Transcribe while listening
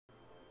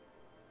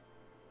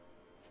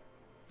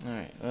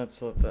Alright,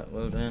 let's let that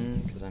load in,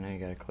 because I know you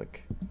gotta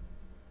click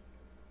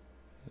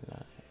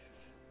live.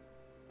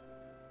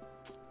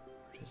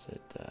 Where is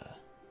it?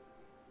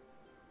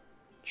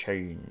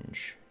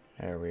 Change.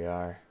 There we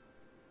are.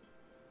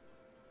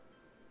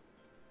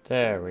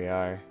 There we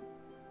are.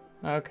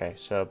 Okay,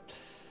 so,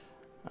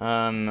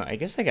 I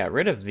guess I got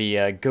rid of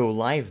the go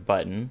live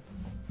button.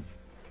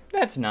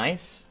 That's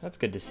nice. That's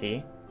good to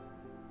see.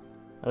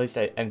 At least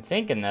I'm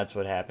thinking that's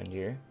what happened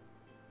here.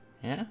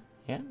 Yeah,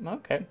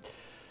 okay.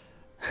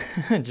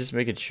 Just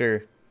making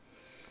sure.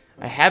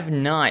 I have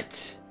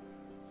not,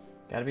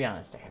 gotta be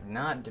honest, I have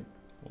not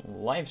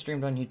live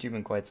streamed on YouTube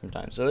in quite some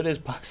time. So it is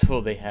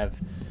possible they have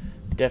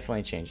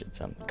definitely changed it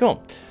some.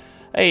 Cool.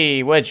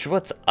 Hey, Wedge,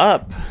 what's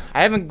up?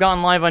 I haven't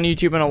gone live on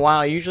YouTube in a while.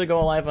 I usually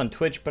go live on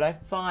Twitch, but I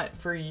thought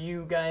for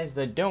you guys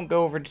that don't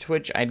go over to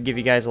Twitch, I'd give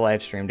you guys a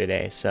live stream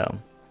today. So,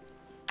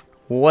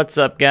 what's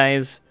up,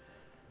 guys?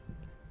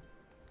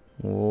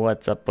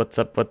 What's up?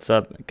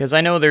 Because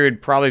I know there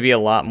would probably be a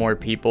lot more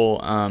people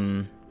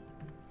on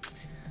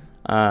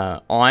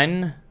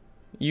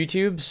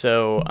YouTube,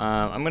 so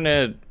I'm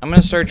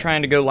gonna start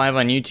trying to go live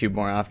on YouTube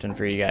more often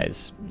for you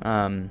guys.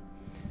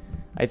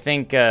 I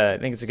think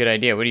it's a good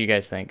idea. What do you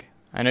guys think?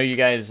 I know you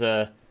guys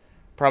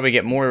probably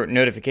get more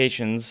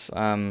notifications,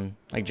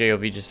 like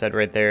JOV just said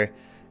right there,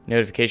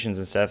 notifications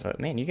and stuff.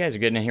 Man, you guys are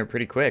getting in here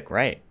pretty quick,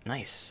 right?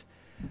 Nice.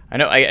 I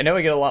know I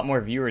get a lot more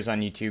viewers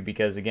on YouTube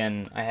because,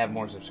 again, I have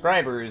more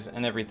subscribers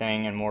and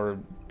everything and more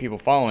people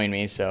following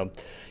me, so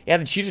yeah,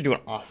 the Chiefs are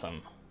doing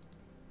awesome.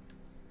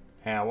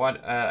 Yeah,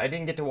 I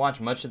didn't get to watch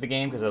much of the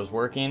game because I was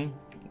working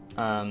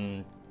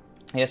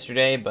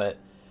yesterday, but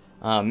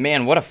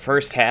man, what a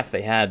first half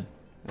they had.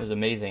 It was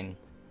amazing.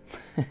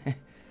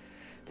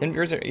 10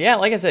 viewers yeah,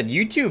 like I said,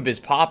 YouTube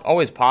is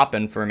always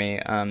popping for me.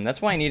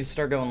 That's why I need to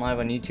start going live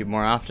on YouTube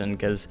more often,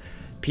 because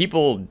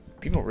people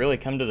really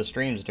come to the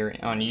streams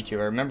on YouTube.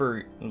 I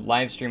remember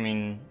live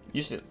streaming.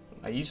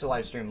 I used to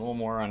live stream a little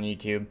more on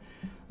YouTube,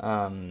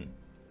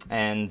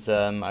 and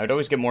I would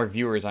always get more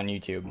viewers on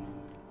YouTube.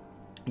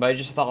 But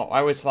I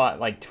always thought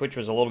like Twitch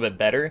was a little bit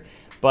better.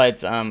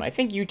 But I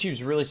think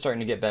YouTube's really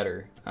starting to get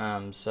better.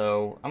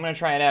 So I'm gonna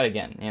try it out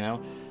again, you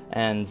know.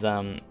 And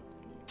I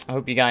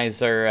hope you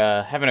guys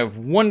are having a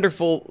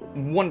wonderful,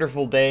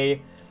 wonderful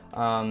day.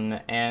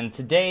 And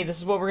today, this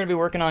is what we're going to be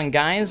working on,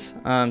 guys.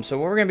 So what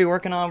we're going to be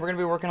working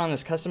on,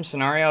 this custom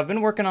scenario. I've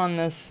been working on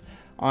this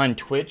on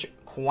Twitch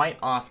quite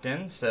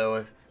often, so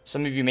if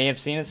some of you may have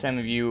seen it, some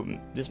of you,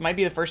 this might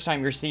be the first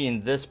time you're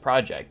seeing this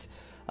project.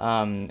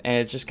 And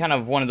it's just kind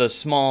of one of those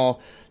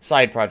small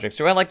side projects.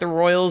 So I like the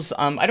Royals.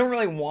 I don't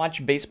really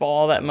watch baseball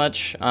all that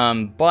much,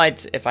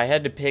 but if I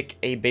had to pick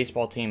a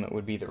baseball team, it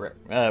would be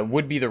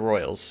the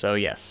Royals. So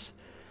yes,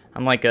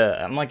 I'm like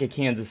a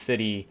Kansas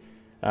City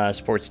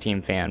sports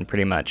team fan,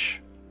 pretty much.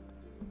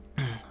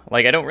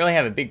 Like, I don't really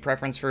have a big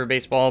preference for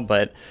baseball,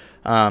 but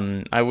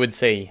I would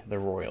say the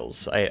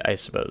Royals, I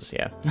suppose,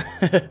 yeah.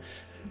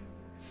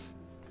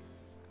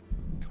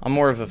 I'm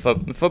more of a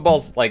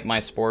football's like my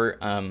sport.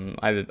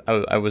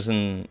 I was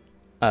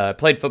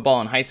played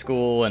football in high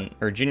school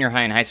or junior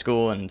high and high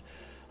school and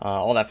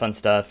all that fun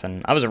stuff,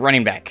 and I was a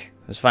running back.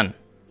 It was fun.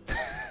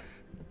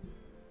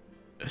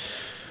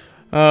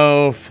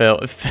 Oh, Phil.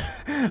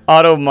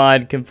 Auto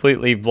mod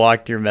completely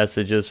blocked your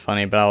messages.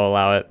 Funny, but I'll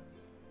allow it.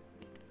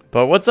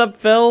 But what's up,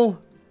 Phil?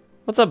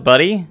 What's up,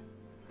 buddy?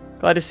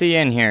 Glad to see you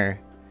in here.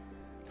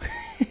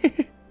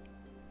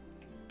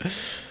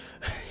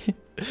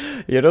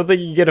 You don't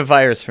think you can get a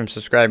virus from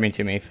subscribing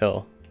to me,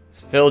 Phil?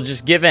 Phil,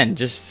 just give in.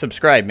 Just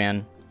subscribe,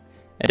 man.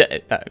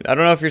 I don't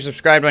know if you're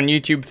subscribed on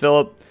YouTube,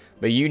 Philip,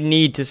 but you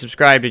need to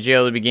subscribe to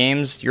JLW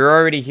Games. You're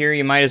already here.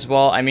 You might as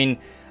well. I mean,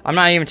 I'm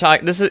not even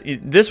talking.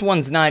 This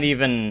one's not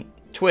even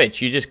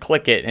Twitch. You just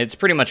click it, and it's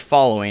pretty much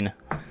following.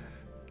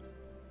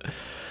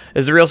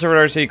 Is the real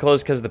server City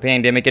closed because of the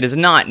pandemic? It is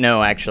not.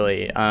 No,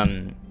 actually.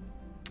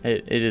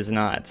 It is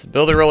not.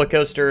 Build a roller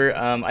coaster.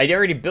 I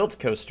already built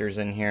coasters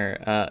in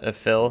here,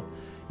 Phil.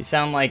 You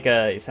sound like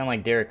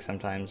Derek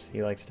sometimes.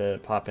 He likes to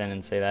pop in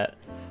and say that.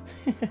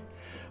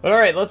 But all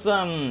right, let's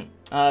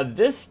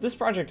this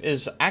project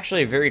is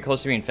actually very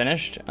close to being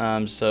finished.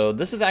 So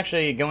this is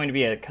actually going to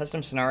be a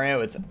custom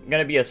scenario. It's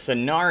going to be a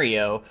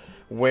scenario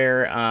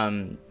where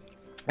an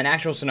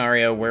actual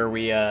scenario where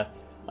we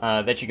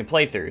that you can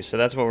play through. So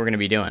that's what we're going to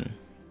be doing.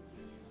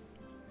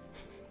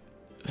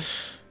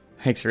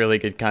 Makes really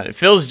good content.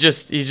 He's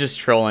just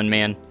trolling,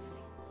 man.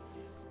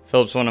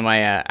 Philip's one of my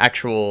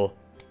actual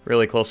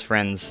really close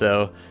friends,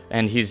 so,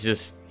 and he's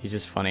just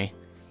funny.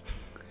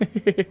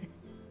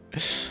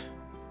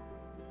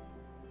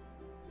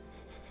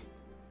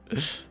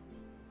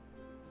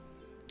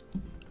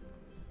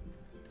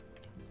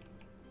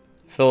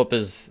 Philip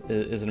is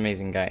an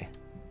amazing guy.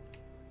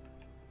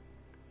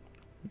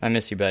 I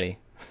miss you, buddy.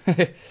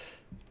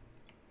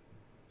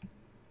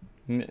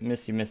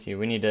 Miss you.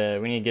 We need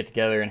to get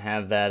together and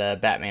have that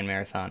Batman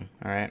marathon.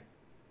 All right.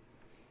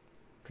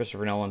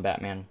 Christopher Nolan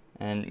Batman,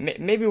 and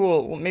maybe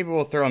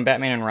we'll throw in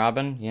Batman and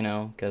Robin. You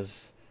know,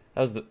 because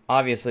that was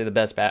obviously the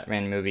best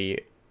Batman movie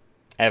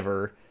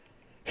ever.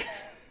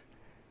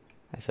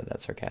 I said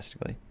that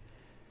sarcastically.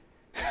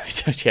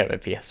 Don't you have a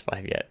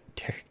PS5 yet?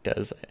 Derek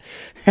does.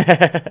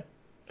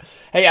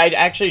 Hey, I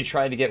actually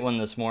tried to get one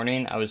this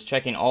morning. I was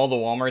checking all the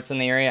Walmarts in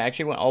the area. I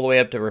actually went all the way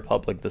up to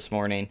Republic this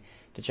morning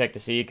to check to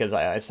see, because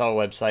I saw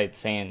a website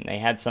saying they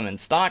had some in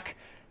stock,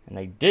 and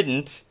they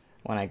didn't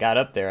when I got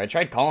up there. I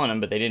tried calling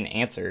them, but they didn't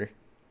answer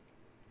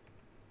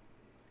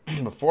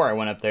before I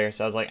went up there,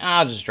 so I was like,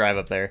 I'll just drive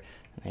up there,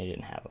 and they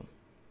didn't have them.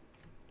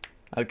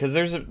 Because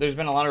there's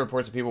been a lot of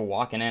reports of people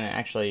walking in and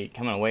actually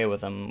coming away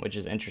with them, which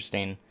is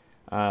interesting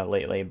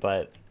lately,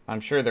 but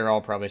I'm sure they're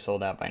all probably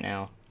sold out by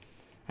now.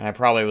 And I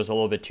probably was a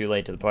little bit too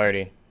late to the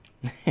party.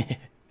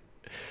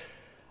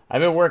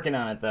 I've been working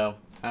on it, though.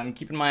 I'm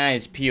keeping my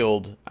eyes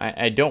peeled.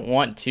 I don't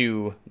want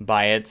to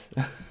buy it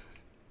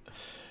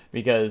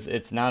because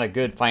it's not a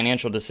good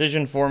financial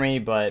decision for me,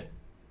 but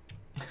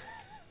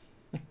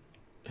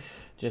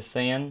just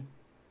saying.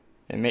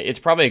 It's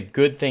probably a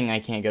good thing I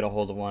can't get a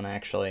hold of one,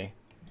 actually.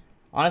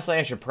 Honestly,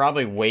 I should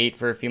probably wait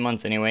for a few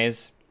months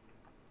anyways.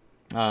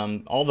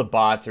 All the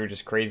bots are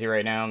just crazy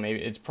right now. Maybe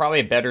it's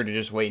probably better to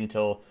just wait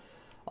until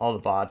all the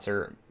bots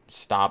are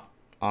stopped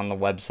on the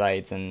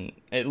websites, and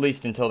at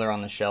least until they're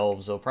on the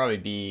shelves. They'll probably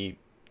be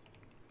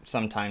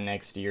sometime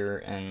next year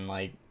in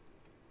like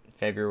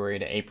February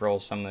to April,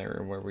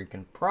 somewhere where we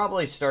can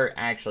probably start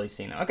actually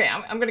seeing it. Okay,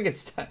 I'm gonna get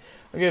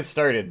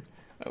started.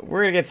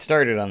 We're gonna get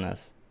started on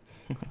this.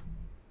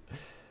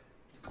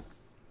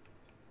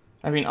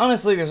 I mean,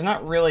 honestly, there's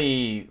not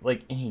really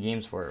like any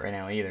games for it right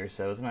now either,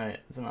 so it's not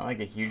like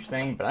a huge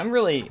thing. But I'm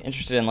really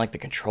interested in like the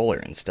controller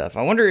and stuff.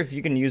 I wonder if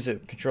you can use a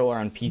controller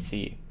on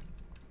PC.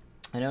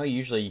 I know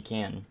usually you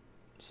can,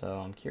 so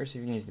I'm curious if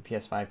you can use the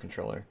PS5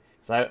 controller.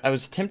 So I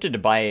was tempted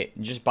to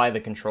just buy the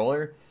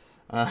controller.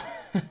 I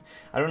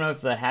don't know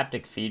if the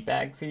haptic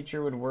feedback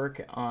feature would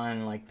work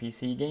on like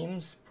PC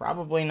games.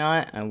 Probably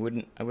not. I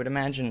would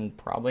imagine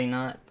probably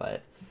not,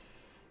 but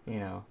you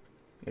know.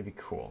 It'd be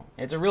cool.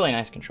 It's a really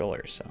nice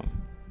controller, so.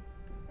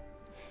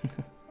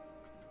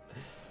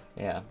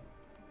 Yeah.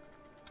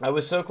 I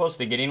was so close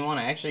to getting one.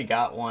 I actually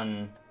got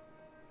one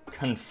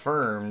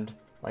confirmed.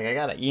 Like, I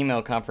got an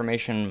email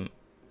confirmation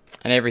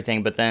and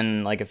everything, but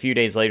then, like, a few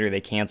days later, they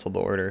canceled the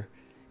order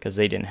because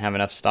they didn't have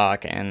enough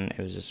stock, and it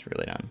was just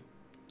really dumb.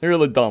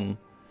 Really dumb.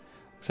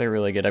 Looks like a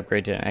really good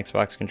upgrade to an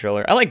Xbox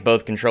controller. I like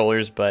both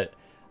controllers, but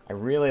I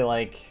really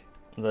like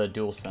the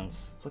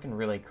DualSense. It's looking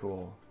really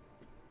cool.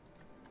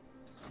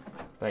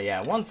 But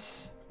yeah,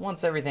 once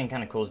everything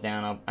kind of cools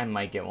down, I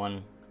might get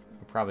one.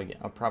 I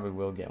probably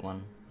will get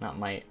one. Not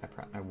might.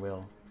 I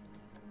will.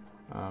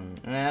 And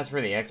then as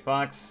for the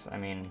Xbox, I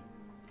mean,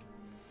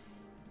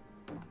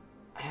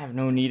 I have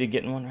no need of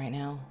getting one right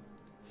now.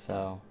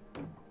 So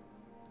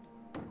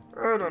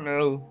I don't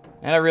know.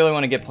 And I really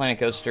want to get Planet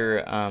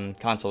Coaster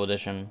Console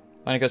Edition.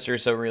 Planet Coaster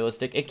is so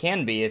realistic. It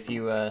can be if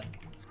you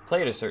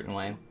play it a certain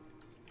way.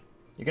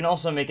 You can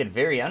also make it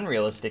very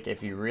unrealistic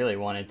if you really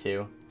wanted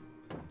to.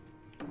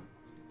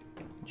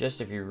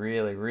 Just if you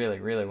really, really,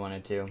 really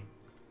wanted to.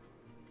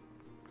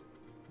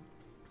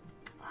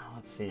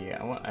 Let's see.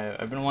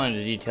 I've been wanting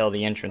to detail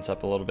the entrance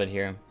up a little bit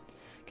here.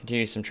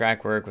 Continue some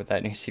track work with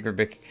that new secret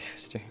big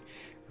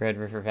Red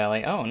River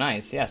Valley. Oh,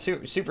 nice. Yeah,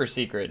 super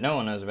secret. No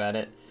one knows about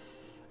it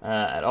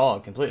at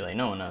all. Completely.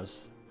 No one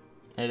knows.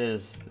 It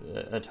is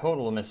a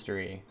total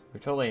mystery.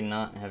 We totally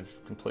not have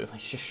completely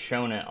just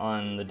shown it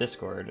on the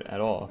Discord at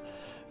all.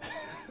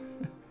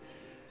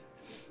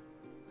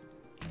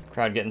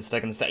 Crowd getting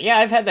stuck in the sky. Yeah,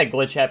 I've had that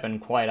glitch happen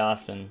quite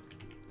often.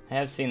 I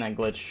have seen that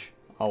glitch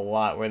a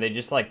lot, where they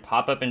just like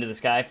pop up into the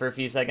sky for a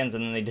few seconds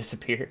and then they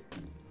disappear.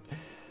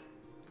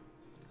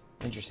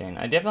 Interesting.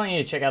 I definitely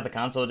need to check out the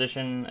console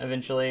edition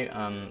eventually.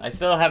 I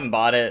still haven't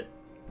bought it.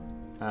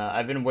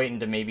 I've been waiting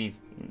to maybe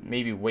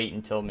wait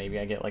until maybe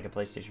I get like a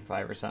PlayStation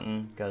 5 or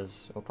something,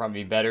 because it'll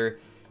probably be better.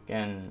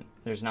 Again,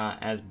 there's not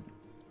as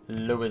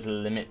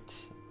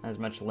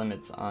much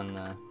limits on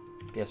the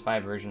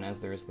PS5 version as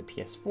there is the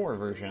PS4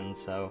 version,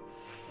 so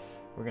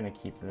we're gonna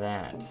keep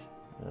that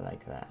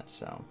like that.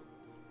 So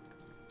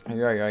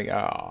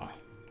yeah.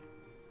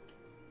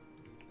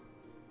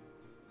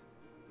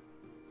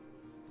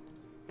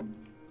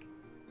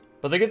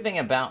 But the good thing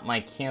about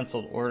my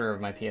canceled order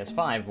of my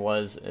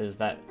PS5 is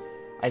that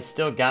I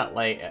still got,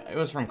 like, it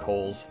was from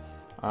Kohl's,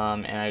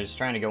 and I was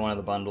trying to get one of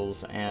the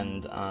bundles,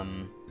 and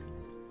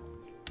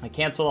I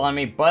canceled on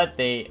me, but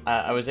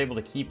I was able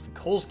to keep the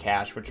Kohl's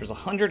cash, which was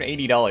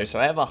 $180.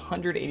 So I have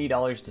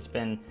 $180 to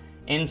spend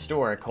in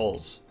store at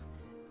Kohl's,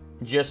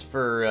 just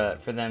for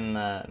them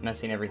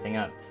messing everything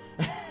up.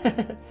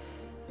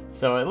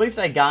 So at least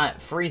I got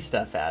free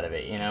stuff out of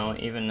it, you know,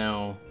 even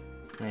though,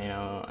 you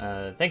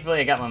know, thankfully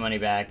I got my money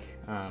back.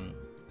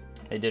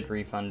 They did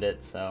refund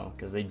it, so,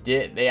 because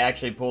they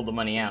actually pulled the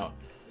money out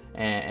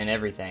and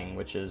everything,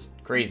 which is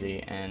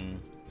crazy,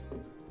 and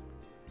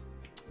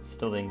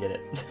still didn't get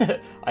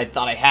it. I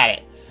thought I had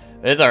it,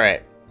 but it's all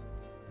right.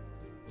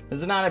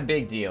 It's not a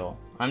big deal.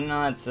 I'm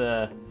not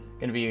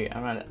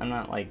I'm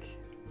not like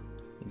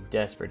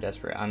desperate.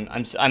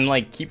 I'm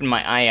like keeping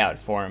my eye out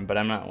for him, but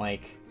I'm not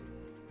like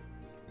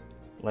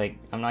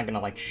I'm not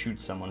gonna like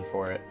shoot someone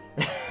for it.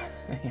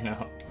 You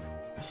know?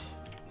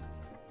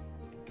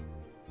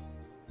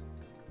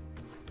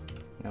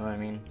 You know what I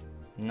mean?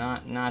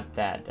 Not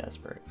that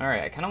desperate.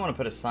 Alright, I kind of want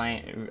to put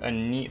a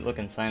neat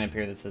looking sign up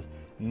here that says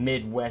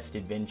Midwest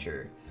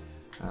Adventure.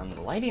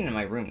 The lighting in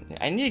my room,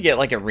 I need to get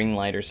like a ring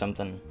light or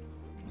something.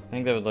 I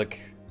think that would look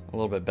a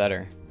little bit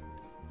better.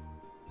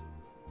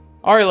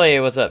 Arley,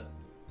 what's up?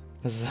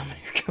 This is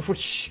America would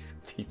shoot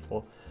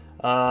people.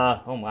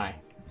 Oh my.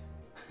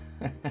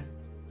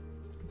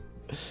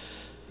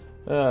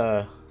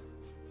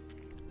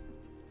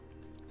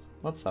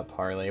 What's up,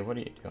 Harley? What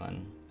are you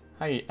doing?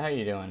 How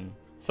you doing?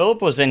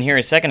 Philip was in here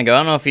a second ago. I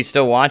don't know if he's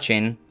still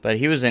watching, but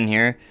he was in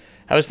here.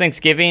 How was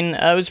Thanksgiving?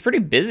 It was pretty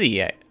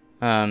busy.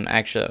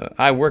 Actually,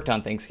 I worked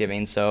on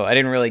Thanksgiving, so I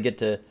didn't really get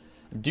to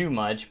do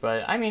much,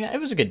 but I mean, it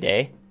was a good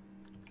day.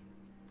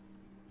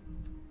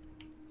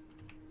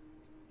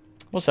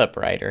 What's up,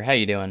 Ryder? How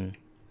you doing?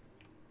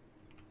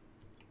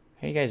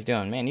 How you guys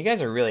doing? Man, you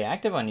guys are really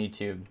active on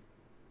YouTube.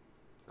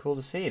 Cool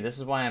to see. This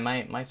is why I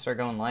might start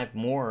going live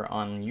more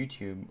on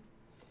YouTube.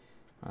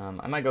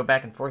 I might go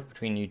back and forth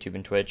between YouTube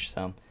and Twitch,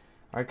 so...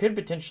 Or I could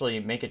potentially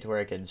make it to where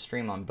I could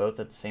stream on both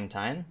at the same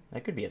time.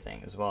 That could be a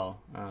thing as well.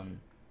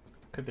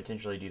 Could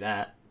potentially do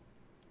that.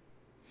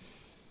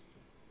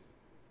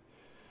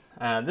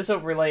 This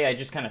overlay I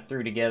just kind of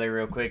threw together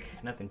real quick.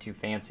 Nothing too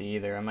fancy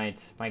either. I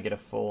might get a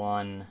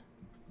full-on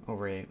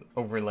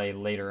overlay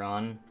later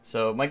on.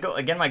 So my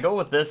goal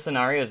with this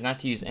scenario is not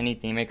to use any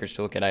ThemeMaker's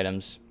Toolkit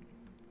items.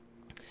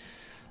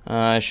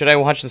 Should I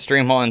watch the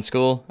stream while in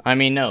school? I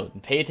mean, no.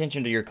 Pay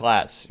attention to your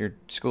class, your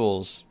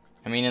schools.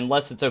 I mean,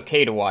 unless it's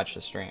okay to watch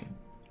the stream.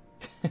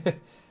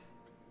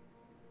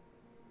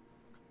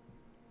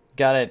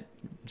 Gotta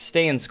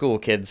stay in school,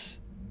 kids.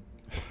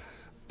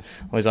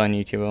 Always on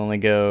YouTube. I only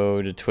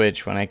go to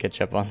Twitch when I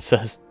catch up on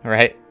subs,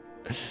 right?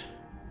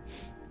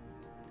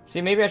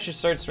 See, maybe I should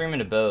start streaming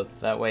to both.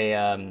 That way,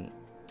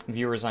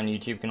 viewers on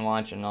YouTube can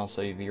watch, and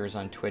also viewers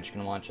on Twitch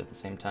can watch at the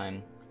same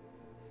time.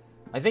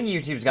 I think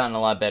YouTube's gotten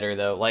a lot better,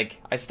 though. Like,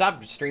 I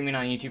stopped streaming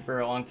on YouTube for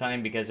a long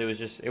time because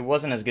it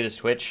wasn't as good as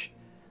Twitch.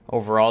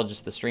 Overall,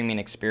 just the streaming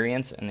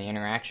experience and the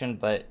interaction,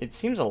 but it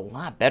seems a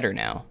lot better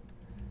now.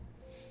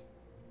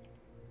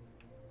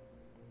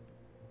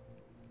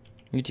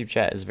 YouTube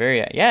chat is very...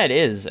 Yeah, it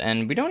is,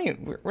 and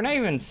we're not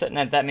even sitting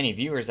at that many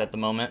viewers at the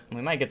moment.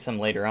 We might get some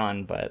later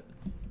on, but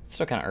it's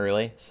still kind of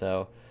early,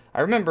 so...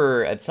 I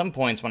remember at some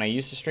points when I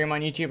used to stream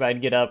on YouTube, I'd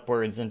get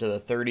upwards into the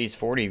 30s,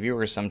 40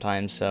 viewers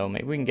sometimes, so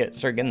maybe we can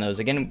start getting those.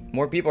 Again,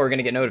 more people are going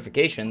to get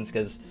notifications,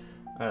 because,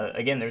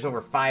 again, there's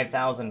over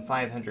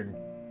 5,500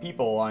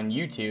 people on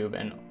YouTube,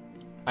 and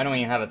I don't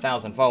even have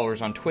 1,000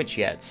 followers on Twitch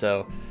yet,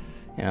 so,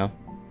 you know.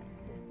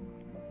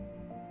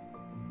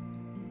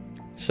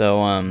 So,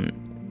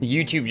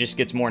 YouTube just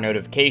gets more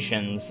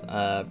notifications,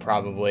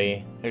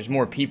 probably. There's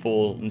more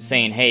people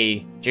saying,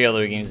 hey,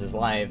 JLW Games is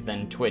live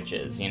than Twitch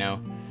is, you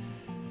know.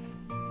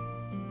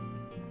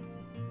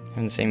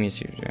 And the same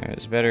YouTube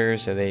is better,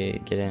 so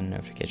they get in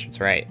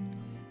notifications, right.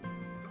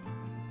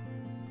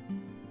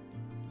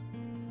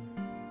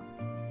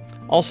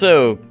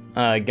 Also,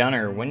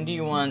 Gunner, when do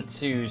you want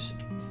to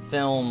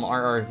film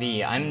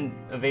RRV? I'm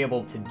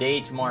available today,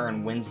 tomorrow,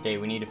 and Wednesday.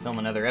 We need to film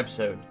another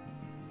episode.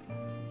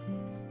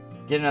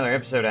 Get another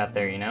episode out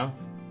there, you know?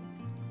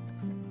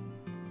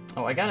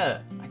 Oh, I got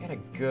a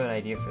good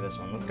idea for this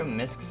one. Let's go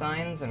MISC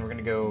signs, and we're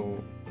gonna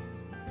go...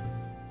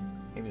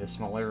 Maybe the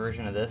smaller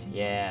version of this?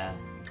 Yeah.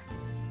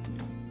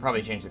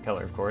 Probably change the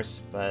color, of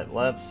course, but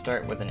let's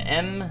start with an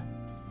M.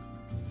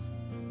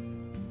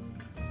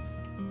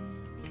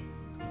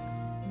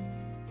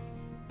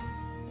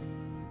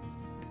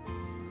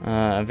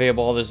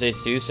 Available all those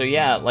days too. So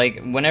yeah,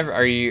 like whenever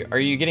are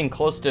you getting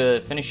close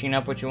to finishing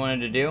up what you wanted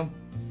to do?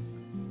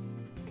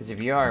 Because if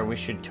you are, we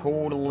should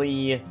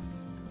totally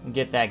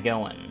get that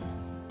going.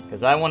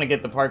 Because I want to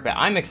get the park back.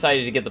 I'm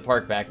excited to get the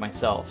park back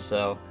myself,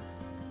 so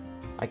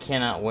I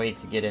cannot wait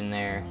to get in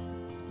there.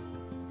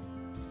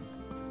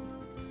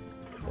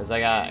 Because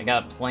I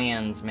got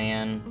plans,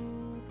 man.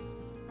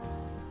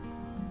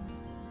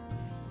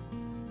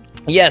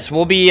 Yes,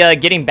 we'll be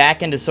getting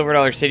back into Silver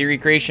Dollar City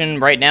recreation.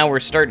 Right now, we're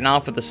starting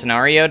off with the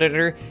scenario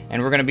editor,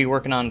 and we're going to be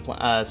working on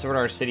Silver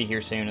Dollar City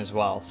here soon as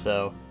well.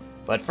 So,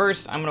 but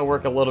first, I'm going to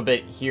work a little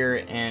bit here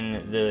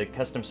in the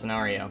custom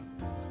scenario.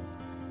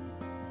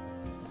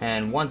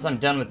 And once I'm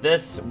done with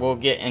this, we'll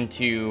get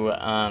into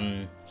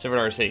Silver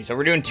Dollar City. So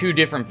we're doing two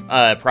different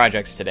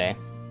projects today.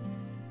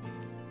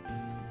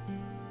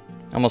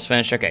 Almost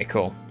finished? Okay,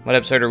 cool. What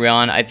episode are we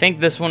on? I think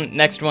this one,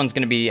 next one's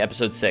going to be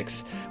episode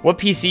 6. What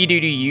PC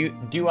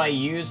do I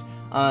use?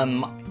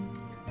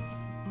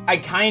 I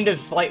kind of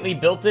slightly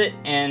built it,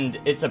 and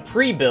it's a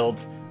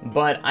pre-built,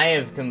 but I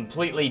have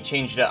completely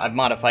changed it. I've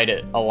modified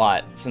it a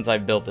lot since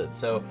I've built it.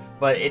 So,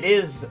 but it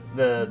is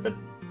the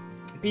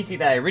PC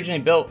that I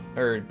originally built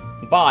or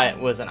bought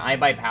was an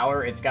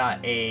iBuyPower. It's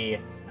got a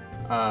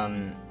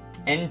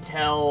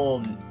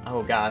Intel.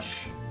 Oh gosh.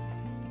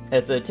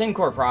 It's a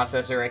 10-core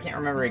processor. I can't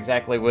remember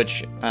exactly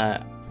which.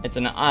 It's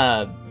an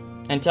Intel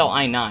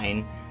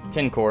i9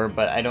 10-core,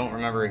 but I don't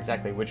remember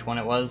exactly which one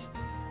it was.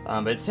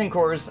 But it's 10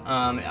 cores.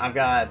 I've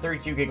got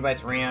 32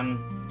 gigabytes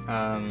RAM.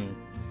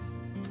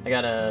 I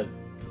got a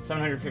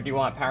 750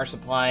 watt power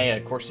supply,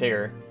 a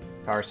Corsair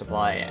power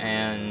supply,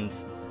 and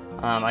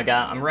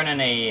I'm running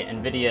a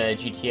NVIDIA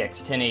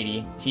GTX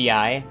 1080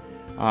 Ti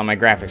on my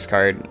graphics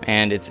card,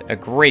 and it's a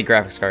great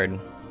graphics card.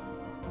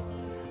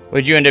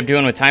 What'd you end up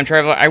doing with Time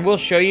Traveler? I will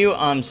show you.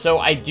 So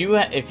I do,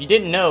 if you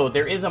didn't know,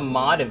 there is a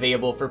mod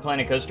available for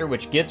Planet Coaster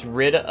which gets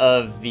rid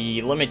of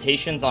the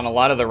limitations on a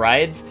lot of the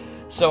rides.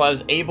 So I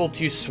was able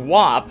to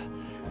swap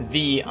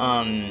the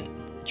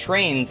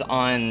trains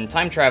on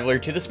Time Traveler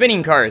to the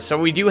spinning cars. So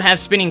we do have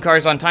spinning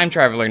cars on Time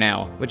Traveler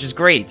now, which is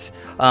great.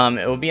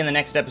 It will be in the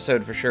next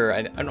episode for sure.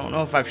 I don't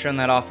know if I've shown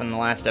that off in the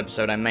last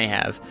episode. I may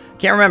have.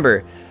 Can't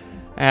remember.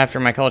 After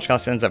my college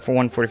class ends at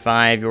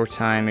 1:45, your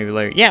time, maybe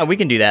later. Yeah, we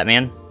can do that,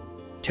 man.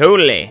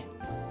 Totally.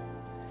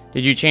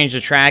 Did you change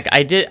the track?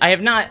 I did. I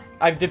have not.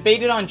 I've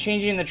debated on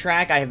changing the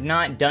track. I have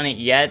not done it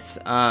yet.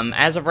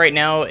 As of right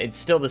now, it's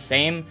still the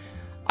same.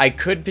 I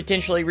could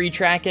potentially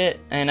retrack it,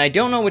 and I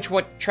don't know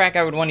what track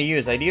I would want to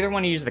use. I'd either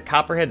want to use the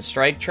Copperhead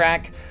Strike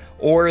track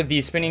or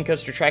the spinning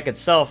coaster track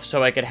itself,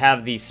 so I could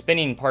have the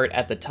spinning part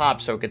at the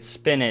top, so it could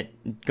spin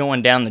it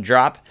going down the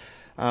drop.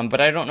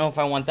 But I don't know if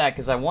I want that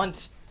because I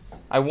want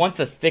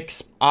the thick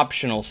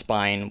optional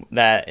spine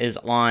that is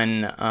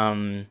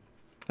on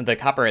the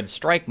Copperhead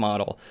Strike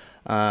model,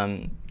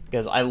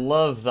 because I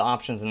love the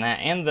options in that,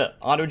 and the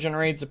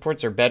auto-generated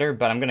supports are better,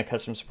 but I'm going to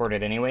custom support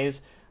it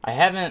anyways. I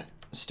haven't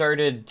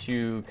started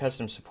to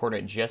custom support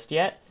it just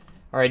yet,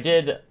 or I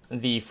did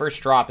the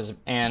first drop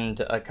and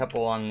a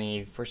couple on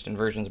the first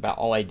inversions, about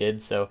all I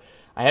did, so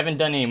I haven't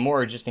done any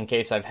more just in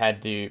case I've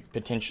had to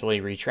potentially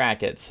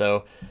retrack it.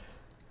 So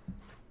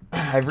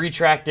I've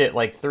retracked it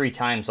like 3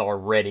 times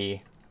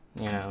already,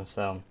 you know,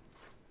 so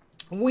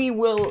we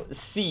will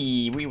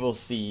see. We will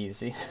see.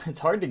 See, it's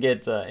hard to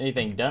get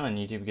anything done on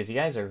YouTube because you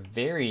guys are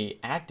very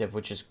active,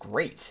 which is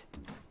great.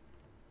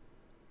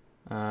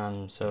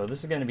 So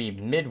this is going to be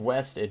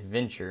Midwest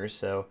Adventure,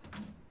 so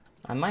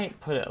I might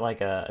put it like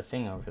a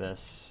thing over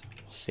this.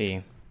 We'll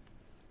see.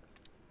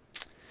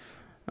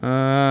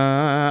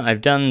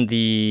 I've done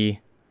the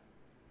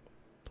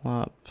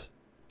plop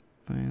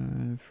for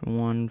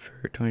 1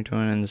 for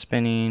 2020, and the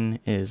spinning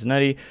is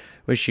nutty.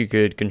 Wish you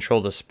could control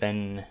the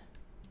spin.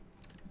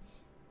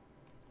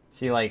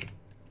 See, like,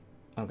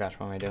 oh gosh,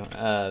 what am I doing?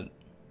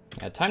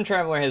 Yeah, Time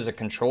Traveler has a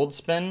controlled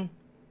spin.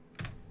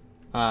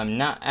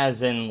 Not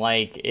as in,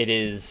 like, it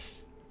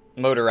is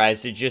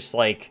motorized. It just,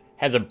 like,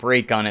 has a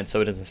brake on it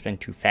so it doesn't spin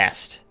too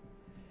fast.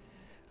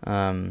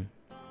 I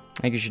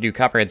think you should do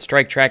Copperhead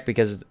Strike Track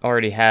because it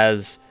already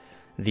has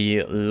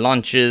the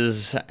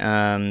launches.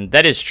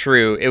 That is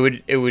true.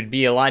 It would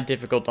be a lot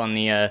difficult on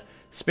the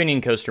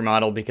spinning coaster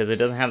model because it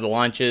doesn't have the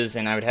launches,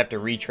 and I would have to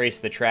retrace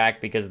the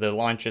track because the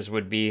launches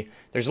would be...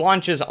 There's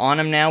launches on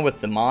them now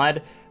with the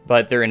mod,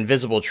 but they're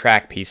invisible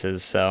track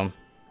pieces, so...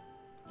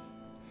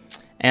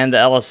 And the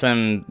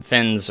LSM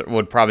fins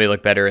would probably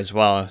look better as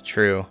well,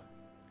 true.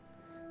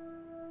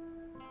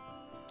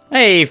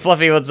 Hey,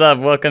 Fluffy, what's up?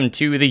 Welcome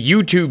to the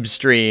YouTube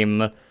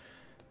stream.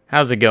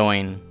 How's it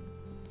going?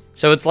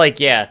 So it's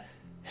like, yeah,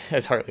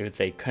 as Hartley would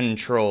say,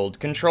 controlled.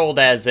 Controlled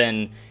as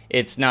in,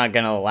 it's not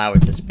going to allow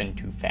it to spin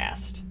too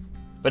fast.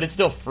 But it's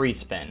still free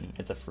spin.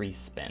 It's a free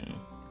spin.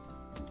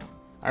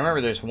 I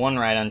remember there's one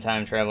ride on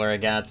Time Traveler I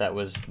got that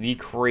was the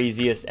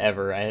craziest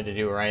ever. I had to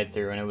do a ride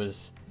through, and it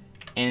was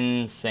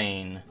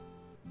insane.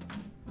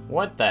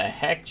 What the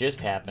heck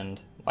just happened?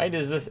 Why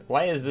is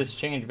this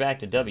changed back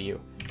to W?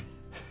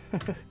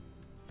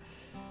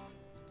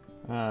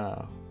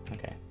 Oh,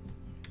 okay.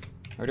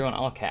 We're doing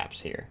all caps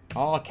here.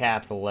 All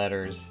capital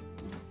letters.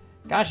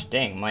 Gosh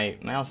dang, my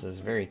mouse is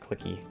very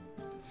clicky.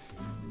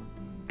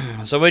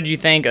 So what did you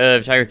think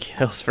of Tiger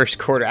Kill's first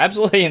quarter?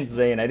 Absolutely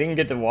insane. I didn't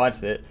get to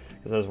watch it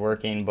because I was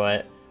working,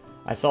 but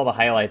I saw the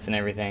highlights and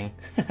everything.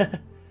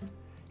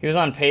 He was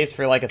on pace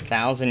for like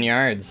 1,000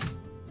 yards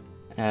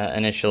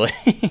initially.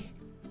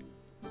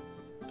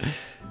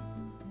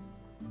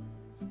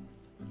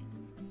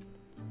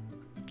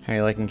 How are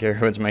you liking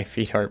Carowinds? My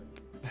feet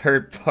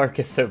hurt. Park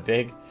is so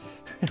big.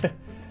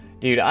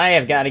 Dude, I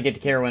have got to get to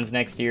Carowinds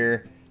next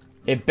year.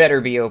 It better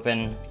be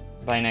open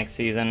by next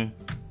season.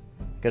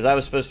 Because I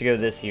was supposed to go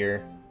this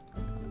year.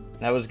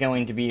 That was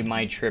going to be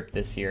my trip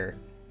this year.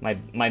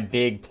 My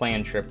big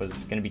planned trip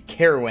was going to be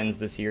Carowinds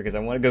this year. Because I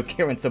want to go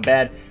Carowinds so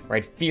bad.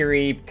 Ride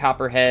Fury,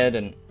 Copperhead,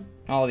 and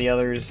all the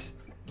others.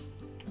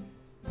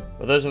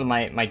 Well, those are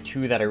my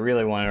 2 that I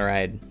really want to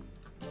ride.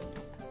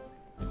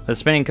 The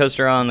spinning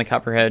coaster on the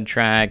Copperhead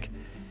track,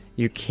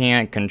 you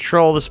can't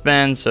control the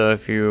spin, so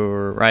if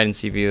you're riding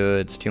Seaview,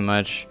 it's too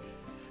much.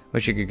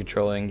 Wish you could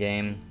control it in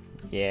game.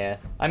 Yeah,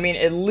 I mean,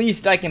 at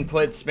least I can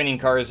put spinning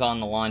cars on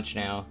the launch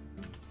now.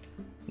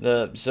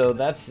 So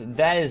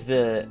that is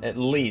the at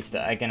least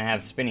I can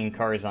have spinning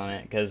cars on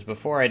it, because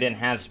before I didn't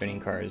have spinning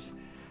cars.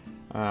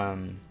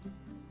 I'm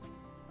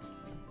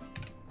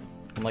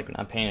like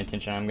not paying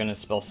attention. I'm gonna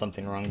spell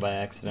something wrong by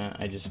accident.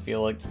 I just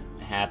feel like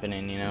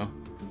happening, you know.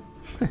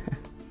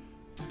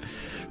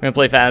 We're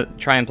gonna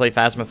try and play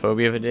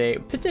Phasmophobia today.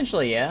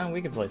 Potentially, yeah.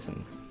 We could play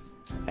some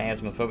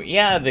Phasmophobia.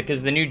 Yeah,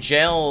 because the new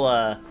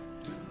jail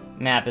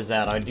map is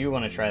out. I do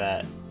want to try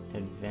that.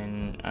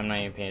 I'm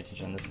not even paying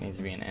attention. This needs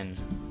to be an N.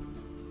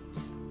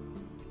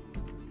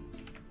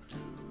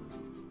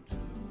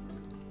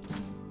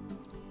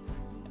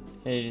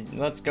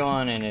 Let's go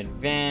on an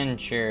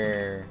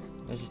adventure.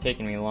 This is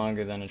taking me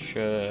longer than it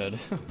should.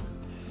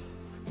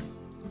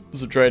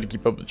 So try to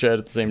keep up with chat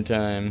at the same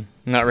time.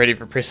 I'm not ready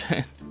for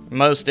prison.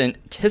 Most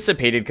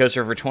anticipated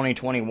coaster for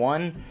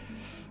 2021?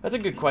 That's a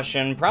good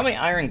question. Probably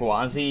Iron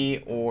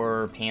Gwazi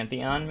or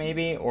Pantheon,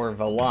 maybe, or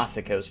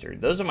Velocicoaster.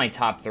 Those are my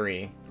top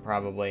 3,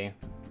 probably.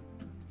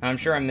 I'm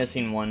sure I'm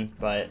missing one,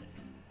 but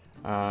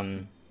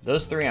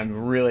those 3, I'm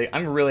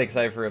really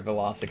excited for a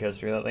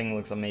Velocicoaster. That thing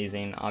looks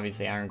amazing.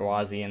 Obviously, Iron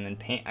Gwazi, and then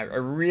I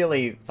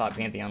really thought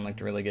Pantheon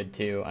looked really good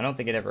too. I don't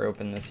think it ever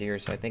opened this year,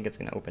 so I think it's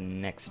gonna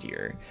open next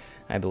year,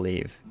 I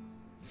believe.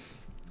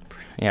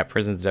 Yeah,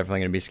 prison's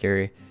definitely gonna be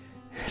scary.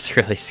 It's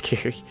really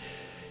scary.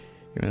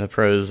 Even the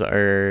pros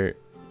are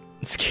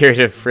scared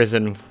of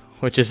prison,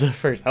 which is the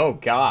first. Oh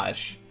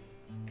gosh,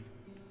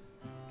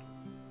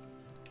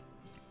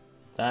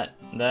 that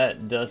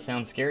does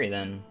sound scary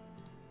then.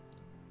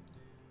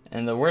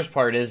 And the worst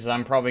part is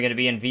I'm probably gonna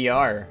be in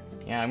VR.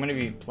 Yeah, I'm gonna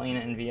be playing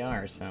it in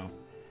VR. So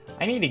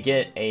I need to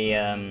get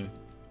a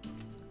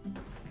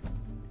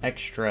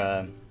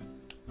extra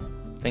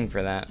thing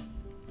for that,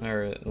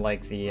 or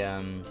like the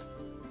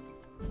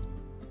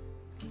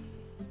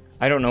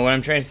I don't know what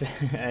I'm trying to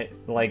say.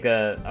 Like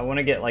I want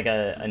to get like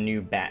a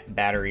new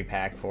battery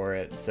pack for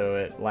it, so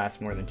it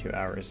lasts more than 2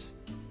 hours.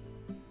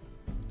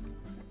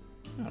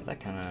 Oh,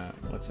 that kind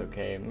of looks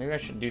okay. Maybe I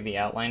should do the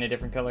outline a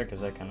different color, because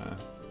that kind of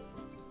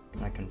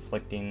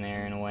conflicting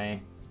there in a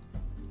way.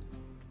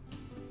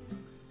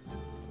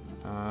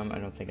 I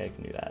don't think I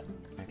can do that,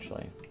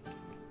 actually.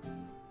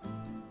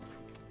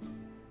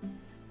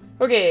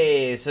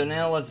 Okay, so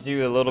now let's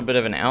do a little bit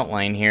of an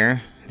outline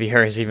here.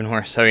 VR is even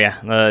worse. So yeah,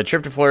 the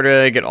trip to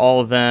Florida, get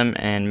all of them,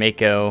 and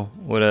Mako.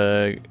 What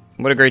a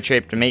great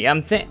trip to make.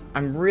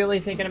 I'm really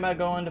thinking about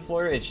going to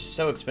Florida. It's just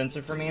so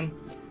expensive for me.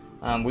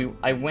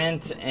 I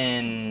went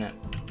in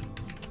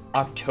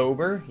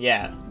October,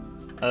 yeah,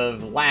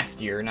 of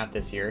last year, not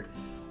this year.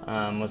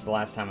 Was the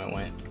last time I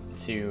went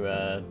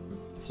to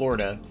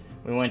Florida.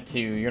 We went to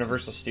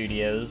Universal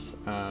Studios.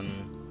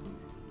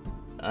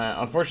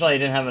 Unfortunately, I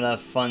didn't have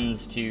enough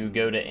funds to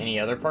go to any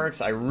other parks.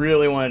 I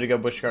really wanted to go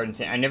Busch Gardens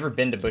Tampa. I've never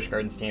been to Busch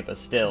Gardens Tampa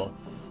still.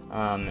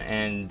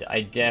 And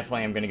I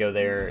definitely am going to go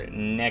there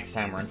next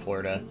time we're in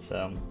Florida.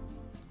 So,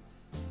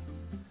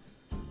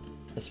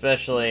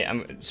 especially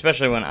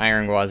when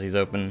Iron Gwazi's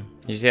open.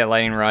 You see that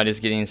lightning rod is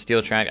getting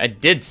steel track. I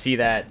did see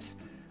that.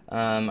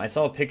 I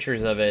saw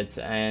pictures of it,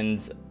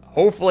 and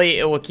hopefully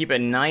it will keep it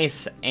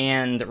nice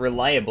and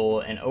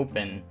reliable and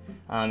open.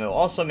 It will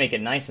also make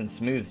it nice and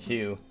smooth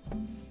too.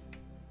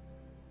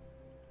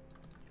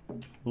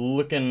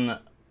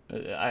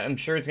 I'm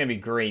sure it's gonna be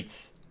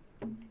great.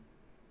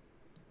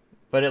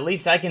 But at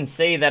least I can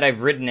say that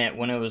I've ridden it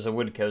when it was a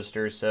wood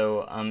coaster,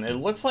 so it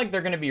looks like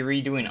they're gonna be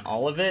redoing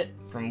all of it.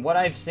 From what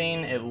I've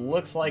seen, it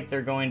looks like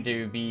they're going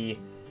to be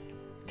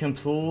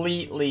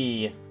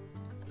completely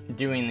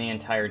doing the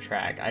entire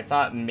track. I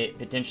thought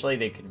potentially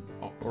they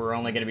were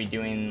only going to be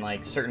doing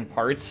like certain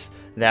parts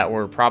that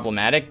were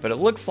problematic, but it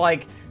looks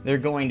like they're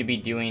going to be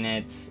doing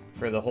it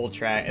for the whole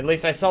track. At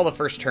least I saw the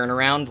first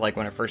turnaround, like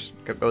when it first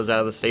goes out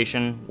of the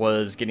station,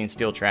 was getting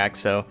steel track.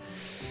 So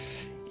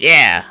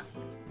yeah,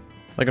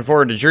 looking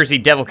forward to Jersey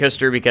Devil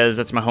Coaster because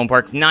that's my home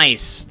park.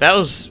 Nice. That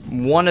was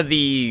one of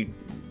the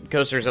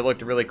coasters that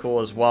looked really cool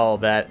as well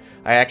that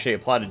I actually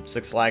applauded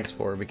Six Flags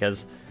for,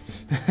 because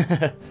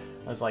I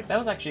was like, that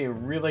was actually a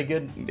really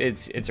good,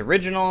 it's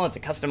original, it's a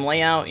custom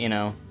layout, you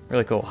know,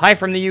 really cool. Hi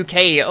from the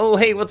UK. Oh,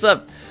 hey, what's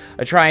up?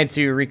 I tried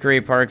to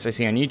recreate parks I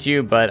see on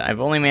YouTube, but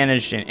I've only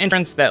managed an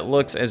entrance that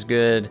looks as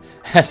good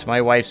as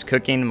my wife's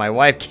cooking. My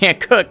wife can't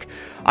cook.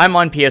 I'm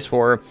on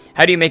PS4.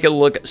 How do you make it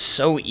look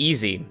so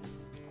easy?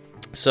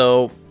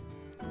 So,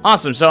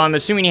 awesome. So I'm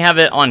assuming you have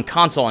it on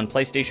console on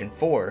PlayStation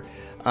 4.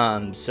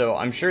 So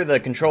I'm sure the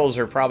controls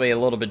are probably a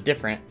little bit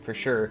different, for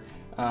sure.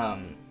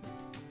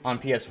 On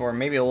PS4,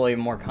 maybe a little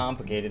even more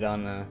complicated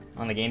on the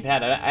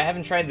gamepad. I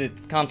haven't tried the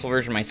console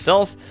version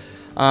myself,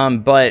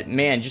 but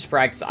man, just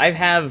practice. I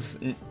have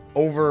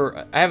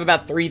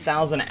about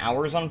 3,000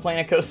 hours on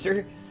Planet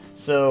Coaster,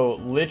 so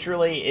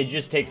literally it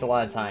just takes a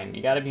lot of time.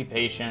 You got to be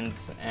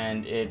patient,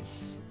 and it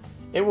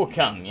will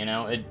come. You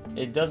know,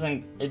 it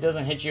doesn't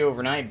hit you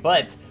overnight.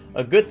 But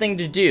a good thing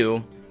to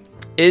do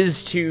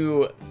is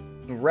to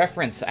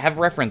have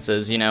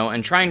references, you know,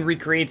 and try and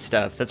recreate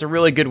stuff. That's a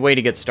really good way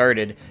to get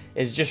started,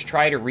 is just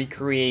try to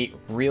recreate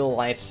real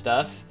life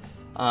stuff,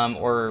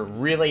 or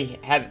really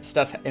have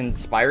stuff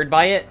inspired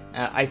by it.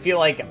 I feel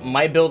like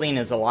my building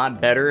is a lot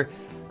better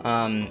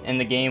in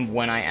the game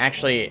when I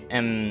actually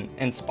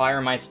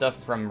inspire my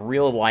stuff from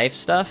real life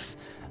stuff.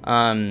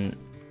 So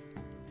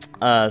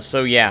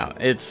yeah,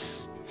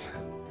 it's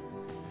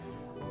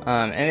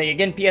And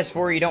again,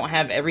 PS4, you don't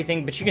have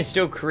everything, but you can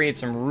still create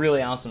some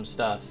really awesome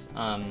stuff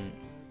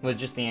with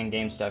just the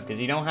in-game stuff,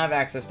 because you don't have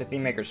access to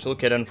ThemeMaker's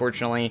Toolkit,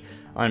 unfortunately,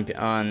 on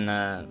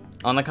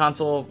the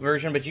console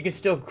version, but you can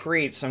still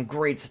create some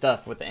great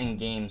stuff with the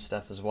in-game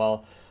stuff as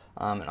well.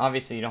 And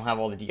obviously, you don't have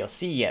all the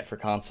DLC yet for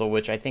console,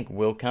 which I think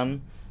will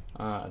come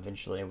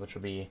eventually, which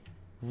will be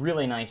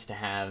really nice to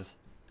have.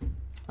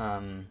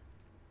 But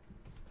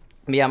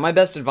yeah, my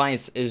best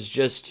advice is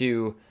just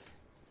to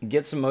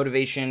get some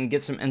motivation,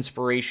 get some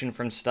inspiration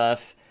from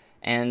stuff,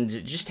 and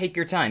just take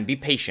your time. Be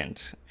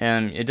patient.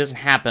 And it doesn't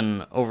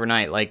happen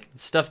overnight. Like,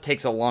 stuff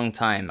takes a long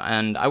time.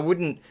 And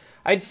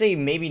I'd say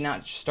maybe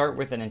not start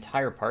with an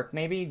entire park,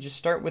 maybe. Just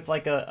start with,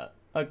 like, a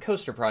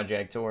coaster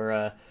project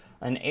or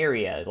an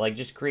area. Like,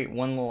 just create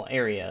one little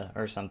area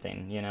or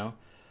something, you know?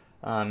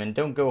 And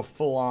don't go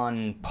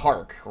full-on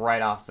park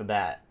right off the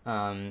bat.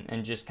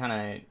 And just kind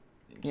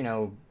of, you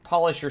know,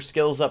 polish your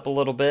skills up a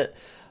little bit.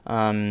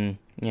 You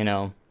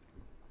know.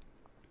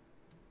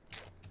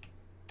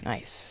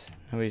 Nice.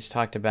 Nobody's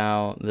talked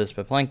about this,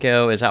 but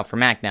Plinko is out for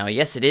Mac now.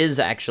 Yes, it is,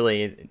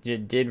 actually.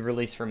 It did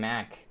release for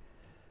Mac,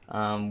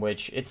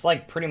 which it's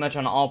like pretty much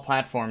on all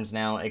platforms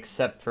now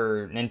except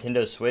for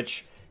Nintendo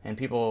Switch, and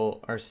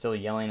people are still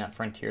yelling at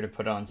Frontier to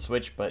put it on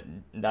Switch, but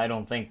I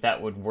don't think that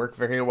would work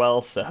very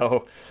well,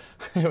 so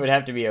it would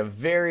have to be a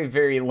very,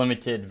 very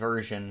limited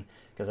version,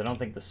 because I don't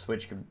think the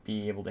Switch could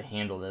be able to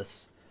handle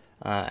this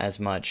as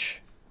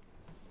much.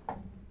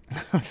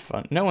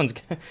 Fun. No one's.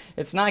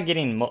 It's not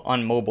getting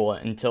on mobile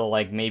until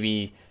like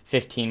maybe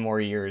 15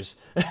 more years,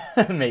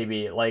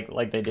 maybe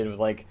like they did with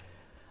like.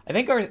 I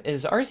think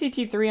is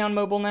RCT3 on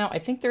mobile now. I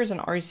think there's an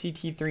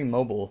RCT3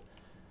 mobile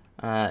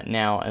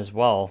now as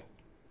well.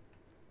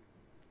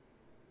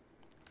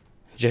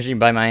 Judging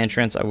by my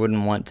entrance, I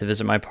wouldn't want to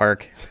visit my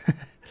park.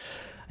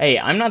 Hey,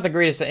 I'm not the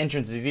greatest at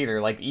entrances either.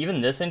 Like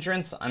even this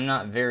entrance, I'm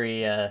not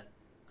very.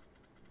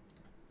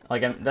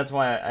 Like, that's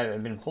why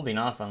I've been holding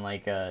off on,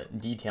 like,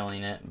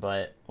 detailing it,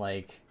 but,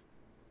 like,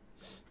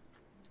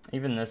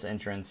 even this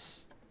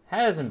entrance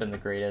hasn't been the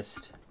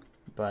greatest,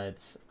 but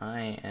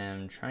I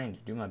am trying to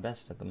do my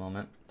best at the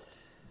moment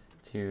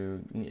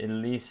to at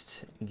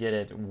least get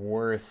it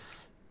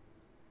worth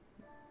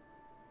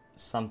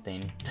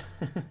something.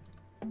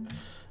 This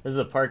is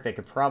a park that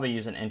could probably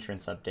use an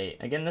entrance update.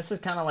 Again, this is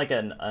kind of like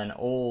an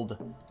old...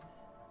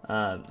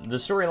 the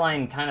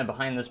storyline kind of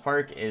behind this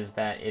park is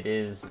that it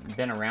has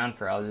been around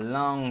for a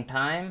long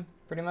time,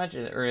 pretty much,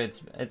 or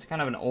it's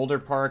kind of an older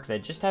park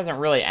that just hasn't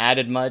really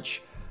added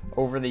much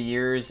over the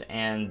years,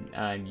 and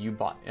you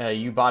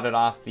bought it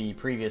off the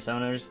previous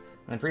owners,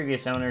 and the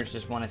previous owners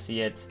just want to see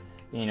it,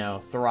 you know,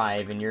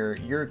 thrive, and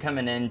you're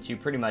coming in to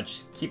pretty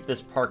much keep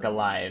this park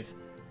alive.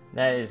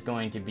 That is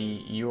going to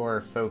be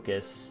your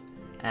focus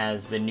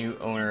as the new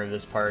owner of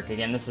this park.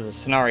 Again, this is a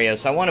scenario,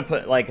 so I want to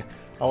put like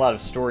a lot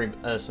of story,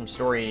 some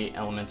story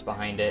elements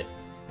behind it,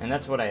 and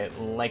that's what I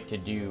like to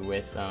do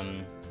with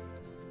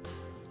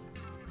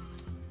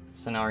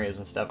scenarios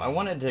and stuff. I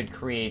wanted to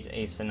create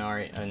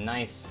a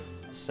nice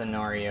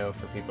scenario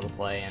for people to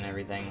play and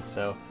everything.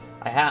 So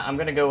I'm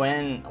gonna go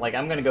in, like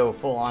I'm gonna go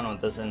full on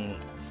with this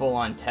and full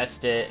on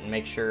test it and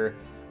make sure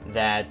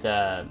that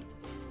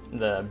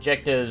the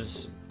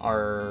objectives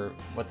are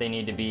what they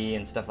need to be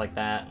and stuff like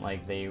that.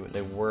 Like they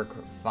work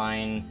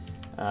fine.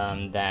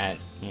 That,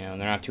 you know,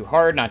 they're not too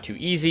hard, not too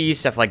easy,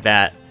 stuff like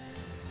that.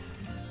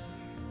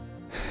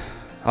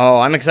 Oh,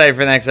 I'm excited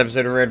for the next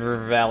episode of Red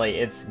River Valley.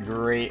 It's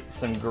great.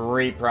 Some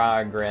great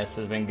progress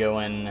has been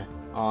going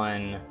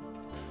on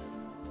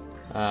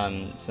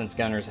since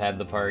Gunner's had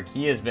the park.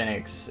 He has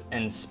been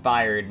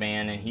inspired,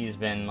 man, and he's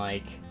been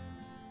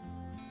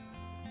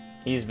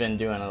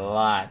doing a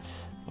lot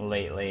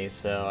lately,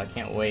 so I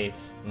can't wait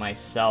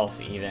myself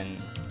even.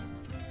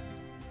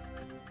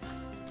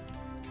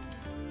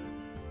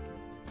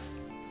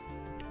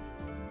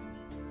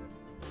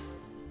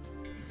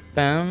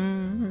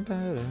 Bum,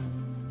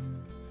 ba-dum.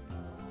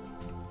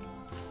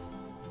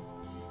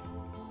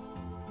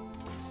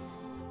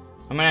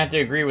 I'm gonna have to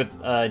agree with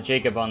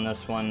Jacob on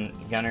this one,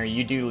 Gunner.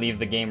 You do leave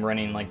the game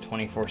running like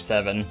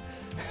 24/7.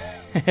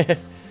 I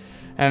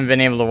haven't been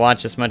able to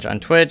watch this much on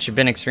Twitch. I've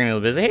been extremely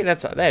busy. Hey,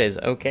 that is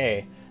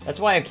okay. That's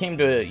why I came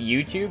to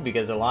YouTube,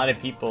 because a lot of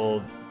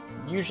people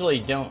usually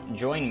don't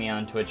join me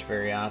on Twitch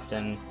very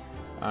often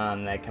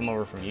that come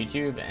over from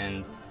YouTube,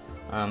 and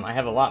I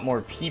have a lot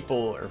more people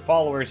or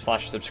followers /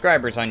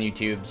 subscribers on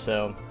YouTube,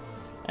 so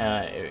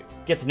it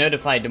gets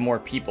notified to more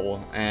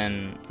people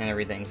and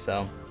everything,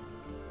 so.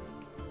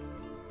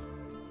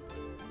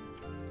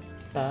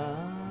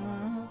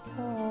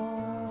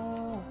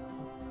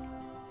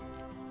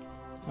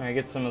 Alright,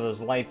 get some of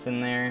those lights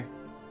in there.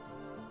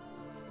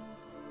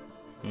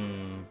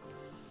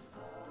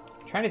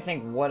 Trying to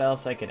think what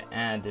else I could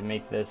add to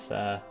make this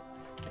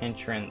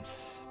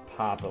entrance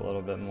pop a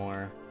little bit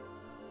more.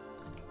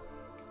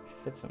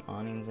 Fit some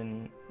awnings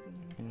in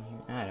here.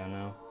 I don't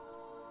know.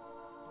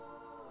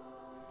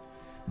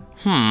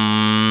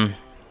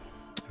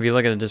 If you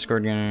look at the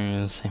Discord, you're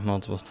gonna say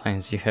multiple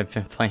times you have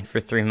been playing for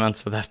 3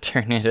 months without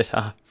turning it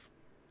off.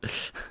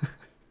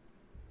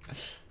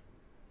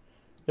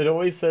 It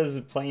always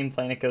says playing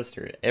Planet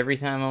Coaster every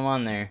time I'm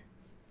on there.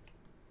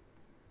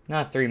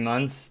 Not 3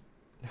 months.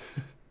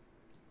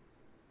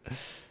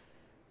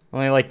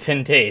 Only like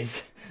 10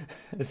 days.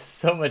 It's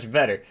so much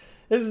better.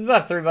 This is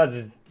not 3 months,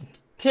 it's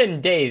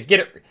 10 days.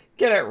 Get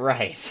it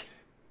right.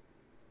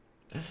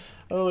 I've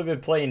only been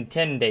playing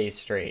 10 days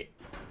straight.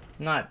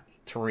 Not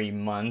 3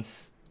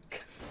 months.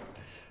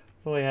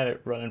 I've only had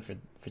it running for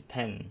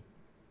 10.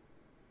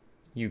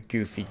 You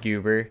goofy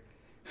goober.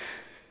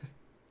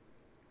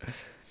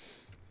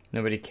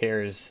 Nobody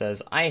cares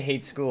says, I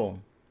hate school.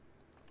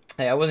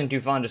 Hey, I wasn't too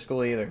fond of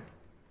school either.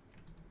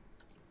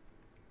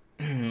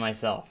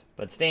 Myself.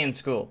 But stay in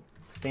school.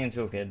 Stay in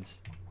school, kids.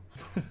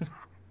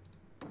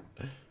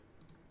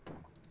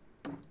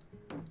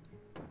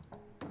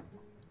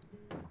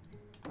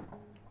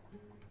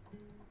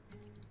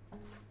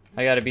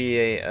 I gotta be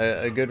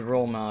a good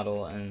role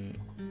model and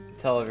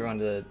tell everyone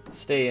to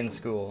stay in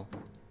school.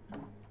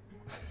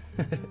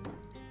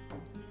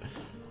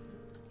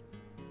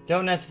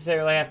 Don't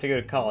necessarily have to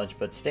go to college,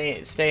 but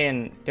stay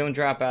in. Don't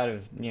drop out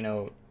of, you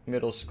know,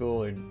 middle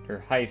school or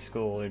high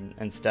school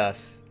and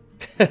stuff.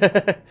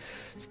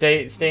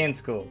 Stay in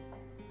school.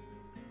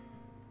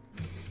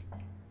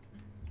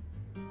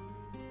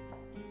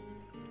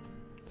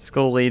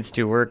 School leads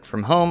to work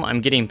from home.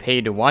 I'm getting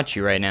paid to watch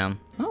you right now.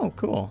 Oh,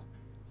 cool.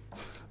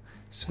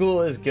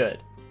 School is good.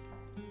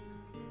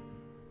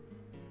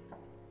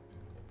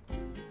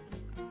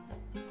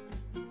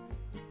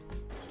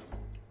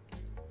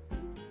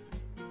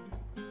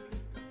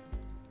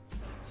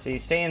 See,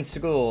 stay in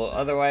school,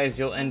 otherwise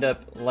you'll end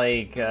up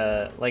like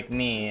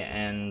me,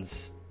 and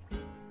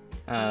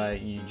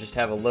you just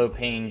have a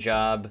low-paying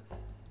job,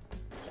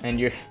 and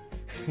you're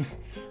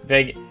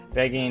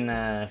begging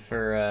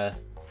for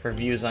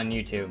views on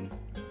YouTube.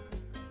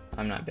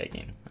 I'm not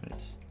begging. I'm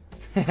just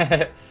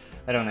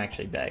I don't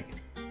actually beg.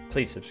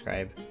 Please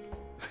subscribe.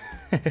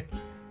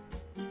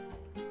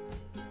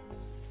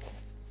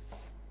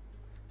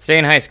 Stay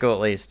in high school at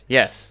least.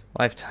 Yes,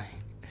 lifetime.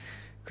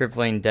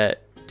 Crippling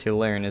debt to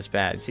learn is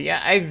bad. See,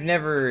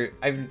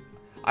 I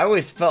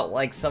always felt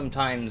like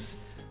sometimes,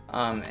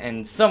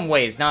 in some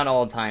ways, not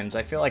all times,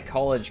 I feel like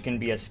college can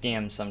be a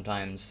scam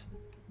sometimes.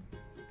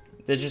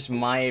 That's just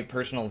my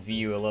personal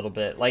view a little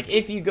bit. Like,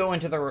 if you go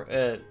into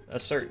the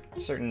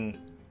certain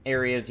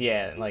areas,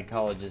 yeah, like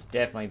college is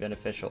definitely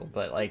beneficial,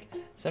 but like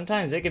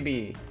sometimes it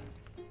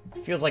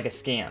feels like a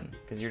scam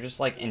because you're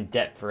just like in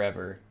debt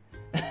forever.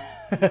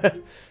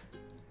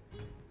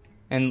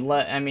 And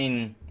I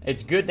mean,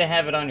 it's good to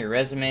have it on your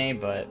resume,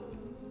 but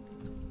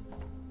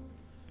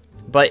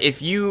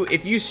if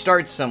you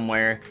start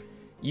somewhere,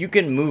 you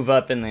can move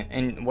up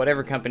in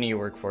whatever company you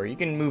work for. You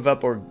can move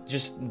up, or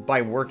just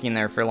by working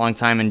there for a long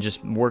time and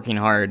just working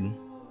hard.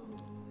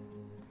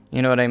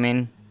 You know what I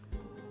mean?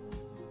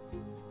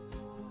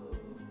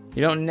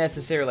 You don't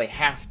necessarily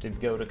have to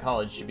go to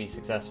college to be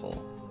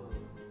successful.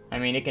 I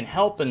mean, it can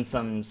help in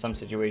some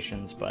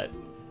situations, but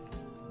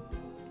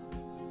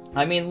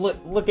I mean,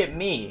 look at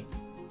me.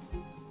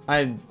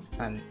 I'm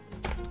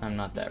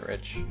not that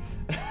rich.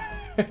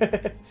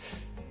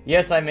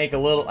 Yes, I make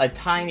this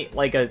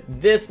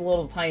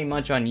little tiny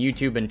much on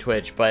YouTube and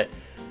Twitch, but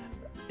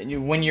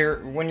when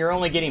you're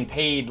only getting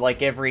paid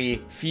like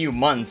every few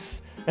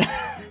months,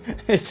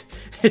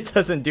 it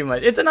doesn't do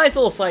much. It's a nice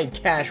little side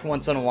cash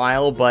once in a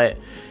while, but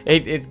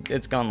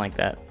it's gone like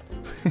that.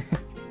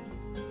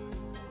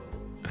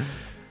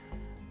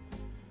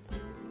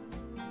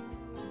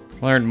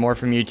 Learned more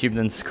from YouTube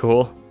than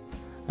school.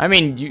 I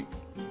mean,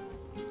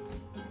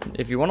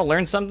 if you want to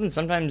learn something,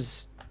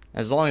 sometimes,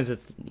 as long as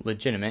it's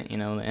legitimate, you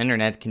know, the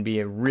internet can be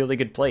a really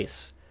good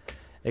place.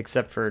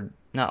 Except for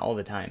not all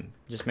the time.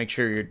 Just make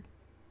sure you're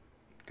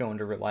going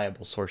to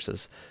reliable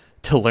sources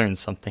to learn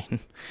something.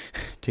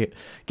 To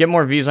get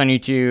more views on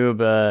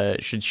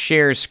YouTube, should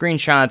share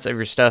screenshots of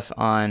your stuff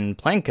on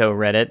Planco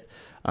Reddit.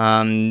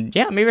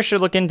 Yeah, maybe I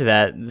should look into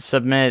that.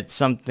 Submit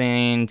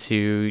something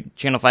to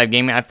Channel 5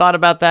 Gaming. I thought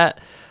about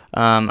that.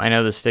 I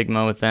know the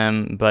stigma with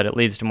them, but it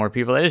leads to more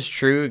people. That is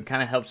true. It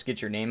kind of helps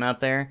get your name out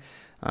there.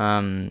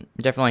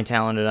 Definitely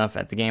talented enough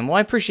at the game. Well,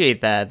 I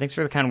appreciate that. Thanks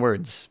for the kind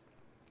words.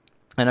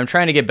 And I'm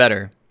trying to get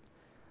better.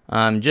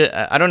 I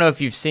don't know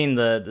if you've seen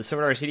the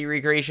Silver Dollar City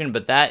recreation,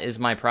 but that is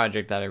my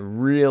project that I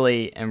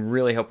really am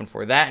hoping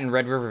for. That and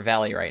Red River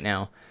Valley right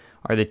now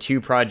are the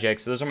two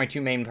projects. Those are my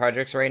two main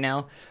projects right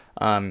now.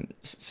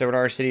 Silver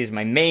Dollar City is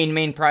my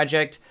main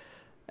project.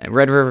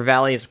 Red River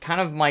Valley is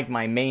kind of like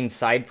my main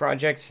side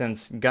project,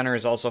 since Gunner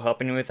is also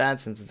helping me with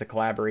that, since it's a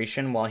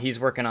collaboration. While he's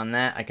working on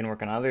that, I can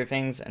work on other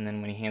things, and then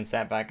when he hands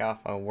that back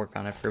off, I'll work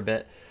on it for a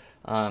bit.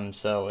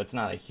 So it's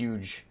not a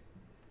huge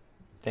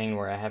thing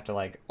where I have to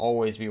like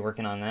always be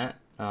working on that.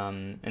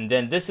 And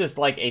then this is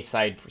like a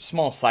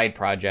small side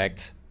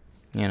project,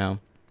 you know.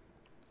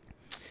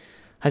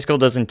 High school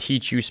doesn't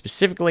teach you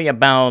specifically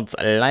about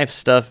life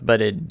stuff,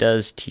 but it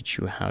does teach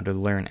you how to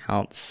learn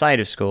outside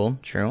of school,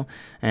 true,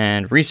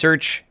 and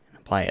research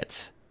and apply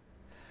it.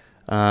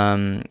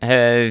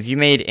 Have you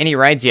made any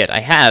rides yet?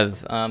 I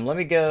have. Let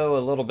me go a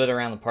little bit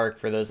around the park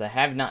for those that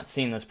have not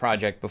seen this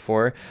project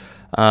before.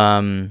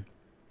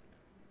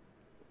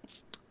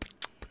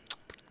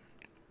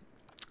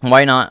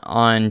 Why not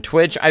on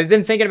Twitch? I've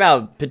been thinking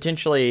about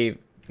potentially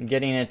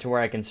getting it to where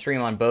I can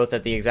stream on both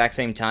at the exact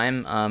same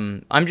time.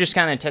 I'm just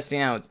kind of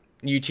testing out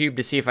YouTube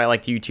to see if I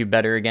like YouTube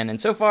better again. And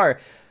so far,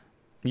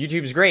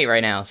 YouTube's great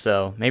right now.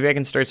 So maybe I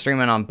can start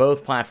streaming on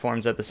both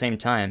platforms at the same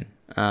time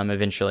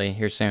eventually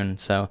here soon.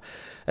 So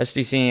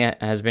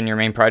SDC has been your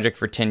main project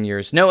for 10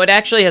 years. No, it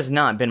actually has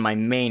not been my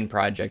main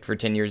project for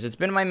 10 years. It's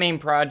been my main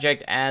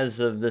project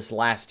as of this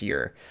last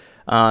year.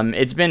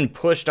 It's been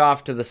pushed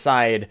off to the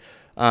side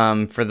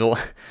for the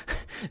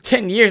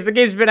 10 years. The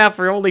game's been out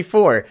for only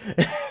 4.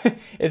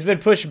 It's been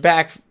pushed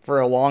back for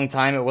a long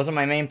time. It wasn't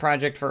my main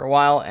project for a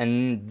while,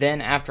 and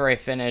then after I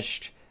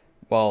finished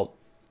Time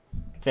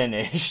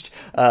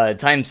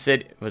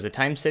City, was it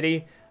Time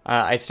City?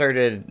 I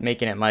started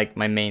making it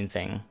my main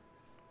thing.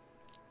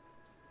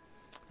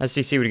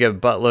 SDC would get a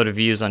buttload of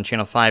views on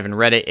Channel 5 and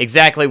Reddit.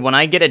 Exactly. When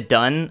I get it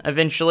done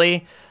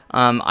eventually,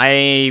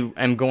 I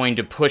am going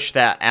to push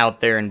that out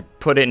there and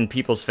put it in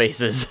people's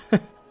faces.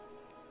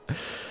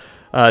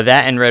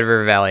 That and Red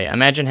River Valley.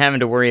 Imagine having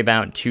to worry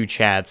about 2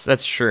 chats.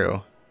 That's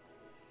true.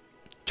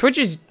 Twitch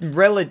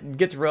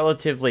gets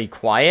relatively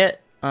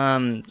quiet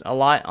a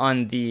lot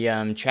on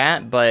the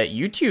chat, but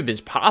YouTube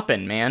is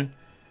popping, man.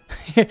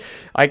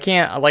 I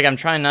can't, like, I'm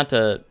trying not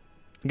to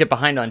get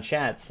behind on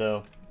chat,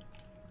 so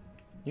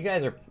you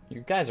guys are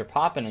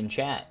popping in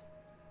chat.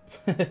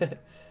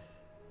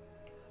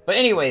 But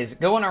anyways,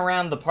 going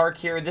around the park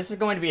here, this is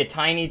going to be a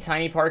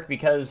tiny park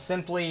because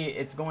simply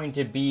it's going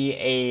to be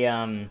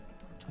a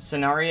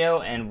scenario,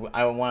 and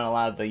I want to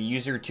allow the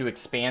user to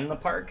expand the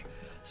park.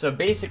 So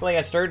basically,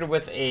 I started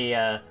with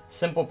a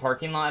simple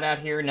parking lot out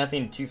here,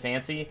 nothing too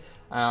fancy,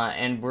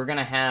 and we're going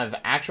to have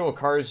actual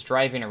cars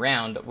driving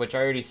around, which I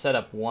already set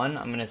up one.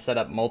 I'm going to set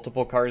up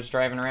multiple cars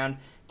driving around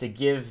to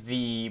give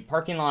the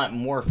parking lot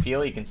more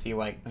feel. You can see,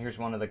 like, here's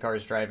one of the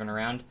cars driving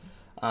around.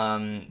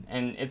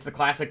 And it's the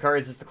classic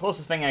cars. It's the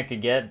closest thing I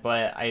could get,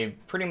 but I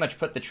pretty much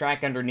put the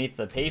track underneath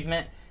the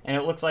pavement, and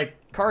it looks like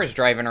cars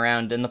driving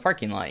around in the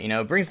parking lot. You know,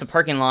 it brings the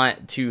parking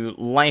lot to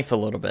life a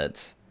little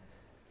bit.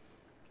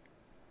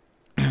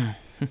 I'm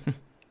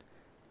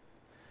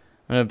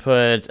gonna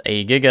put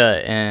a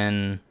Giga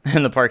in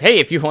the park. Hey,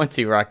 if you want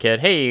to, Rockhead.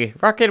 Hey,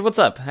 Rockhead, what's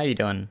up? How you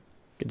doing?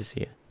 Good to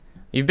see you.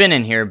 You've been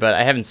in here, but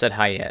I haven't said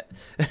hi yet.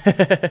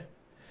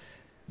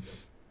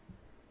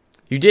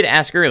 You did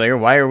ask earlier,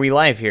 why are we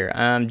live here?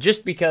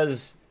 Just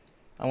because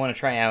I want to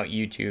try out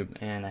YouTube,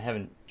 and I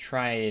haven't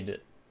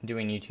tried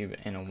doing YouTube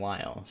in a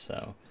while.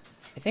 So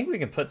I think we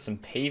can put some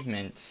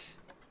pavement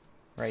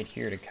right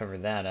here to cover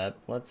that up.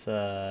 Let's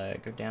go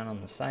down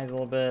on the sides a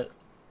little bit.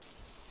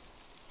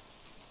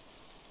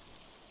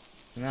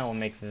 And that will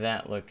make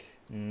that look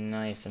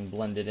nice and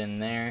blended in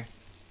there.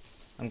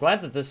 I'm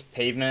glad that this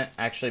pavement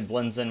actually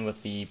blends in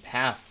with the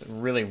path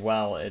really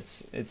well.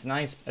 It's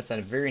nice. It's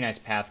a very nice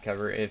path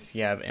cover if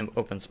you have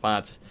open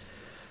spots.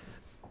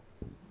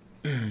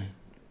 It's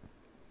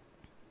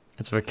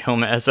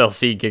Vekoma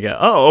SLC Giga.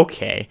 Oh,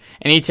 okay.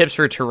 Any tips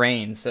for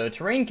terrain? So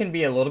terrain can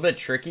be a little bit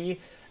tricky.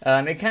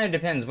 It kind of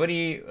depends. What do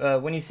you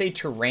when you say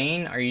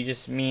terrain? Are you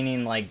just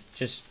meaning like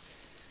just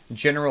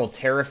general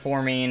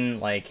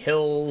terraforming, like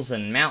hills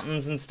and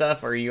mountains and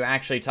stuff? Or are you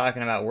actually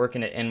talking about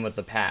working it in with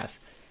the path?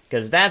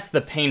 Because that's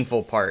the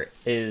painful part,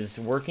 is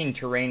working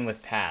terrain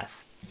with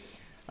path.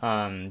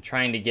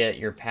 Trying to get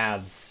your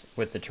paths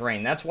with the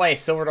terrain. That's why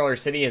Silver Dollar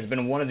City has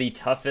been one of the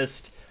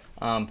toughest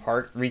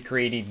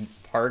recreated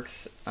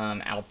parks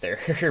out there.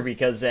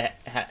 Because it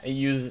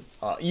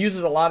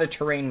uses a lot of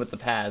terrain with the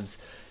paths.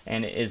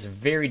 And it is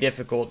very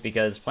difficult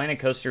because Planet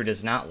Coaster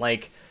does not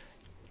like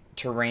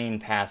terrain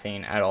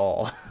pathing at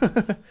all.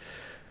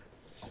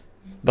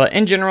 But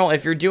in general,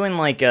 if you're doing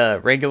like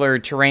a regular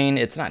terrain,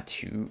 it's not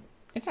too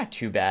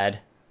bad.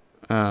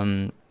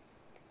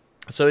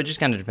 So it just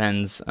kind of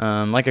depends.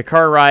 Like a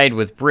car ride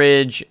with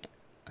bridge,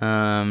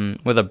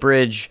 with a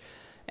bridge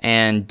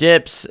and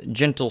dips,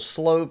 gentle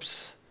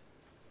slopes.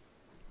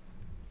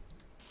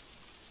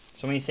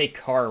 So when you say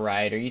car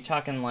ride, are you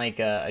talking like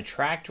a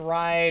tracked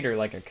ride or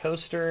like a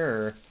coaster?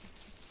 Or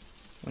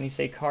when you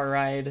say car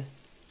ride?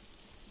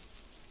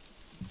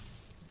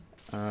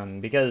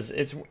 Because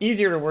it's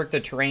easier to work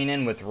the terrain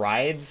in with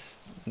rides.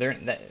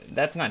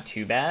 That's not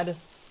too bad.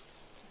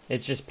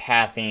 It's just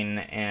pathing,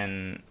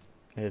 and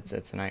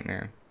it's a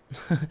nightmare.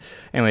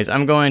 Anyways,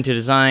 I'm going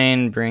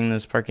to bring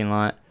this parking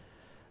lot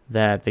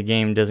that the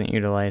game doesn't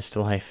utilize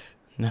to life.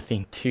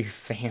 Nothing too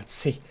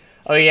fancy.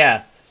 Oh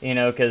yeah, you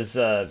know, because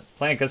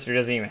Planet Coaster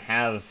doesn't even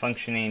have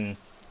functioning...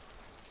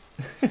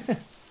 This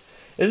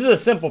is a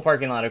simple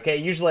parking lot, okay?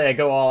 Usually I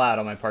go all out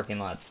on my parking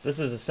lots. This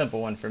is a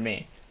simple one for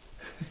me.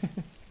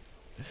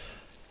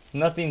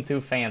 Nothing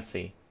too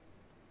fancy.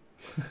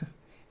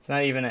 It's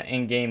not even an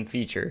in-game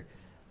feature,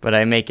 but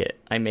I make it.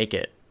 I make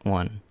it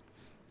one.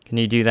 Can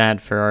you do that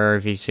for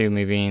RRV2,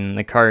 moving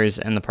the cars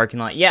and the parking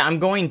lot? Yeah, I'm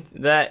going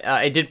that.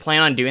 I did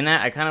plan on doing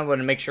that. I kind of want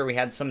to make sure we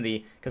had some of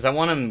the, because I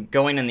want them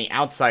going in the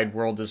outside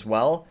world as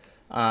well.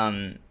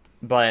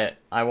 But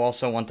I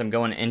also want them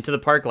going into the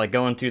park, like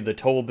going through the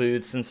toll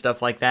booths and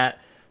stuff like that.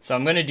 So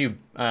I'm gonna do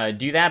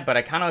that, but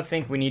I kind of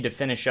think we need to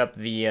finish up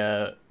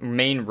the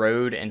main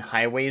road and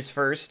highways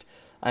first,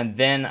 and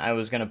then I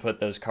was gonna put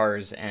those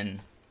cars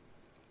in.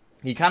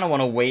 You kind of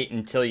want to wait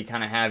until you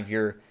kind of have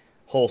your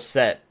whole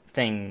set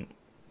thing,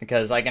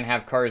 because I can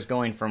have cars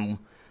going from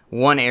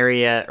one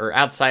area or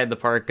outside the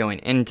park going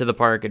into the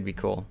park. It'd be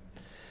cool.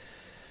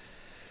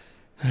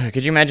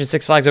 Could you imagine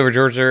Six Flags Over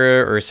Georgia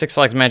or Six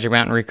Flags Magic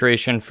Mountain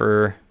recreation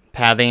for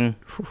pathing?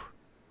 Whew.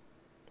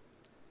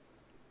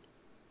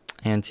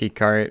 Antique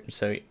car.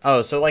 So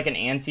like an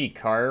antique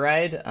car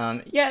ride.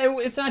 Yeah,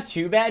 it's not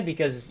too bad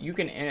because you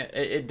can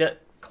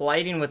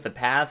colliding with the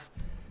path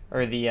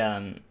or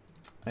the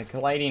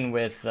colliding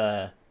with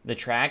the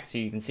track. So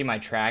you can see my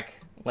track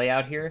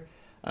layout here.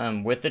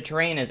 With the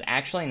terrain is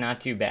actually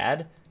not too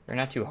bad or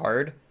not too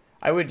hard.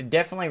 I would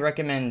definitely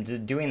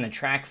recommend doing the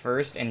track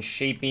first and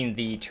shaping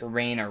the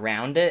terrain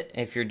around it.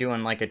 If you're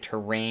doing like a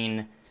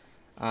terrain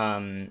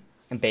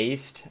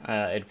based,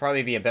 it'd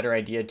probably be a better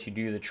idea to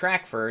do the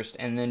track first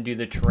and then do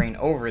the terrain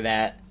over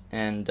that.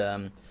 And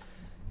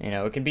you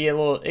know, it can be a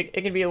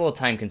little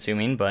time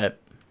consuming, but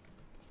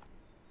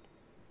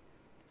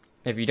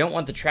if you don't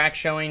want the track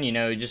showing, you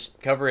know,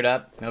 just cover it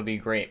up. It'll be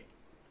great.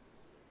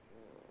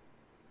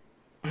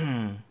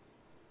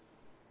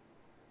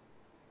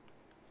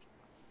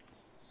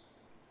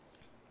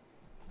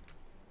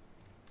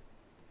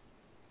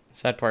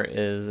 Sad part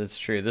is, it's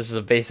true. This is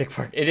a basic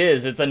park. It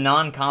is. It's a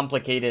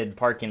non-complicated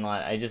parking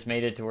lot. I just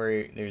made it to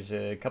where there's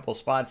a couple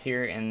spots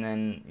here, and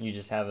then you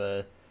just have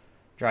a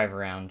drive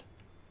around,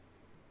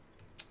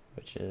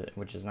 which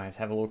is nice.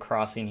 Have a little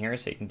crossing here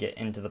so you can get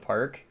into the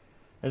park.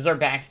 This is our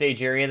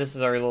backstage area. This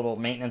is our little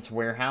maintenance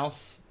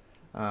warehouse.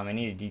 I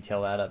need to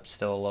detail that up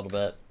still a little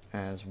bit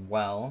as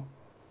well.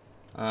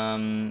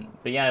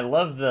 But yeah, I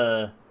love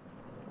the...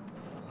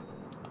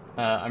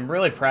 I'm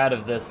really proud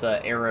of this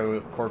Aero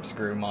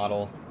corkscrew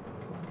model.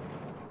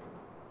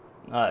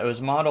 It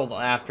was modeled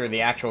after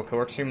the actual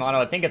corkscrew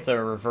model. I think it's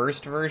a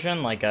reversed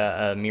version, like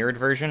a mirrored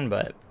version,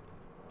 but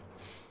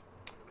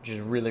which is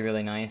really,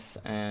 really nice.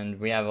 And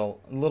we have a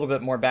little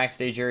bit more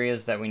backstage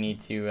areas that we need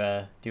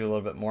to do a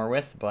little bit more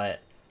with,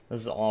 but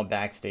this is all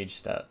backstage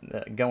stuff,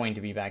 going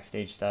to be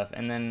backstage stuff.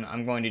 And then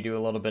I'm going to do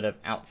a little bit of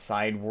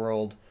outside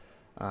world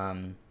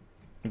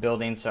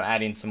building, so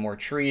adding some more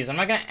trees. I'm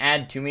not going to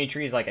add too many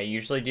trees like I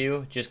usually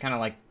do, just kind of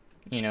like,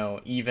 you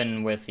know,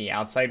 even with the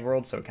outside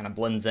world, so it kind of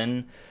blends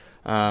in.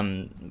 But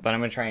I'm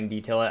going to try and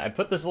detail it. I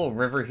put this little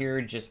river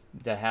here just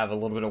to have a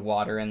little bit of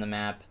water in the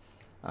map.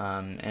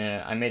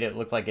 And I made it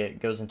look like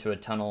it goes into a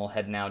tunnel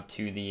heading out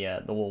to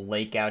the little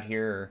lake out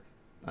here,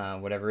 or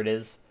whatever it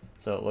is.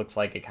 So it looks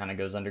like it kind of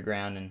goes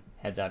underground and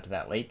heads out to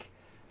that lake.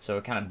 So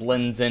it kind of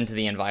blends into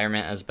the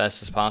environment as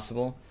best as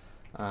possible.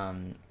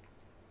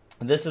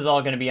 This is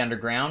all going to be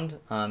underground.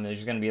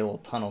 There's going to be a little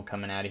tunnel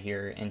coming out of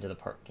here into the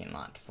parking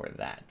lot for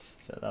that.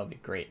 So that'll be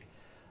great.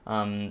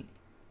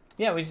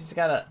 Yeah, we just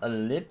got a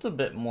little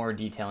bit more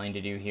detailing to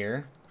do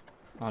here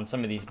on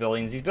some of these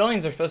buildings. These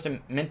buildings are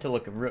meant to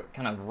look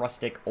kind of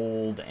rustic,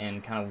 old,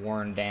 and kind of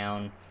worn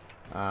down,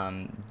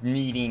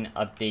 needing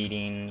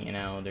updating. You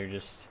know, they're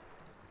just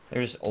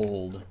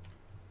old,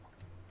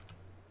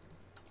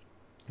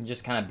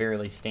 just kind of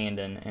barely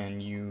standing,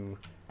 and you,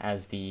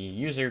 as the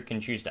user, can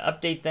choose to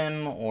update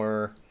them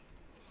or,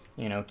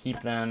 you know,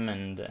 keep them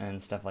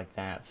and stuff like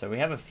that. So we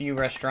have a few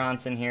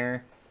restaurants in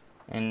here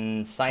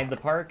inside the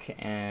park,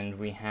 and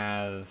we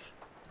have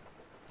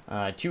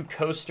 2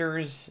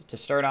 coasters to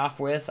start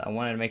off with. I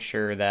wanted to make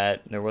sure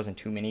that there wasn't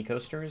too many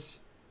coasters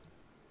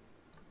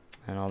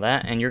and all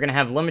that. And you're going to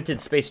have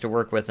limited space to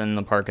work with in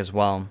the park as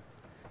well.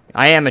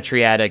 I am a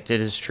tree addict, it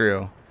is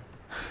true.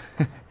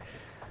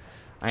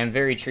 I am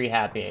very tree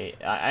happy.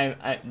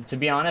 To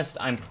be honest,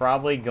 I'm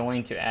probably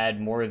going to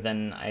add more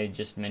than I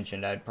just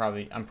mentioned. I'm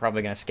probably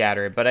going to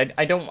scatter it, but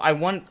I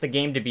want the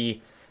game to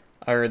be,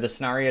 or the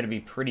scenario to be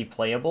pretty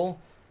playable,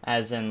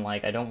 as in,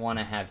 like, I don't want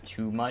to have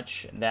too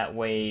much. That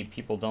way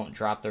people don't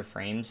drop their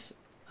frames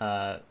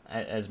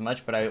as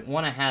much, but I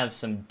want to have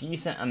some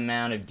decent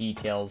amount of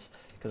details,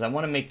 because I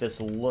want to make this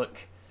look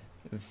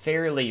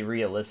fairly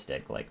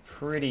realistic, like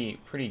pretty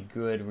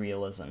good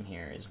realism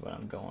here is what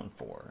I'm going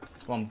for.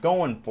 That's what I'm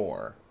going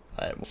for,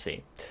 but we'll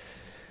see.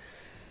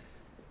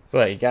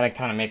 But you gotta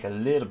kind of make a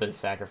little bit of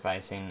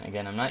sacrificing.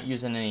 Again, I'm not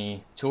using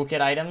any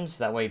toolkit items,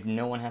 that way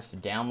no one has to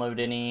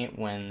download any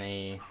when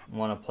they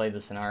want to play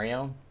the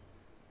scenario.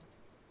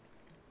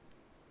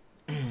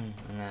 And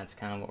that's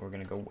kind of what we're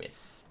gonna go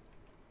with.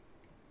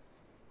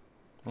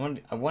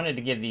 I wanted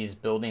to give these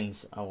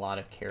buildings a lot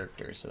of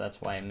character, so that's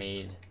why I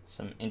made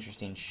some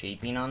interesting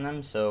shaping on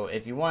them. So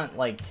if you want,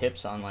 like,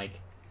 tips on,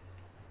 like,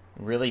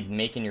 really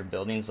making your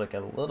buildings look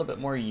a little bit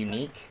more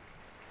unique,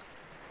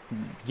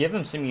 give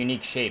them some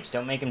unique shapes.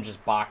 Don't make them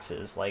just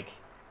boxes. Like,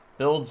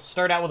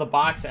 start out with a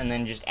box and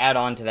then just add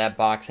on to that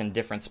box in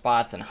different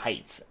spots and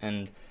heights,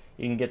 and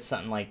you can get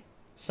something like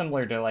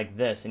similar to like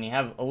this, and you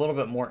have a little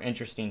bit more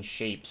interesting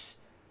shapes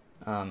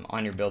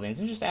on your buildings,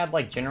 and just add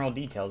like general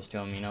details to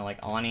them, you know, like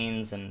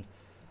awnings and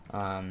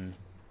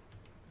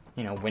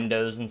you know,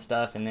 windows and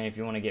stuff. And then if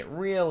you want to get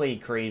really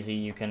crazy,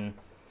 you can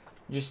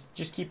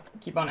just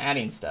keep on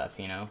adding stuff,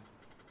 you know.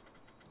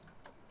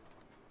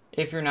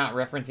 If you're not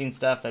referencing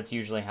stuff, that's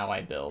usually how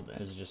I build,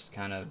 is just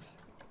kind of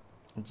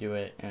do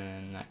it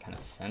in that kind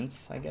of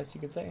sense, I guess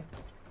you could say.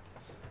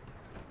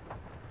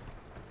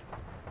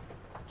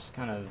 Just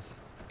kind of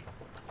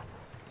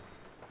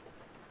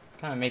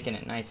making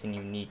it nice and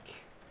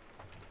unique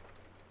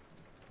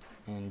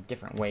in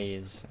different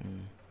ways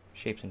and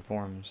shapes and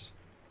forms.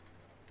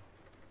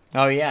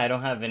 Oh yeah, I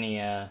don't have any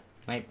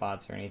night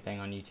bots or anything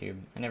on YouTube.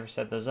 I never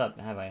set those up,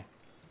 have I?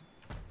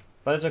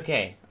 But it's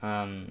okay.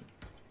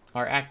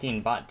 Our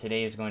acting bot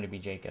today is going to be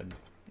Jacob,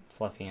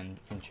 Fluffy in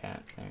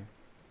chat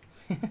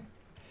there.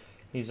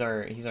 he's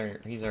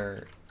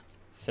our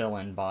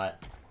fill-in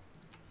bot.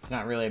 He's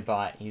not really a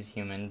bot, he's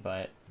human,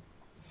 but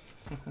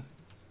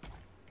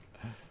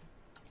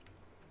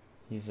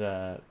he's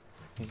gonna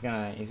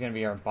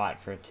be our bot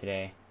for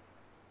today.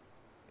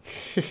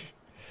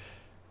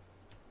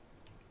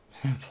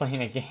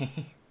 Playing a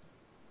game.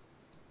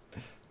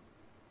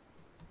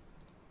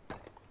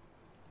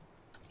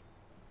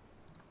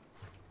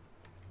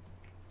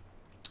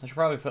 I should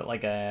probably put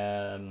like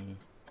a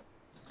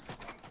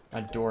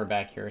door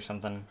back here or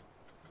something.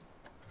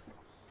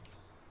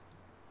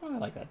 Oh, I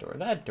like that door.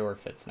 That door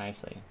fits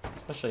nicely,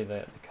 especially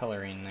the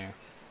coloring there.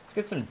 Let's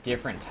get some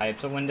different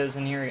types of windows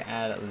in here.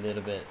 Add a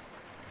little bit,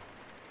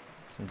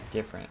 some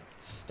different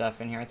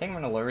stuff in here. I think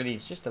I'm gonna lower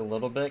these just a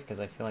little bit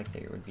because I feel like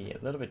they would be a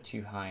little bit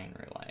too high in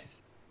real life.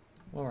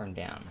 Lower them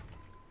down.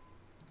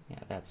 Yeah,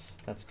 that's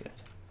good.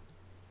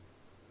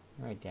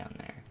 Right down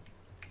there.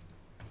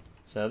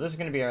 So this is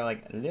gonna be our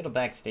like little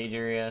backstage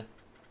area,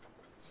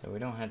 so we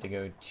don't have to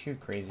go too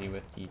crazy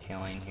with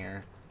detailing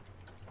here.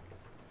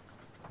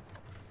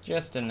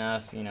 Just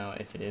enough, you know,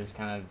 if it is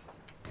kind of,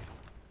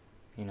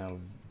 you know,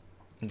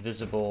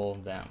 visible,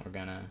 that we're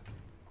gonna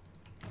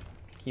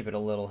keep it a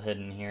little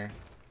hidden here.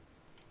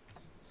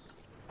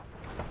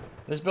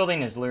 This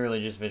building is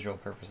literally just visual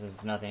purposes.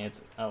 It's nothing.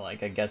 It's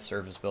like a guest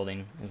service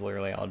building is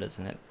literally all it is,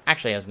 and it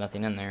actually has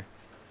nothing in there.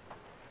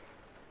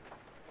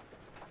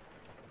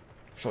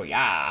 So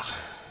yeah.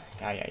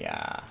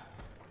 Yeah.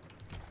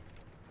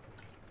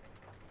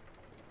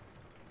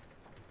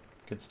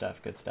 Good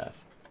stuff, good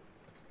stuff.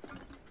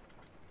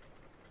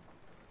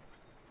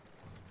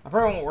 I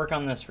probably won't work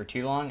on this for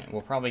too long.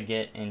 We'll probably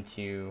get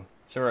into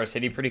Sorrow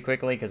City pretty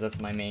quickly because that's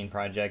my main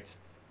project.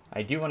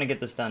 I do want to get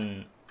this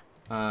done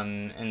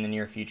in the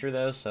near future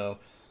though, so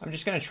I'm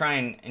just gonna try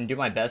and do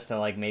my best to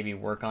like maybe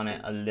work on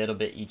it a little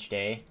bit each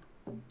day.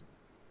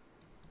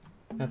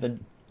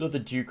 Nothing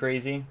too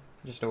crazy.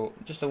 Just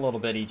a little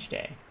bit each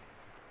day.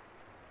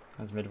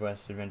 That's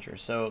Midwest Adventure.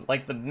 So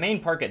like the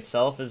main park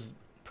itself is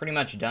pretty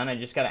much done. I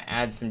just gotta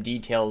add some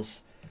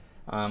details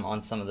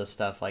on some of the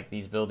stuff, like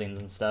these buildings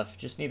and stuff.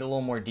 Just need a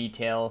little more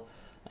detail,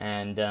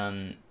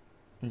 and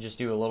just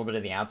do a little bit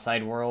of the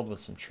outside world with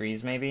some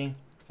trees maybe. In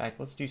fact,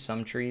 let's do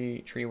some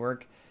tree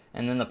work.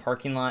 And then the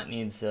parking lot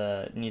needs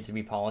to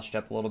be polished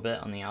up a little bit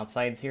on the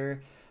outsides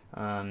here.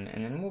 And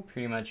then we'll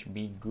pretty much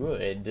be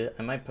good.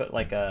 I might put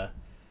like a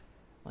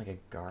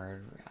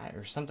guard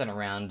or something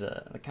around,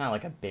 kind of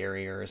like a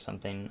barrier or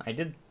something. I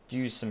did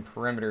do some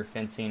perimeter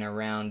fencing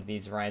around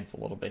these rides a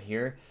little bit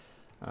here.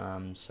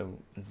 So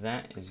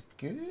that is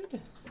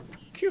good.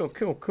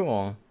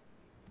 Cool.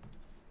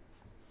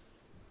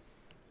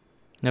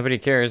 Nobody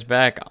cares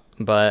back,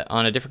 but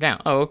on a different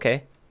account. Oh,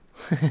 okay.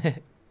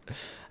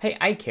 Hey,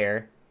 I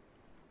care.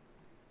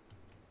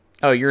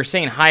 Oh, you were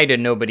saying hi to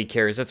Nobody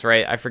Cares. That's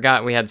right. I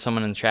forgot we had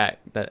someone in chat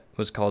that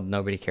was called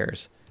Nobody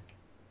Cares.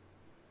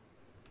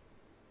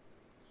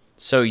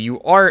 So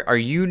are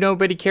you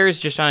Nobody Cares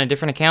just on a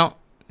different account?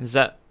 Is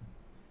that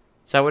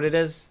what it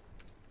is?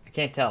 I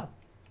can't tell.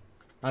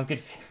 I'm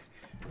confused.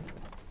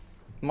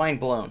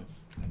 Mind blown.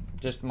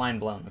 Just mind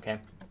blown, okay?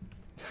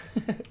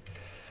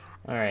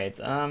 Alright,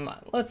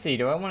 let's see.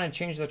 Do I want to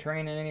change the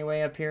terrain in any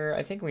way up here?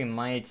 I think we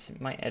might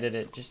edit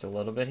it just a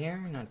little bit here.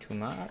 Not too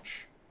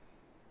much.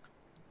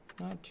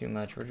 Not too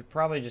much. We're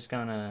probably just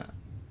gonna...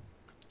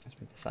 Let's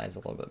make the size a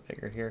little bit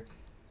bigger here.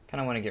 Kind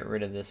of want to get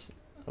rid of this,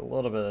 a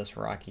little bit of this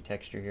rocky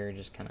texture here.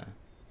 Just kind of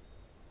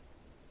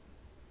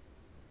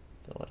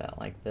fill it out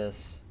like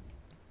this.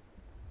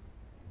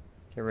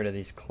 Get rid of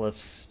these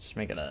cliffs. Just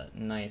make it a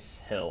nice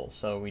hill.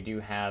 So we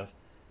do have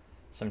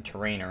some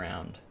terrain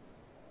around.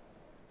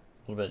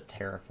 A little bit of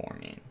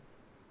terraforming.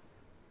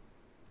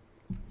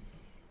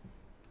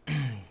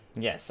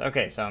 Yes,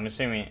 okay, so I'm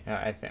assuming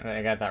I think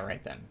I got that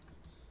right then.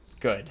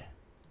 Good.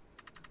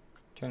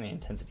 Turn the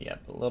intensity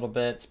up a little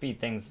bit, speed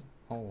things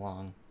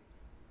along.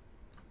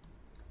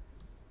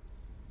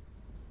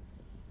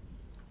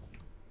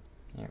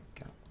 There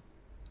we go.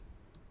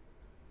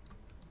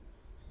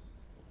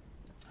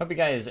 Hope you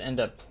guys end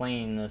up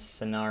playing this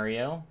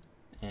scenario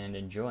and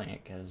enjoying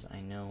it, because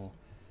I know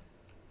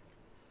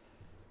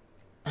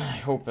I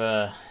hope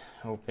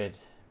it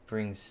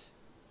brings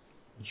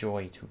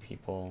joy to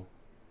people,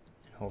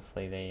 and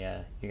hopefully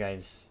they you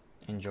guys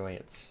enjoy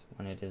it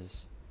when it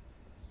is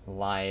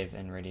live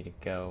and ready to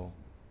go.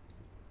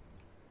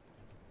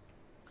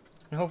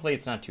 And hopefully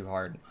it's not too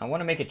hard. I want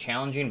to make it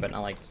challenging, but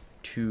not like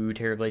too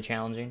terribly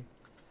challenging.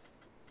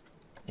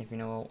 If you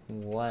know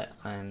what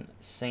I'm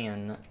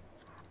saying.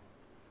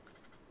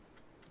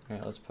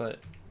 Alright, let's put...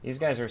 These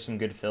guys are some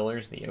good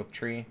fillers. The oak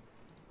tree.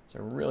 It's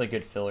a really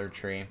good filler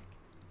tree.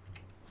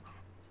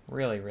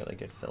 Really, really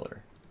good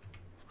filler.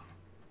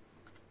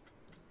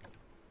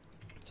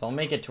 So I'll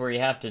make it to where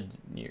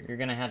you're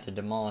gonna have to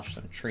demolish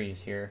some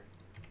trees here.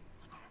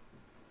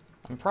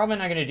 I'm probably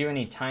not gonna do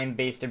any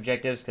time-based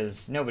objectives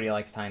because nobody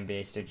likes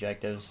time-based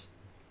objectives.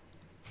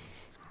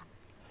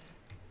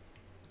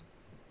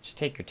 Just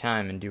take your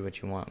time and do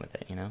what you want with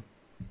it, you know?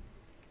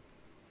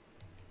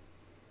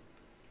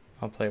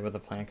 I'll play with a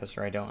plant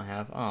coaster I don't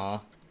have.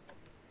 Aw.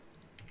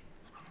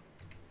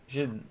 You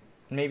should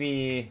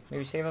maybe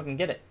save up and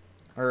get it.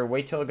 Or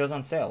wait till it goes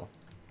on sale.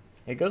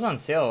 It goes on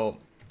sale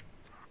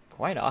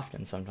quite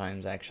often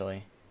sometimes,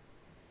 actually.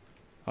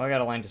 Oh, I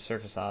got a line to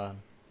surface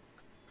on.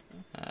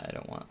 I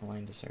don't want a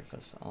line to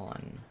surface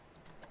on.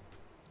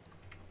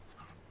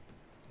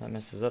 That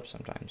messes up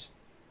sometimes.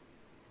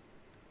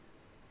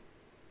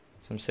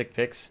 Some sick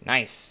picks.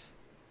 Nice.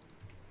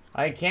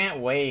 I can't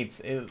wait.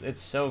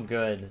 It's so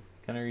good.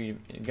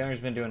 Gunner's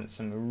been doing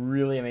some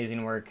really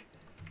amazing work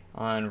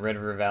on Red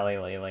River Valley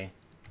lately.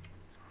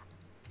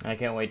 I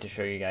can't wait to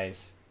show you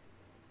guys.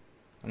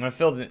 I'm going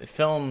to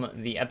film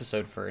the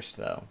episode first,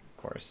 though, of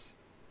course.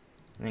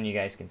 And then you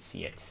guys can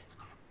see it.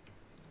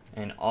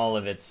 In all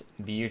of its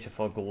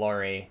beautiful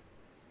glory.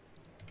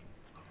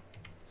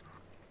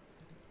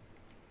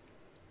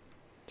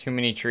 Too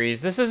many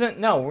trees. This isn't...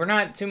 No, we're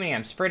not too many.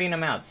 I'm spreading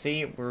them out.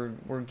 See?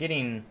 We're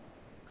getting...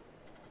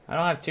 I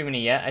don't have too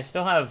many yet. I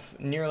still have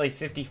nearly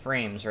 50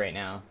 frames right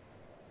now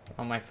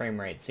on my frame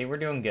rate. See, we're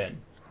doing good.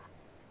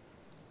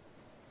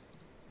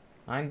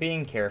 I'm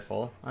being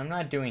careful. I'm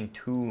not doing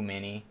too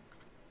many.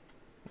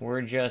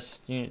 We're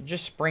just,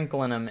 just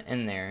sprinkling them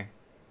in there.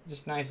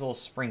 Just nice little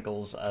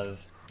sprinkles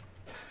of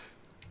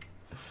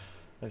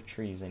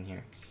trees in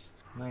here. Just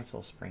nice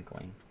little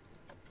sprinkling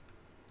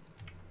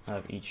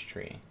of each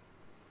tree.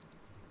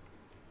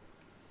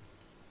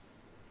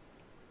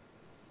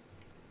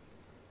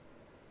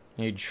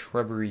 Need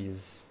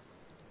shrubberies.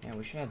 Yeah,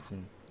 we should add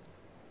some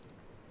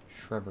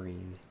shrubbery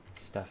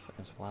stuff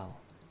as well.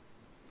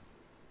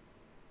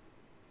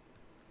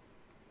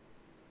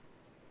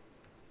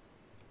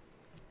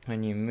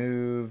 When you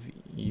move,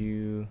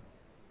 you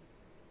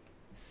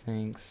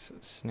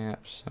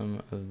snap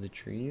some of the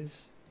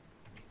trees.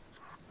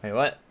 Wait,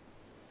 what?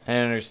 I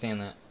didn't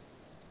understand that.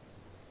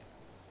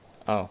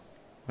 Oh,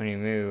 when you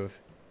move.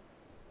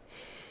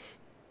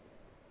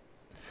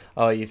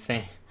 Oh, you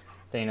think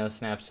Thanos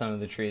snaps some of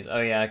the trees.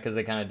 Oh yeah, because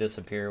they kind of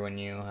disappear when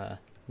you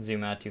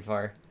zoom out too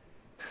far.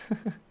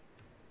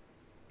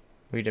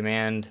 We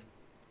demand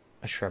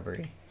a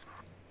shrubbery.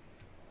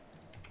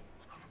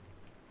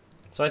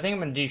 So I think I'm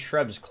going to do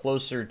shrubs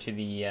closer to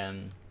the,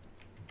 and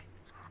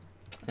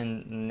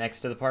next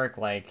to the park,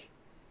 like,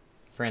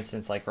 for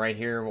instance, like right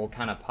here, we'll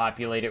kind of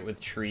populate it with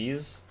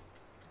trees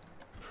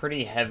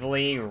pretty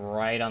heavily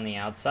right on the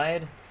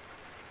outside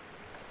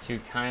to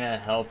kind of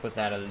help with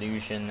that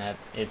illusion that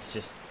it's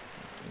just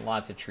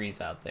lots of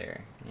trees out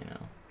there, you know,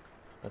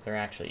 but there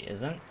actually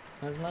isn't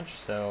as much.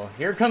 So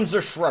here comes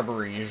the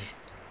shrubberies.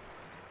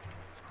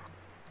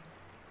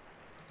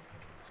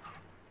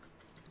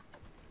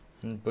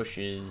 And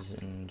bushes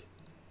and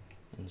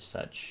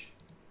such.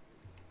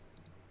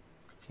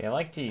 See, I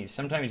like to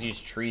sometimes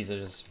use trees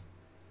as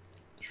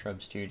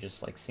shrubs too,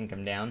 just like sink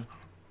them down.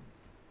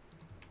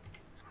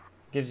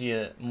 Gives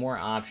you more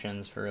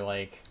options for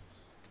like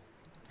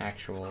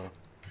actual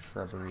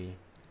shrubbery.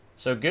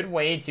 So a good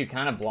way to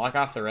kind of block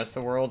off the rest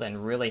of the world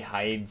and really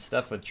hide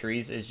stuff with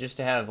trees is just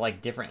to have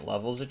like different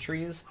levels of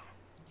trees.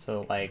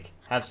 So like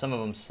have some of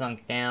them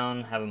sunk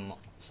down, have them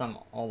some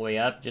all the way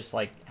up, just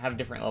like have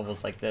different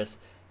levels like this.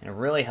 And it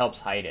really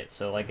helps hide it.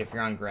 So like if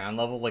you're on ground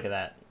level, look at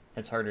that.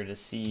 It's harder to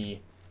see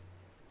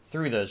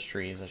through those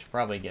trees. I should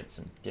probably get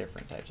some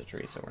different types of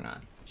trees so we're not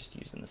just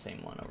using the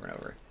same one over and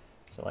over.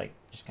 So like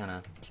just kind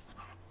of...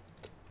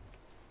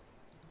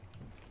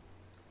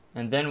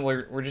 And then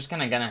we're just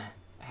kind of gonna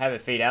have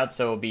it fade out,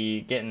 so it'll be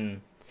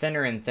getting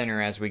thinner and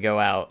thinner as we go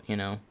out, you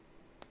know.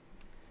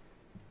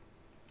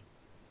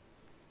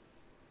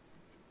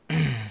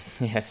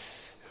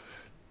 Yes.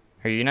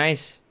 Are you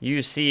nice?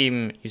 You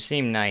seem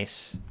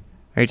nice.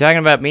 Are you talking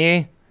about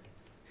me?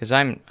 Because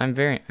I'm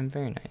very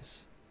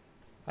nice.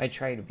 I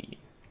try to be.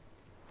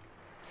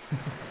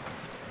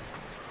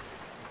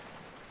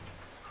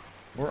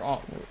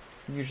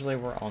 Usually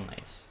we're all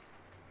nice.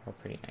 We're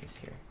pretty nice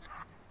here.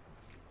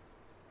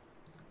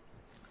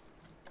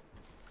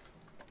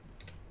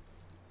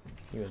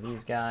 A few of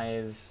these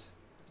guys.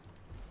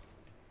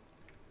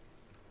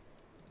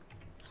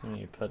 So we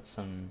need to put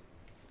some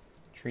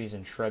trees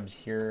and shrubs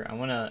here. I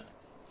want to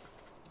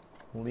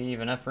leave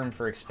enough room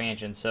for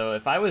expansion. So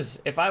if I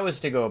was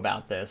to go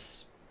about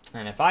this,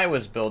 and if I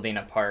was building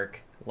a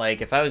park,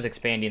 like if I was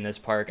expanding this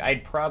park,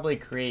 I'd probably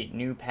create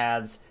new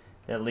paths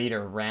that lead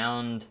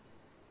around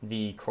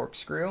the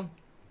corkscrew,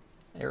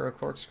 arrow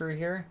corkscrew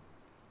here.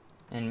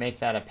 and make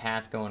that a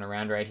path going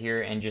around right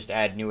here, and just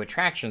add new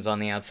attractions on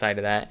the outside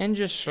of that, and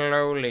just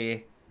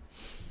slowly,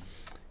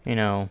 you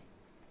know,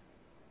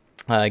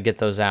 get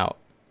those out.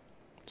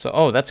 So,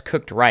 oh, that's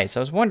cooked rice. I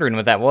was wondering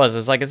what that was. I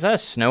was like, is that a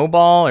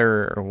snowball,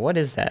 or what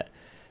is that?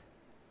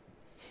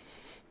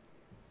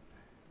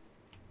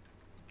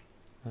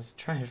 I was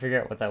trying to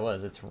figure out what that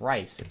was. It's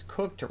rice. It's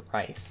cooked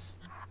rice.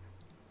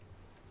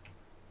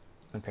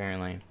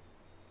 Apparently.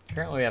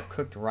 Apparently we have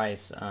cooked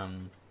rice,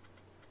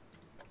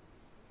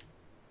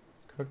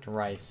 cooked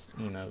rice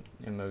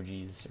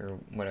emojis, or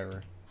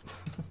whatever.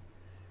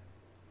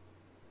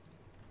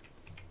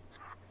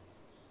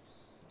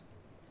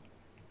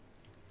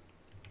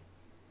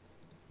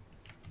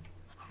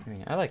 I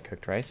mean, I like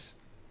cooked rice.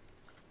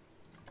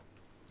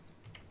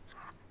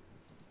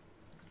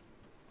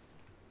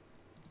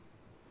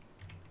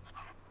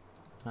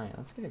 Alright,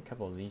 let's get a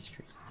couple of these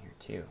trees in here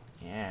too.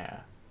 Yeah.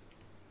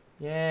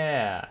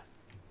 Yeah.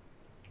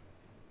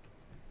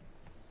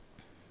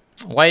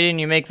 Why didn't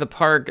you make the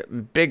park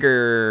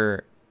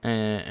bigger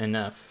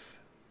enough?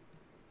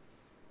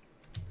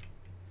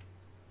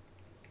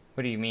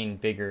 What do you mean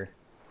bigger?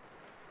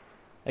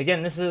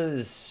 Again, this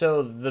is,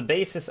 so the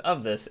basis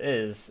of this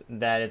is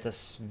that it's a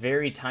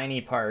very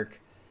tiny park.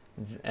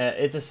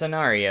 It's a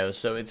scenario,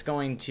 so it's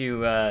going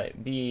to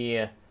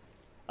be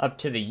up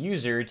to the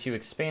user to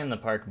expand the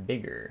park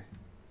bigger.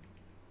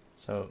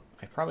 So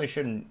I probably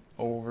shouldn't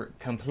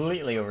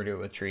completely overdo it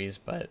with trees,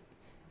 but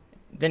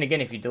then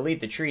again, if you delete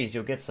the trees,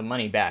 you'll get some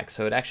money back,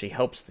 so it actually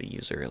helps the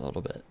user a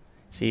little bit.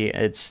 See,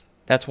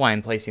 that's why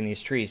I'm placing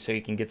these trees, so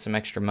you can get some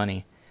extra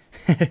money.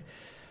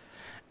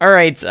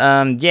 Alright,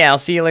 yeah, I'll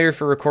see you later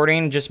for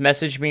recording. Just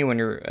message me when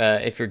you're,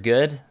 if you're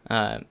good.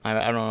 I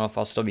don't know if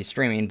I'll still be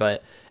streaming,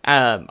 but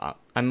I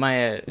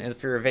might,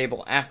 if you're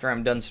available after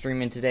I'm done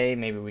streaming today,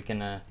 maybe we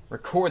can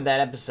record that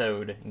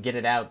episode and get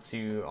it out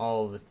to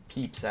all the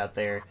peeps out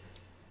there.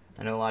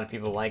 I know a lot of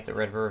people like the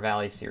Red River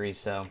Valley series,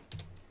 so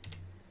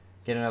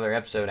get another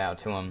episode out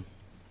to them.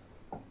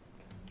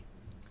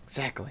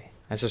 Exactly.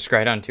 I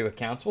subscribed on 2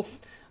 accounts. Well,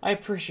 I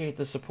appreciate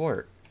the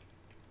support.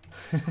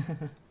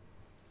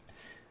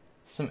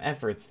 Some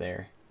efforts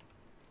there.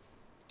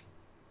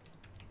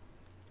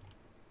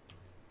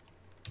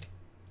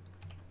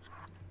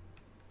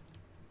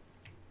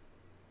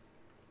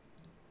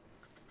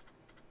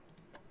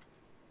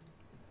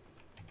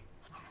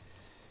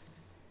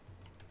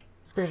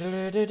 I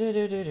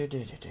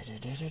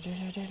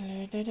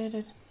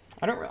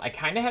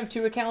kind of have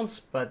 2 accounts,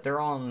 but they're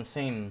all on the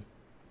same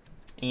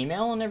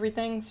email and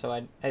everything,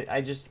 so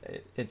I just,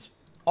 it's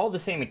all the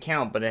same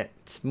account, but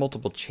it's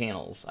multiple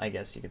channels, I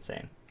guess you could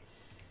say.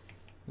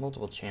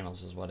 Multiple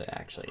channels is what it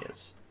actually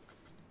is.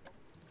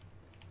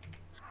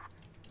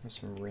 There's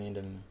some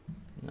random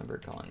number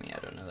calling me. I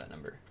don't know that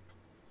number.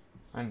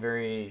 I'm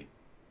very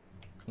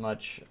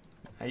much,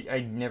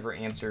 I never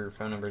answer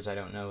phone numbers I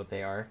don't know what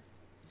they are.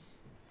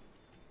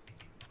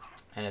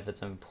 And if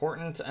it's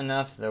important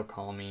enough, they'll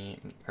call me,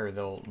 or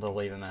they'll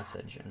leave a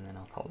message, and then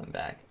I'll call them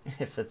back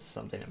if it's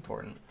something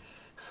important.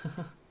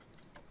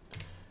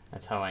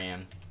 That's how I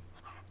am.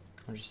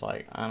 I'm just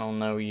like, I don't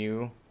know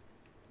you.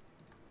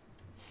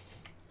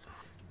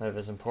 But if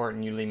it's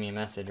important, you leave me a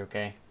message,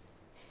 okay?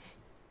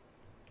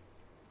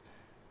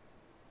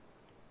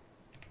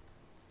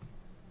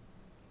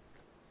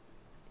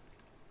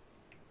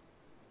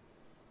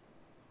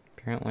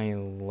 Apparently,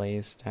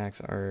 Lay's stacks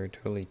are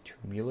totally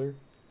tubular.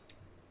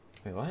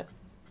 Wait, what?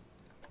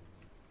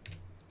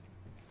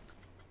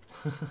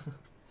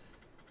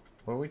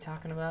 What are we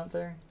talking about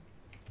there?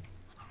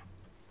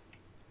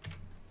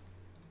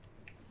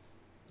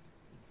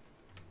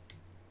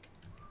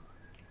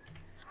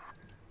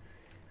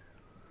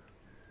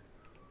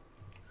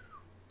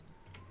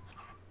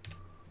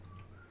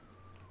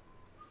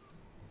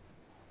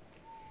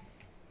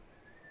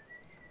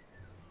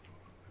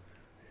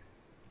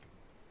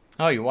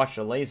 Oh, you watched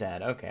a Lay's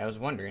ad. Okay, I was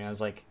wondering. I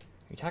was like,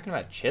 are you talking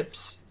about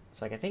chips?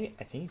 It's like, I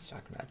think he's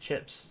talking about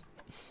chips.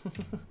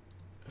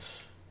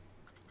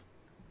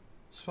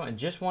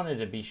 Just wanted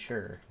to be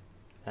sure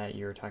that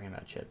you were talking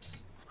about chips.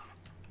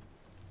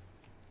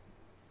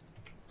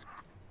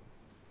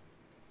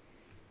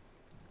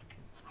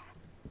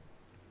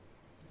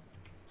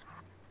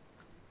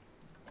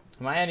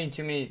 Am I adding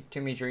too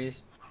many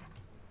trees?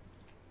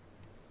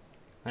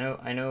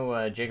 I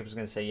know Jacob's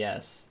gonna say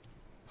yes.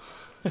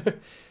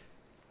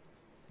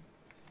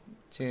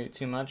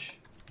 Too much?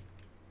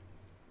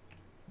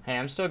 Hey,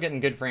 I'm still getting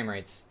good frame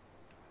rates.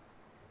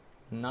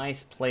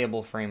 Nice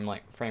playable frame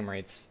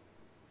rates.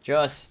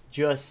 Just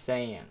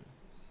saying.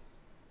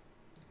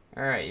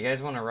 Alright, you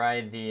guys want to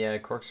ride the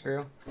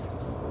corkscrew?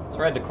 Let's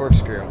ride the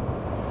corkscrew.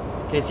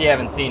 In case you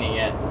haven't seen it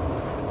yet.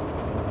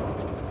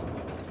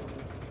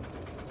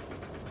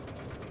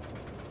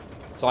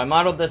 So I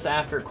modeled this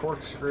after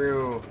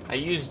corkscrew. I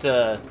used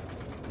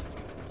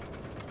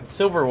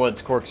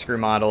Silverwood's corkscrew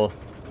model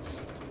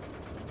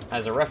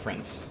as a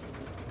reference.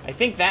 I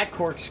think that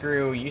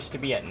corkscrew used to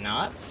be at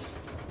Knott's,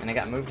 and it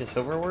got moved to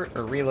Silverwood,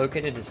 or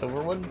relocated to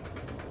Silverwood.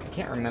 I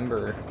can't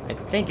remember. I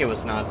think it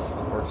was Knott's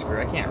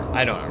corkscrew.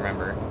 I don't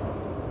remember.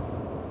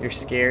 You're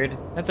scared?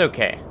 That's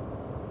okay.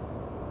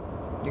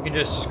 You can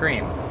just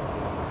scream.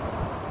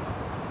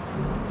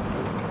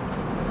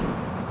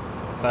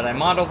 But I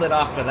modeled it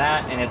off of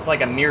that, and it's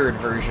like a mirrored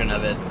version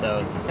of it, so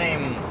it's the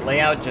same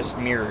layout, just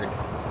mirrored.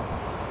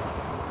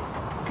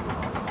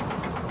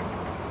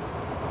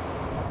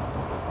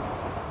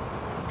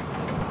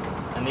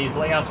 And these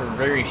layouts are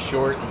very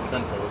short and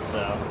simple,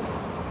 so...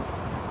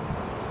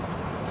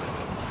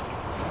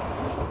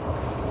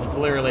 It's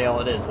literally all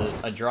it is.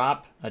 A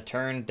drop, a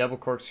turn, double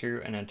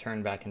corkscrew, and a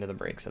turn back into the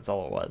brakes. That's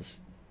all it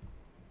was.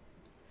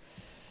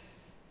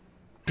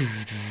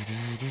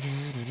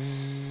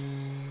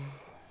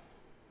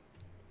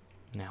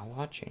 Now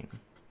watching.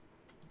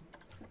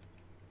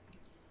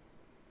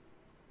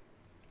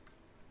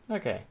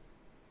 Okay.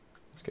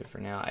 That's good for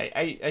now.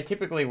 I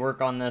typically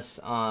work on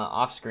this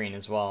off screen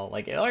as well.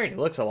 Like, it already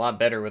looks a lot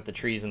better with the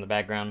trees in the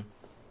background.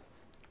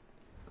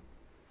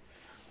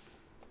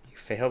 You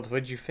failed?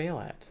 What'd you fail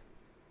at?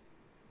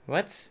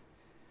 What?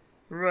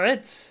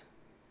 What?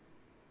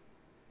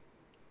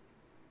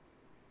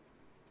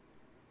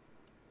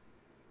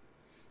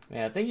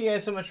 Yeah, thank you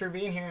guys so much for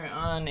being here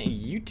on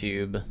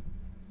YouTube.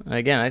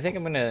 Again, I think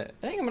I'm gonna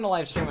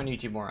live stream on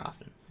YouTube more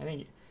often.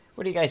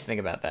 What do you guys think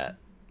about that?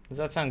 Does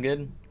that sound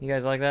good? You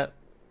guys like that?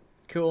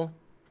 Cool.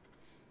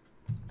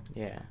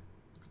 Yeah.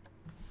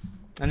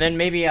 And then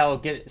maybe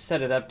I'll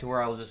set it up to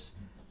where I'll just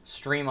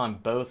stream on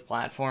both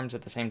platforms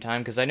at the same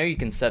time, because I know you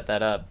can set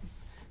that up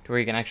to where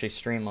you can actually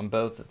stream on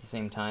both at the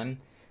same time.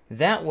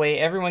 That way,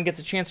 everyone gets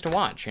a chance to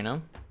watch, you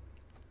know?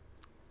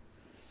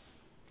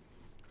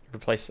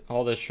 Replace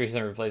all those trees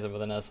and replace them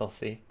with an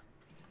SLC.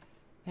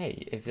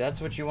 Hey, if that's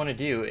what you want to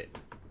do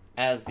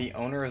as the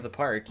owner of the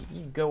park,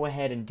 you go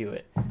ahead and do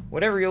it.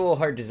 Whatever your little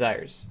heart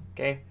desires,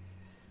 okay?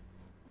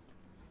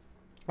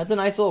 That's a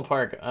nice little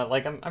park.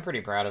 Like, I'm pretty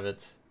proud of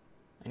it.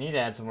 I need to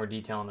add some more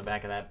detail on the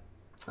back of that,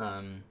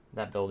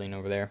 that building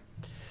over there.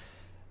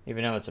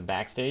 Even though it's a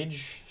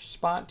backstage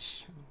spot,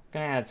 I'm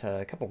gonna add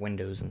a couple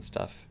windows and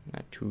stuff.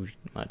 Not too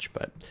much,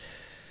 but...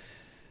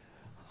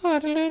 When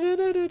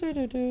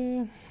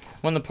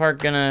the park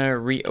gonna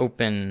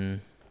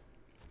reopen?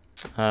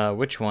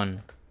 Which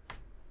one?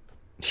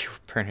 You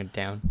burn it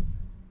down.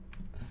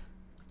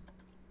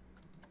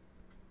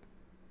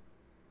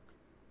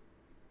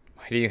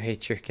 Why do you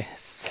hate your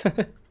guests?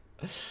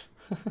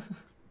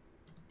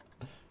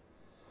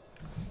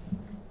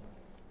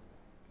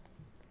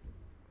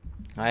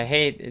 I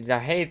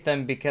hate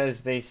them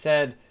because they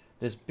said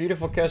this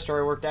beautiful coaster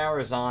I worked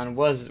hours on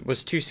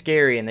was too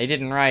scary and they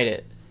didn't ride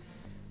it.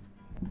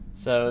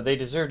 So they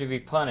deserve to be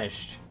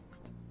punished.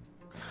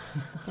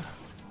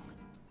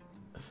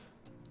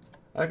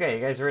 Okay,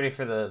 you guys ready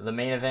for the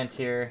main event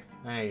here?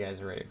 I know you guys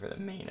are ready for the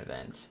main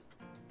event.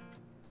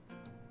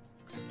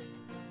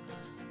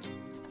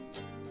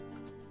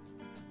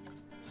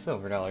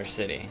 Silver Dollar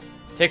City.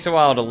 Takes a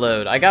while to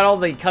load. I got all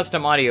the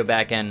custom audio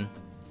back in,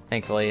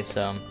 thankfully,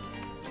 so...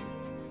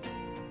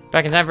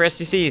 Back in time for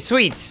STC.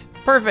 Sweet!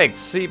 Perfect!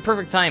 See,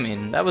 perfect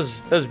timing. That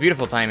was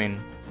beautiful timing.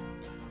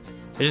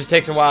 It just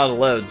takes a while to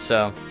load,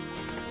 so...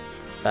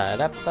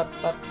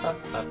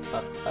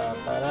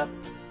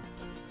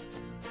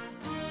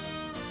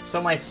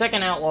 So my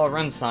second Outlaw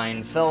Run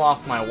sign fell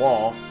off my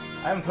wall.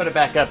 I haven't put it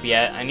back up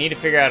yet. I need to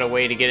figure out a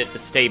way to get it to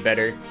stay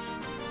better.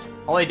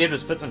 All I did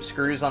was put some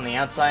screws on the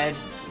outside,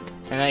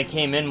 and then I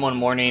came in one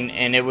morning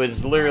and it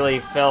was literally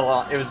it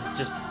was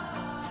just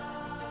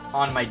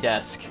on my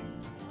desk.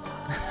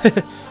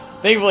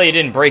 Thankfully it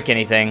didn't break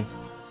anything.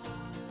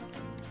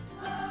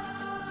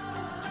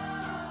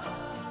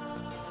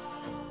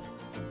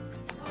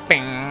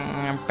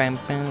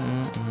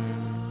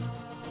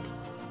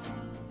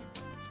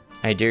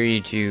 I dare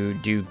you to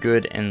do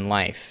good in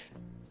life.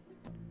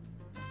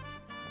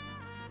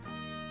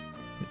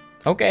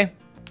 Okay.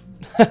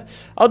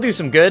 I'll do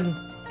some good.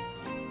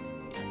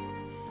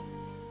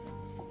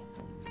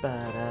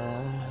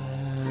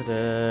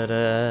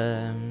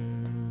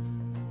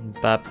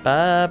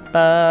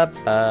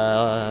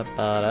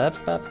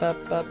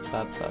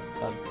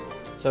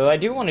 So I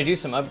do want to do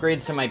some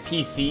upgrades to my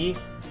PC,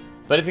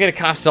 but it's going to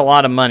cost a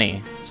lot of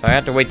money. So I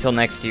have to wait till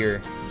next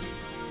year.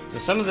 So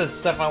some of the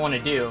stuff I want to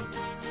do...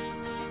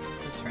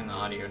 Let's turn the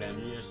audio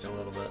down just a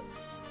little bit.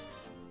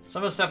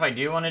 Some of the stuff I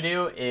do want to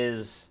do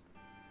is...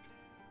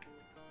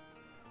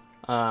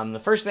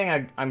 the first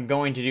thing I'm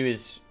going to do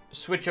is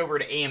switch over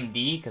to AMD,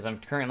 because I'm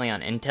currently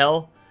on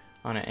Intel,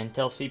 on an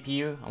Intel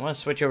CPU. I want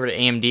to switch over to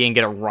AMD and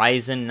get a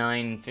Ryzen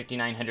 9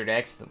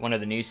 5900X, one of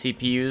the new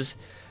CPUs.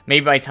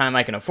 Maybe by the time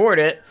I can afford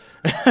it,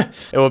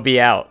 it will be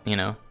out, you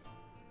know.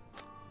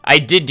 I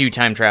did do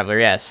Time Traveler,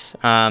 yes.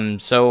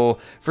 So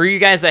for you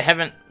guys that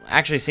haven't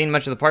actually seen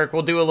much of the park,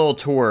 we'll do a little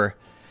tour.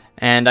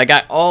 And I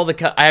got all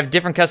the, I have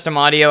different custom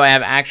audio. I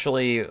have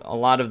actually a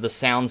lot of the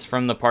sounds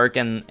from the park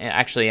and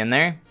actually in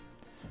there.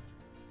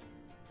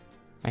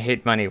 I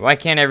hate money. Why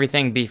can't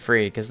everything be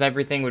free? Because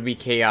everything would be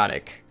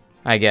chaotic,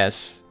 I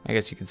guess. I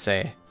guess you could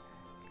say.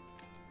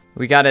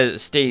 We gotta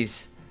it's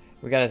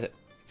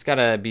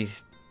gotta be,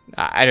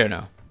 I don't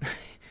know.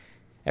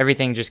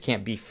 Everything just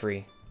can't be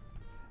free.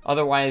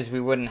 Otherwise, we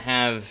wouldn't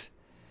have...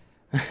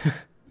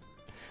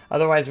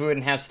 Otherwise, we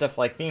wouldn't have stuff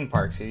like theme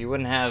parks. You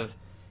wouldn't have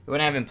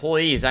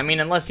employees. I mean,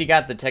 unless you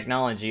got the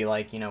technology,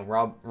 like, you know,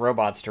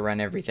 robots to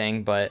run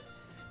everything, but...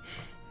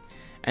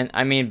 And,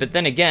 I mean, but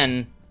then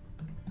again,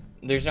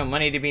 there's no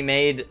money to be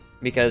made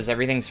because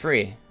everything's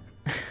free.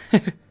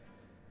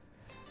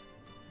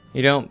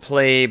 You don't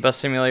play Bus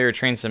Simulator or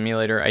Train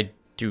Simulator? I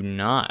do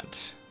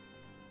not.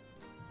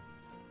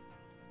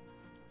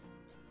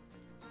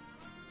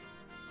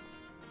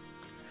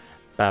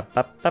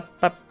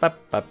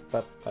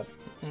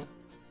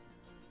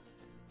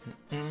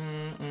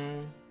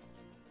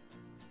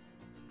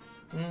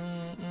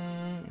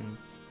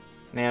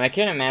 Man, I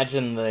can't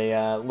imagine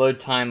the load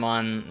time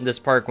on this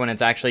park when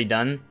it's actually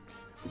done,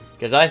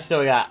 because I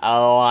still got a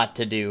lot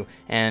to do,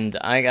 and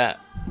I got,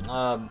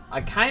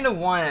 I kind of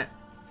want,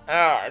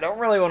 I don't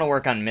really want to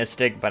work on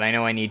Mystic, but I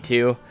know I need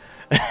to.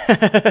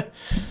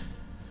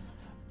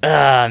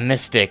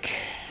 Mystic.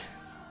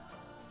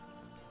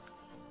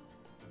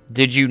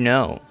 Did you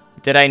know?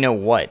 Did I know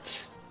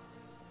what?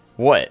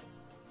 What?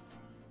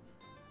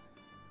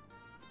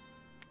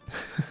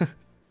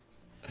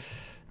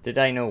 Did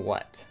I know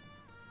what?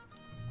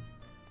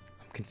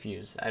 I'm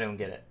confused. I don't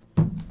get it.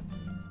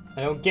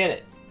 I don't get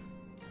it.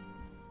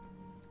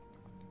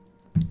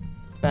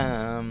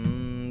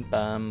 Bum,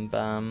 bum,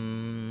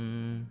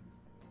 bum.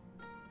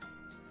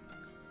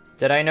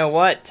 Did I know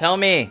what? Tell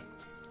me.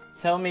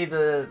 Tell me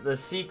the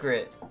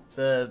secret.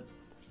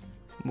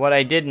 What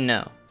I didn't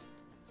know.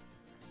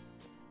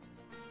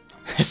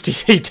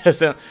 SDC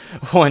doesn't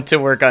want to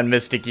work on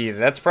Mystic either.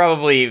 That's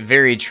probably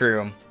very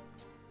true.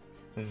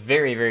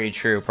 Very, very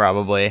true,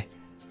 probably.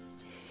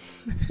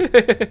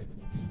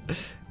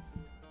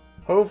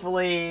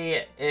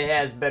 Hopefully, it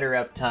has better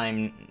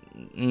uptime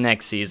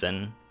next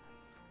season.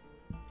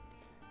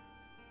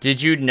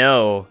 Did you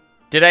know?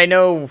 Did I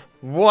know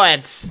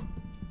what?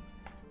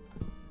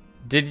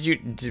 Did you...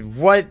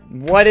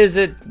 What is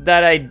it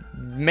that I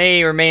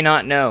may or may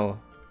not know?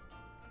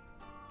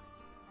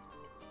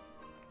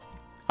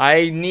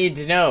 I need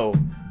to know.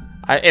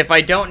 If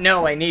I don't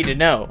know, I need to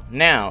know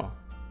now.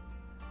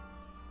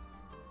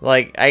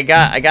 Like, I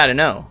gotta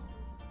know.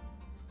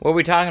 What are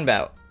we talking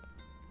about?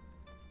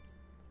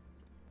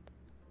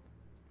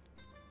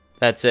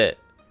 That's it.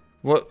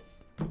 What?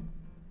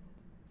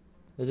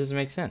 That doesn't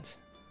make sense.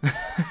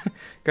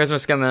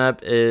 Christmas coming up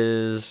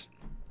is...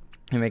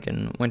 You're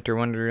making Winter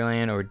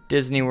Wonderland or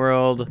Disney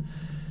World.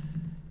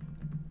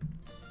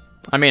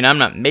 I mean, I'm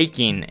not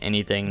making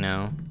anything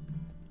now.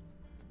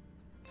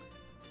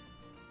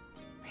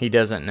 He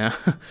doesn't know.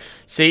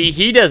 See,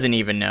 he doesn't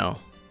even know.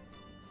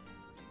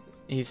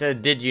 He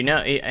said, did you know?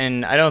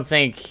 And I don't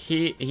think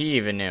he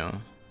even knew.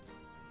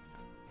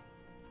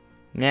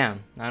 Yeah,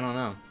 I don't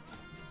know.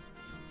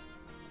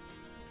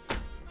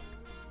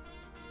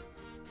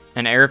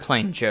 An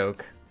airplane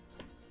joke.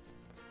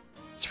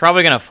 It's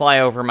probably gonna fly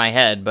over my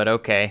head, but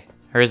okay.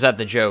 Or is that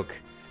the joke?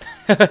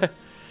 What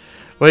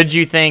did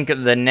you think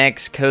of the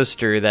next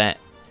coaster that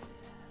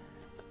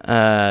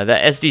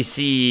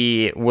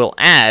SDC will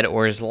add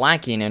or is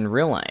lacking in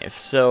real life?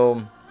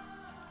 So,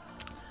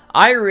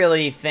 I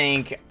really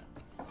think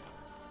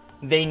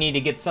they need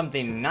to get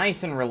something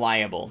nice and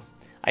reliable.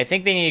 I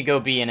think they need to go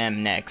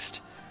B&M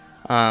next.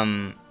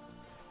 I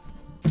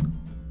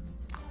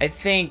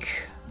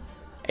think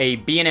a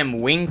B&M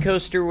wing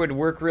coaster would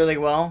work really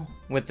well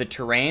with the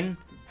terrain.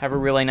 Have a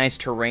really nice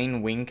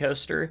terrain wing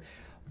coaster.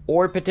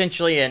 Or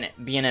potentially an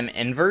B&M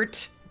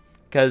invert,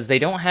 because they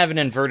don't have an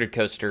inverted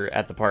coaster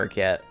at the park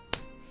yet.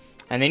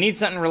 And they need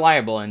something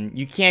reliable, and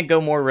you can't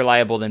go more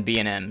reliable than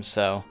B&M,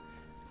 so...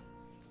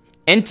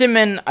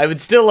 Intamin, I would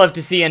still love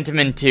to see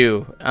Intamin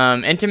too.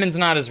 Intamin's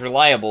not as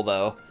reliable,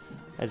 though.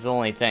 That's the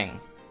only thing.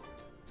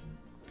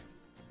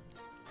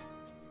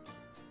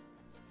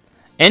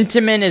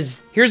 Intamin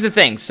is... Here's the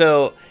thing,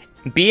 so...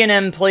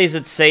 B&M plays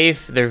it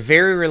safe, they're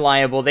very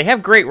reliable, they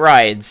have great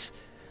rides.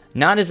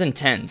 Not as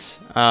intense.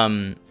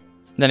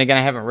 Then again,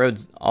 I haven't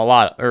rode a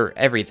lot, or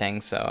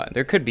everything, so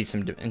there could be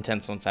some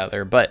intense ones out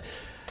there, but...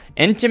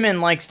 Intamin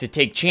likes to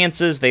take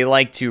chances, they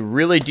like to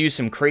really do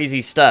some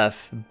crazy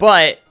stuff,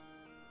 but...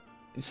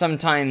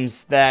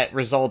 sometimes that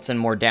results in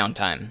more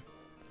downtime.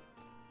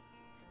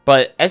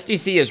 But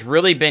SDC has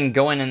really been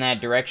going in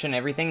that direction.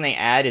 Everything they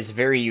add is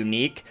very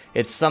unique.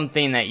 It's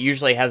something that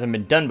usually hasn't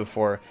been done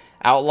before.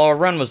 Outlaw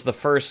Run was the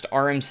first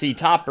RMC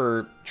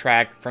topper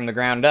track from the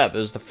ground up. It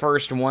was the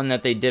first one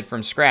that they did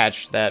from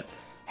scratch that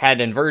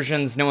had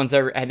inversions. No one's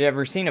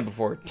ever seen it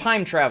before.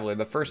 Time Traveler,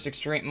 the first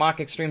Mach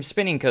Extreme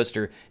spinning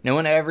coaster. No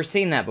one had ever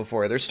seen that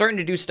before. They're starting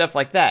to do stuff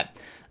like that.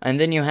 And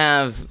then you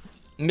have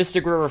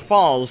Mystic River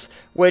Falls,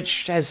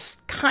 which has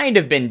kind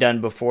of been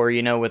done before,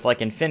 you know, with like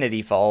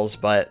Infinity Falls,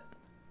 but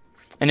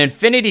an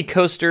Infinity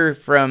coaster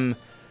from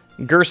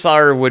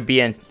Gersar would be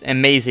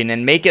amazing,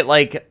 and make it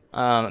like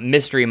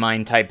Mystery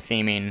Mine type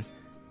theming.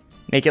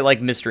 Make it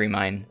like Mystery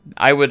Mine.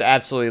 I would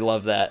absolutely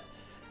love that.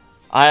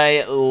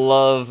 I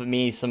love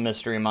me some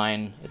Mystery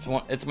Mine.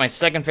 It's my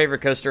second favorite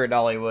coaster at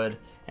Dollywood,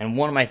 and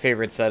one of my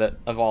favorites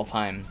of all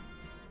time.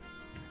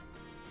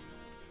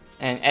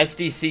 And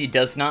SDC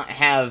does not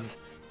have,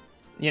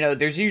 you know,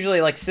 there's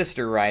usually like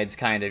sister rides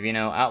kind of, you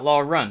know, Outlaw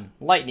Run,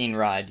 Lightning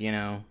Rod, you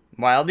know,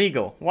 Wild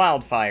Eagle,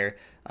 Wildfire,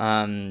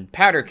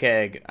 Powder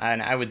Keg,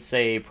 and I would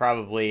say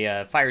probably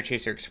Fire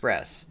Chaser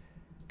Express.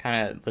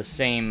 Kind of the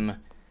same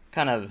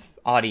kind of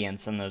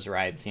audience in those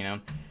rides, you know.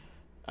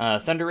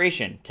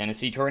 Thunderation,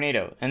 Tennessee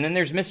Tornado, and then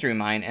there's Mystery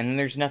Mine, and then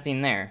there's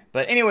nothing there.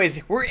 But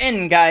anyways, we're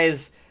in,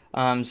 guys.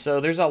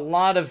 So there's a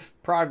lot of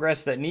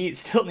progress that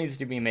still needs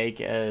to be made,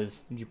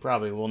 as you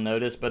probably will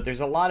notice, but there's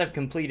a lot of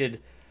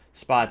completed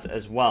spots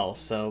as well.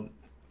 So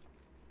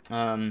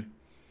a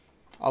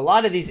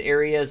lot of these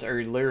areas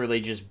are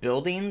literally just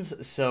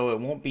buildings, so it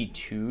won't be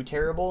too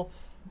terrible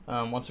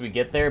once we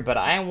get there, but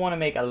I want to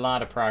make a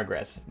lot of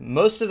progress.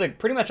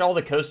 Pretty much all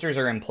the coasters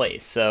are in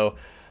place, so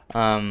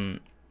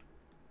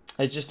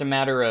it's just a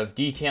matter of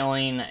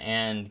detailing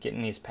and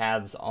getting these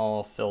paths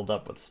all filled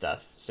up with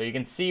stuff. So you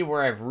can see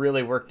where I've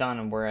really worked on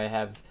and where I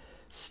have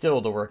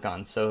still to work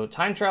on. So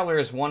Time Traveler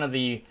is one of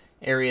the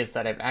areas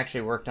that I've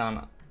actually worked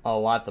on a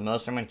lot the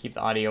most. I'm going to keep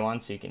the audio on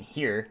so you can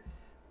hear.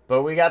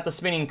 But we got the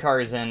spinning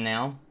cars in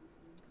now.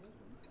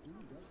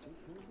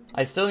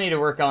 I still need to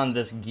work on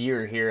this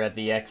gear here at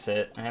the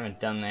exit. I haven't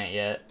done that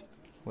yet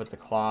with the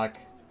clock.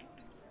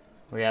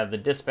 We have the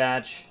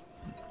dispatch,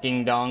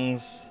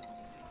 ding-dongs.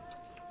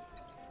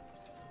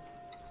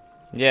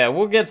 Yeah,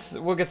 we'll get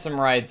some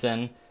rides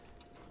in.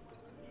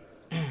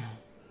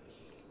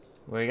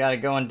 We got it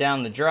going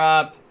down the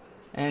drop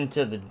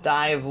into the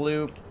dive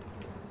loop.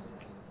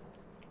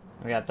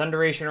 We got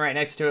Thunderation right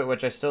next to it,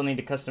 which I still need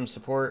to custom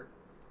support.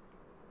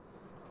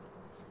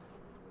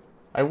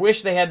 I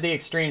wish they had the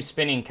extreme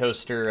spinning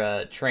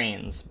coaster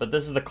trains, but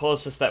this is the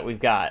closest that we've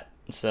got.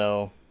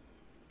 So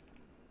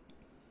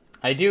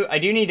I do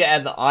need to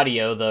add the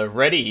audio, the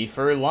ready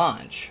for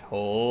launch.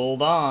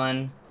 Hold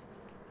on.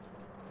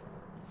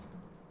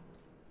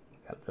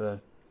 Got the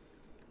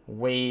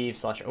wave /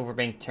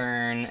 overbank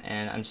turn,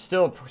 and I'm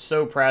still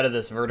so proud of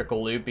this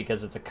vertical loop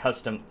because it's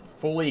a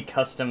fully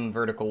custom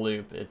vertical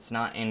loop. It's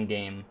not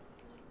in-game.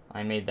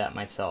 I made that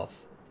myself.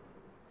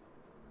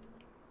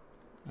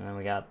 And then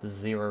we got the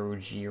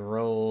 0G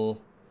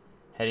roll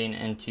heading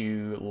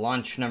into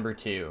launch number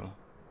 2.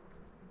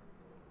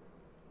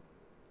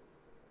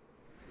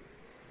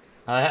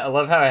 I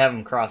love how I have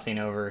them crossing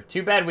over.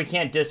 Too bad we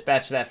can't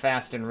dispatch that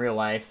fast in real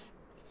life.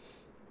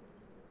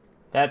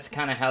 That's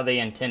kind of how they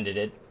intended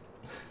it.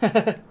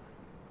 It's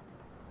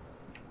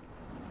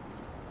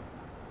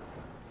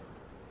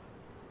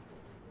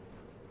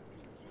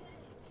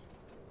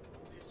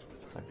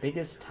our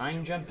biggest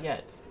time jump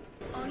yet.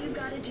 All you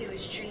gotta do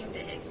is dream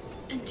big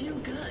and do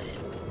good.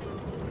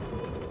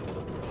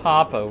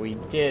 Papa, we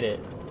did it.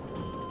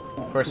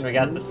 Of course, we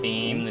got the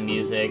theme, the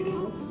music.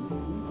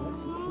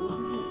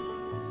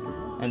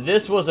 And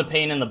this was a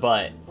pain in the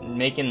butt,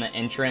 making the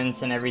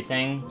entrance and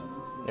everything.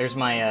 There's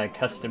my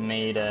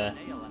custom-made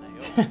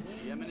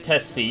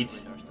test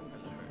seat,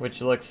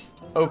 which looks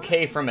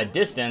okay from a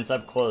distance.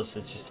 Up close,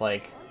 it's just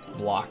like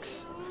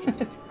blocks.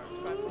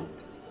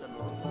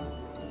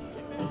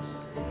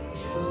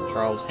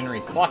 Charles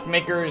Henry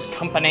Clockmakers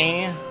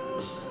Company.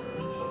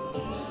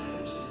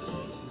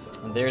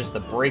 And there's the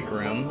break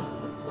room.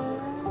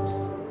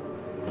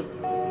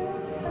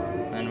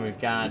 And we've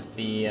got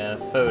the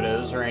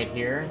photos right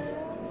here.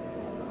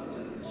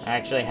 I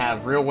actually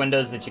have real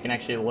windows that you can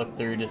actually look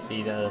through to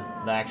see the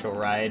actual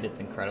ride. It's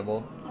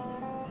incredible.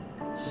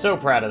 So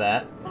proud of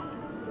that.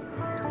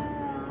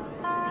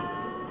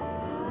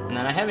 And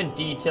then I haven't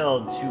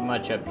detailed too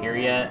much up here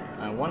yet.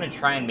 I want to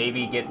try and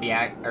maybe get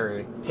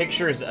the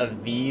pictures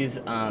of these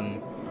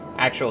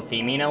actual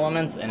theming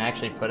elements and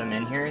actually put them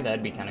in here.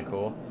 That'd be kind of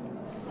cool.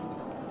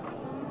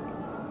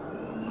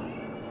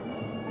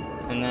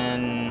 And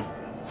then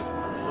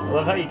I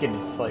love how you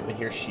can slightly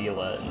hear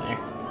Sheila in there.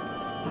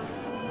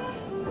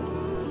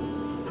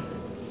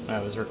 I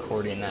was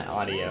recording that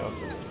audio.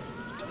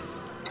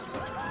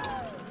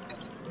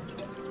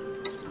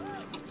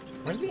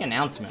 Where's the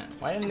announcement?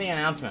 Why isn't the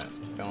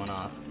announcement going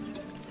off?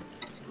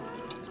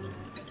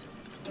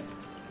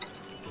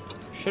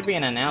 Should be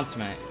an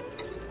announcement.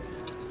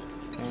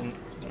 I'm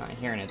not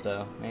hearing it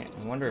though. I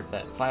wonder if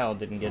that file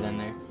didn't get in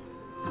there.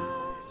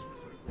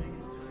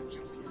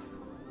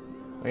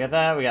 We got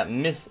that. We got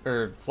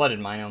Flooded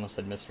Mine. I almost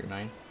said Mystery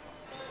Mine.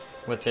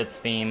 With its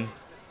theme.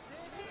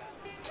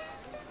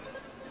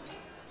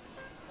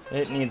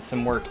 It needs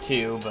some work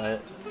too,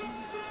 but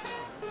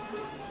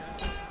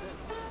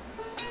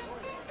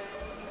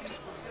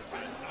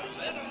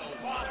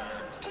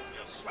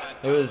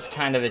it was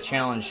kind of a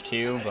challenge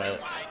too,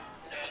 but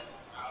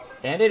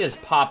and it is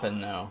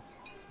poppin' though.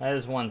 That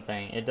is one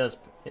thing.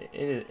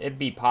 It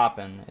be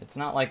poppin'. It's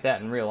not like that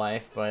in real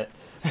life, but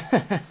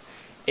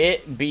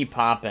it be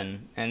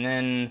poppin'. And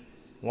then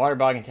Water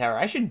Bogging Tower.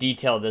 I should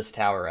detail this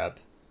tower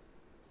up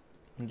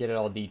and get it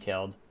all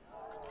detailed.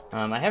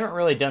 I haven't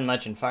really done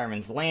much in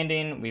Fireman's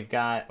Landing. We've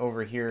got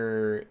over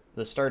here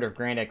the start of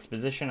Grand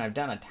Exposition. I've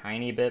done a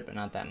tiny bit, but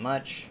not that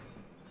much.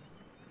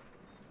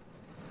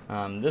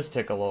 This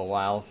took a little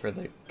while for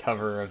the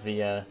cover of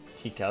the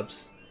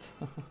teacups.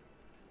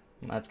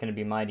 That's going to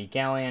be Mighty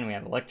Galleon. We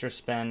have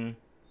Electrospin.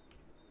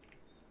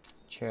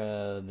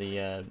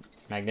 The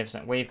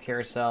Magnificent Wave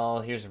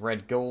Carousel. Here's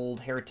Red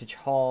Gold, Heritage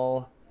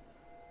Hall.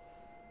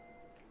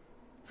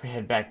 If we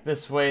head back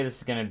this way, this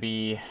is going to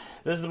be...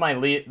 This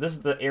is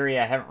the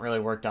area I haven't really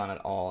worked on at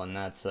all, and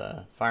that's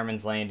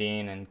Fireman's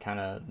Landing and kind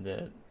of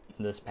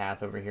this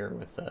path over here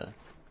with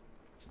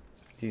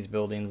these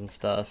buildings and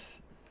stuff.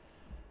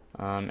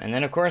 And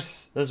then, of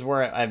course, this is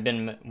where I've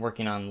been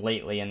working on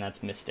lately, and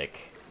that's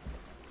Mystic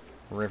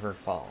River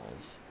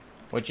Falls,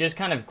 which is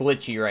kind of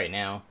glitchy right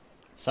now.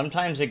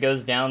 Sometimes it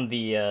goes down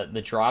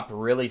the drop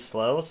really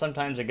slow.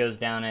 Sometimes it goes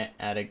down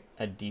at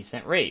a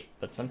decent rate,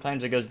 but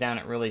sometimes it goes down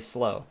at really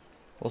slow.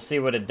 We'll see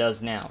what it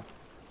does now.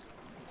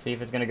 See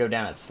if it's gonna go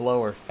down at slow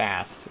or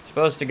fast. It's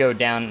supposed to go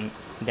down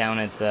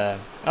at.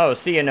 Oh,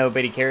 see ya,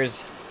 nobody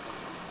cares.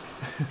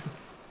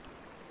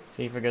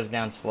 See if it goes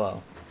down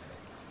slow.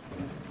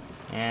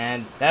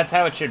 And that's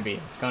how it should be.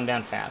 It's going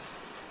down fast.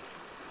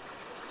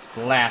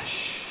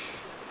 Splash.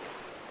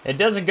 It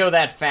doesn't go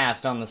that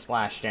fast on the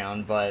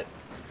splashdown, but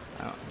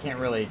can't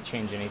really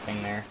change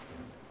anything there.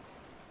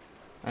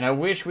 And I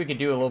wish we could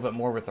do a little bit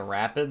more with the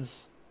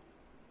rapids,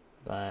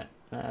 but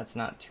that's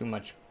not too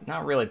much,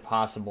 not really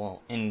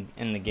possible in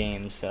the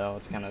game, so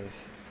it's kind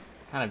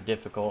of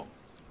difficult.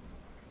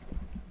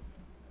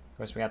 Of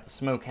course, we got the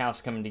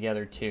smokehouse coming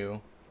together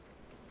too.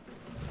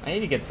 I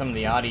need to get some of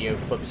the audio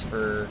clips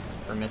for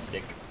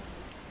Mystic.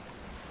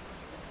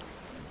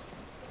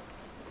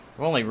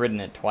 I've only ridden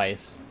it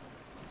twice.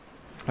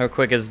 How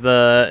quick is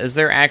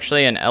there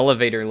actually an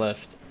elevator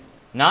lift?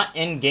 Not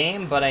in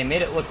game, but I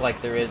made it look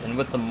like there is, and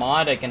with the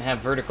mod I can have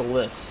vertical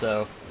lifts,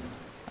 so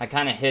I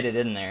kind of hid it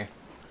in there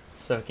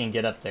so it can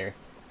get up there.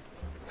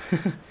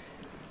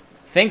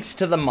 Thanks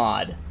to the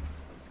mod.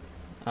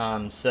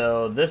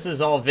 So this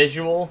is all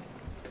visual,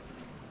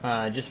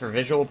 just for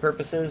visual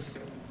purposes.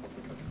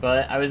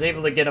 But I was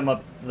able to get them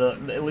up,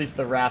 at least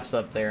the rafts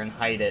up there, and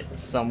hide it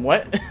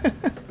somewhat.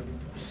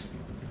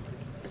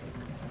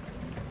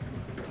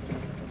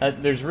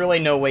 There's really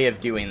no way of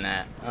doing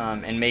that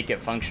and make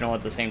it functional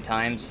at the same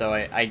time. So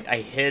I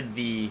hid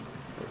the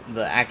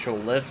actual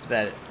lift,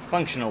 that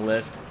functional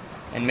lift,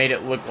 and made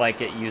it look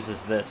like it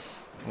uses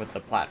this with the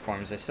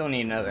platforms. I still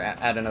need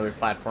add another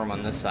platform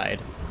on this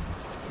side.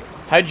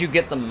 How'd you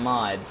get the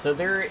mod? So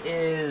there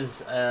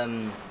is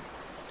a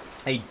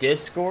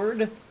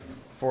Discord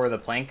for the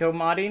Planko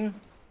modding,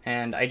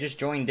 and I just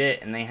joined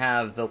it, and they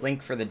have the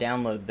link for the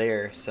download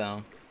there,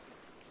 so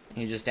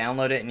you just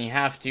download it, and you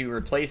have to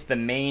replace the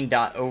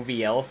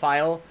main.ovl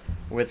file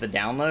with the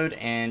download,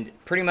 and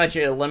pretty much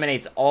it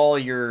eliminates all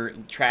your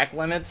track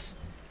limits,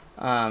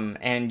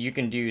 and you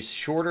can do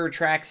shorter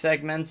track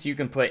segments. You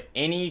can put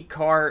any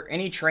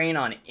train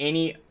on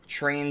any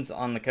trains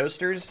on the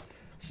coasters,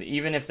 so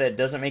even if that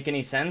doesn't make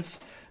any sense.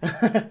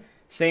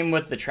 Same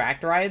with the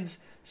tracked rides.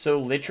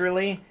 So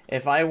literally,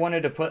 if I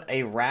wanted to put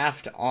a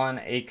raft on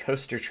a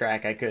coaster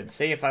track, I could.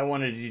 Say if I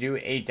wanted to do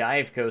a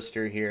dive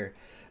coaster here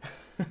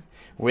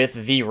with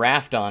the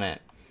raft on it.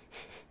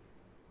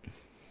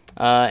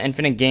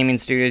 Infinite Gaming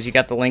Studios, you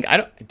got the link.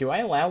 Do I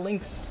allow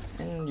links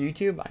in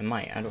YouTube? I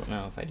might. I don't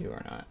know if I do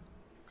or not.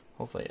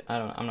 Hopefully,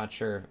 I'm not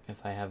sure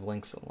if I have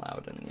links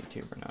allowed in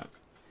YouTube or not.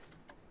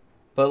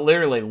 But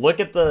literally, look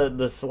at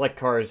the select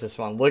cars this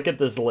one. Look at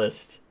this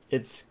list.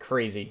 It's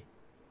crazy.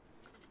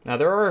 Now,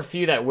 there are a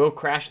few that will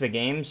crash the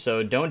game,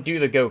 so don't do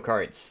the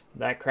go-karts.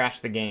 That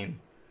crashed the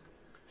game.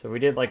 So we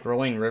did, like,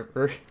 Rolling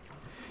River.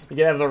 You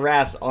can have the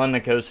rafts on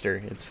the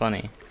coaster. It's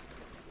funny.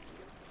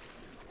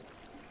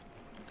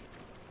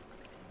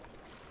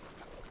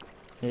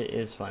 It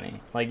is funny.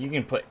 Like, you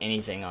can put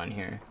anything on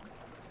here.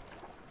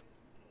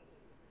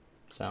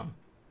 So.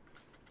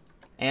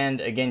 And,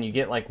 again, you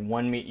get, like,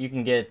 you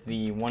can get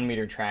the 1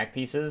 meter track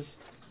pieces.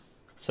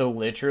 So,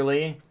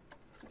 literally.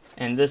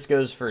 And this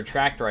goes for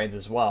tracked rides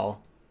as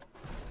well.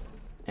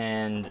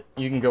 And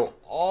you can go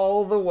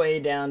all the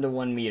way down to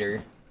 1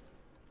 meter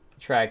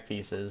track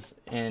pieces,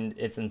 and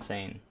it's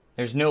insane.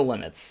 There's no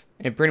limits.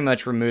 It pretty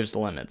much removes the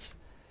limits.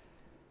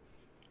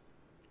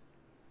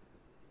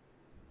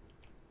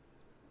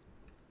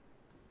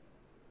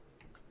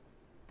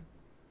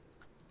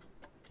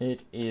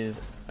 It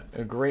is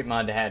a great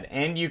mod to have.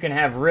 And you can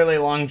have really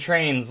long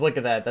trains. Look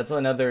at that. That's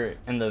another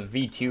in the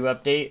V2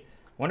 update.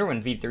 Wonder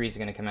when V3 is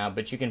going to come out,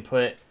 but you can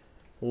put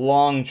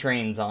long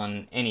trains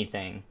on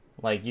anything.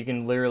 Like, you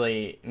can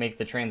literally make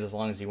the trains as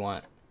long as you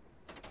want.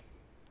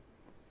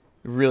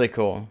 Really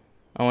cool.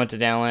 I want to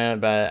download it,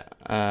 but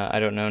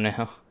I don't know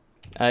now.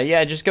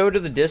 Yeah, just go to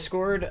the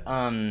Discord.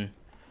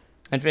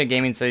 Infinite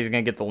Gaming says he's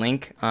going to get the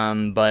link,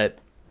 but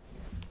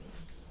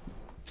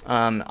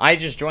I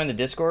just joined the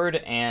Discord,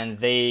 and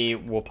they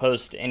will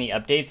post any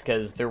updates,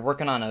 because they're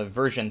working on a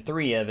version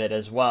 3 of it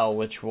as well,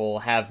 which will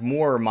have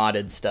more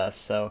modded stuff,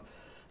 so...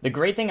 The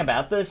great thing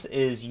about this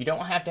is you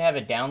don't have to have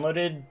it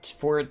downloaded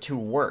for it to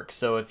work.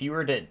 So if you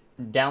were to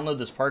download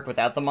this park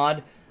without the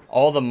mod,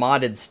 all the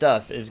modded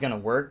stuff is going to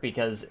work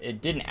because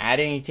it didn't add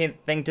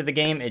anything to the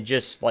game. It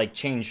just, like,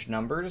 changed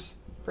numbers,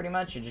 pretty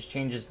much. It just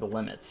changes the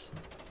limits.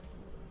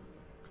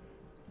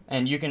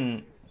 And you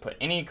can put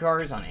any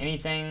cars on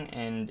anything,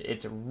 and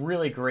it's a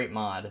really great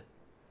mod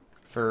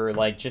for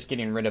like just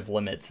getting rid of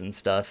limits and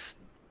stuff.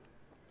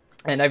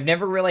 And I've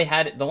never really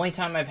had it. The only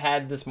time I've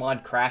had this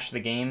mod crash the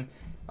game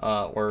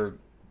or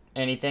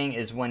anything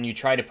is when you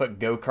try to put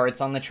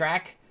go-karts on the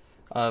track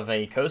of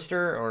a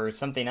coaster or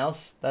something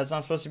else that's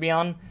not supposed to be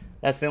on.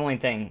 That's the only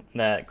thing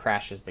that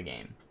crashes the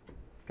game,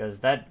 because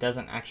that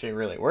doesn't actually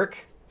really work.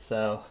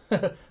 So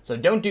so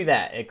don't do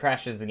that. It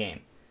crashes the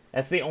game.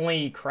 That's the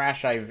only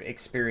crash I've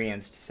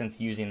experienced since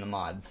using the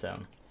mod. So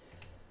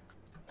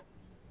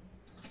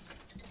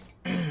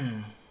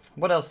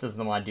what else does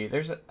the mod do?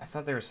 I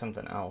thought there was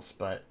something else,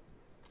 but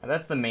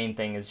that's the main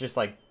thing, is just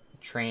like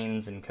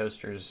trains and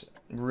coasters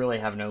really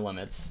have no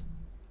limits.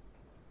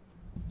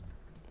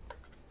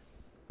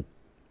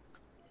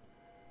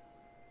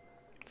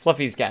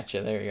 Fluffy's got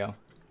you. There you go.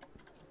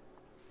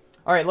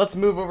 All right, let's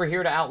move over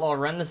here to Outlaw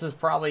Run. This is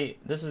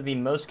the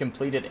most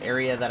completed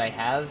area that I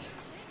have.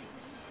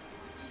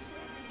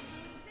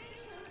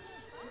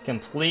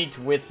 Complete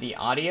with the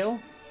audio.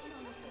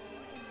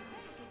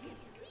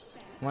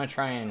 I want to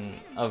try and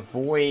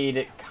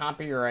avoid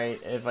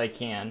copyright if I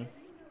can.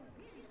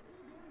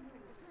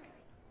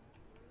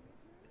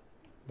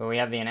 But we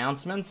have the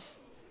announcements.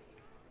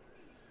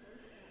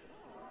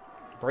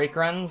 Brake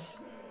runs,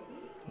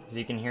 as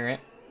you can hear it.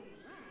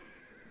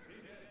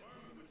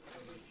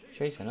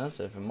 Chasing us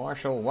if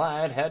Marshall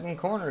White hadn't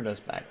cornered us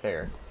back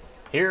there.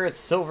 Here at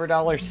Silver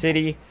Dollar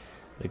City,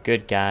 the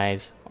good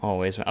guys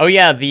always win. Oh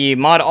yeah, the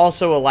mod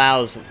also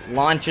allows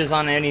launches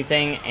on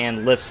anything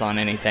and lifts on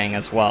anything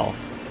as well.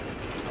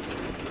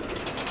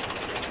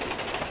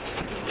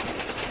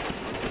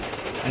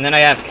 And then I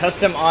have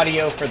custom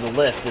audio for the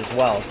lift as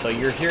well, so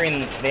you're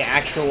hearing the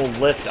actual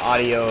lift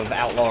audio of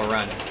Outlaw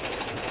Run.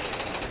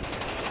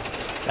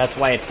 That's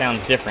why it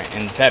sounds different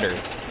and better.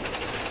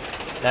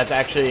 That's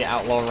actually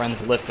Outlaw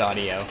Run's lift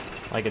audio.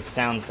 Like, it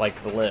sounds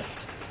like the lift.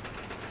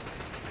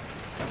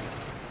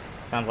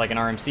 It sounds like an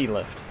RMC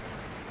lift.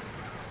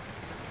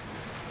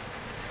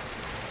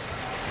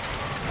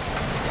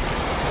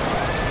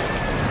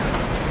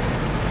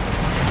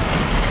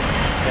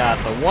 Got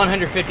the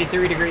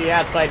 153-degree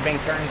outside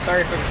bank turn.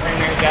 Sorry for the frame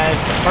rate, guys.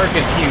 The park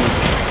is huge.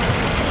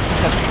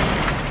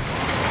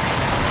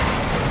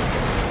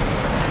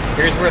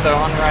 Here's where the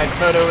on-ride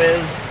photo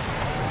is.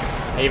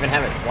 I even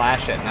have it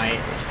flash at night,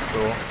 which is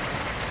cool.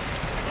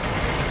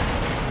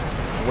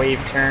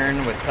 Wave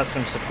turn with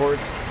custom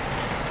supports.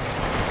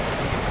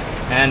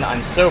 And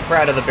I'm so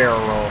proud of the barrel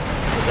roll.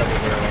 The double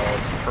barrel roll.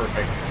 It's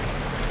perfect.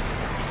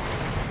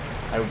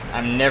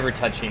 I'm never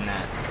touching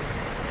that.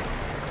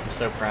 I'm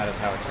so proud of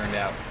how it turned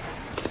out.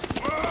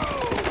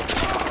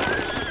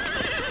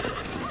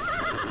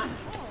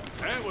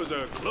 That was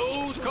a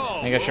close call.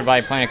 I think I should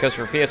buy Planet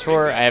Coaster for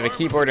PS4. I have a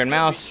keyboard and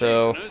mouse,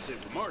 so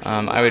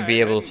I would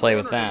be able to play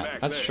with that.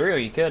 That's true,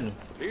 you could.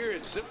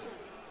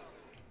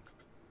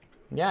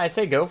 Yeah, I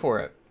say go for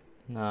it.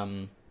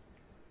 Might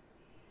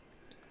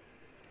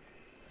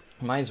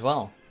as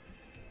well.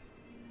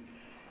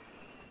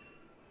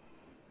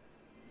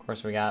 Of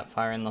course, we got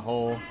Fire in the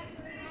Hole.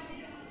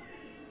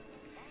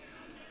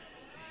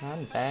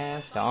 I'm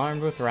fast,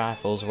 armed with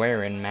rifles,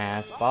 wearing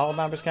masks. Ball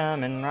bumpers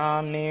coming,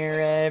 run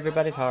near.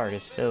 Everybody's heart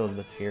is filled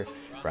with fear.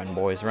 Run,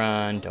 boys,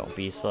 run, don't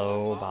be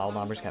slow. Ball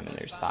bumpers coming,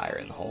 there's fire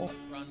in the hole.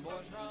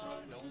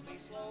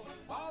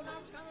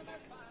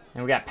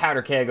 And we got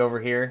Powder Keg over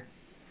here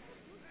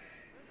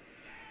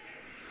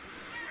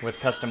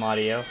with custom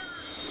audio.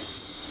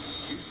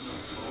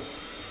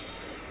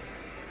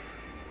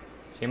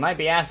 So you might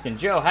be asking,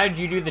 Joe, how did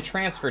you do the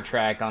transfer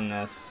track on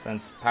this?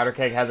 Since Powder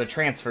Keg has a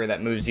transfer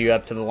that moves you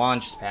up to the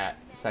launch pad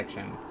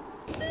section.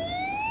 Got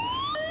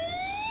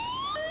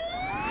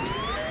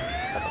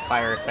the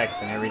fire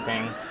effects and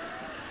everything.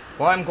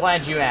 Well, I'm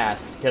glad you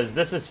asked, because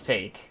this is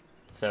fake.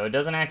 So it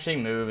doesn't actually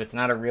move, it's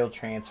not a real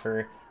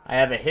transfer. I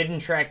have a hidden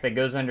track that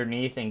goes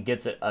underneath and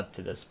gets it up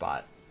to this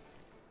spot.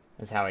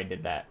 That's how I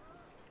did that.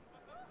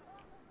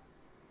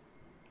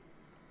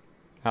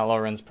 Outlaw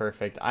Run's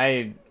perfect.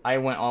 I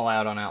went all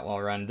out on Outlaw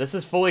Run. This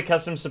is fully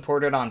custom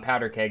supported on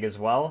Powder Keg as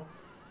well.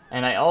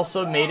 And I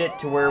also made it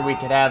to where we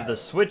could have the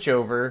switch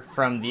over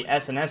from the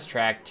S&S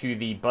track to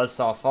the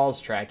Buzzsaw Falls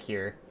track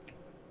here.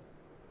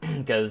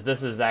 Because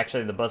this is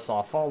actually the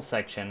Buzzsaw Falls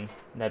section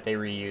that they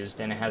reused,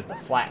 and it has the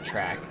flat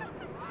track.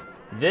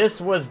 This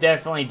was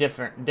definitely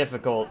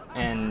difficult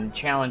and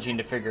challenging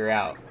to figure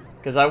out,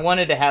 because I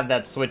wanted to have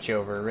that switch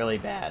over really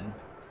bad.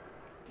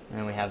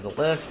 And we have the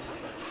lift.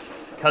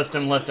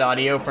 Custom lift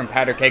audio from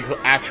Powder Keg's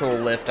actual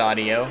lift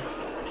audio.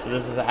 So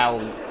this is how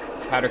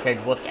Powder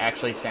Keg's lift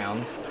actually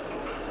sounds.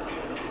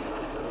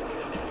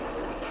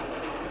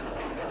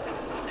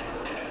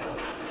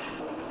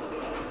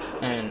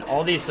 And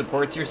all these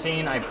supports you're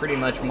seeing, I pretty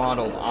much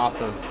modeled off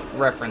of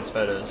reference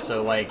photos.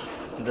 So like,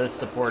 this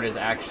support is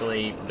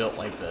actually built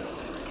like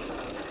this.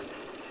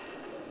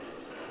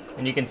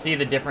 And you can see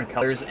the different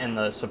colors in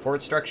the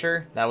support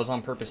structure. That was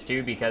on purpose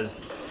too,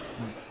 because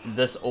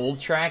this old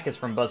track is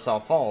from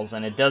Buzzsaw Falls,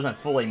 and it doesn't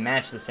fully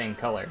match the same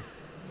color.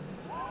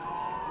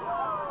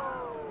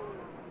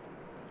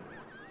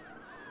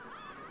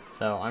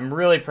 So I'm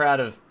really proud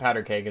of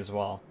Powder Keg as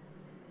well.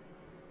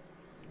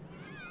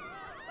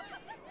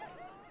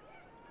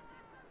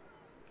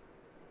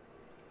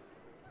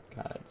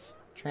 Got its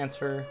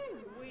transfer.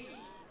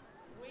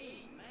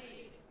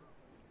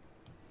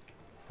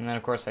 And then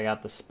of course I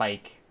got the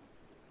spike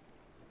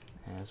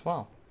as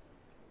well.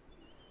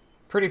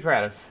 Pretty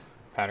proud of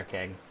Powder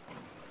Keg.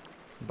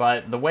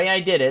 But the way I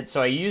did it,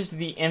 so I used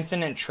the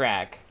infinite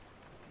track.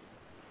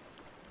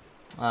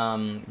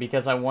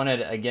 Because I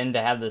wanted, again,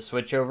 to have the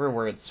switchover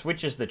where it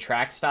switches the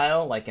track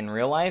style, like in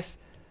real life.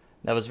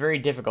 That was very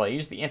difficult. I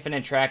used the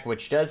infinite track,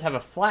 which does have a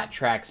flat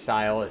track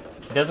style.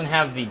 It doesn't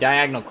have the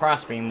diagonal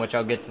crossbeam, which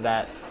I'll get to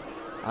that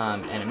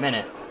in a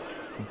minute.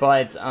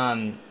 But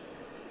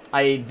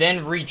I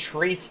then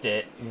retraced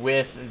it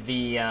with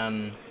the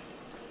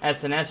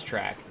SNS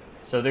track.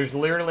 So there's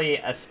literally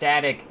a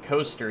static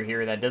coaster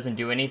here that doesn't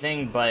do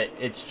anything, but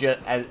it's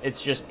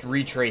just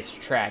retraced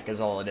track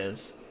is all it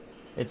is.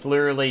 It's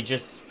literally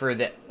just for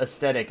the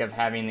aesthetic of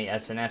having the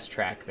SNS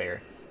track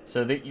there.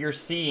 So that you're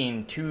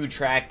seeing two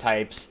track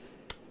types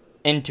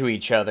into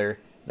each other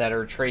that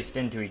are traced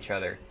into each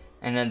other.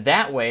 And then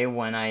that way,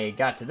 when I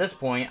got to this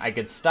point, I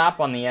could stop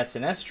on the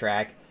SNS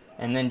track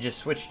and then just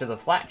switch to the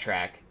flat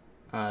track.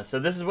 So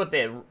this is what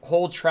the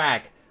whole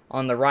track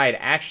on the ride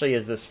actually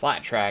is, this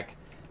flat track.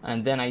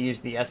 And then I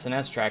used the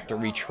SNS track to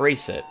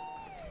retrace it.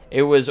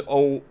 It was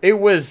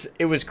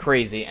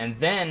crazy. And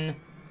then,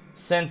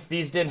 since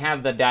these didn't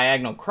have the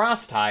diagonal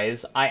cross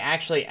ties, I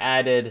actually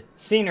added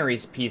scenery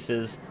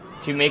pieces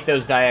to make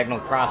those diagonal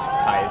cross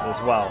ties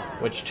as well,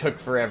 which took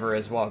forever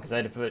as well, because I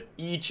had to put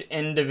each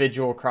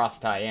individual cross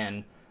tie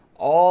in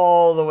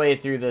all the way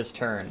through this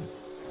turn.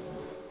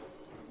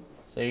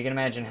 So you can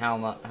imagine how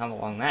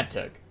long that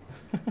took.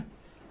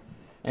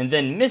 And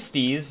then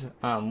Misty's,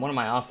 one of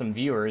my awesome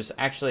viewers,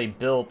 actually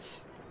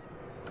built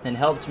and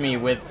helped me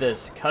with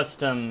this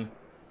custom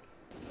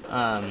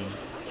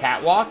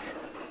catwalk,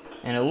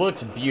 and it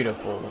looks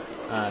beautiful.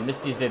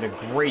 Misty's did a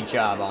great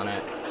job on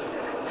it.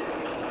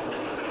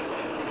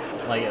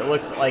 Like, it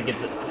looks like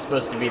it's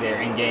supposed to be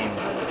there in-game.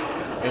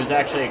 It was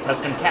actually a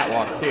custom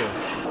catwalk, too.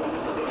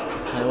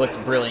 And it looks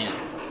brilliant.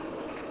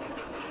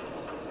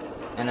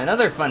 And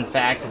another fun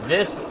fact,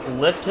 this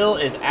lift hill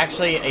is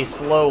actually a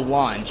slow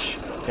launch,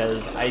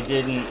 because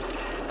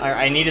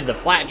I needed the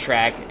flat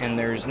track, and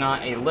there's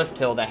not a lift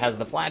hill that has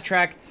the flat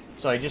track,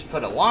 so I just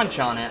put a launch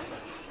on it,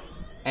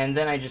 and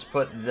then I just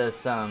put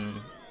this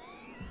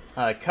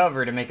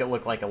cover to make it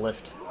look like a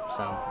lift.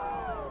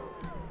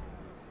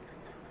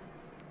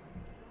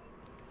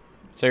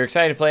 So you're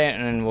excited to play it,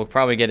 and we'll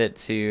probably get it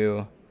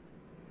to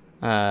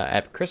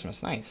at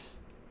Christmas. Nice.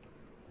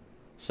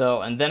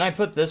 So, and then I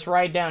put this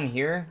ride down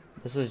here.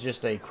 This is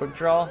just a quick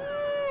draw,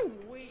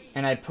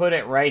 and I put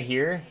it right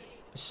here.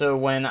 So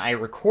when I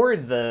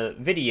record the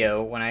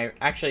video, when I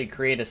actually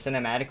create a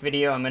cinematic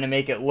video, I'm going to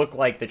make it look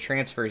like the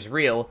transfer is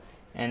real,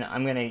 and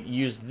I'm going to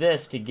use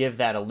this to give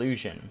that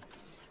illusion.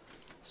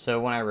 So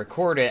when I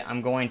record it,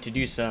 I'm going to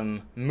do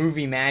some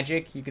movie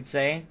magic, you could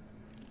say.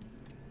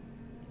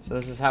 So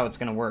this is how it's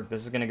going to work.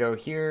 This is going to go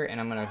here, and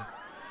I'm going to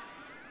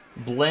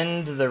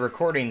blend the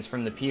recordings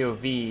from the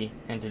POV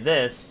into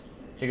this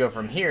to go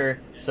from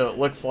here, so it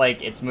looks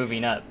like it's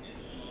moving up.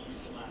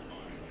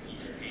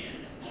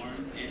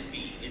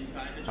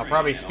 I'll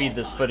probably speed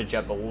this footage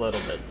up a little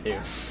bit too.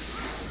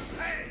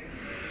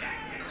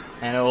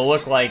 And it will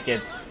look like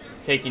it's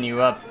taking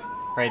you up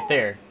right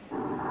there.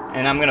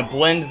 And I'm going to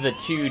blend the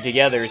two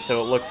together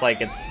so it looks like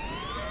it's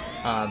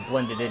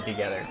blended in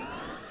together.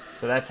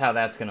 So that's how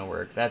that's going to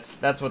work.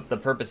 That's what the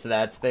purpose of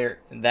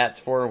that's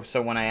for.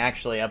 So when I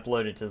actually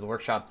upload it to the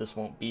workshop, this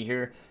won't be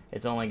here.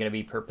 It's only going to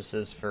be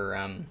purposes for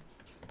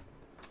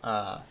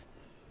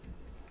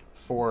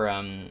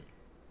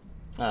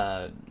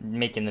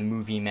making the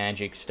movie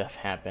magic stuff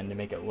happen to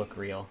make it look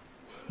real.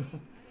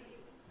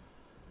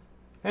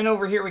 And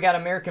over here we got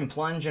American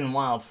Plunge and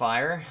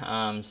Wildfire.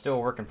 Still a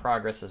work in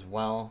progress as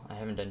well. I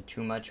haven't done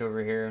too much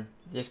over here.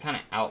 Just kind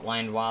of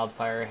outlined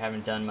Wildfire,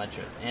 haven't done much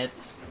of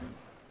it.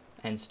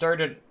 And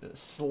started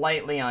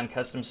slightly on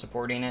custom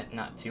supporting it,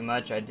 not too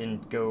much. I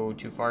didn't go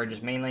too far,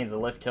 just mainly the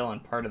lift hill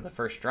and part of the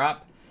first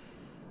drop.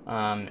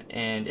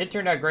 And it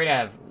turned out great.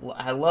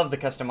 I love the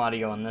custom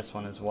audio on this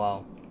one as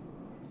well.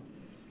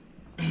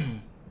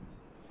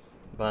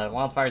 But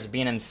Wildfire's a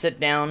B&M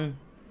sit-down,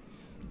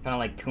 kind of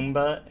like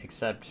Kumba,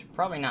 except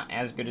probably not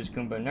as good as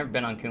Kumba. I've never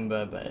been on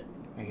Kumba, but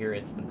I hear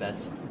it's the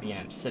best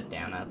B&M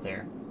sit-down out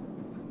there.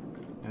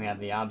 And we have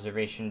the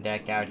observation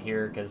deck out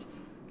here, because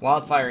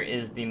Wildfire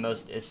is the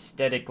most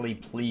aesthetically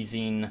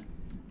pleasing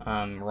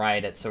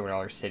ride at Silver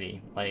Dollar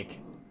City. Like,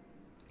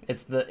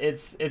 it's the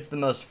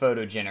most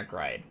photogenic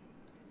ride.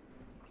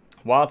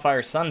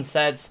 Wildfire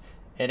sunsets.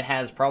 It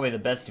has probably the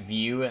best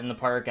view in the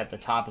park at the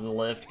top of the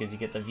lift, because you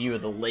get the view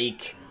of the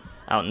lake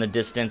out in the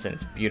distance, and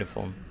it's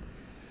beautiful.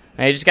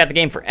 I just got the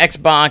game for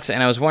Xbox,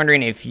 and I was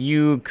wondering if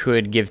you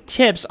could give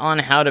tips on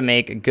how to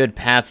make good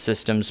path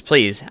systems,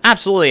 please.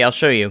 Absolutely, I'll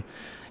show you.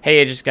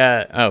 Hey, I just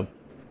got... Oh,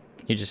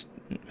 you just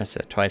messed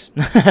it twice.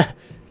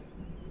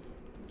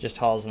 Just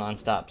hauls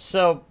nonstop.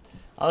 So,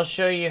 I'll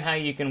show you how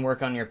you can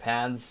work on your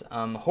paths.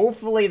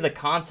 Hopefully the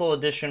console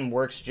edition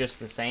works just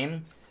the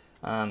same.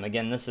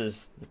 Again, this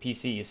is the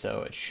PC,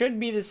 so it should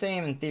be the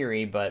same in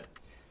theory, but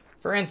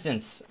for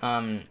instance,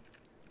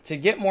 to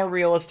get more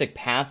realistic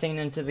pathing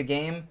into the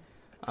game,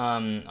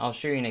 I'll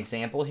show you an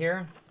example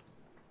here.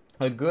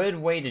 A good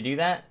way to do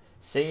that,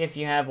 say if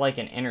you have like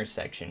an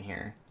intersection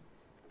here,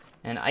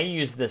 and I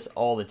use this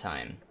all the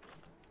time.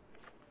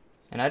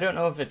 And I don't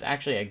know if it's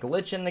actually a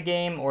glitch in the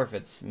game or if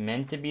it's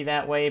meant to be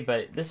that way,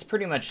 but this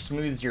pretty much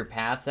smooths your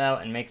paths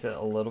out and makes it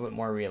a little bit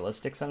more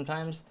realistic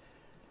sometimes.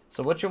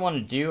 So what you want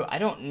to do, I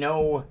don't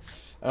know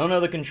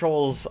the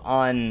controls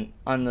on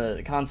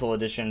the console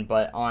edition,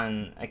 but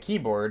on a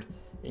keyboard,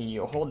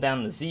 you hold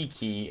down the Z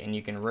key and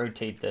you can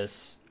rotate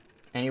this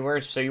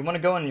anywhere. So you want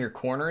to go in your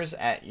corners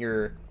at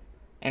your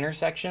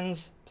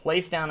intersections,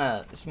 place down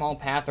a small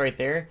path right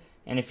there,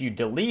 and if you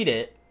delete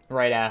it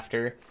right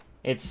after,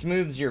 it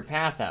smooths your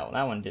path out.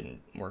 That one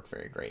didn't work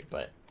very great,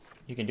 but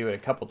you can do it a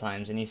couple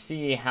times, and you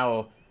see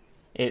how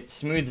it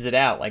smooths it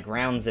out, like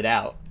rounds it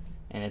out.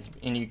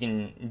 And you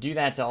can do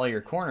that to all your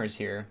corners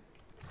here.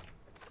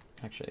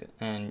 Actually,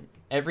 and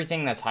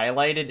everything that's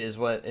highlighted is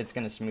what it's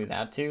going to smooth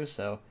out to.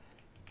 So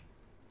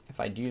if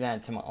I do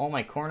that to all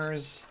my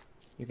corners,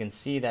 you can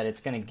see that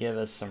it's going to give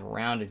us some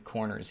rounded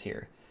corners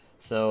here.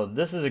 So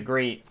this is a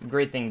great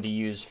thing to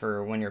use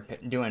for when you're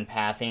doing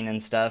pathing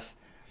and stuff.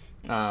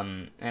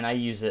 And I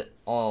use it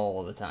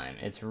all the time.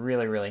 It's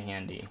really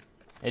handy.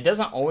 It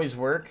doesn't always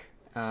work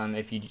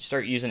if you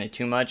start using it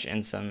too much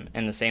in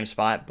the same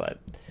spot, but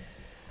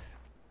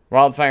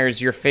Wildfire is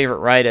your favorite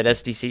ride at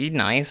SDC.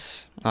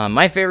 Nice.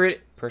 My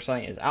favorite,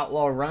 personally, is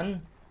Outlaw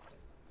Run.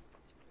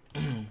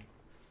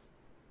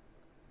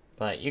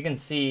 But you can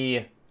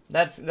see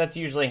that's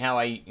usually how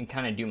I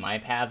kind of do my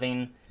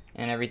pathing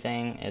and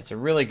everything. It's a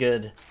really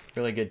good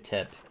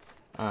tip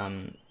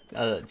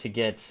to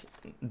get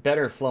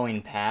better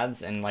flowing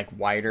paths and like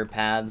wider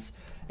paths.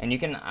 And you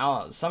can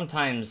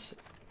sometimes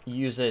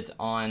use it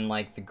on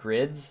like the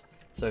grids.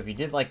 So if you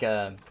did like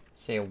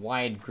say a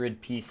wide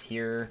grid piece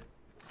here,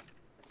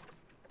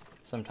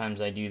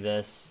 sometimes I do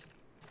this,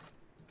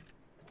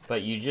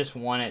 but you just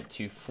want it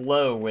to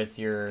flow with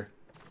your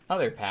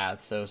other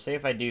paths. So say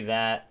if I do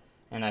that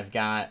and I've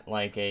got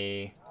like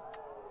a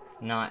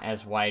not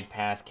as wide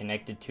path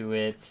connected to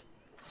it,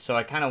 so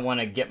I kind of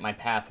want to get my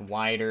path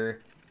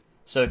wider.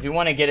 So if you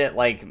want to get it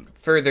like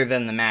further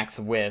than the max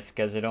width,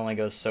 because it only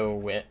goes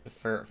so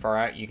far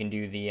out, you can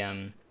do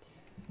the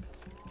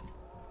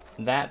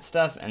that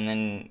stuff and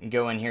then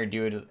go in here,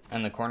 do it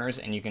on the corners,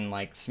 and you can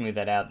like smooth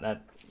that out.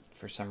 That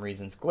for some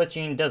reasons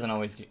glitching,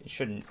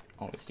 shouldn't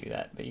always do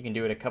that, but you can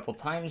do it a couple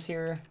times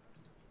here.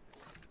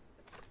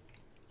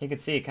 You can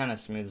see it kind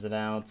of smooths it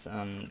out.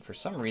 For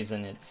some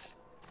reason it's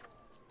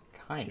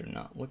kind of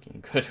not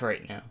looking good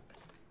right now,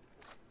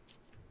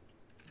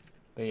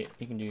 but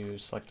you can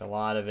select a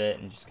lot of it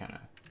and just kind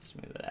of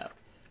smooth it out.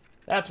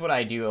 That's what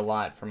I do a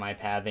lot for my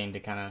pathing, to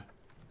kind of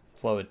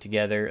flow it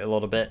together a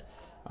little bit.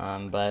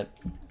 But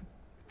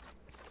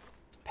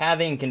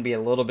pathing can be a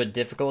little bit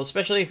difficult,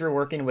 especially if you're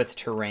working with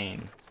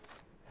terrain.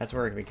 That's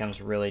where it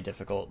becomes really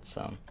difficult.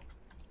 So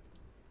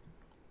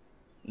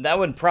that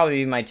would probably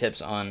be my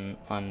tips on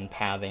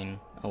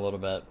pathing a little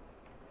bit,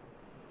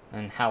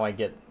 and how I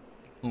get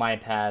my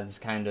paths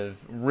kind of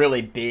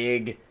really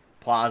big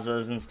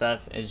plazas and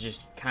stuff, is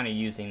just kind of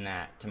using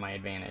that to my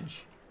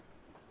advantage.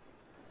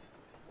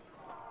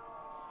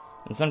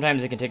 And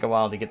sometimes it can take a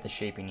while to get the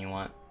shaping you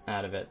want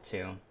out of it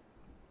too.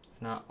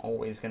 It's not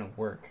always gonna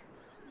work,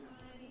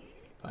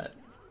 but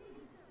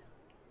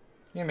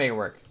you can make it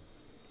work.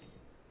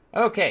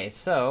 Okay,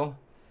 so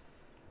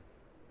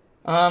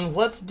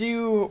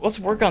let's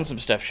work on some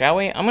stuff, shall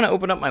we? I'm gonna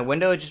open up my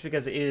window just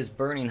because it is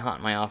burning hot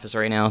in my office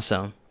right now.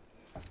 So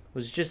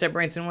was just at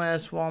Branson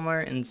West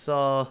Walmart and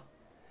saw,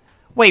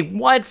 wait,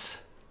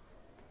 what?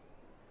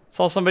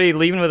 Saw somebody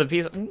leaving with a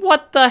piece.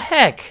 What the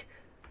heck?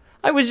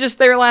 I was just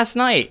there last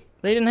night.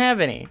 They didn't have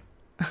any.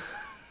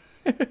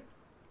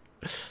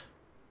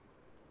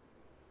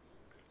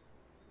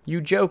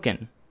 You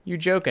joking? You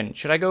joking?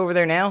 Should I go over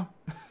there now?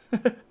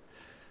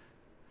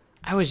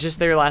 I was just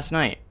there last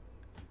night,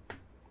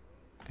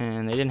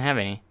 and they didn't have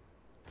any.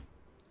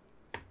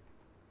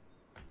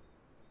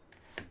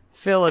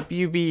 Philip,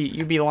 you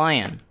be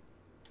lying.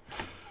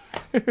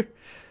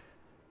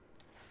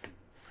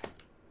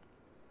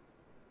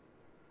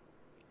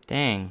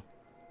 Dang.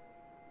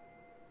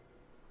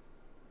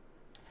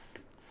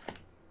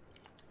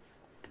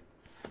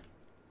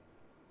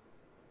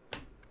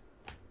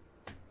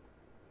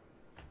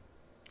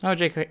 Oh,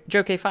 Joe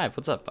K5,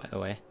 what's up, by the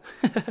way?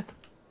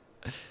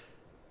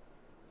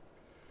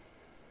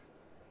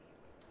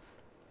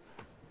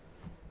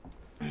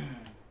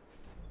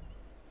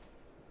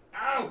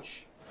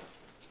 Ouch!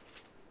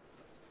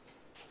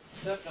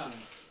 Stepped on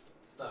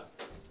stuff.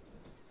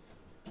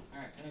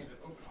 Alright, I need to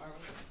open our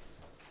window.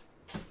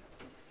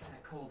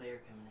 That cold air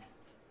coming in.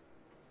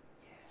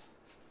 Yeah.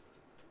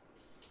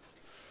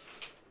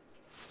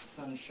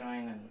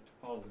 Sunshine and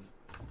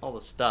all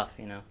the stuff,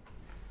 you know.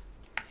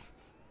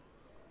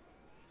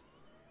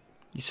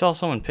 You You saw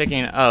someone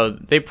picking... Oh,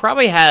 they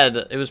probably had...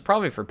 It was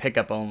probably for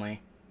pickup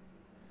only.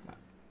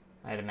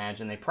 I'd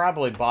imagine. They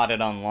probably bought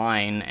it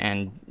online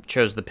and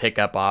chose the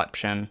pickup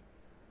option.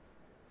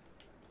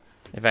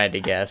 If I had to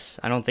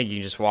guess. I don't think you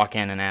can just walk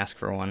in and ask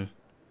for one.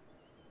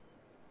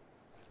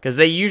 Because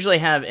they usually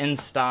have in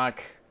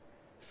stock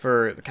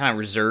for kind of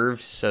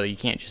reserved, so you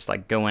can't just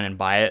like go in and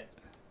buy it.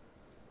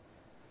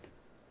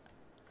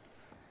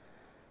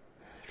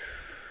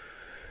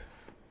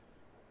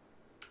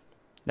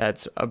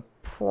 That's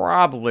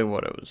probably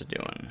what it was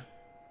doing.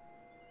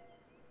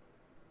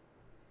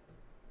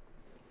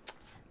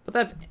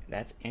 But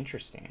that's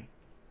interesting.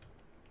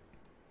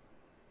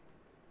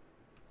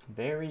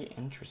 Very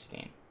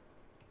interesting.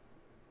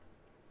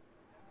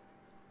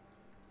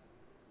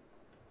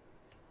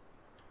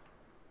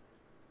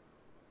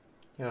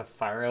 You have a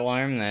fire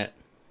alarm that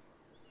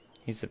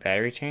needs the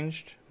battery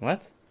changed?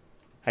 What?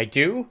 I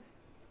do?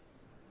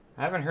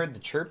 I haven't heard the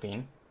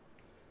chirping.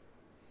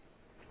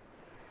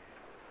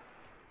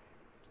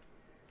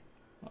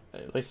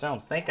 At least I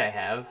don't think I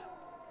have.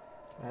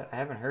 I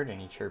haven't heard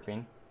any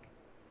chirping.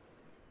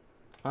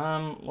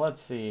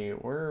 Let's see.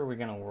 Where are we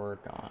gonna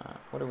work on?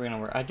 What are we gonna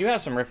work? I do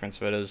have some reference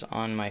photos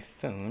on my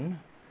phone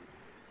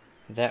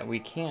that we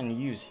can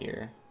use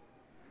here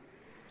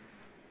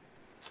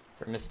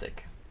for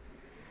Mystic.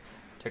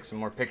 Took some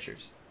more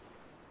pictures.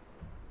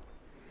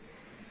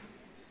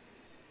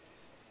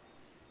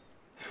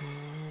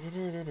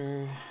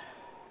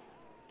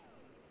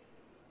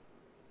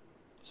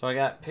 So I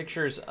got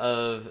pictures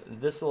of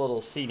this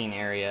little seating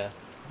area.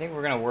 I think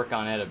we're gonna work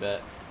on it a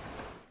bit.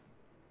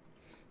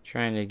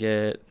 Trying to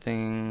get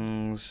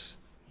things...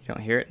 You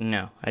don't hear it?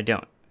 No, I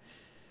don't.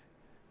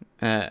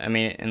 I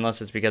mean,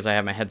 unless it's because I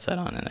have my headset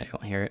on and I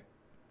don't hear it.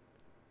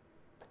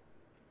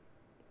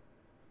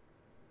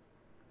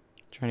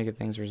 Trying to get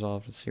things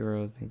resolved with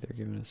Zero. I think they're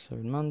giving us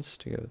 7 months.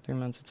 To go with 3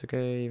 months, it's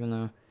okay, even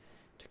though I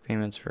took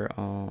payments for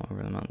all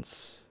over the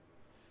months.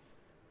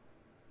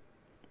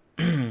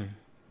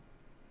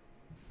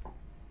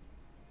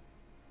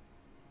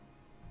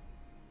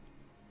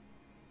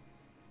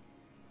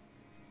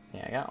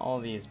 Yeah, I got all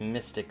these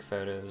Mystic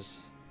photos.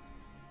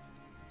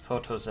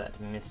 Photos at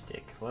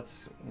Mystic.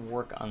 Let's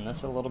work on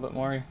this a little bit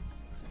more.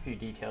 There's a few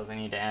details I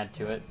need to add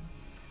to it.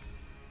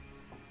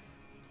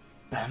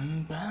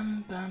 Bum,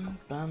 bum, bum,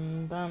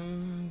 bum,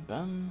 bum,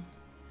 bum.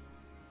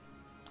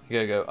 You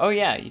gotta go. Oh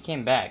yeah, you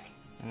came back.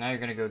 And now you're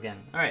gonna go again.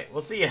 Alright,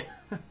 we'll see ya.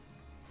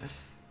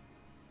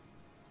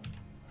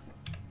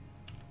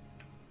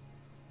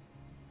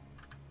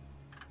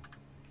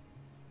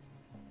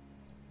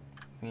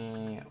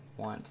 We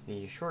want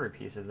the shorter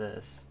piece of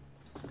this.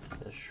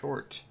 The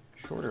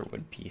shorter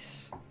wood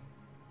piece.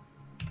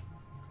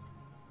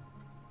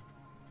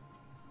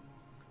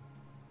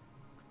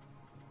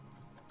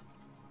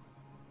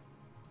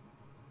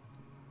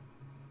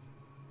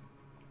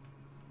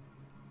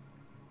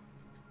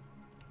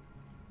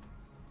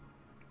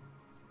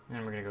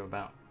 And we're gonna go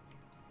about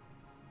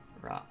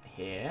right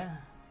here.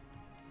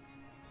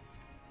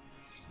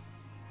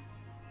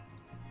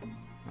 Oh,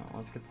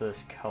 let's get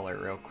this color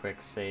real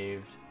quick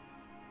saved.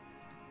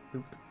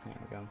 Oop, there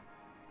we go.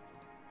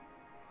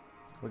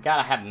 We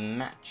gotta have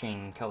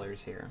matching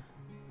colors here.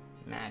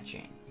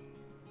 Matching.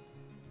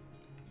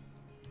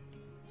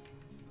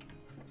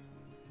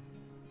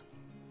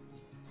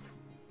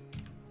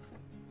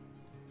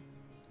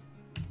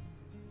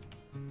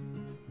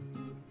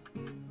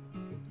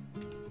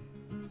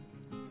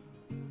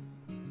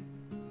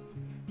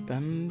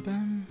 Bum,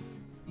 bum.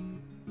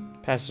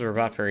 Passes were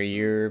bought for a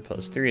year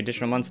plus 3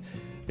 additional months.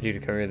 But due to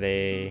cover,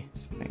 they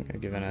think they're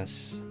giving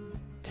us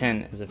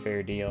 10 is a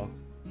fair deal.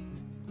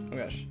 Oh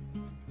gosh.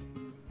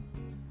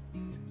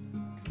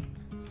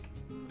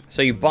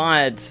 So you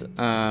bought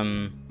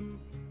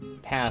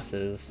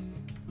passes.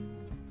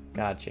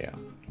 Got you.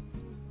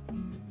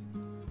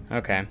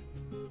 Okay.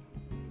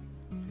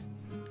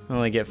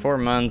 Only get 4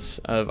 months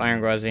of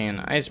Iron Gwazi and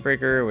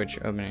Icebreaker, which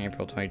opened in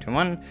April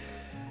 2021.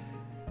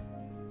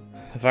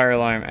 The fire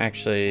alarm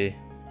actually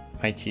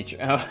might teach.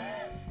 Oh.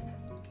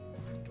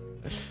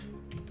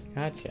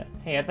 Gotcha.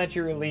 Hey, I thought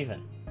you were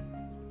leaving.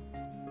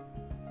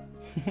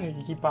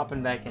 You keep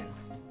popping back in.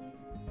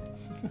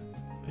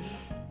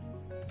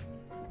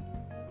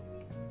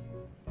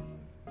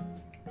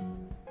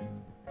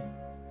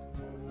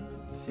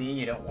 See,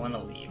 you don't want to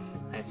leave.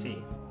 I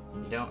see.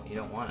 You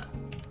don't want to.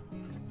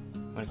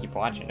 You want to keep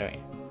watching, don't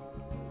you?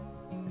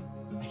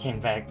 I came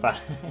back, but...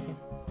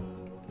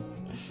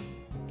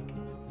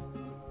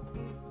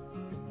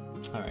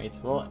 Alright,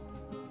 well...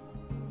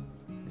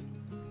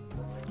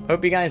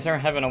 Hope you guys are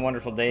having a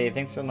wonderful day.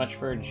 Thanks so much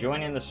for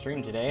joining the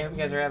stream today. Hope you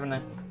guys are having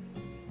an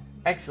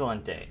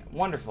excellent day.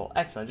 Wonderful,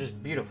 excellent,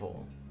 just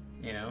beautiful.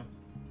 You know?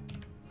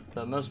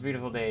 The most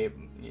beautiful day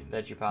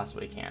that you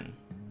possibly can.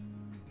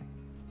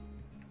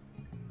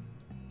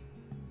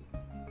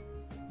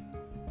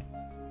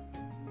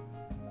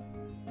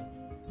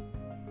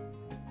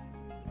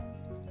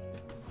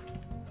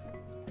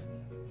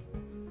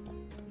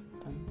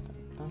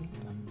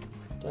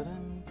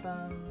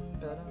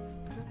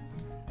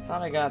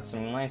 thought I got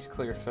some nice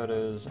clear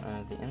photos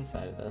of the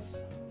inside of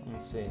this. Let me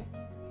see.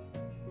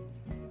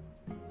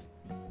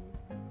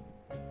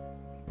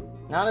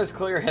 Not as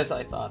clear as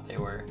I thought they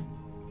were.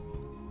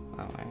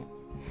 Alright.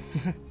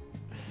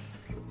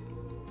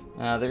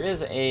 There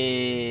is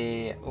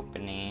a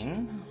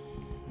opening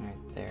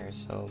right there,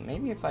 so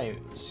maybe if I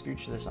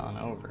scooch this on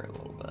over a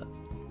little bit.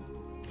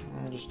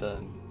 Just a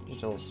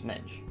little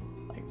smidge.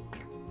 Like,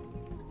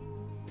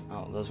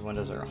 oh, those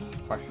windows are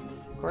part.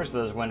 Of course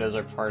those windows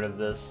are part of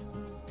this.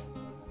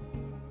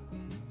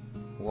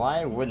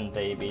 Why wouldn't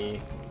they be?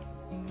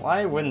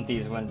 Why wouldn't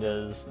these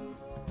windows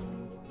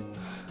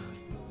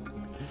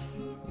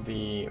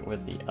be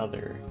with the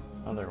other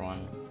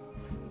one?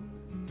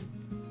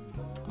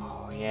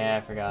 Oh yeah,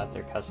 I forgot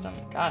they're custom.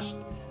 Gosh,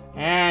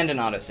 and an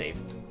autosave.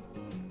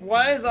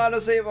 Why does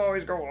autosave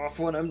always go off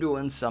when I'm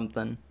doing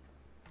something?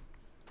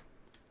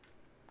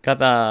 Got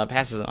the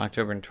passes in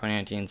October in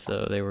 2019,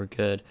 so they were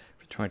good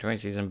for the 2020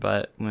 season,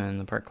 but when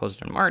the park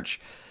closed in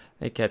March,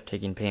 they kept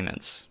taking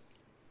payments.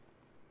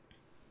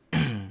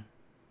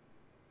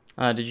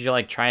 Did you,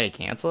 like, try to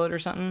cancel it or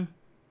something?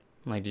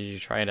 Like, did you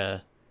try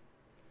to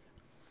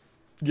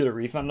get a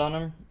refund on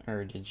them?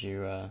 Or did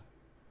you, or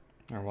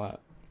what?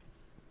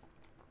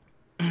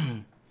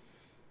 I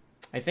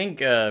think,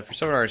 for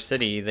Soda Our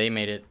City, they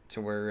made it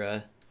to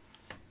where,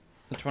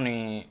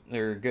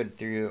 they're good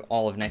through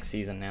all of next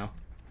season now.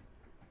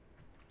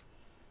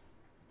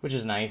 Which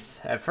is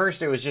nice. At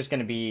first, it was just going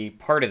to be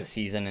part of the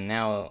season, and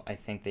now I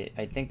think they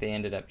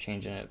ended up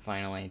changing it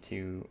finally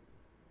to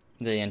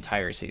the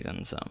entire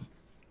season, so.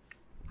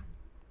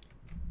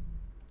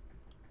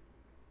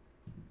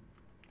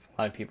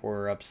 A lot of people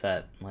were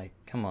upset. Like,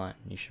 come on,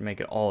 you should make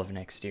it all of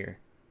next year.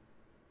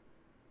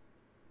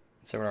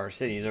 So our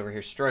city is over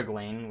here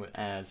struggling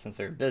since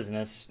they're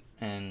business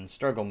and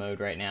struggle mode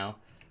right now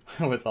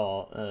with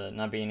all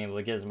not being able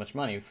to get as much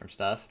money from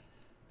stuff.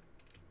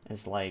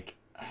 It's like,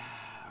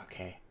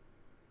 okay,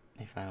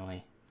 they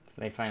finally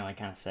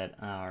kind of said,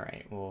 oh, all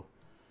right,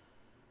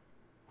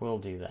 we'll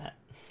do that.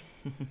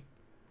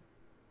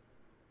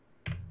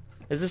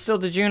 Is this still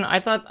to June? I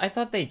thought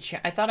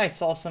I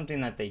saw something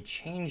that they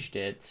changed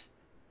it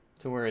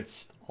to where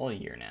it's all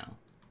year now.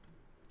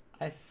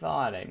 I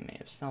thought I may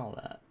have saw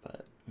that,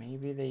 but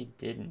maybe they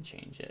didn't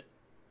change it.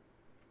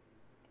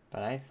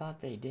 But I thought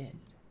they did.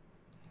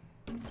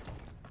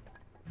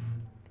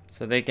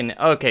 So they can,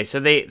 okay, so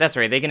that's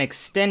right, they can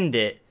extend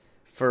it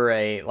for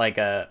a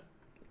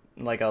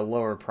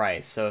lower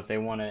price. So if they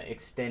want to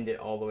extend it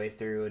all the way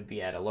through, it would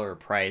be at a lower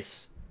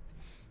price.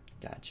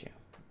 Got you.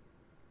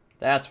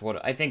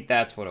 I think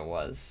that's what it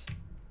was.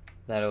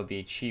 That'll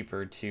be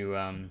cheaper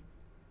to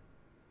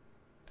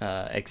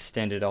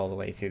extend it all the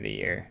way through the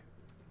year.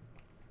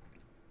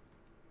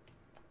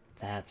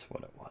 That's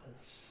what it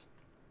was.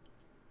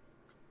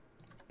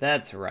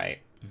 That's right.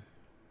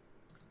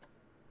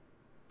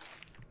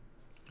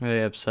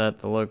 Really upset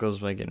the locals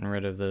by getting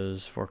rid of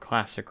those 4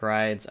 classic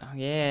rides. Oh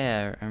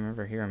yeah, I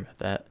remember hearing about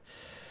that.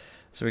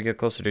 So we get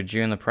closer to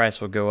June, the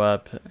price will go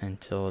up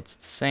until it's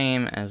the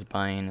same as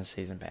buying a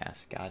season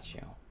pass. Got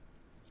you.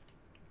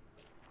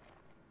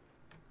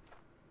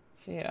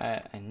 See,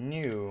 I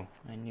knew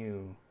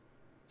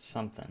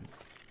something.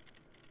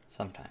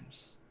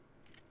 Sometimes.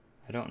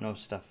 I don't know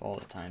stuff all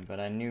the time,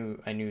 but I knew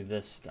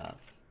this stuff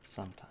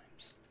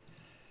sometimes.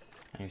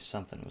 I knew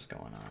something was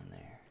going on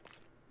there.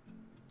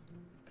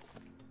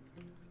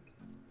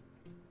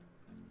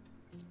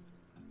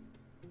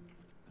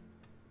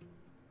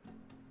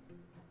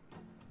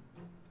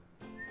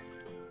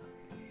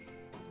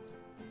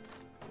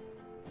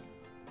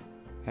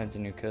 Adds a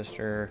new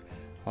coaster.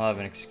 I'll have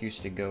an excuse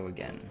to go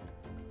again.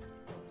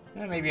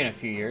 Maybe in a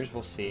few years,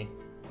 we'll see.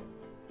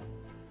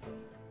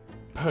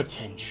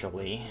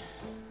 Potentially.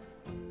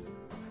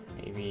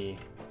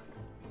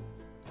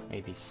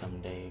 Maybe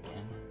someday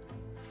again.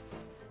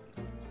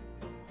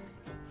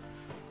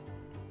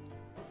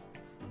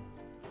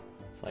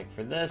 So like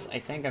for this, I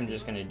think I'm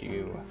just gonna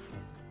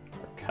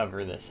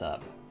cover this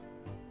up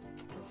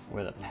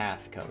with a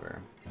path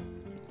cover.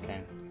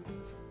 Okay.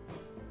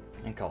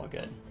 And call it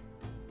good.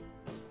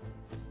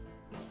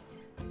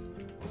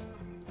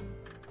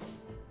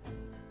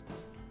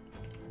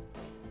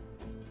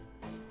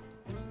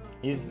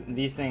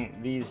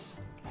 These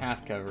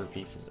path cover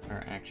pieces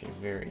are actually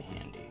very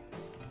handy.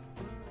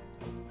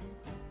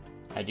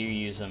 I do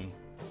use them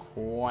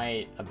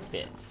quite a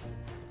bit.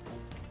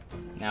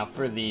 Now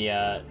for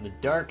the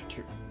dark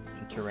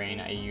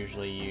terrain, I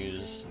usually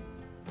use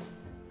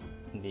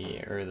the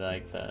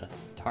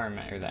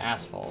tarmac or the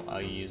asphalt.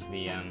 I'll use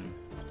the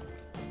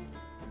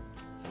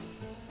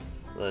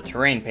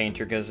terrain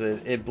painter because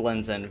it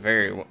blends in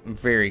very,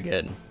 very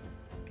good.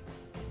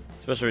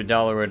 Especially with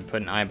Dollarwood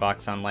putting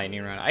iBox on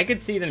Lightning Run. I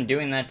could see them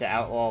doing that to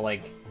Outlaw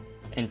like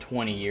in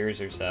 20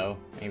 years or so.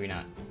 Maybe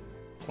not.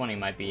 20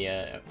 might be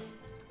a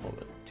little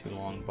bit too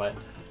long, but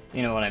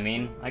you know what I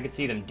mean. I could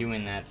see them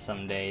doing that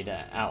someday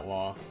to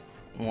Outlaw,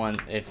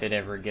 if it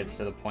ever gets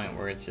to the point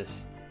where it's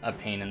just a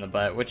pain in the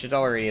butt, which it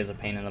already is a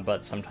pain in the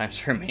butt sometimes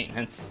for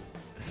maintenance.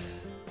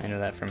 I know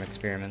that from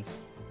experiments.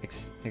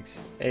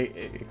 experience.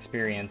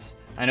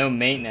 I know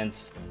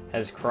maintenance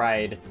has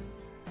cried,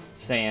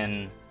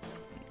 saying,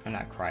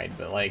 not cried,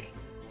 but like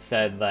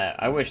said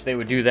that I wish they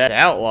would do that to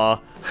Outlaw.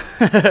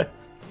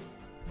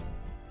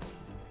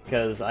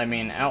 Because I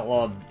mean,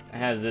 Outlaw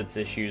has its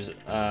issues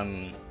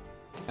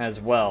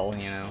as well,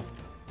 you know.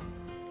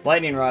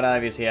 Lightning Rod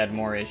obviously had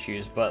more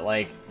issues, but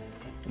like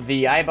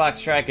the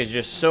iBox track is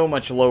just so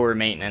much lower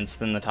maintenance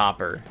than the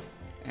Topper,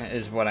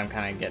 is what I'm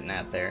kind of getting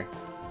at there.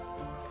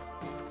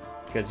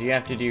 Because you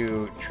have to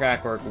do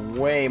track work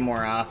way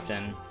more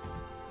often.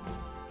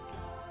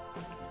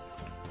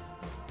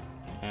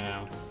 You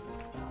know.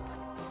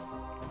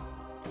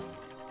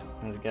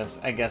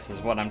 I guess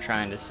is what I'm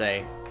trying to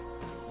say.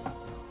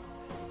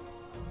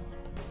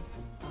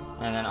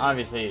 And then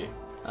obviously,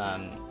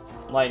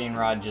 Lightning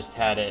Rod just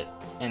had it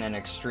in an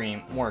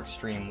more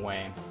extreme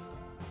way.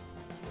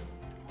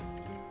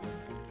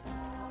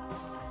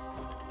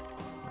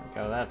 There we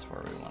go, that's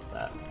where we want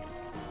that.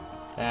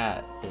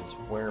 That is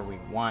where we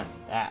want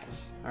that.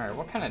 Alright,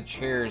 what kind of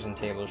chairs and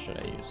tables should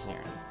I use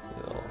here?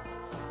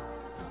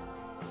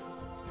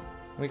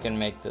 We can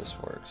make this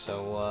work.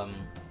 So,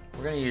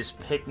 we're going to use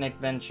picnic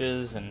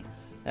benches, and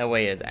that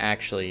way it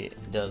actually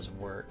does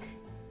work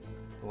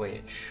the way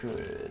it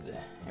should.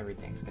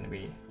 Everything's going to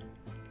be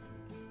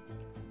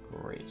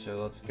great.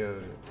 So let's go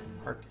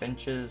park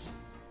benches.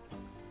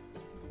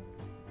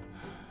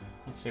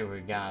 Let's see what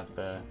we got.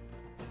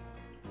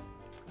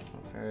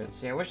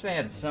 See, I wish they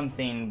had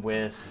something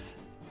with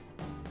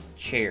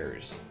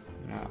chairs,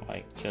 not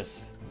like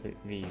just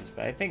these.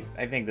 But I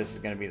think this is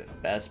going to be the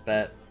best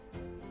bet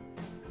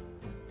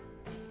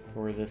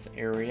for this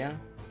area.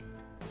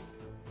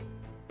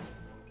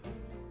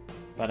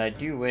 But I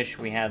do wish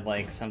we had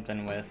like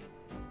something with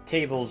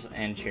tables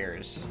and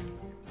chairs.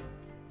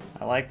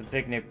 I like the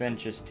picnic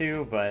benches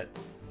too, but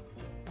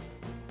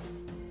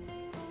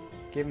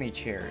give me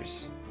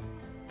chairs.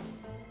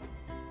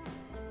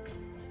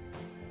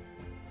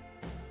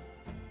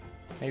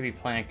 Maybe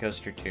Planet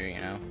Coaster too, you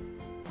know?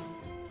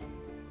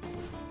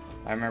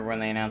 I remember when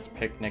they announced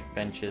picnic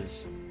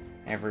benches,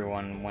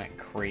 everyone went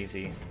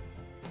crazy.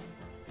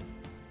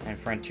 And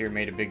Frontier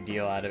made a big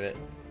deal out of it.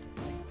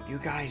 You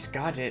guys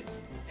got it!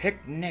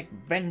 Picnic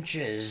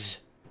benches!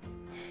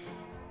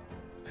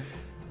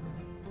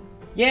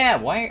 Yeah,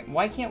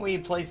 why can't we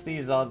place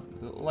these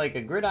like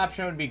a grid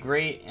option would be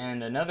great,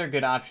 and another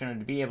good option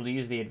would be able to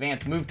use the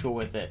advanced move tool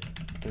with it.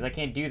 Because I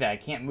can't do that. I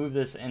can't move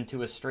this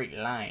into a straight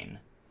line.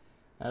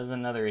 That was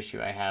another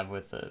issue I have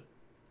with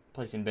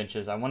placing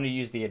benches. I want to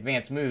use the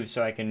advanced move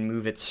so I can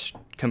move it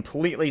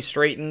completely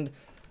straightened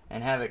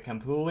and have it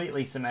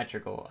completely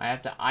symmetrical. I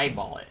have to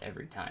eyeball it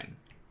every time.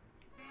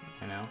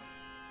 You know?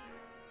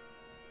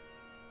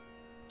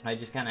 I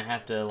just kind of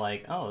have to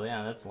like, oh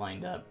yeah, that's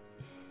lined up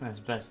as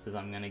best as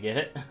I'm gonna get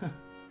it.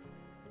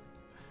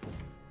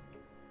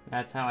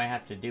 That's how I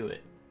have to do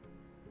it.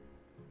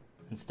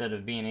 Instead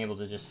of being able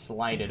to just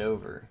slide it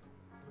over.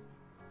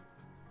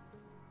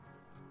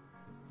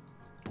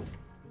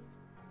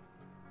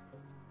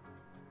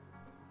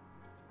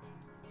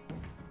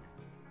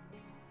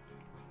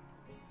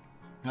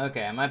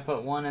 Okay, I might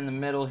put one in the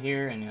middle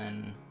here and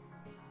then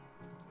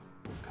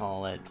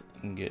call it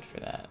good for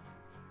that.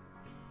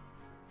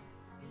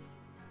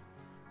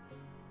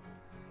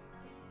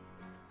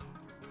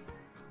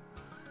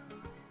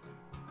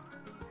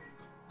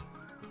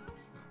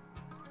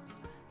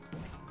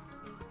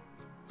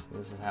 So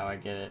this is how I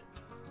get it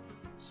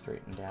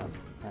straightened out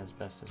as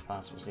best as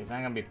possible. See, it's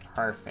not gonna be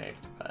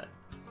perfect, but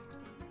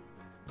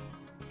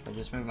if I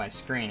just move my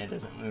screen, it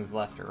doesn't move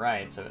left or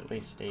right, so it at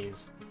least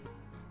stays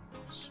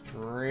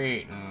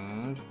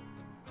straightened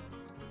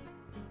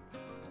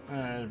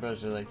as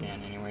best as I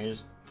can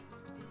anyways.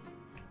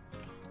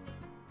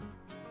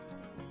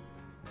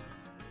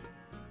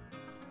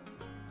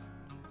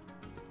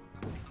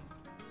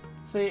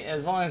 See,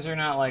 as long as you're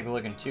not like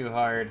looking too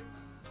hard,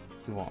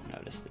 you won't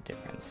notice the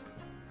difference.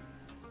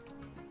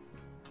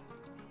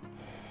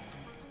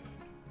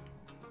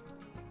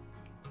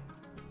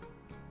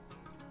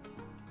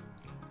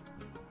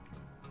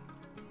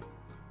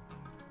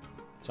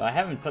 So I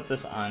haven't put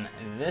this on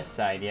this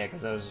side yet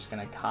because I was just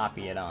going to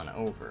copy it on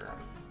over.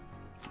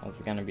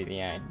 That's going to be the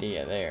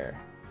idea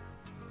there.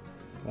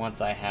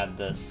 Once I had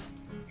this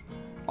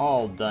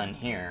all done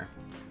here.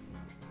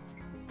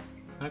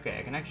 Okay,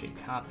 I can actually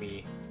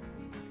copy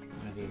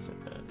one of these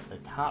at the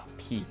top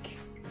peak,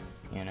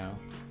 you know.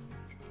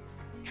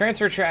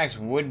 Transfer tracks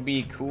would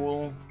be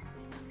cool,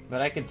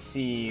 but I could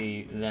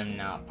see them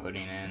not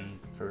putting in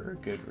for a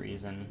good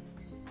reason.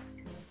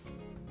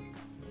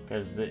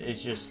 Because it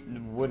just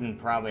wouldn't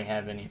probably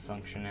have any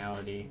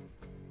functionality.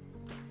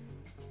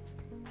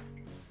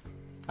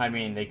 I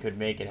mean, they could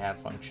make it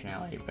have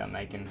functionality by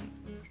making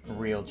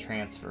real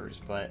transfers,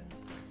 but,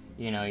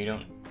 you know,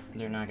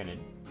 they're not going to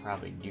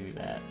probably do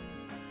that.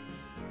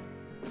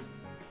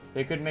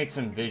 They could make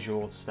some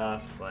visual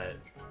stuff, but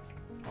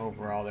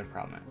overall they're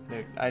probably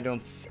not. I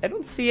don't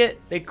see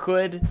it. They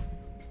could.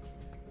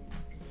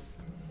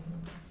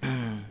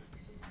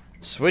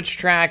 Switch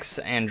tracks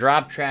and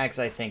drop tracks,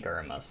 I think, are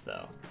a must,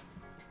 though.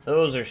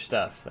 Those are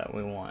stuff that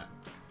we want,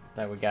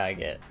 that we gotta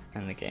get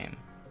in the game.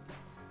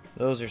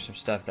 Those are some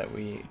stuff that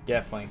we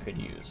definitely could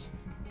use.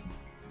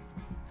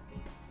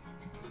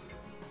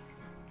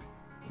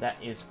 That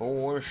is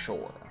for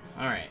sure.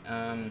 Alright,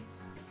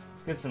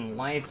 let's get some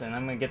lights, and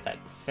I'm gonna get that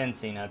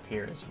fencing up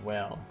here as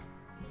well.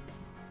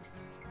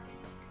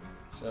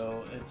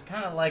 So it's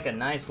kind of like a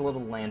nice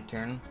little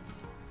lantern.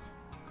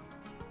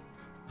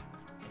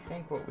 I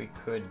think what we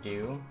could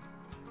do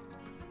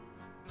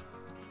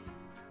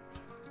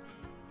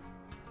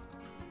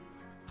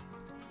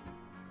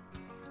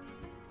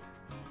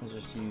is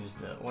just use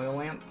the oil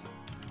lamp.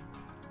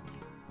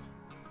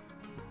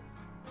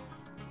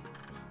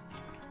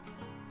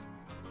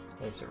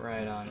 Place it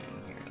right on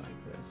in here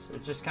like this.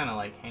 It's just kind of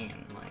like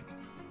hanging, like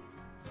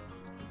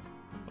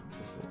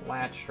just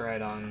latched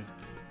right on.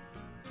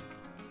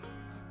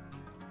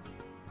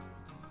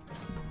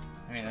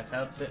 I mean, that's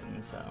how it's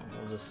sitting, so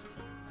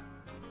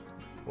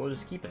we'll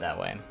just keep it that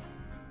way.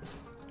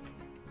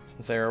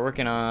 Since they were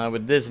working on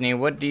with Disney,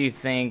 what do you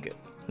think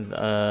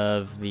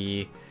of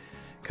the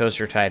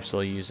coaster types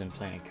they'll use in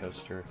Planet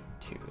Coaster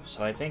 2?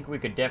 So I think we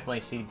could definitely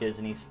see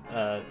Disney,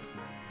 since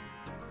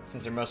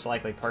they're most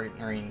likely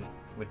partnering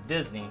with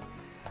Disney,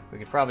 we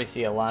could probably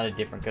see a lot of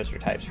different coaster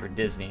types for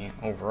Disney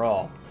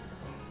overall.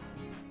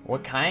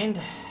 What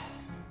kind?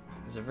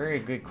 Is a very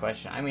good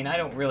question. I mean, I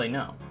don't really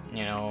know.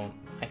 You know,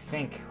 I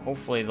think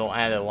hopefully they'll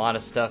add a lot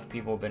of stuff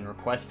people have been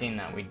requesting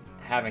that we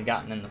haven't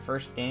gotten in the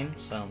first game,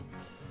 so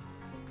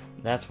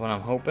that's what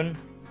I'm hoping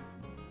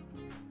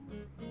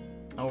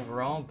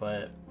overall,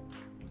 but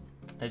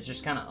it's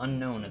just kind of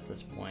unknown at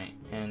this point,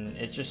 and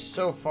it's just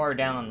so far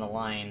down on the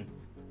line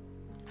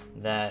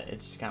that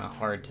it's just kind of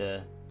hard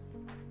to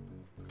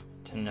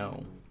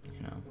know,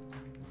 you know.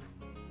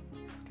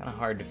 Kind of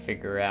hard to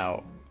figure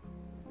out,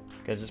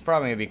 because it's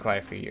probably going to be quite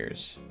a few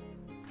years.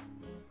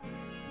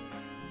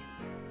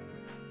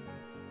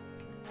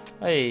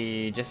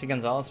 Hey, Jesse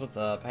Gonzalez, what's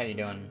up? How you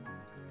doing?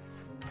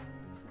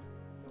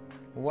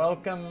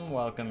 Welcome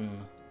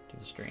to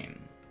the stream.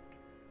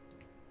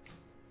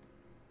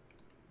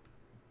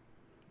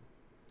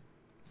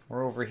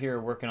 We're over here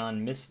working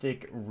on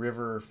Mystic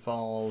River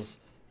Falls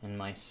and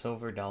my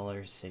Silver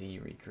Dollar City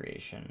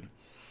recreation.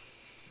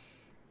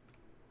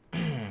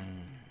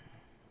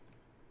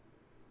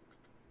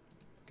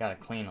 Gotta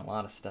clean a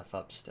lot of stuff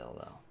up still,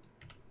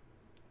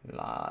 though. A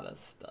lot of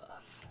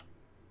stuff.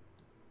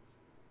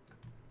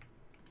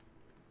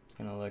 It's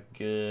gonna look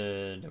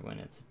good when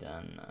it's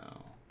done,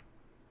 though.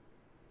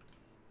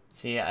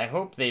 See, I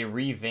hope they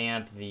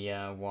revamp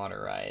the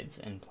water rides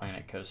in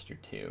Planet Coaster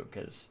 2,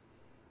 because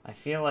I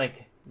feel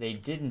like they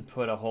didn't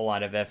put a whole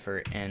lot of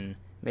effort in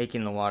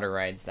making the water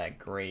rides that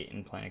great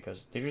in Planet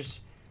Coaster. They're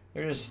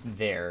just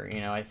there, you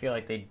know. I feel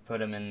like they put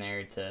them in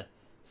there to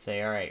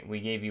say, all right, we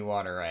gave you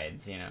water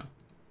rides, you know.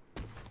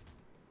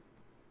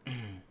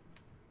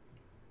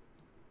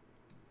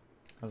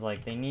 I was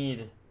like, they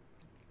need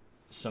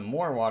some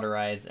more water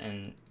rides,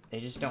 and they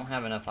just don't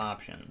have enough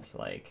options.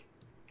 Like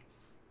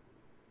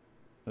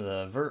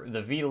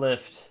the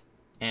V-Lift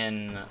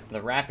and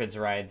the Rapids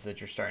rides that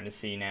you're starting to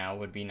see now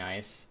would be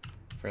nice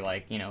for,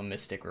 like, you know,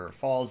 Mystic River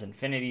Falls,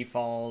 Infinity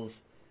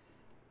Falls.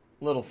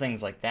 Little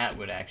things like that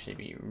would actually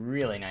be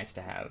really nice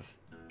to have.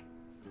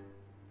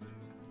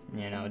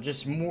 You know,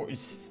 just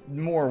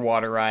more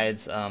water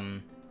rides.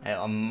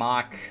 A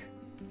mock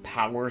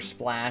Power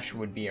Splash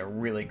would be a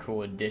really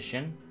cool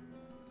addition.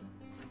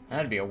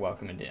 That'd be a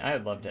welcome addition. I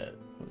would love to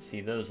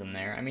see those in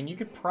there. I mean, you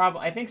could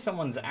probably... I think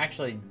someone's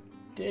actually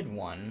did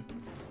one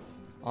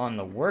on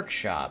the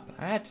workshop.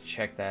 I had to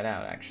check that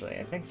out, actually.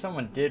 I think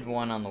someone did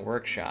one on the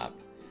workshop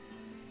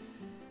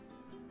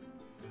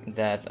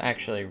that's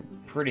actually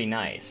pretty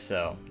nice.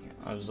 So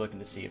I was looking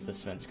to see if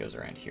this fence goes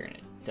around here, and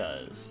it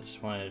does.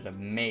 Just wanted to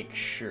make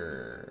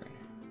sure.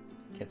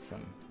 Get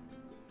some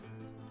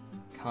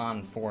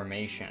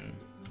conformation.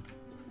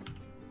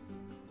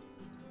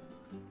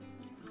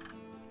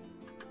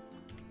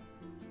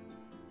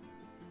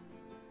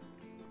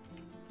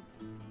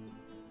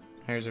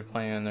 Here's they're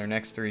playing their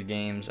next 3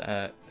 games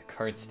at the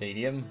Kart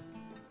Stadium.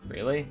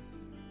 Really?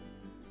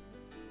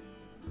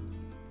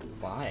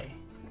 Why?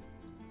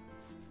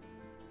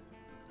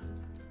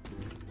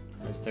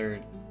 Is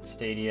their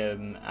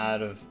stadium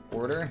out of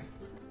order?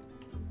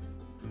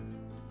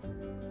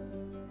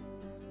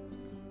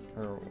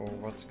 Or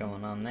what's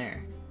going on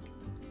there?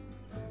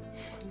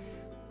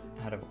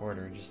 Out of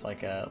order, just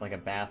like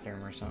a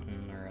bathroom or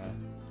something, or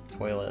a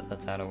toilet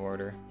that's out of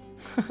order.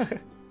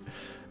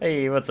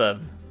 Hey, what's up?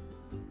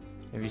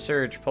 If you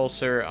search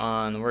Pulsar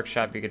on the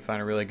workshop, you could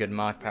find a really good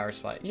mock power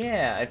spot.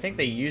 Yeah, I think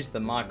they used the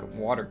mock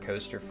water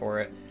coaster for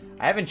it.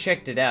 I haven't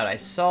checked it out. I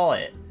saw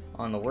it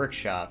on the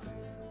workshop,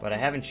 but I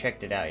haven't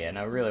checked it out yet, and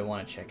I really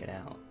want to check it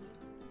out.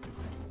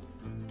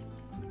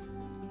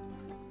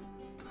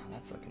 Oh,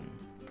 that's looking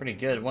pretty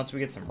good. Once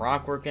we get some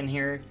rock work in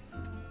here,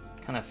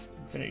 kind of,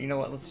 you know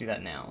what, let's do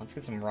that now. Let's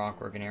get some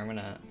rock work in here. I'm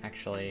gonna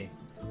actually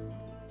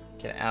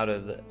get out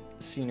of the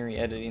scenery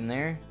editing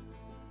there.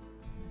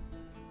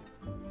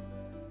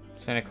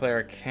 Santa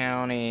Clara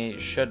County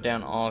shut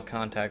down all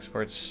contact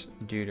sports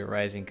due to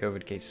rising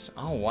COVID cases.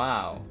 Oh,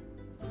 wow.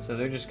 So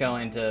they're just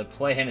going to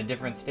play in a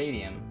different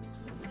stadium.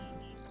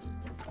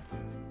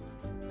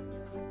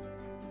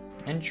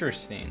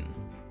 Interesting.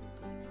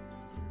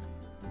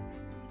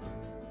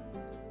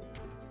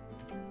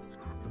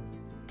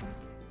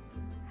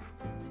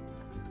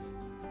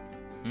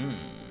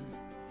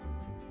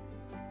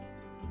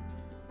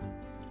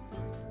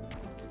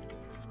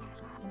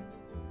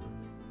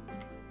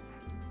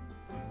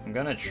 I'm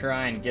gonna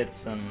try and get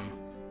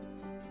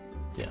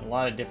a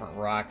lot of different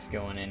rocks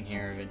going in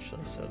here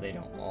eventually so they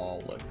don't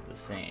all look the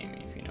same,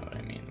 if you know what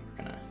I mean.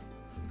 We're gonna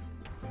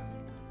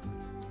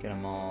get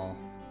them all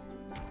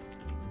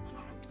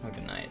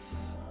looking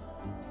nice.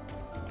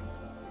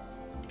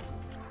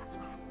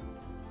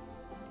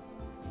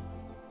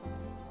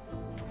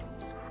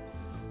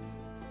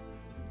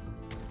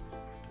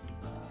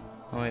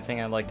 The only thing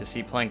I'd like to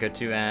see Planko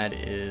 2 add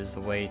is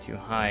the way to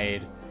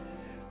hide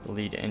the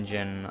lead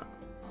engine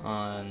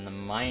on the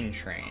mine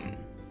train.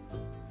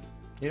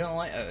 You don't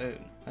like?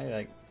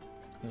 I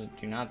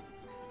do not.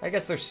 I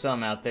guess there's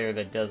some out there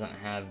that doesn't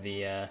have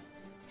the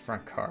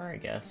front car, I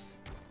guess.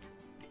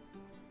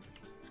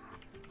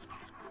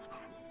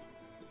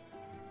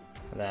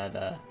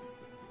 That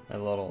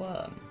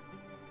little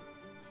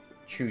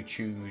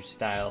choo-choo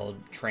style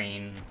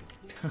train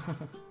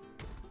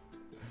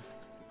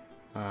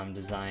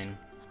design.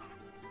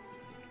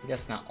 I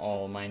guess not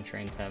all mine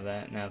trains have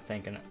that. Now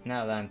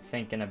that I'm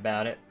thinking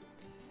about it.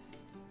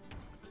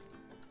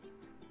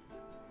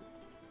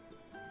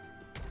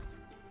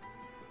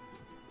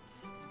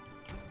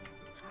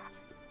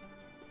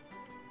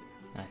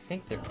 I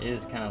think there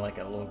is kind of like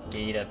a little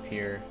gate up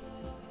here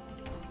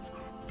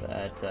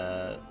that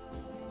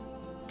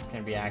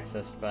can be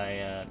accessed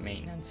by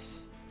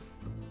maintenance.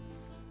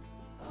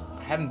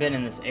 I haven't been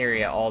in this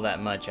area all that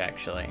much,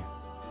 actually.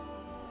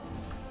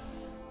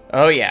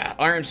 Oh yeah,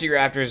 RMC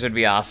Raptors would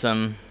be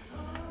awesome.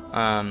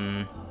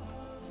 I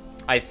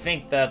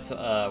think that's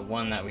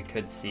one that we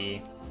could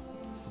see.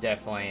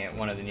 Definitely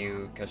one of the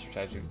new coaster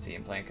types we could see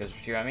in Planet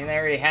Coaster 2. I mean, they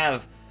already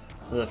have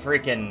the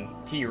freaking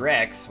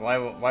T-Rex.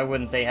 Why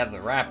wouldn't they have the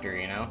Raptor,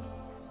 you know?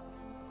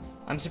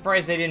 I'm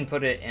surprised they didn't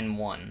put it in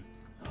 1.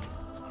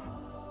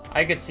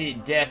 I could see,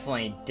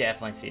 definitely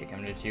see it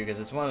coming to 2, because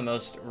it's one of the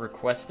most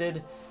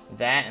requested.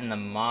 That and the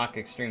Mach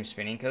Extreme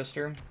Spinning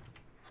Coaster.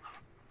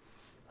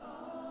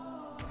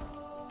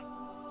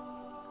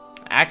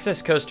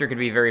 Access Coaster could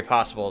be very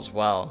possible as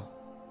well.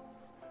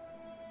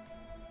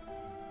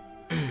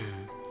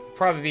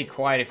 Probably be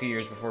quite a few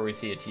years before we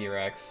see a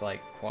T-Rex,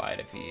 like quite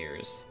a few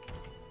years.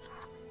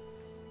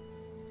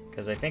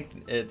 Because I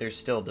think they're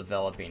still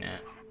developing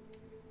it,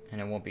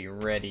 and it won't be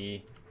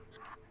ready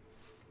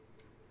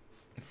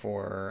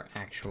for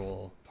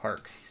actual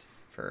parks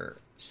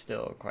for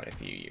still quite a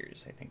few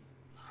years, I think.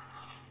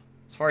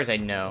 As far as I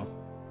know.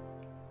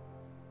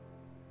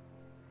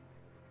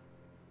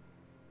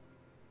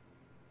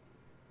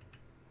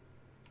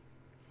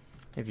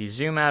 If you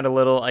zoom out a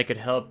little, I could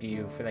help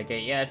you for that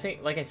gate. Yeah, I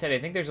think, like I said, I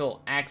think there's a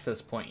little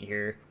access point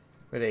here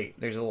where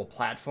there's a little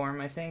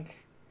platform, I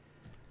think.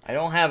 I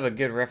don't have a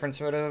good reference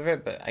photo of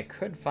it, but I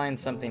could find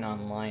something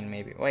online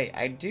maybe. Wait,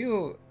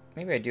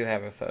 maybe I do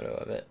have a photo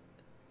of it.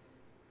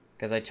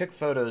 Because I took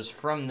photos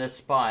from this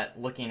spot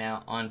looking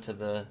out onto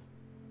the...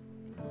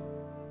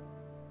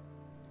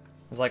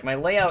 It's like my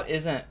layout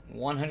isn't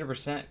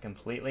 100%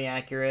 completely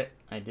accurate.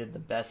 I did the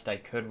best I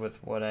could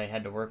with what I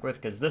had to work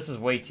with, because this is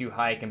way too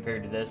high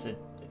compared to this.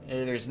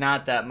 There's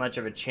not that much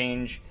of a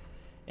change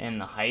in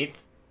the height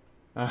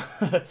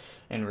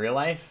in real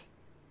life.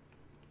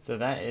 So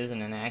that is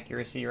an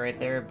inaccuracy right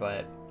there,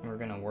 but we're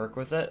going to work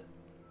with it.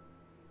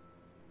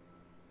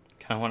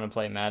 Kind of want to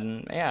play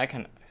Madden. Yeah, I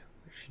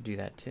should do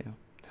that too.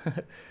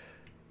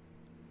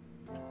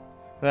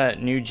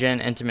 But new gen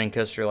Intamin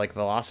coaster like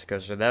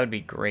Velocicoaster, that would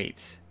be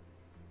great.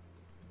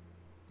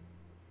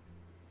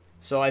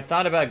 So I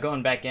thought about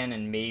going back in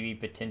and maybe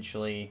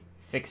potentially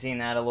fixing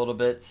that a little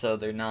bit so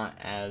they're not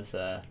as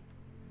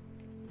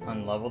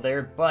unlevel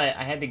there. But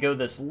I had to go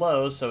this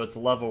low so it's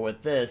level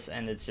with this,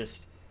 and it's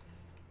just...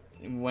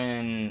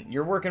 When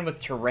you're working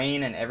with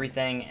terrain and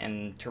everything,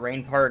 and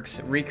terrain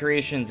parks,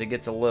 recreations, it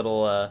gets a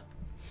little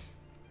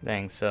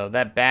thing. So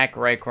that back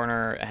right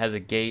corner has a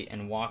gate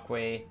and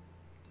walkway.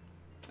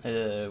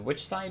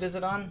 Which side is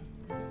it on?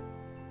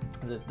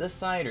 Is it this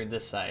side or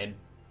this side?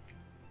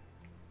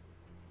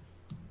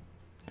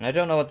 And I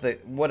don't know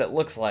what it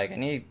looks like.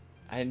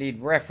 I need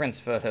reference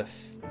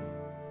photos.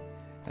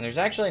 And there's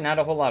actually not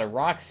a whole lot of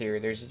rocks here.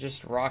 There's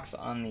just rocks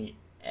on the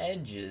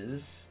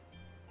edges.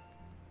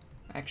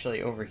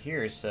 Actually over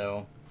here,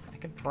 so I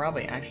could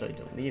probably actually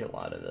delete a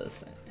lot of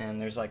this.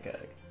 And there's like a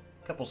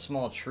couple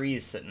small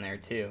trees sitting there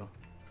too.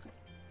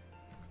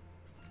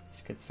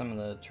 Let's get some of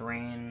the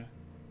terrain.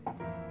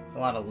 There's a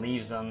lot of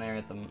leaves on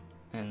there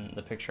in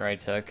the picture I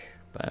took,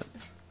 but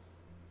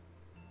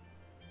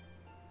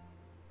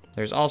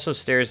there's also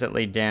stairs that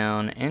lead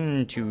down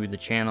into the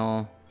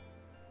channel.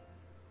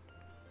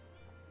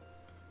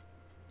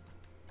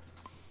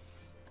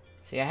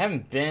 See, I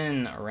haven't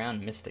been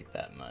around Mystic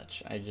that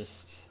much. I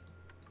just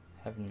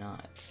have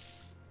not.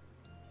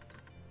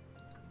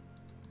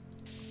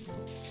 I'm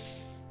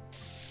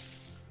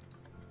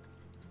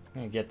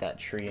gonna get that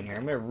tree in here.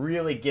 I'm gonna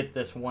really get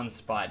this one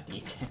spot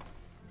detail.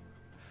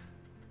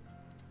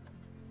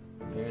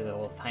 There's a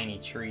little tiny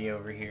tree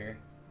over here.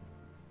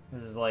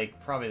 This is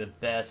like probably the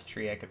best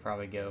tree I could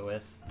probably go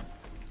with.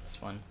 This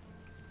one.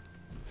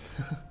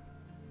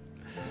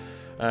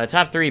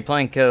 Top 3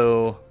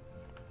 Planko.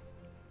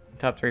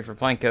 Top 3 for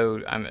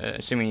Planko. I'm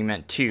assuming you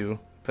meant 2,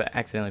 but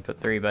accidentally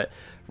put 3. But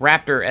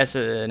Raptor,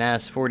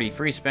 SNS, 40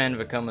 free spin,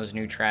 Vekoma's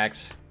new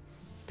tracks.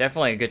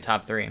 Definitely a good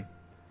top 3.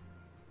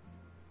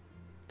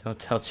 Don't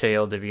tell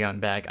JL to be on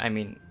back. I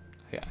mean,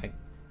 I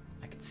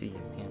can see you,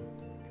 man.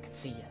 I can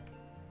see you.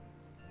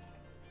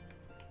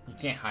 You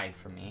can't hide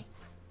from me.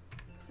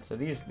 So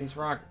these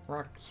rock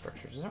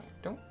structures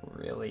don't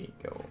really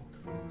go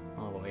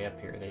all the way up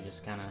here. They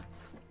just kind of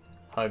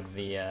hug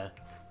the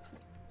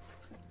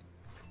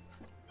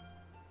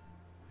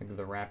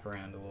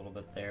wraparound a little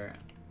bit there.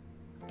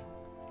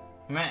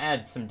 I'm gonna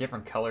add some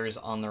different colors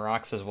on the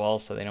rocks as well,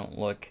 so they don't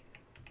look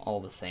all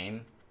the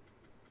same.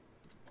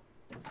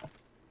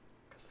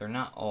 Because they're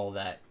not all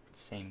that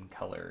same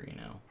color, you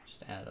know.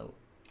 Just add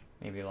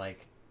maybe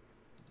like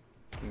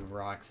a few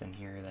rocks in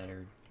here that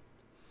are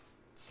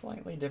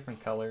slightly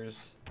different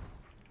colors.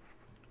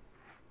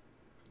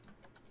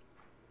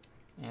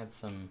 Add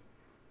some,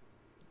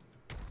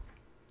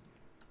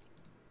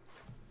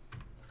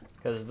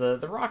 because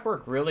the rock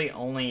work really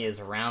only is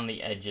around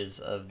the edges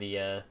of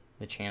the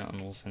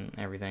channels and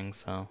everything.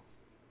 So,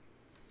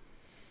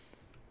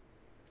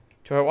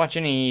 do I watch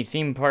any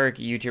theme park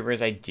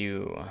YouTubers? I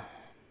do,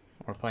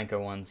 or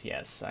Planko ones.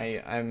 Yes,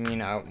 I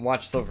mean I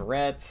watch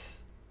Silverette.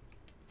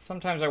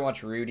 Sometimes I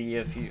watch Rudy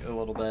a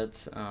little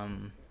bit.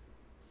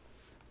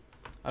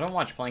 I don't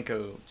watch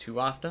Planko too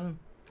often,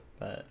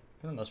 but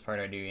for the most part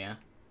I do, yeah.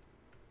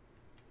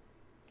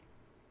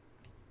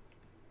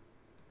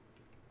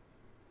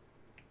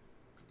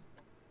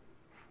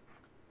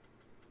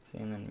 See,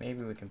 and then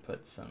maybe we can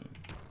put some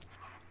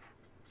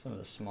of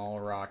the small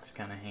rocks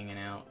kind of hanging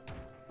out.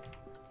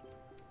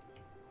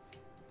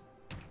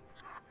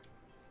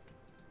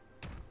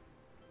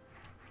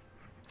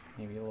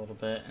 Maybe a little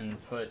bit, and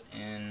put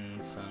in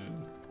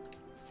some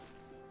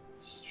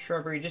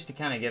shrubbery just to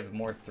kind of give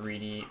more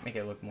 3D, make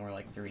it look more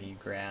like 3D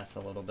grass a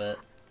little bit.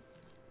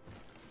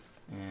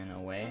 In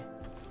a way.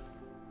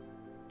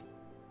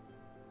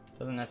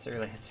 Doesn't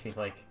necessarily have to be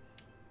like,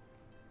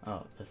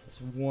 oh, this is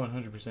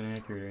 100%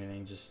 accurate or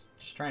anything. Just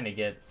trying to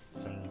get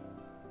some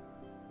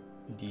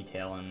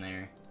detail in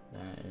there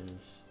that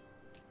is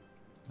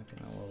looking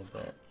a little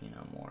bit, you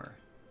know, more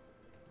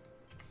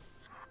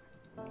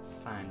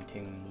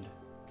fine-tuned.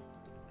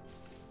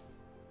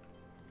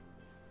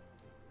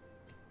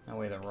 That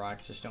way the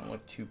rocks just don't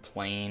look too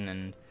plain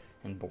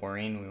and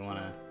boring. We want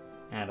to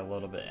add a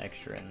little bit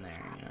extra in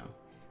there, you know.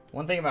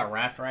 One thing about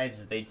raft rides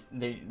is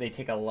they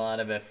take a lot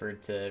of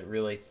effort to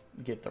really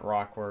get the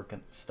rock work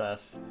and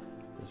stuff.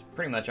 Because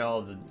pretty much all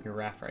of your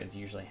raft rides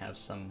usually have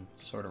some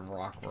sort of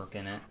rock work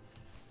in it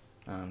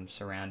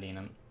surrounding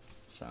them.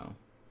 So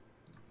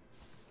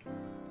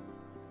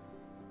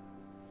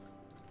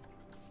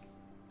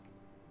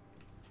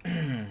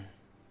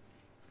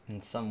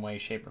in some way,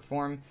 shape, or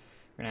form,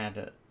 we're gonna have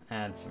to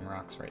add some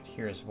rocks right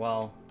here as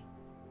well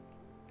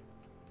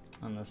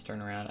on this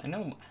turnaround.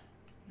 I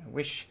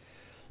wish.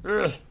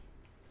 Ugh.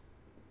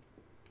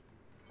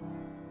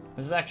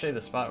 This is actually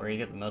the spot where you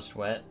get the most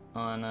wet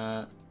on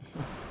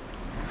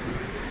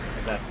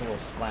that's a little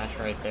splash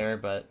right there,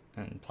 but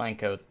in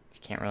Planko you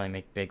can't really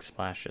make big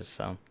splashes.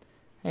 So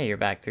hey, you're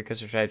back. 3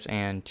 coaster types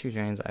and 2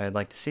 trains I would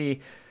like to see.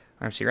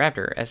 RMC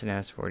Raptor,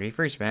 SNS 40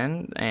 free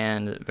spin,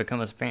 and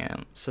become a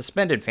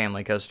suspended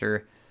family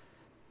coaster.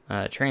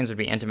 Trains would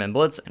be Intamin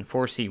Blitz and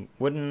 4C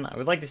Wooden. I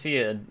would like to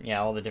see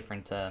all the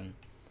different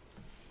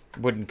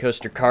wooden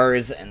coaster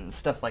cars and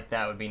stuff like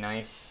that would be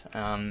nice.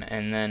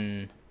 And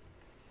then,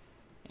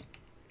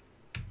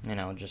 you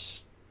know,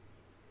 just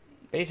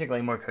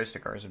basically more coaster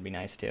cars would be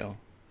nice too.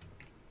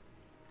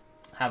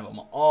 Have them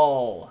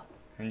all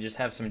and just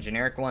have some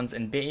generic ones,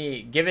 and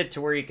give it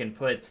to where you can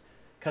put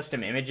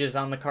custom images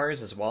on the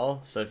cars as well.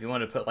 So if you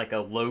want to put like a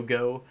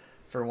logo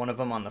for one of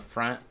them on the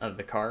front of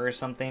the car or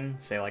something,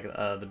 say like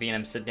the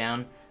B&M sit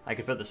down, I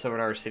could put the Silver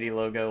Dollar City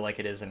logo like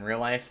it is in real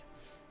life.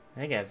 I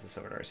think it has the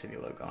Silver Dollar City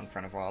logo in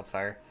front of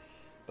Wildfire,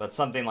 but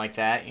something like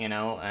that, you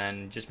know,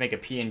 and just make a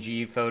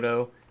PNG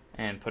photo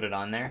and put it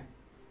on there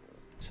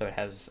so it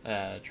has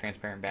a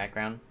transparent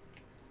background.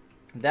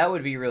 That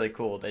would be really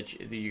cool that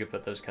you could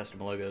put those custom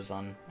logos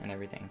on and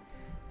everything.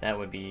 That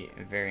would be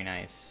very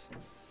nice.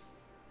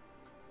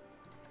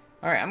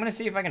 Alright, I'm going to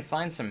see if I can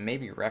find some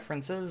maybe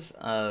references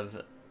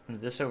of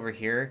this over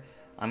here.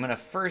 I'm going to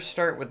first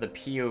start with the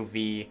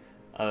POV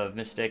of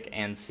Mystic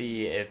and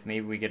see if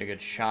maybe we get a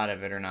good shot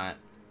of it or not.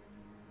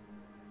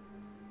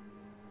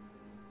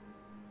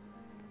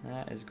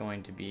 That is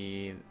going to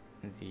be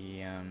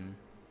the,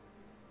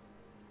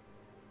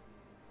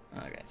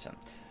 okay, so,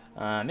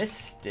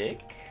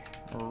 Mystic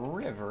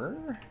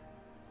River.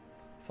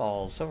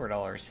 Falls, Silver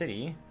Dollar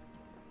City.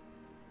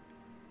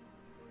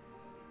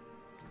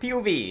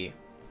 POV.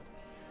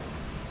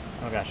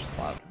 Oh gosh, it's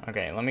loud.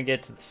 Okay, let me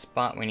get to the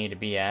spot we need to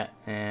be at,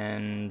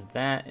 and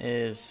that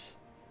is...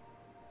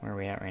 Where are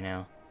we at right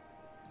now?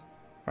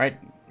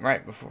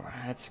 Right before...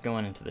 That's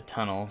going into the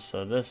tunnel,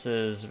 so this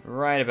is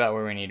right about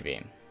where we need to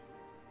be.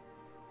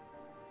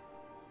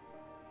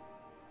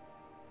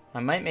 I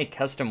might make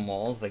custom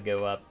walls that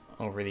go up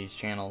over these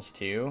channels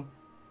too,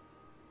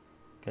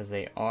 because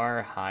they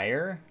are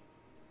higher.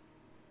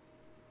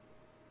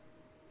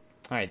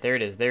 Alright, there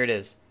it is, there it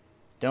is.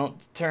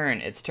 Don't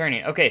turn, it's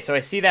turning. Okay, so I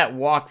see that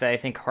walk that I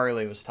think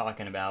Harley was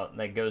talking about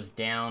that goes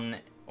down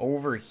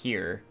over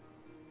here.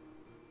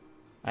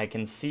 I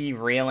can see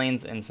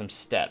railings and some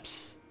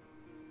steps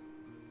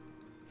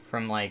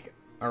from like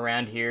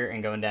around here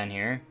and going down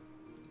here.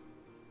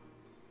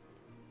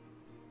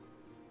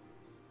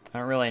 I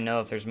don't really know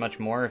if there's much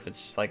more, if it's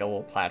just like a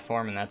little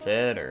platform and that's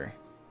it, or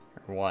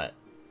what.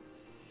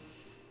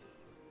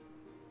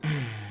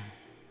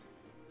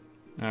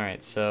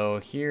 Alright, so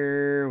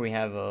here we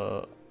have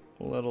a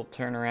little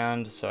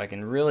turnaround so I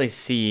can really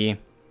see.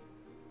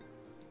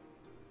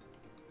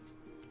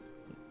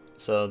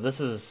 So this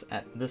is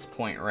at this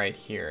point right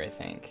here, I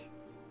think.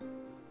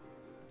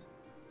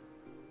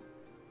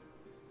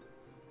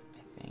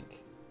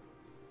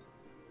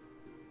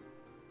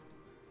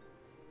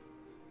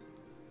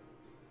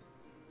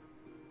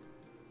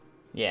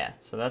 Yeah,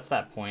 so that's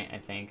that point, I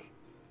think.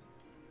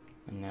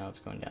 And now it's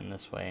going down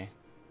this way.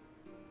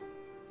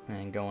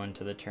 And going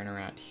to the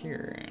turnaround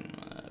here in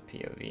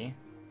POV.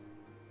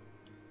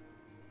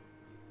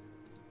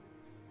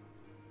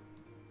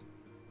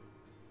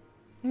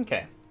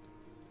 Okay.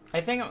 I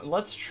think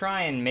let's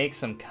try and make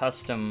some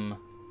custom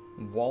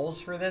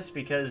walls for this,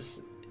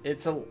 because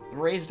it's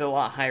raised a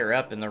lot higher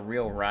up in the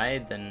real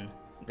ride than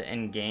the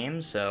end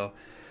game, so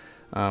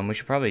we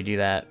should probably do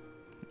that.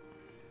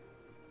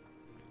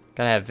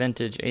 Gotta have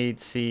vintage 8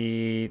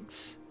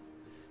 seats,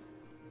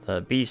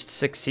 the Beast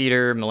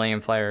 6-seater,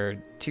 Millennium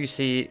Flyer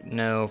 2-seat,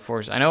 no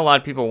force. I know a lot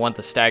of people want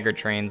the staggered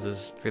trains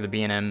as for the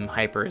B&M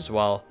Hyper as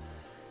well.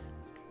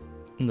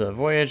 The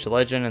Voyage, the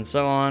Legend, and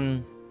so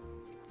on.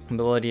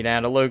 Ability to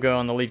add a logo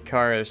on the lead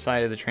car or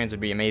side of the trains would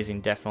be amazing,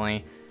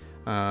 definitely.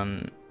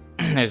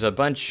 There's a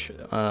bunch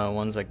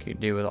ones I could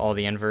do with all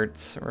the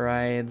inverts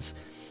rides.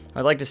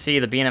 I'd like to see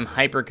the B&M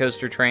Hyper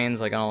Coaster trains,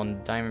 like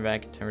on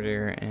Diamondback,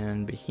 Temperature,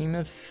 and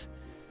Behemoth.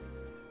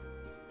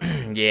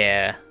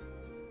 Yeah,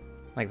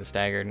 like the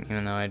staggered,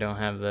 even though I don't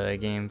have the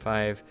Game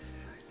 5.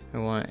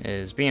 One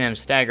is B&M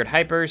Staggered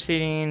Hyper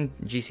Seating,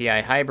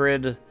 GCI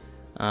Hybrid, the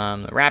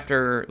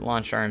Raptor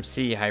Launch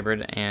RMC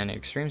Hybrid, and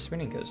Extreme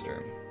Spinning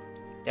Coaster.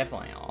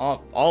 Definitely,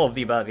 all of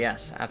the above,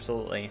 yes,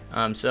 absolutely.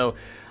 So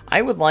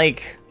I would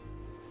like,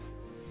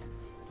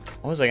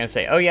 what was I gonna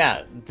say? Oh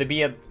yeah,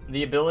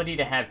 the ability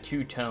to have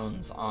two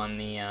tones on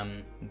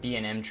the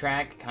B&M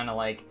track, kind of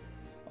like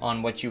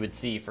on what you would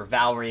see for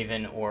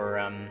Valraven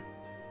or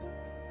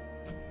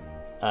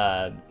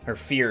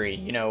Fury,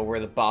 you know, where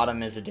the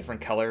bottom is a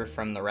different color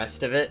from the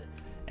rest of it.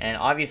 And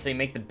obviously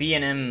make the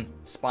B&M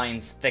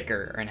spines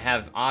thicker and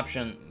have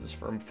options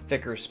for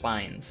thicker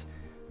spines.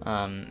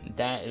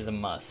 That is a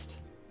must.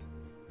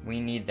 We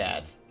need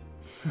that.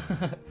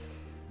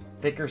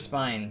 Thicker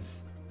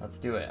spines. Let's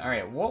do it.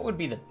 Alright, what would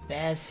be the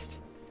best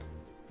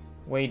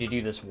way to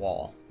do this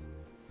wall?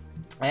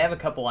 I have a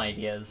couple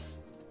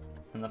ideas.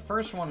 And the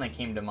first one that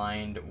came to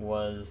mind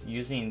was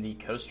using the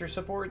coaster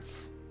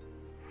supports,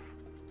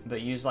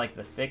 but use like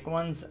the thick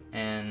ones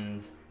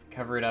and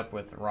cover it up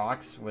with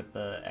rocks with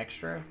the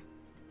extra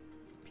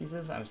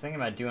pieces. I was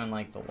thinking about doing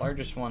like the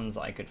largest ones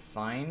I could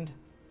find,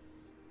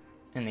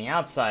 and the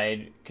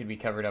outside could be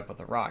covered up with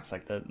the rocks,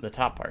 like the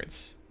top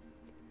parts.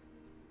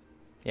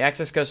 The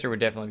access coaster would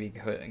definitely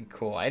be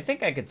cool. I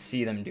think I could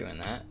see them doing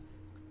that.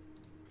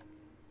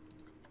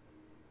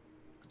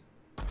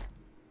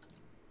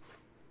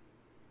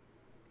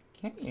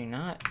 Can you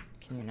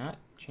not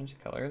change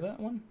the color of that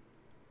one?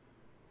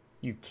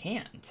 You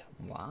can't.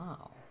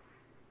 Wow.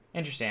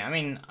 Interesting. I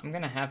mean, I'm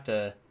going to have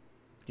to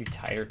do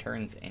tighter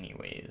turns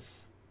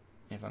anyways,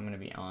 if I'm going to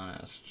be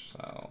honest.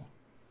 So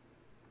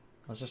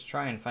let's just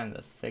try and find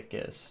the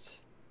thickest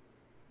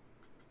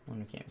one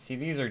we can. See,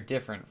 these are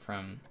different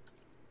from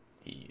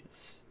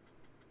these.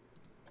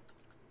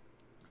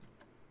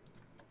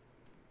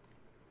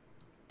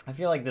 I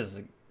feel like this is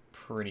a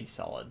pretty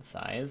solid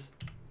size.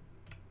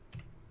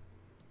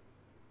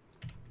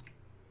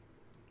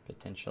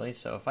 Potentially.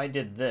 So if I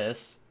did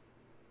this,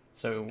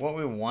 so what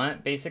we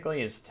want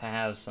basically is to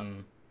have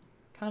some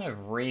kind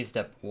of raised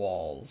up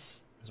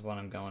walls is what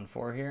I'm going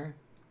for here.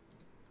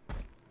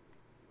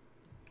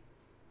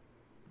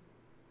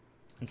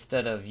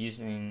 Instead of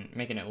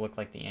making it look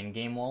like the end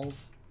game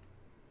walls.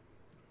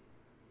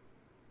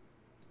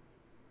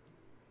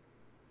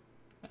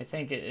 I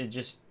think it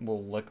just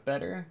will look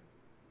better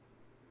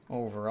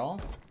overall.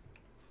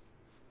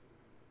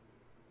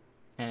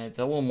 And it's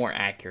a little more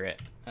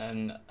accurate.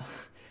 And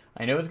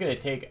I know it's going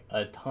to take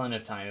a ton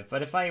of time,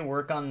 but if I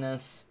work on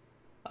this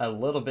a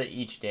little bit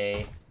each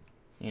day,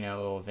 you know,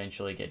 it'll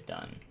eventually get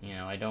done. You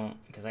know, I don't,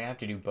 because I have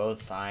to do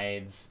both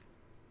sides,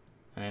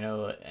 and I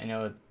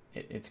know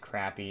it's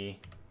crappy,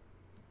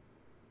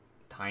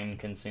 time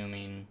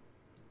consuming,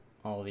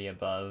 all the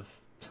above.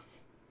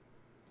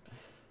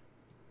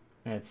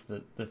 It's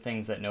the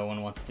things that no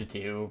one wants to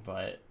do,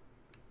 but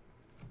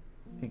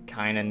you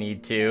kind of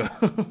need to.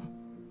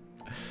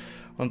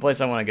 One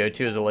place I want to go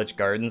to is Lich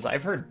Gardens.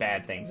 I've heard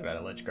bad things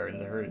about Lich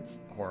Gardens. I've heard it's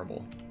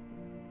horrible.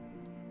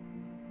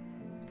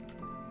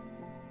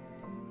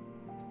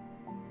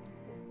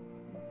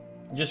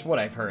 Just what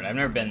I've heard. I've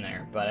never been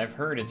there, but I've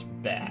heard it's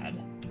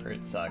bad. I've heard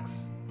it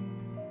sucks.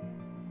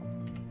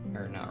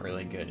 Or not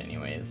really good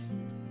anyways.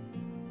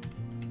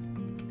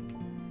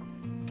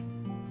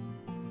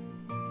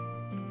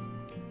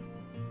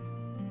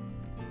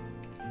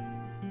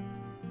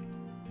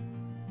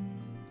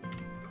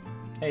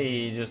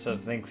 Hey,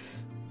 Joseph,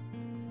 thanks.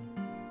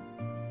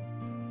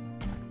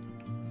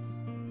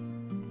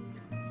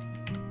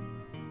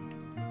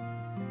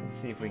 Let's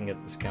see if we can get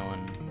this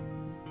going.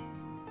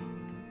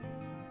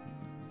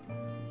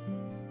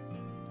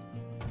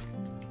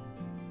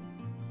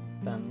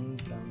 Dun,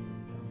 dun,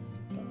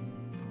 dun,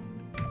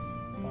 dun,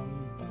 dun,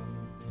 dun.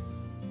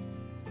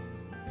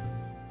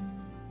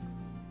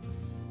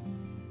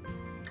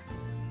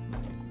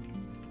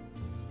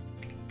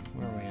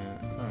 Where are we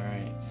at?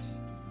 Alright.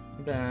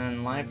 We've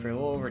been live for a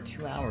little over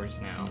 2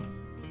 hours now.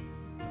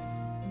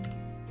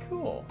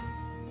 Cool.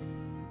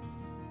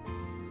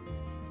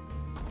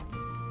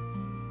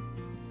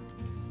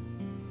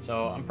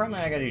 So I'm probably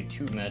not gonna do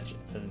too much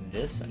of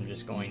this. I'm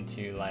just going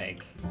to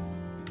like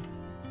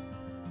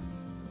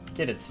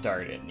get it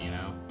started, you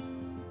know,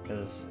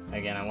 because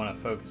again I want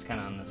to focus kind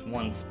of on this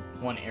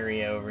one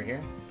area over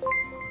here.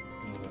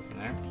 We'll go from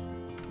there.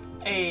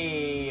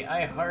 Hey,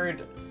 I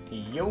heard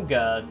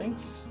yoga.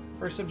 Thanks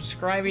for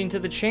subscribing to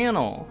the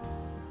channel.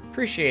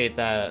 Appreciate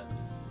that.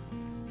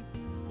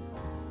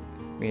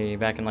 Be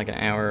back in like an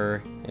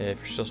hour if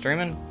you're still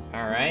streaming.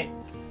 All right.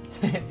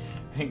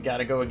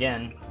 Gotta go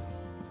again.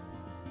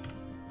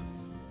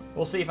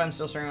 We'll see if I'm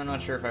still streaming. I'm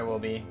not sure if I will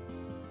be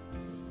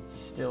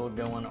still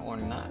going or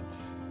not.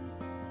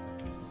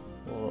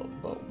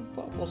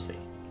 But we'll see.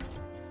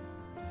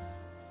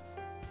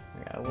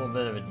 We got a little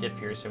bit of a dip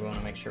here, so we want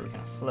to make sure we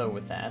kind of flow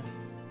with that.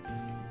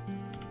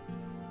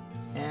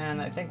 And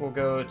I think we'll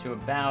go to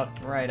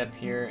about right up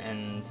here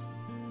and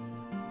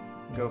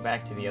go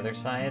back to the other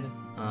side.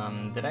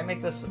 Did I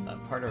make this a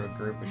part of a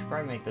group? We should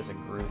probably make this a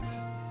group,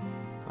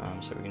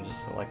 so we can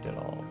just select it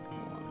all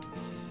at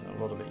once.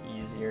 A little bit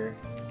easier.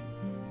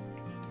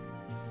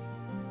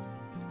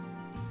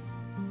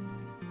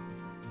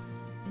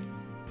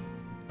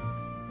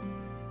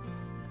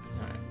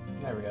 Alright,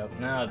 there we go.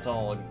 Now it's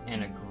all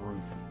in a group.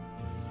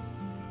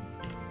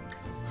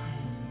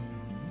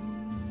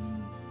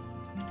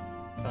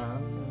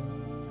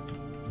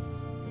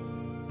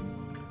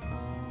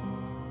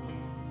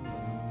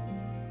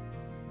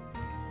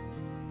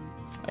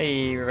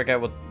 Hey, Rebecca,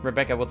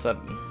 what's up?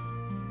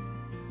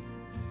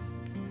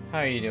 How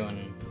are you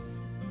doing?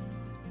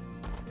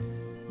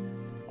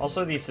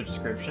 Also, these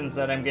subscriptions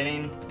that I'm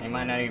getting, they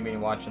might not even be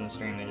watching the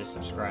stream, they just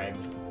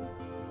subscribed.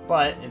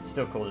 But it's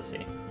still cool to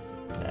see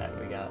that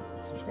we got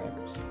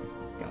subscribers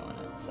going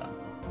on, so.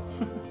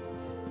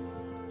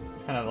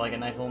 It's kind of like a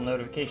nice little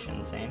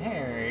notification saying,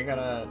 hey, you got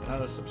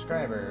another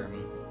subscriber.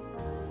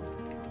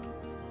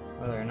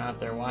 Whether or not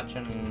they're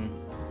watching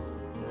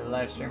the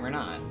live stream or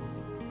not.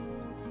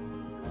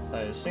 So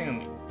I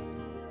assume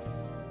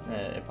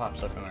it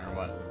pops up no matter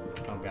what.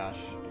 Oh gosh,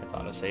 it's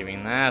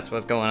auto-saving. That's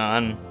what's going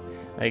on.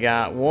 I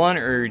got one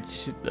or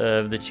two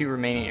of the two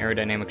remaining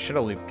aerodynamic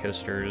shuttle loop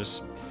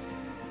coasters.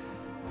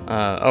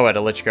 Oh, at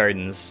Lich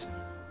Gardens.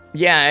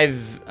 Yeah,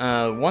 I've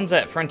one's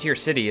at Frontier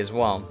City as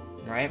well,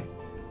 right?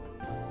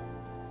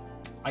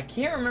 I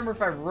can't remember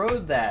if I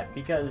rode that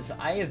because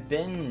I have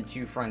been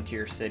to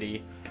Frontier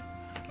City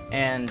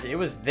and it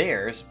was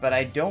theirs, but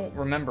I don't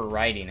remember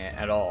riding it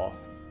at all,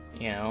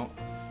 you know?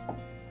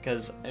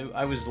 Because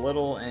I was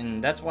little,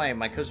 and that's why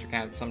my coaster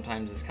count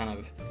sometimes is kind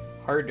of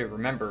hard to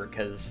remember,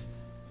 because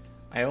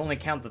I only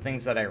count the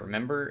things that I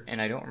remember, and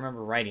I don't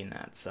remember riding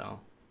that, so.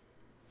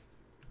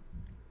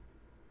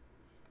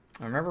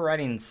 I remember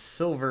riding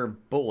Silver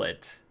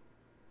Bullet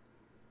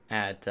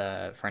at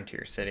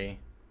Frontier City,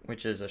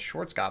 which is a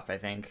Schwarzkopf, I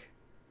think.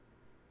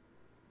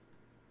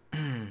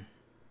 I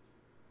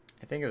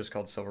think it was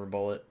called Silver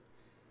Bullet.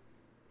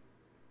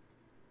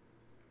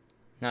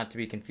 Not to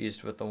be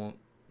confused with the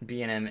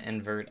B&M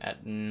invert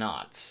at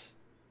Knott's.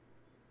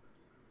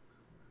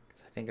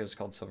 Because I think it was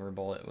called Silver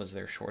Bullet, was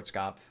their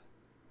Schwarzkopf.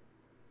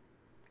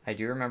 I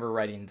do remember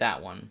riding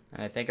that one.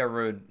 And I think I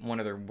rode one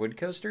of their wood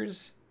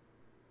coasters.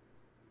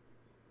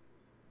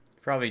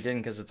 Probably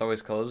didn't because it's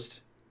always closed.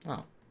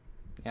 Oh.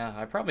 Yeah,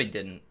 I probably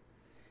didn't.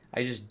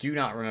 I just do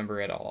not remember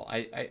at all.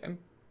 I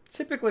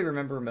typically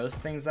remember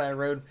most things that I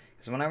rode.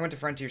 Because when I went to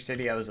Frontier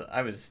City, I was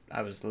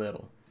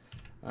little.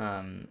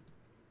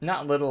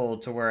 Not little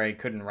to where I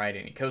couldn't ride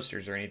any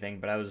coasters or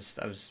anything, but I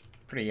was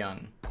pretty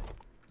young.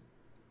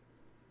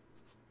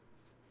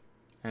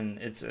 And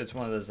it's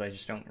one of those I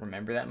just don't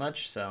remember that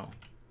much, so...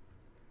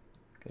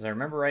 Because I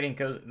remember riding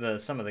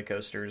some of the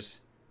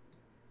coasters.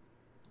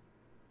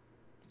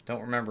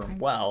 Don't remember them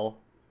well.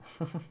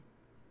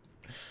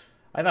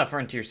 I thought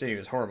Frontier City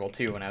was horrible,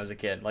 too, when I was a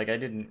kid. Like, I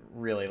didn't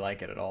really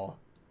like it at all.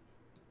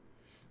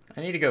 I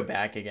need to go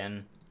back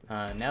again.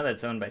 Now that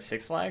it's owned by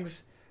Six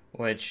Flags,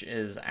 which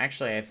is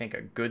actually, I think,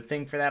 a good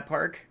thing for that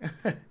park.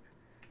 Are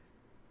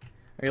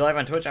you live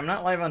on Twitch? I'm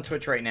not live on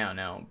Twitch right now,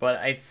 no. But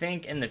I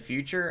think in the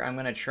future, I'm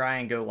going to try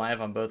and go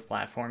live on both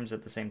platforms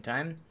at the same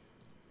time.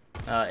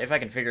 If I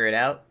can figure it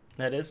out,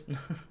 that is.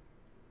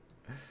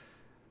 I'm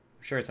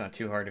sure it's not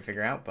too hard to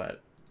figure out,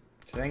 but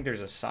I think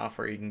there's a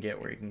software you can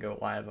get where you can go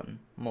live on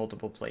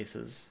multiple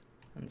places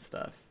and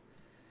stuff.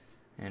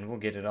 And we'll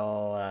get it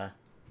all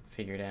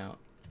figured out.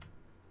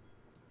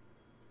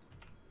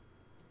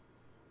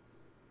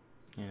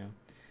 You know,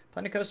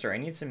 Planet Coaster, I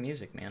need some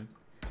music, man.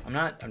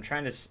 I'm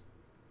trying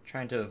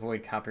to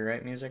avoid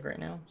copyright music right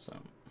now, so.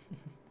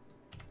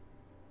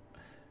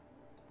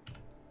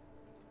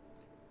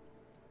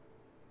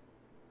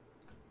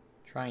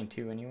 Trying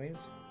to, anyways.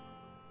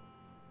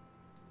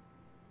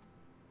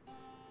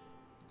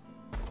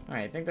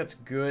 Alright, I think that's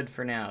good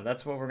for now.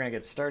 That's what we're gonna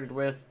get started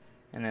with.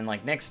 And then,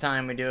 like, next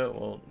time we do it,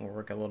 we'll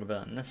work a little bit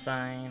on this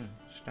side, and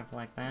stuff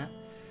like that.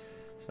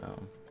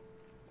 So.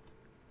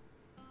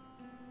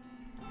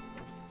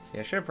 See,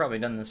 I should have probably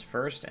done this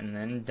first and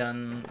then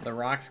done the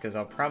rocks, because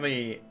I'll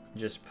probably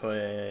just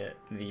put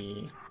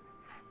the...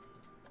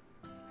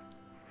 I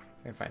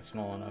can find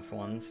small enough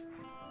ones.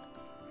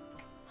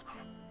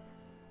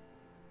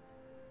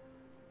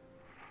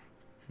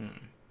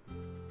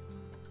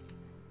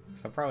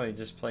 So I'll probably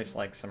just place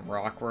like some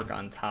rock work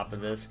on top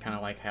of this, kind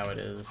of like how it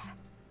is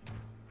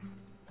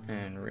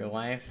in real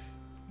life.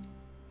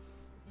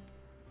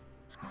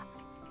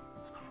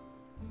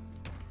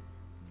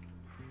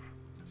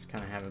 Just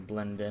kind of have it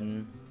blend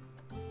in.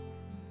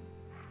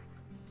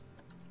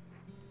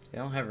 See, I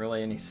don't have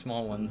really any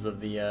small ones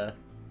of the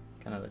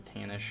kind of the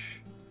tannish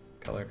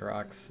colored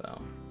rocks, so.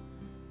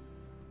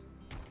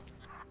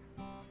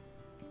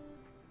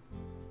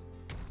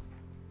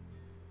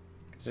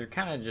 They're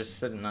kind of just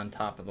sitting on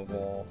top of the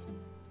wall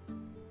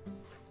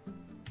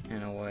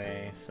in a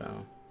way, so.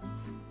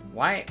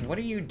 Why? What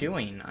are you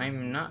doing?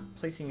 I'm not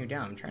placing you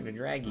down. I'm trying to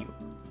drag you.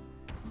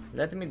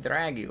 Let me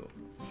drag you.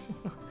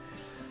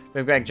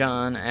 Big Back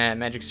John at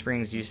Magic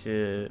Springs used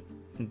to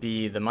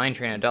be the mine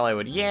train at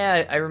Dollywood.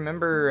 Yeah, I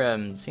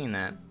remember seeing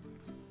that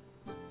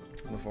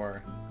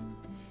before.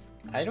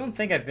 I don't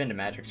think I've been to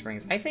Magic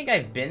Springs. I think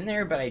I've been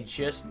there, but I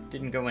just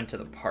didn't go into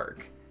the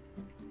park.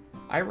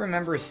 I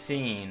remember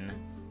seeing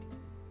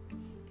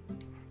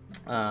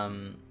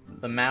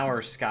the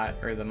Mauer Scott,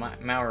 or the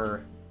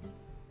Mauer,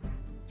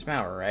 it's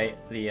Mauer, right?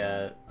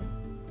 The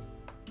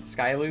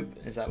Sky Loop,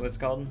 is that what it's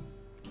called?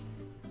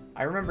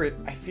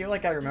 I feel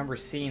like I remember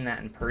seeing that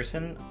in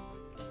person,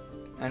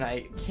 and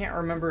I can't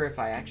remember if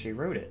I actually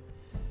wrote it.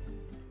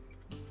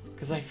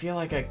 Because I feel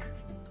like I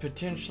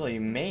potentially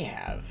may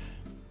have.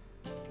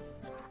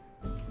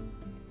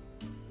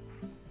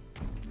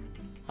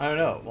 I don't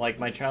know, like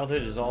my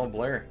childhood is all a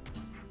blur.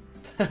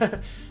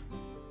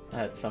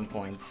 At some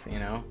points, you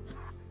know?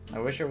 I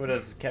wish I would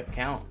have kept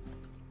count.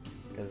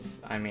 Because,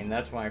 I mean,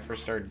 that's why I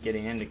first started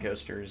getting into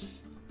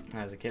coasters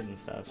as a kid and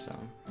stuff, so.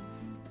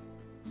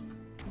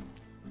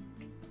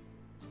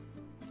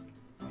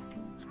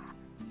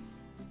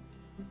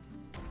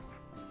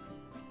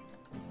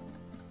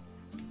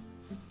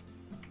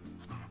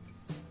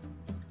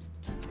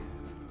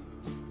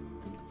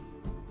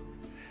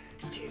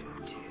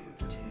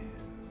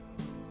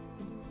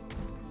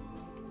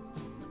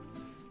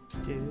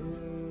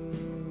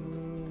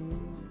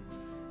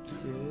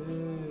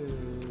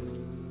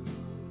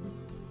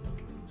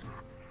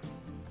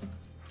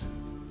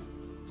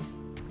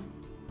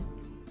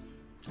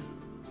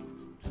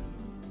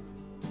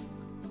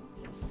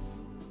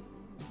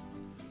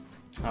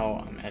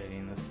 Oh, I'm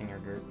editing the singer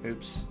group.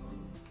 Oops.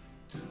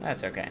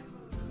 That's okay.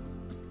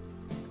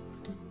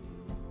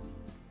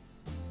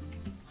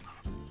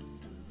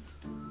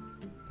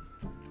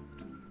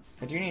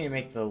 I do need to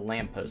make the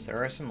lampposts.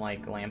 There are some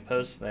like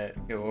lampposts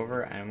that go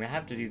over, and I'm gonna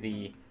have to do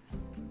the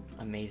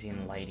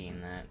amazing lighting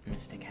that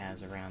Mystic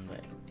has around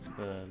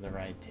the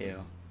ride too.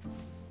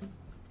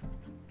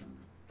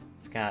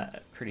 It's got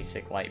a pretty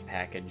sick light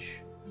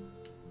package.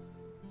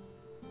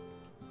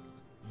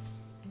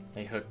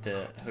 They hooked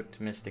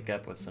Mystic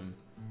up with some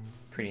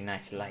pretty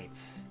nice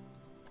lights.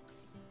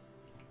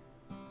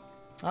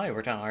 Oh, you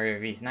worked on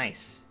ROVs.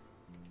 Nice.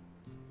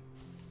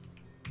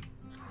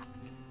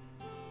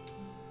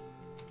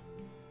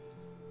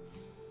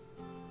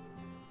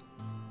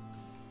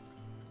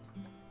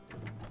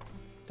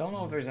 Don't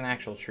know if there's an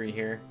actual tree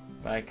here,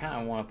 but I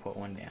kind of want to put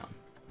one down.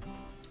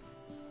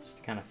 Just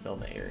to kind of fill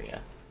the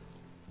area.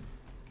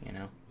 You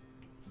know?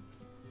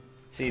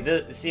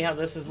 See how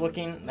this is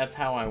looking? That's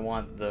how I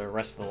want the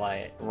rest of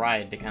the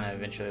ride to kind of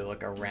eventually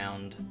look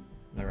around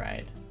the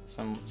ride.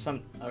 Some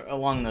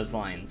along those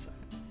lines.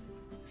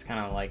 It's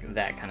kind of like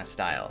that kind of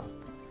style.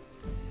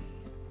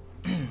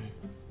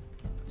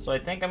 So I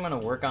think I'm gonna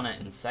work on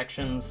it in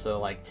sections. So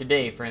like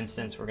today, for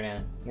instance, we're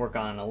gonna work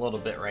on a little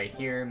bit right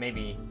here,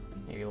 maybe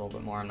a little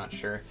bit more, I'm not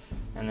sure.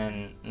 And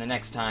then the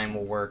next time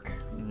we'll work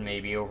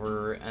maybe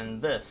over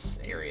in this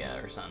area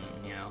or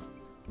something, you know.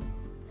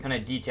 Kind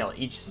of detail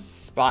each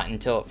spot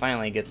until it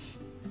finally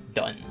gets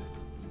done.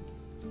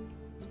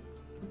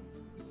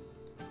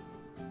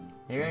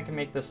 Maybe I can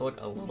make this look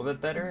a little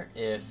bit better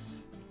if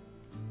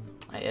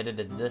I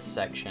edited this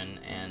section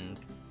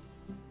and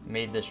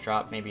made this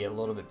drop maybe a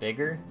little bit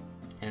bigger,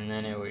 and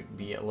then it would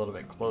be a little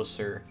bit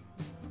closer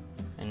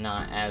and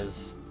not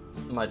as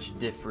much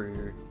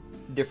differed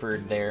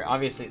there.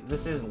 Obviously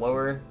this is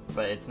lower,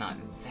 but it's not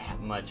that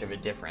much of a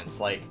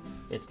difference. Like,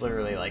 it's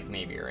literally like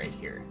maybe right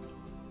here.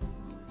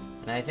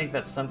 And I think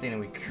that's something that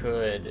we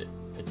could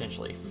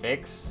potentially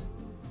fix.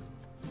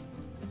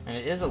 And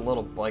it is a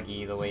little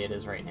buggy the way it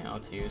is right now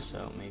too,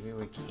 so maybe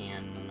we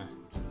can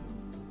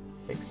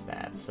fix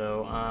that.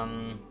 So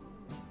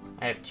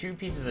I have 2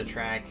 pieces of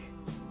track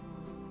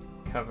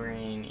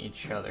covering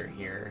each other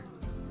here.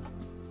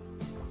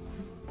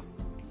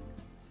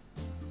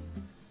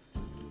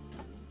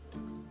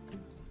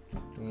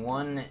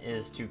 One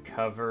is to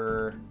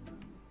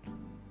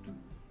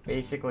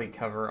basically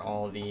cover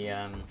all the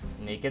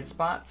naked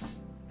spots,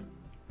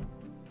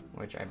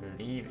 which I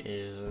believe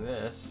is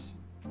this,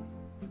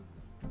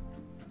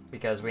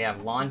 because we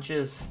have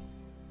launches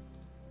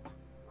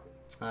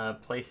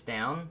placed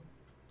down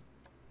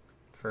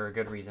for a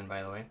good reason,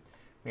 by the way.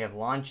 We have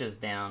launches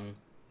down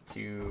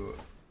to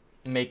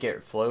make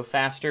it flow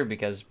faster,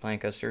 because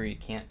Planet Coaster, you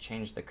can't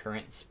change the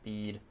current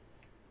speed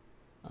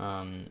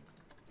on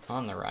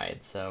the ride,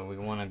 so we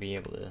want to be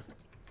able to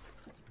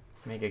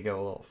make it go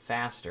a little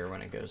faster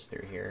when it goes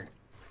through here.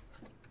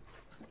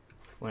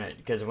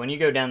 Because when you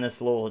go down this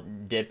little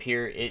dip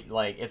here,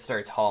 it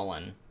starts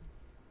hauling.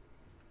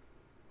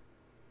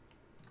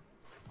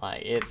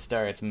 Like, it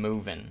starts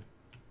moving.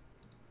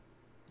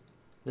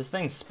 This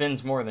thing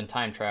spins more than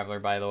Time Traveler,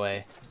 by the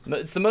way. But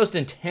it's the most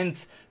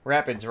intense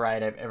rapids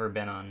ride I've ever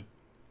been on,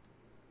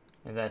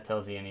 if that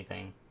tells you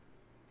anything.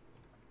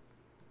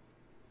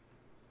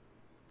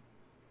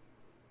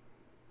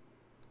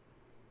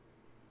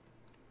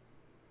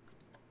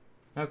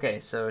 Okay,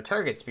 so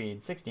target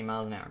speed, 60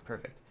 miles an hour,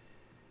 perfect.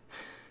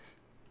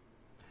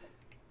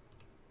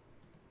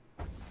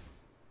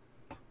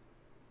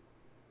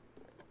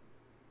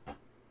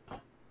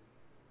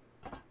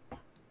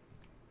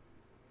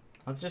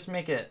 Let's just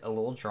make it a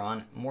little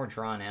more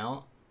drawn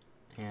out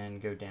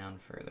and go down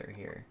further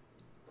here.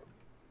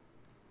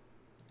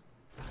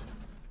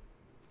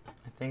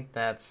 I think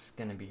that's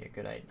gonna be a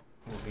good idea,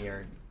 will be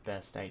our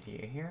best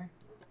idea here.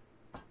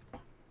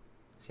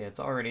 See, it's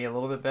already a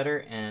little bit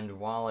better, and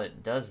while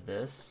it does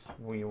this,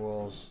 we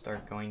will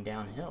start going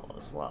downhill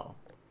as well.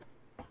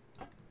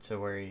 So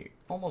where you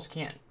almost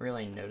can't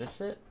really notice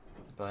it,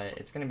 but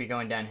it's going to be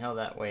going downhill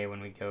that way.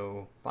 When we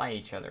go by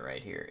each other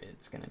right here,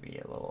 it's going to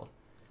be a little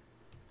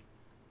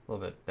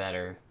bit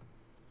better,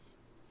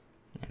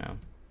 you know.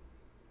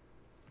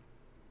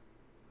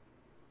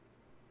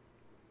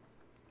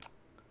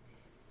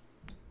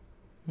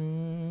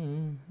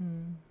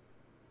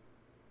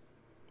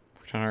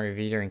 Which one are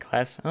we during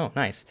class? Oh,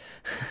 nice.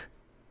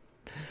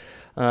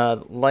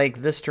 Like,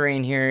 this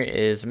terrain here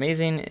is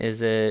amazing.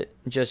 Is it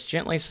just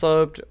gently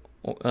sloped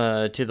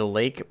to the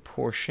lake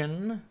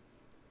portion?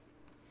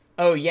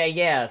 Oh,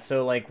 yeah.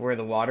 So, like, where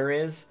the water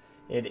is,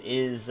 it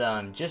is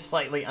just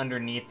slightly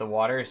underneath the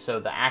water, so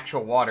the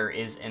actual water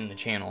is in the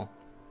channel.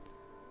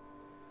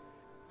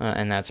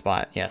 In that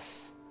spot,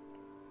 yes.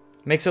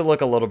 Makes it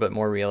look a little bit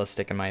more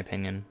realistic, in my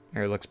opinion.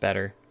 Or it looks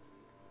better.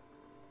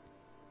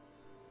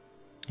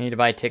 I need to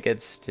buy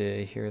tickets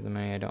to hear the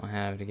money I don't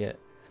have to get,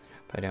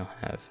 but I don't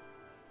have.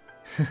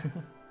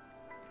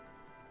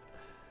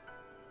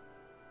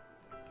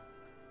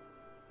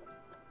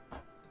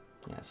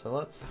 Yeah, so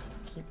let's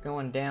keep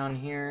going down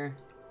here.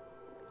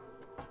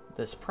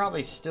 This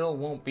probably still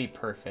won't be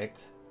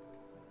perfect,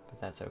 but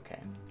that's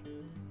okay.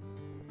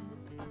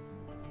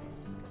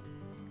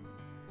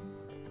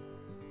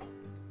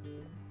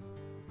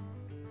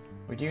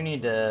 We do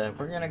need to,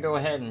 we're gonna go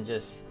ahead and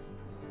just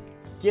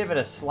give it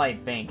a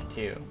slight bank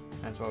too.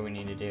 That's what we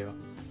need to do.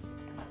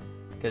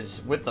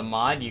 Because with the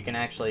mod, you can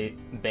actually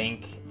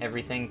bank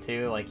everything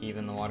too, like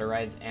even the water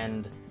rides.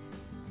 And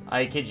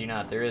I kid you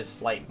not, there is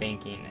slight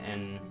banking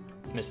in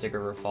Mystic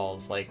River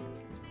Falls. Like,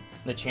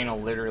 the channel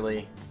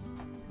literally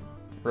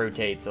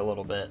rotates a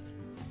little bit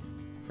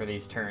for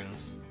these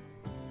turns.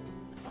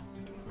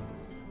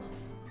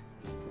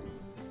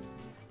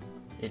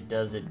 It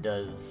does.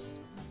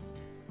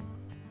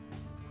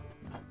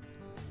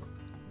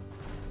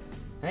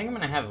 I think I'm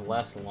gonna have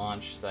less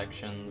launch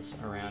sections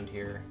around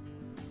here.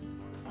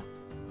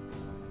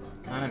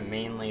 Kind of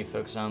mainly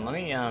focus on, let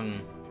me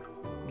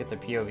get the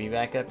POV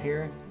back up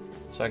here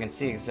so I can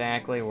see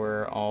exactly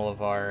where all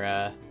of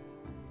our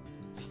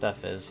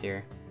stuff is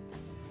here.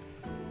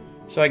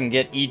 So I can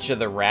get each of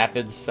the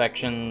rapids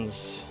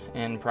sections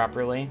in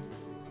properly.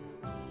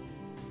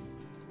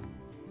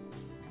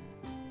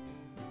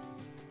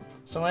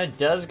 So when it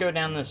does go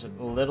down this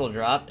little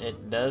drop,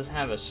 it does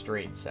have a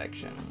straight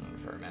section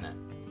for a minute.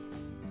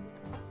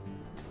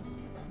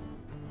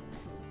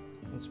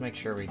 Let's make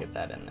sure we get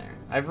that in there.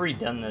 I've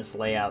redone this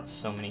layout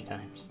so many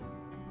times.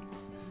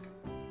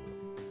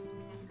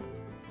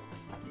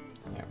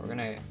 Yeah, we're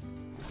gonna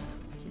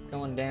keep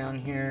going down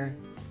here.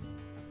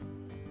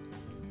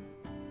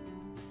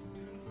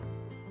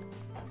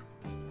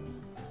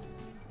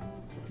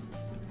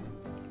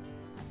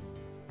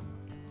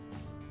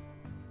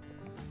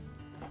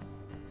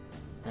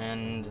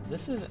 And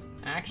this is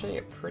actually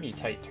a pretty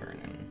tight turn.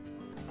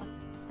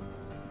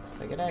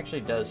 Like, it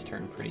actually does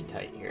turn pretty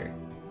tight here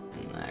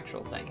in the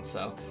actual thing.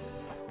 So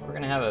we're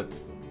gonna have a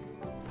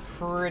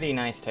pretty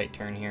nice tight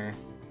turn here.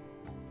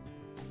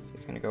 So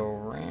it's gonna go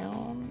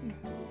around.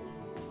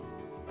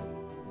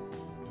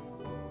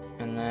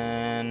 And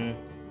then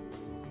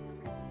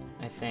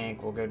I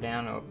think we'll go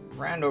down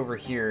around over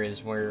here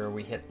is where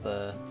we hit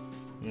the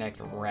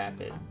next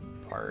rapid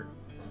part,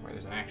 where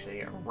there's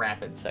actually a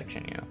rapid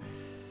section, you know.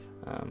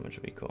 Which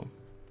would be cool.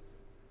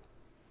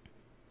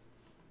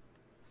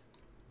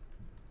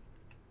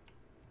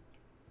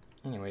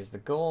 Anyways, the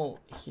goal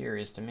here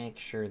is to make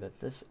sure that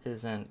this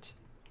isn't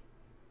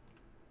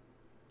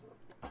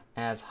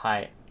as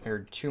high or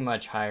too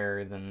much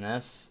higher than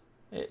this.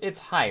 It's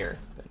higher,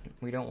 but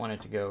we don't want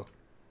it to go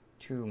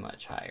too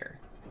much higher.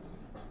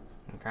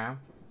 Okay?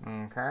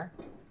 Okay?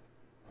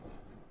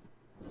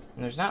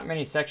 And there's not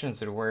many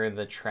sections where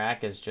the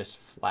track is just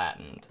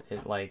flattened.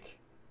 It like...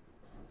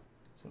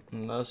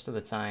 most of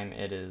the time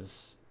it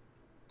is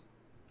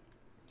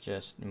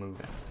just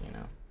moving, you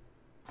know.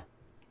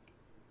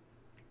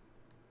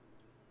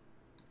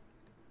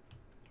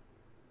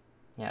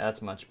 Yeah,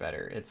 that's much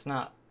better. It's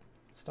not,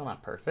 still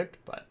not perfect,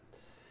 but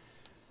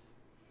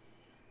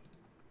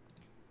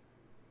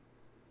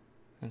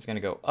it's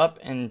gonna go up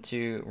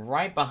into,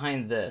 right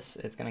behind this,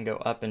 it's gonna go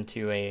up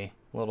into a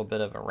little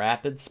bit of a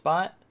rapid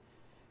spot,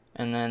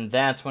 and then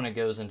that's when it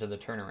goes into the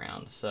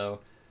turnaround. So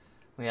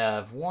we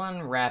have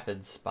one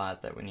rapid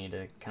spot that we need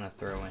to kind of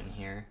throw in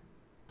here.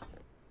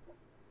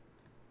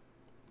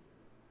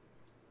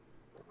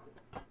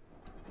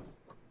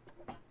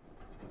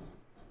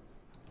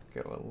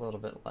 Go a little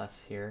bit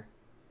less here.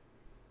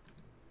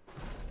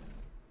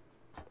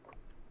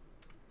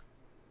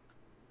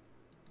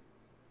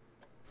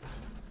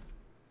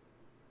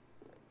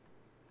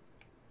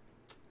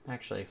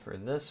 Actually, for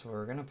this,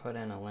 we're going to put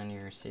in a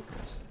linear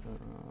sequence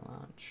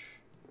launch.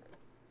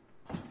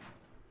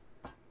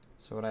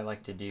 So what I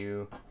like to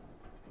do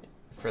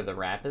for the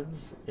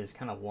rapids is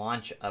kind of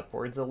launch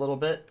upwards a little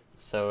bit.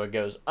 So it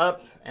goes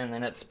up and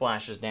then it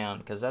splashes down,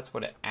 because that's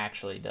what it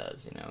actually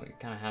does. You know, it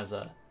kind of has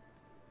a,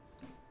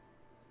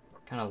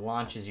 kind of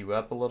launches you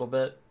up a little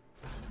bit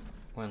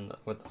when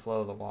with the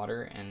flow of the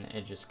water, and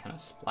it just kind of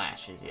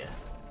splashes you.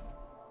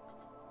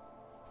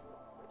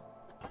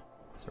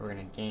 So we're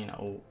going to gain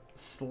a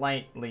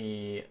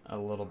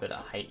little bit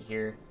of height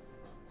here.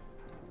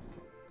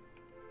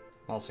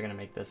 I'm also going to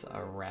make this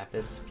a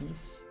rapids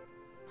piece.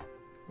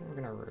 And we're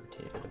going to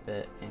rotate it a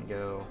bit and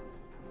go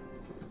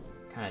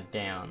kind of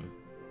down.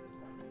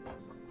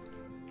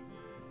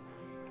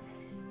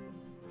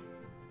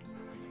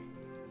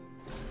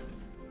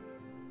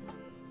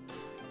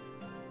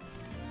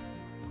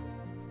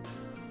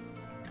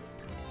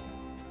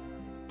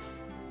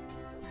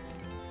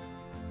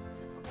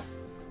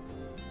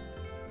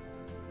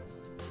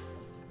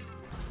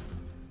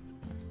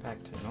 Back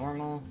to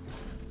normal.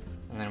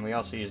 And then we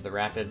also use the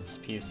rapids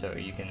piece so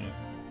you can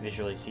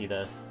visually see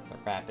the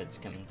rapids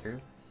coming through.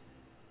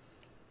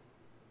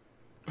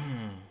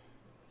 And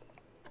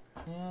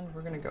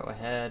we're going to go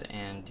ahead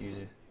and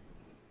do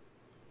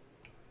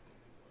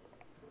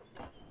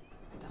a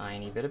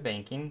tiny bit of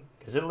banking,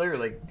 because it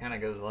literally kind of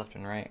goes left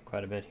and right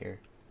quite a bit here.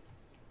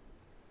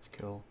 It's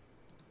cool.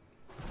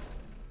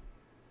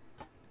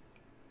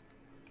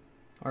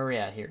 Where are we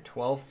at here?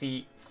 12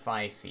 feet,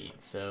 5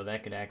 feet. So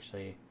that could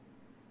actually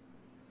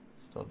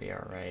still be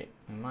alright.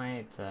 We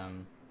might get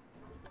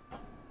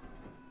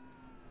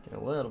a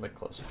little bit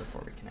closer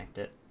before we connect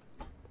it.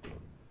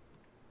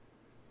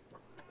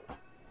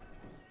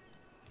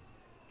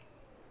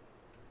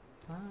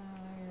 Fire in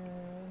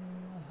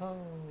the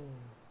hole.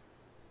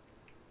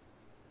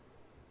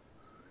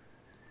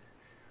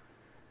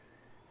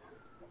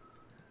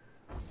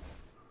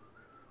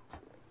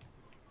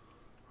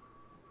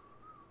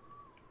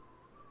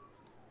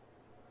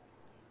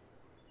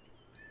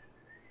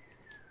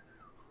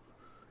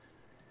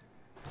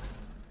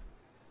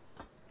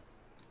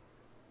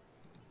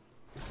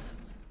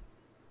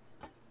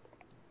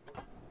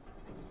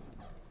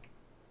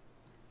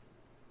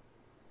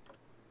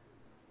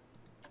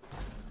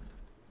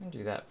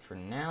 Do that for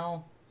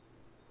now.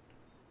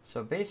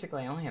 So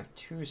basically I only have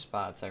 2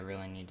 spots I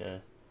really need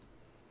to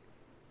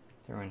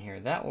throw in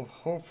here. That will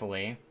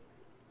hopefully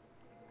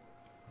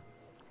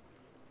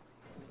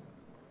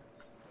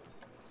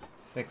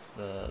fix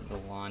the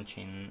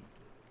launching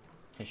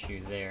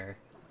issue there.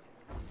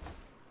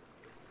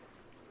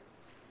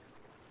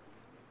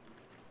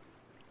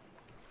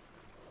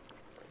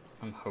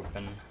 I'm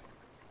hoping.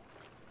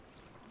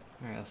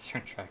 Alright, let's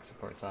turn track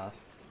supports off.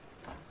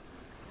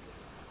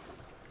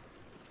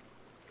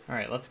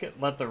 Alright,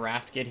 let the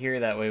raft get here,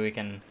 that way we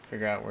can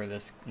figure out where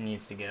this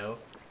needs to go.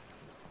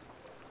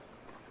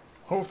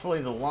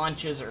 Hopefully the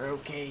launches are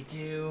okay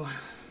too.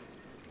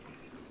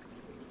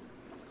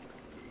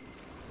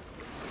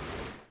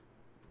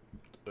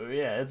 Oh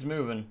yeah, it's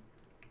moving.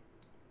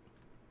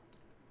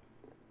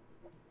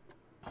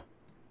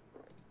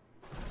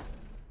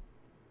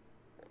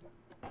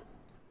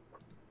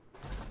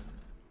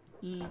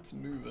 It's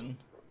moving.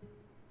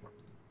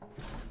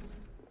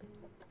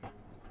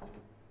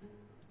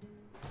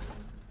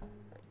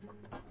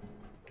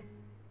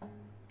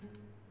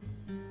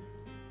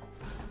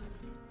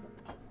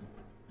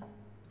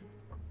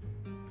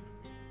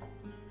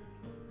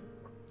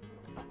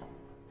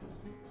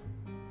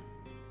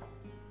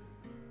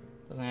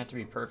 Doesn't have to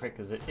be perfect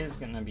because it is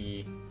going to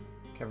be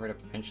covered up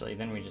eventually.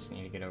 Then we just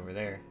need to get over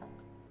there.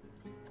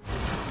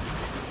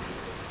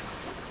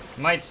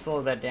 Might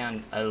slow that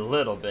down a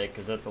little bit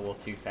because that's a little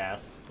too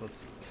fast.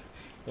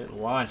 It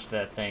launched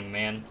that thing,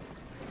 man.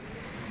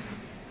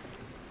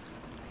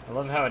 I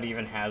love how it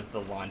even has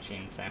the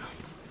launching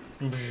sounds.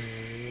 It's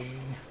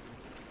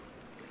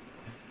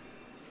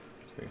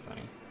pretty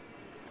funny.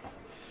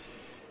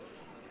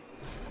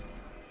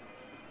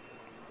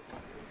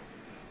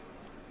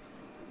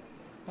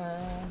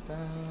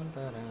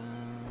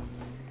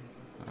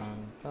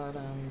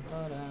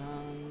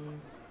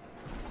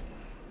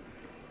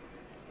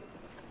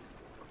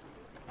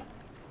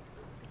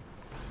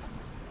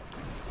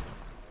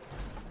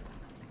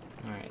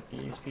 Alright,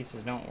 these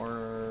pieces don't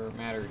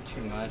matter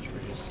too much.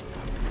 We're just...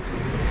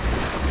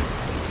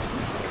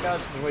 Oh my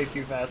gosh, it's way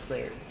too fast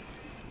there.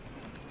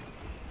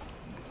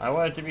 I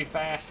want it to be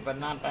fast, but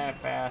not that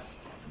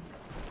fast.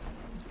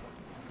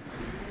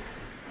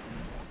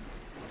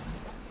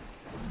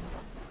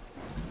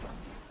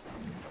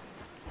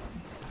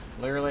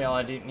 Literally, all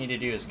I need to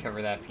do is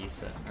cover that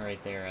piece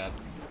right there up.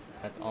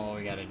 That's all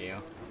we gotta do.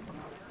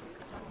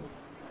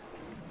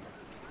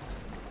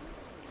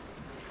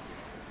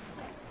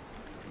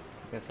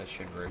 I guess I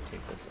should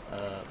rotate this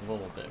a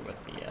little bit with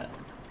the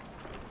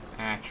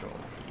actual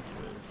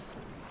pieces.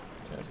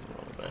 Just a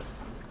little bit.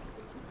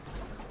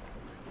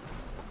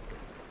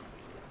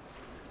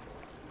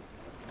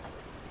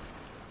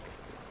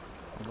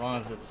 As long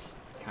as it's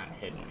kind of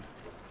hidden.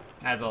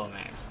 That's all that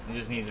matters. It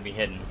just needs to be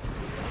hidden.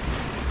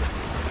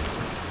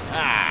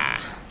 Ah!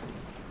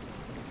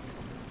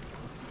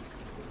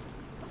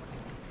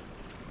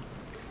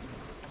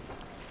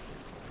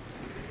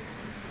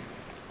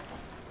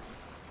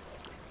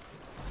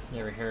 You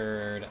ever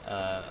heard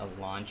a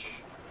launch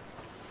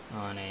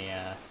on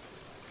a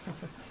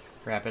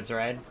rapids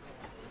ride?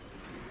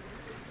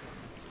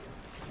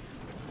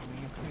 I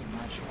mean, it pretty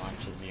much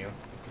launches you.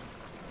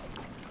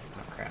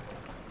 Oh crap.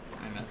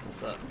 I messed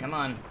this up. Come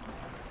on.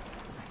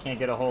 I can't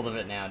get a hold of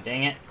it now.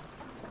 Dang it.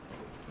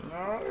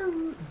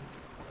 No.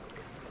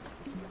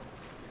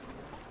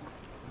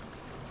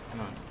 Come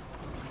on.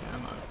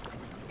 Come on.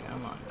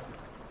 Come on.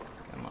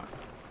 Come on.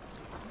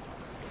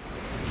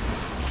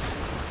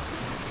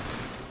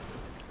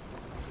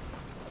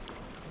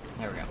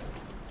 There we go.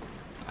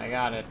 I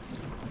got it.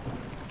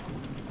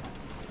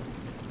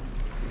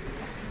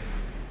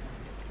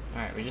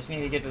 Alright, we just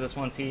need to get to this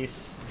one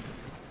piece.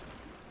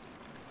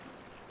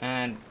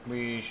 And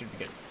we should be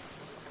good.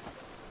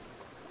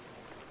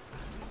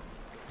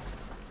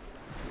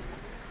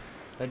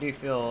 I do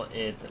feel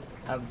it's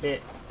a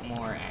bit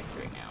more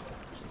accurate now,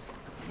 which is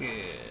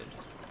good.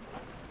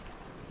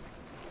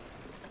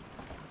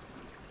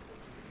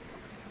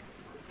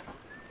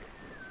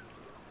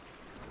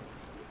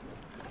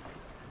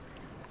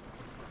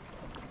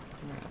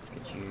 Alright, let's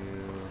get you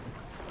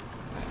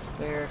nice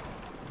there.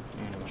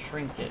 And we'll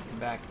shrink it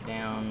back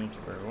down to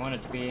where we want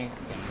it to be. And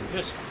we're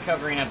just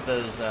covering up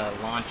those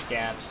launch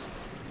gaps.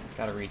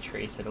 Gotta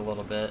retrace it a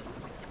little bit.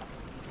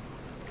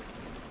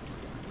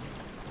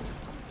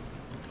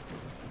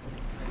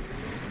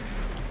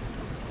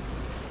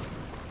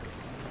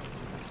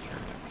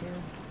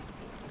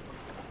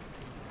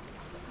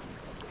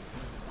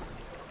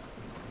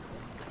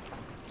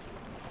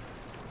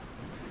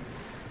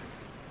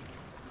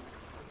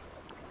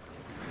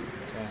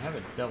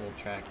 Double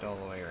tracked all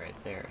the way right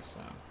there,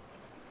 so.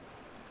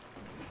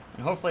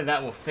 And hopefully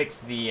that will fix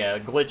the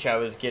glitch I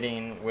was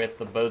getting with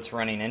the boats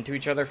running into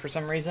each other for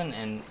some reason,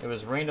 and it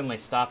was randomly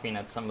stopping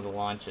at some of the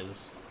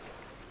launches.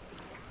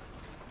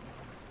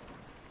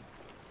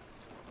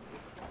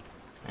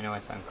 I know I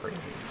sound crazy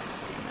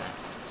saying that,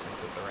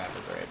 since it's a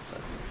rapids ride,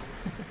 but...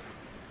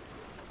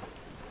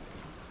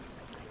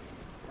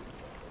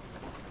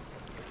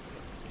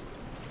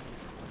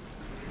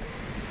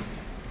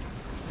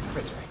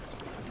 rapids rides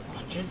don't have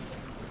launches.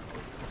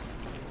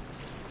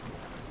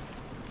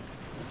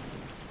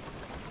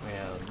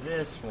 Well,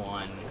 this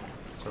one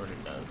sort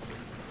of does.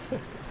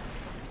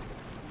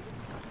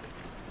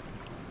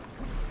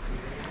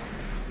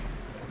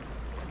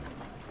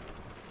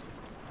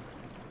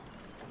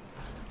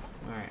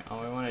 Alright,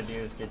 all we want to do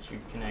is get you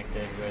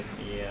connected with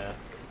the,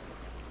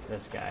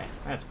 this guy.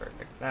 That's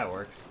perfect. That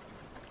works.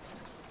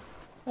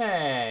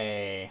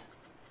 Hey.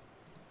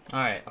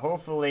 Alright,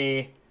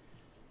 hopefully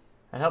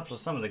that helps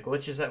with some of the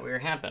glitches that we were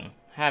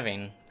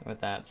having with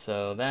that.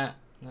 So that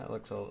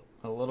looks a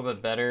little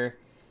bit better.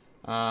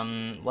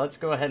 Let's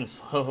go ahead and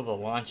slow the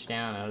launch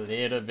down a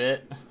little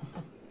bit.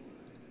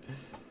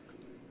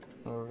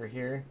 Over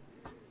here.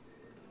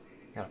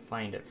 Gotta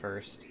find it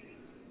first.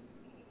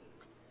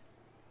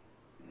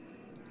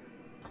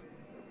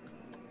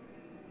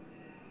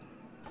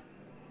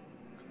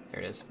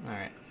 There it is.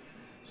 Alright.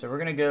 So we're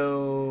gonna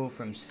go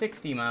from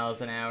 60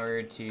 miles an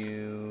hour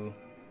to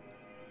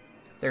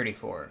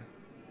 34.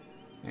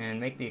 And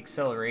make the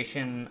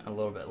acceleration a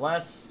little bit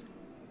less.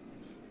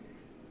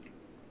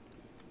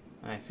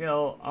 And I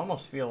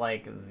almost feel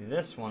like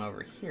this one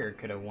over here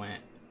could have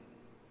went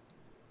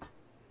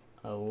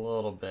a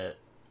little bit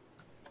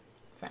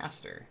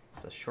faster.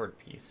 It's a short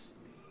piece.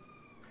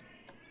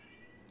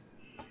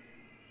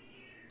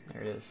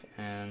 There it is.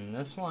 And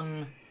this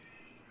one,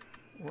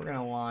 we're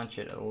gonna launch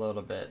it a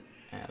little bit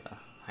at a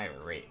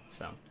higher rate,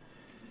 so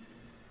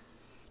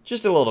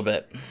just a little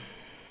bit.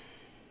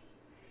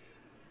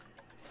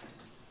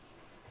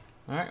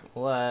 Alright,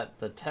 we'll let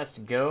the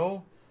test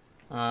go.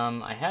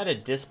 I had a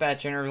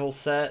dispatch interval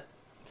set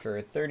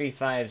for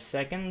 35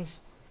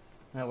 seconds.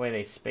 That way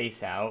they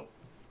space out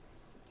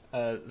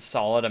a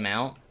solid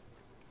amount.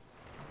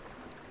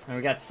 And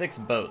we got 6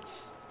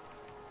 boats,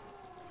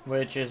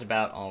 which is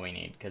about all we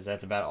need, because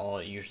that's about all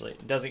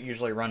it doesn't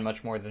usually run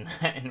much more than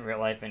that in real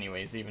life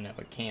anyways, even though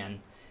it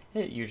can.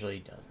 It usually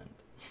doesn't.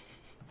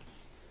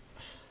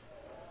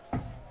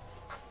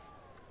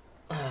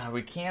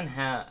 We can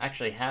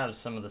actually have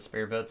some of the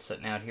spare boats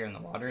sitting out here in the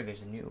water.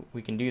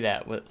 We can do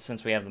that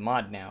since we have the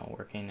mod now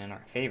working in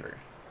our favor.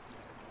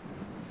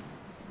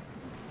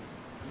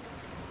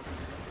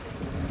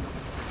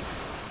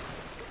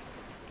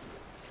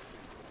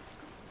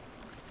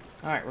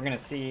 Alright, we're gonna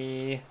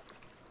see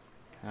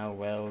how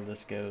well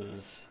this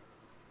goes.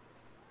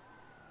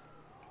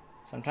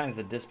 Sometimes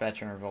the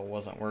dispatch interval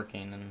wasn't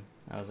working, and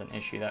that was an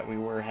issue that we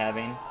were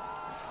having.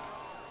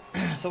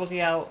 So we'll see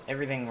how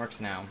everything works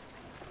now.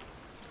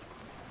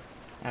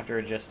 After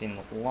adjusting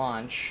the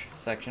launch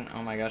section.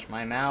 Oh my gosh,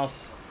 my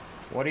mouse.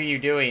 What are you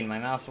doing? My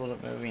mouse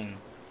wasn't moving.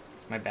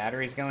 Is my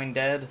batteries going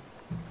dead?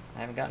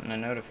 I haven't gotten a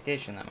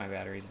notification that my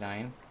battery's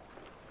dying.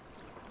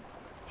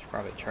 Should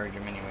probably charge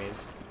them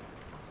anyways.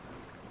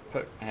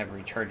 I have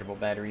rechargeable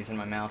batteries in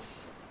my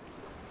mouse.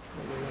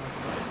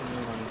 Some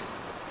new ones.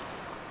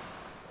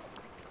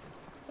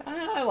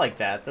 I like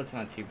that. That's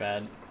not too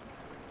bad.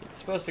 It's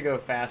supposed to go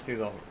fast through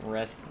the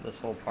rest of this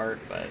whole part,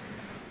 but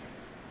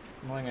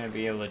I'm only going to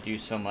be able to do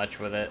so much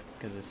with it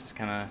because this is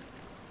kind of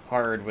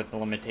hard with the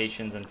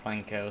limitations in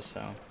Plinko,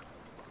 so.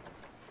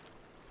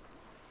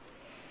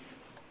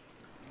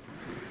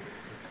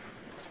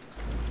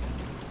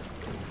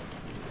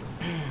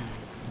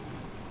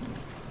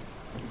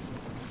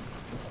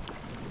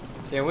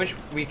 See, I wish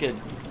we could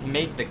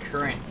make the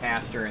current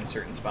faster in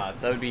certain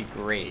spots. That would be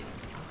great.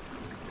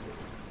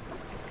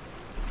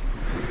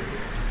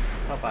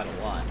 Help out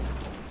a lot.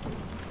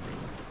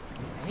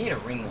 I need a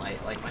ring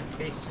light. Like, my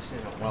face just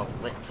isn't well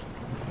lit.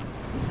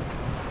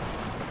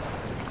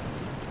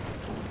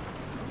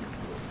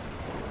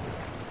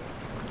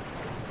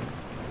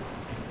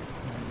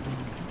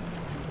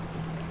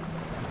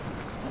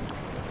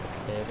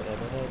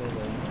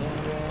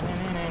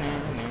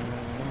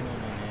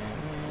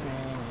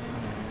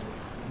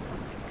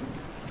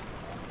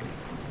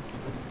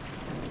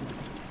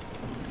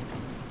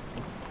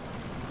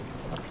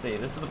 Let's see,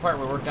 this is the part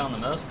we worked on the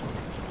most.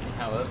 See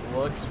how it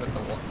looks with the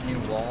new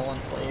wall in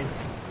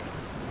place.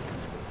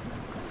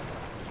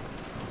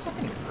 It's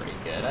looking pretty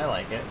good, I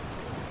like it.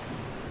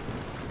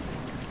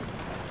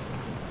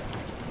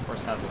 Of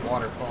course, have the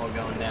waterfall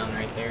going down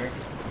right there,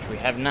 which we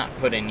have not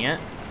put in yet.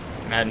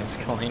 Madness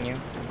calling you.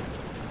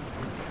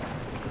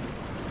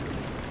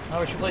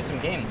 Oh, we should play some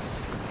games.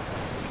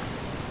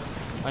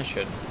 I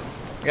should.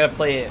 We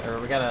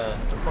gotta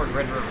record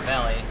Red River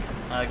Valley.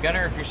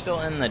 Gunner, if you're still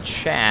in the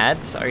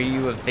chat, are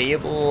you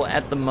available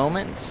at the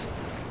moment?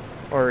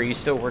 Or are you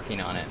still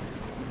working on it?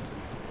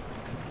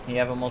 You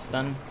have almost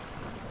done?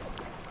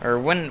 Or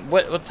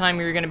what time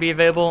you're gonna be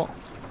available?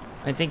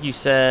 I think you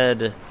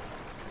said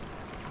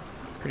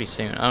pretty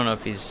soon. I don't know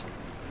if he's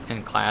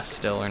in class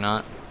still or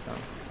not, so.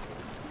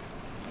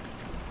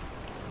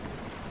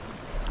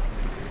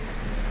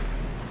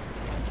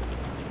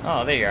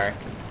 Oh, there you are.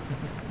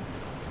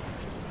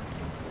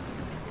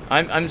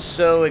 I'm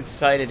so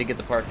excited to get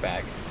the park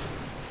back.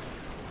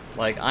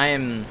 Like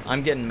I'm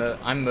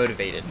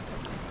motivated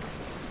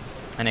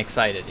and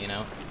excited, you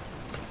know.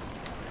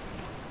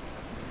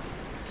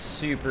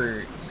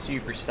 Super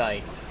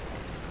psyched.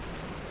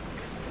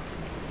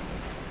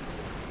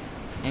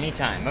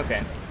 Anytime,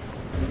 okay.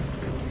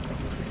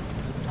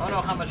 I don't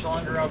know how much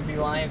longer I'll be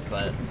live,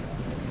 but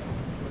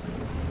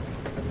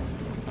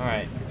all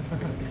right.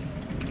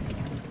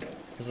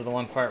 This is the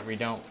one part we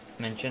don't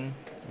mention.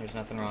 There's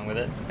nothing wrong with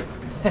it.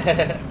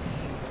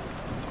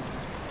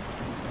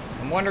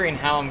 I'm wondering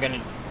how I'm going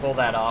to pull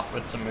that off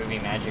with some movie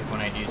magic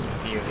when I do some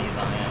POVs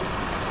on it.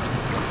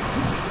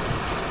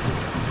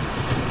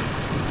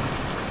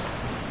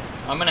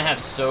 I'm gonna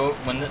have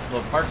when the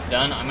park's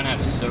done, I'm gonna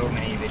have so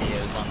many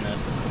videos on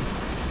this.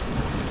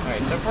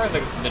 Alright, so far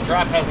the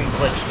drop hasn't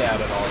glitched out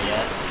at all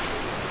yet.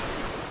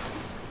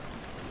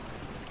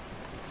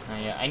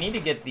 Yeah, I need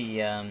to get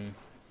the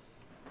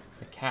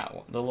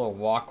little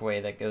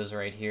walkway that goes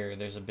right here.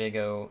 There's a big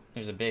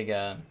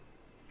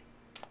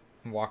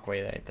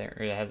walkway right there.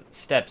 It has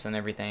steps and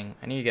everything.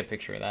 I need to get a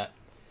picture of that.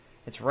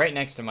 It's right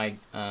next to my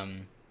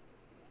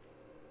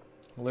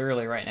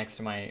literally right next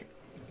to my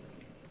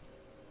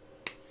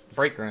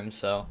break room,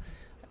 so,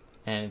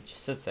 and it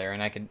just sits there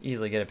and I could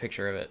easily get a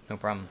picture of it, no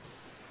problem.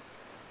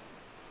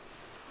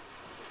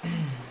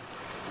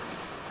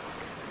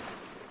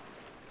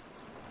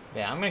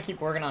 Yeah, I'm gonna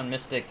keep working on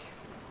Mystic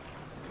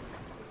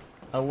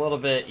a little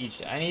bit each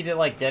day. I need to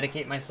like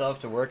dedicate myself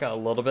to work a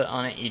little bit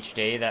on it each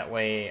day. That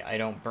way I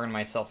don't burn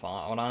myself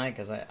out on it,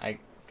 because I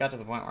got to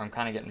the point where I'm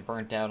kind of getting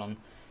burnt out on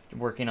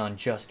working on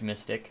just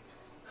Mystic.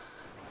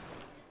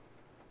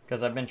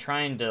 Because I've been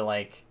trying to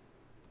like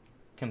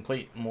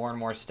complete more and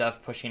more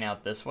stuff pushing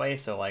out this way.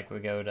 So like we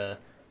go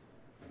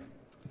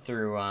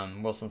through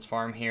Wilson's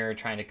Farm here,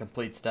 trying to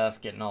complete stuff,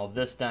 getting all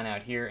this done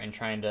out here, and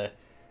trying to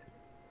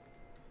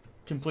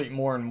complete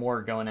more and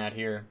more going out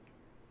here.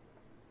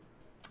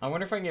 I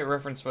wonder if I can get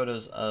reference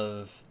photos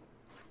of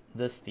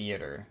this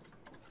theater.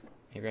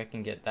 Maybe I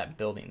can get that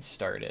building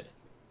started.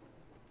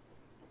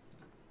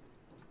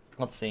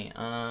 Let's see.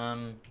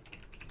 Silver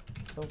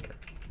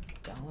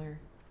dollar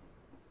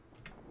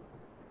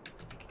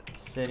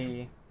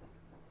city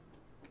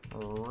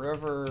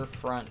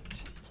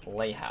Riverfront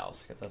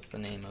Playhouse, because that's the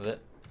name of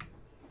it.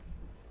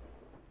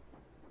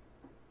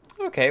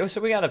 Okay,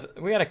 so we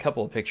got a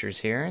couple of pictures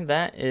here.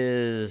 That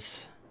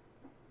is,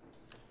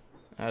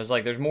 I was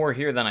like, there's more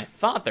here than I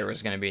thought there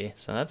was gonna be,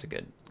 so that's a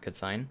good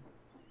sign.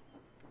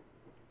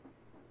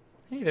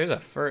 Hey, there's the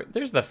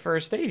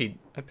first aid,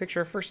 a picture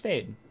of first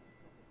aid.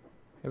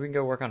 Maybe we can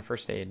go work on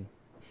first aid.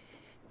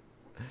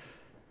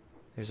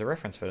 There's a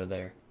reference photo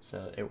there,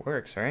 so it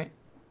works, right?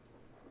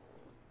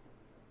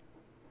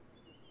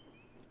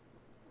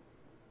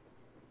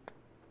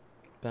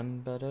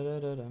 Bum ba da da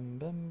da dum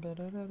bum ba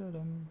da da da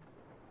dum.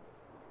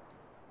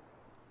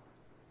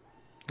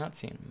 Not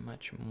seeing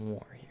much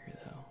more here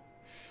though.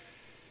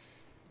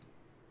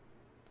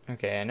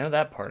 Okay, I know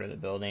that part of the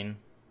building.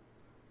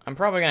 I'm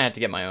probably gonna have to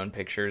get my own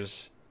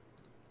pictures.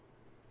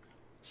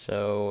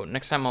 So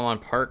next time I'm on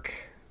park,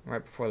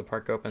 right before the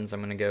park opens, I'm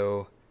gonna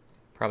go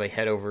probably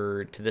head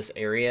over to this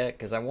area,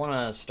 because I want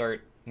to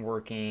start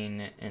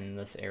working in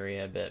this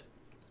area a bit.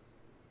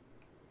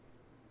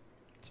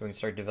 So we can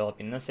start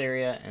developing this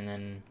area, and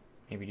then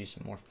maybe do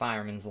some more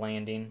Fireman's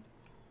Landing.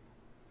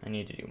 I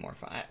need to do more.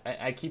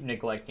 I keep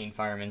neglecting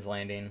Fireman's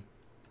Landing,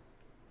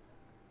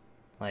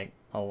 like,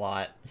 a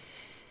lot.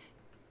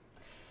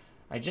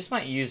 I just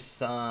might use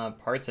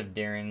parts of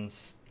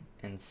Darren's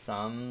in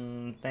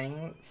some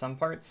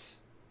parts,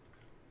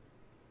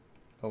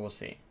 but we'll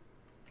see.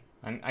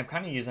 I'm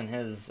kind of using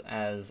his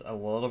as a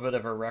little bit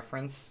of a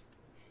reference,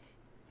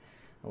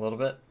 a little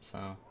bit,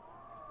 so.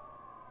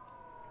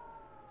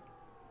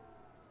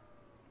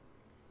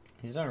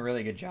 He's done a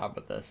really good job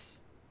with this.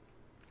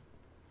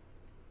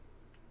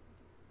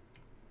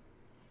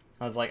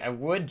 I was like, I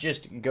would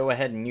just go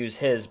ahead and use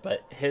his,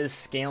 but his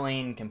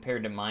scaling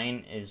compared to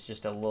mine is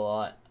just a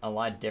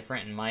lot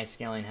different, and my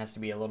scaling has to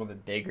be a little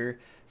bit bigger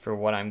for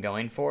what I'm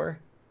going for.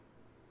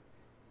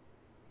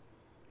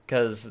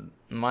 Because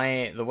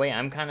the way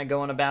I'm kind of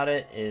going about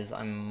it is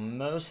I'm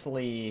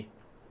mostly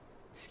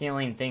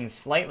scaling things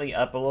slightly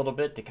up a little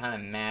bit to kind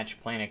of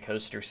match Planet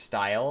Coaster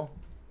style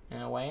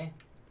in a way.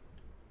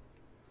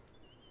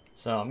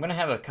 So I'm gonna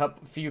have a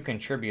few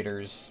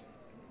contributors,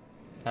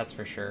 that's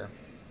for sure.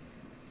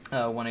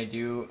 When I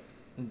do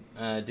it,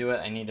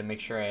 I need to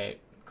make sure I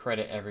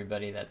credit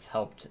everybody that's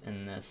helped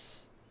in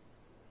this,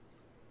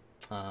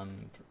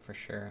 for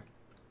sure.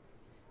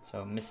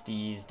 So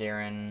Misty's,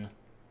 Darren,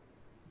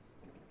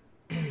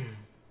 a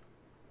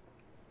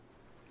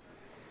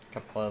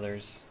couple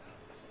others.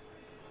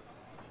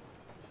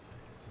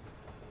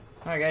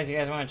 Alright guys, you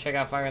guys want to check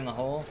out Fire in the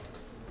Hole?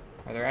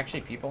 Are there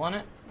actually people on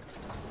it?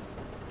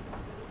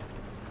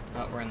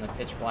 Oh, we're in the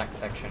pitch black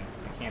section.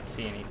 I can't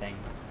see anything.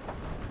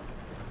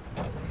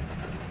 I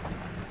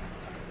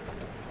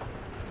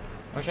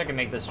wish I could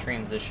make this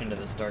transition to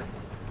this dark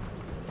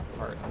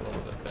part a little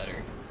bit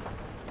better.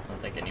 I don't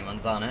think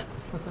anyone's on it.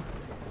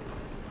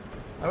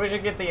 I wish I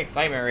could get the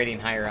excitement rating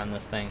higher on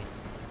this thing.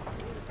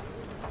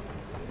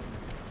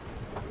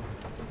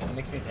 It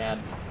makes me sad.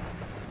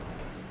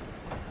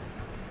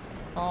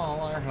 All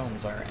our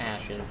homes are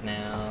ashes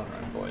now.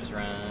 Run, boys,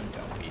 run.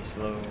 Don't be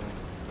slow.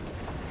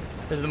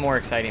 This is the more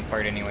exciting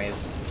part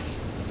anyways.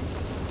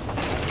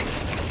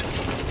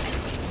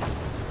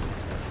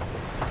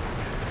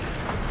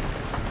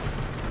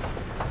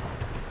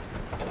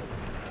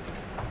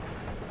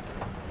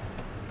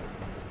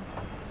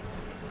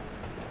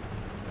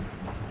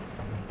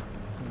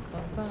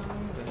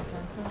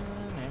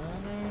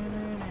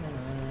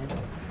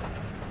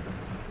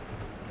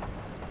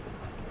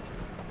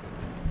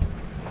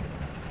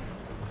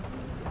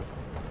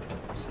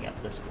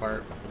 this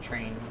part with the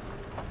train.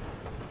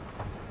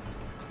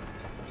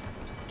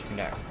 Turned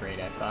out great,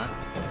 I thought.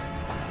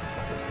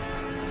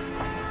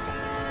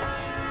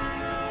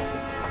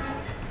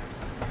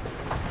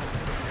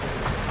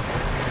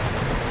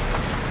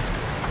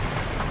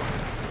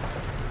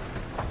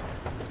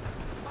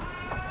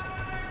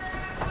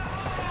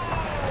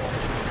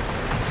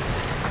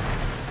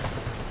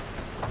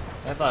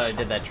 I thought I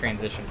did that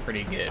transition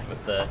pretty good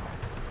with the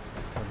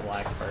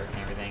black part and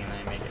everything, and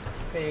then I make it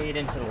fade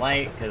into the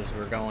light because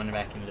we're going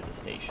back into the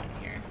station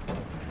here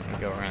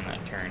and go around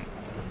that turn.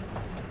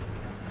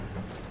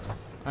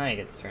 I think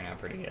it's turned out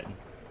pretty good.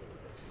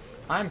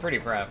 I'm pretty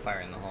proud of Fire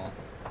in the Hole.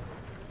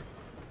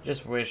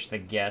 Just wish the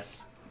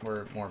guests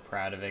were more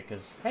proud of it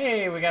because,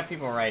 hey, we got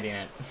people writing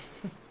it.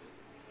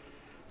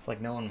 It's like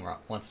no one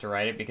wants to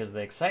write it because the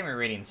excitement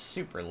rating's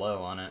super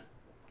low on it.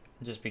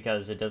 Just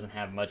because it doesn't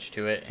have much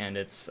to it and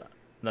it's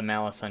the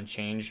Malice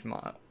Unchained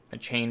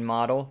chain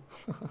model.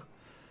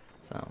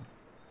 So.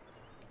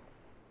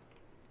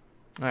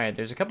 Alright,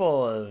 there's a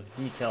couple of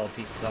detail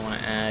pieces I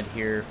want to add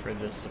here for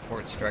this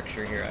support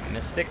structure here at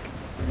Mystic.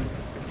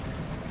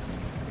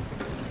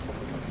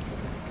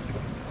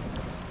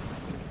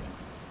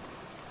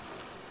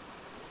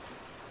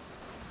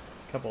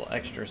 A couple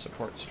extra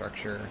support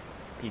structure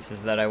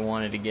pieces that I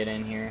wanted to get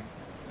in here.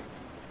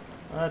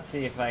 Let's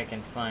see if I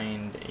can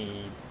find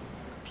a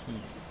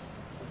piece.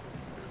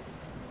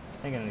 I was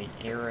thinking the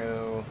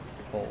arrow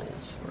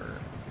poles were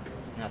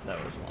not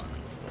those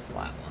ones, the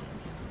flat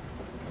ones.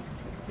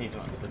 These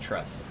ones, the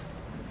truss.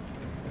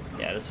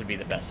 Yeah, this would be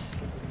the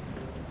best.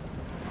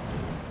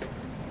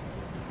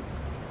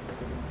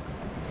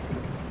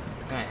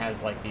 Kind of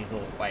has like these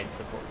little wide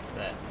supports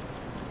that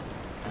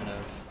kind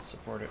of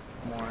support it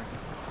more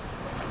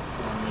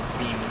on these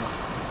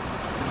beams.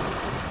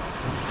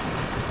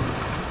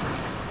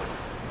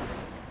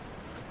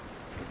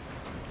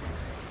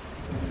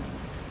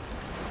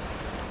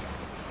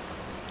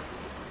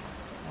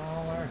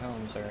 All our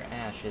homes are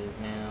ashes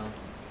now.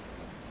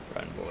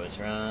 Run, boys,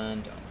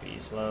 run. Don't be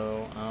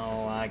slow.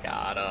 Oh, I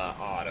gotta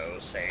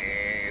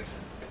autosave.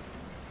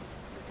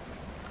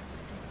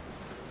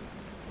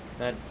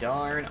 That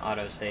darn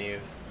autosave.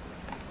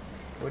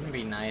 Wouldn't it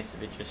be nice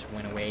if it just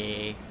went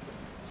away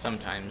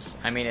sometimes?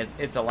 I mean,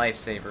 it's a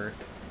lifesaver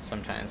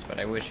sometimes, but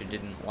I wish it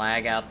didn't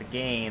lag out the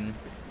game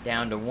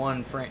down to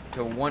one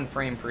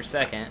frame per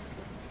second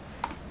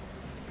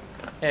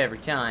every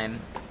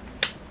time.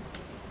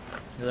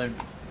 'Cause I'm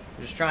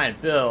just trying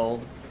to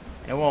build,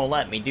 and it won't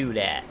let me do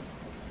that.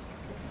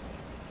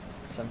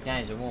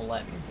 Sometimes it won't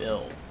let me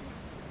build.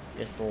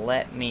 Just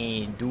let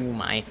me do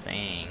my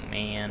thing,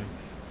 man.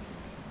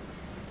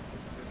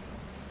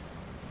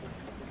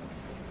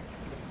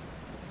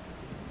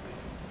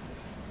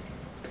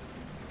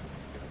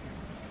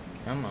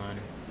 Come on.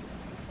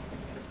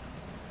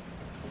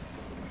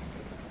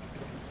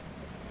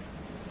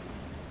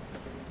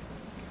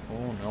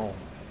 Oh no.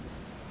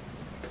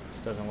 This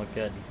doesn't look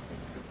good.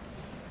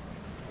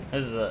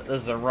 This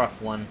is a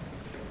rough one.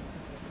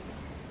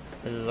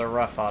 This is a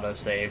rough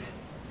autosave.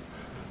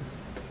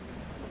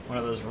 One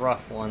of those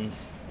rough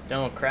ones.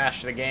 Don't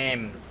crash the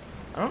game.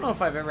 I don't know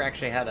if I've ever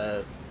actually had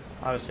a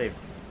autosave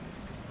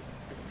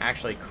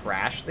actually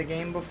crash the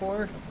game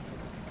before.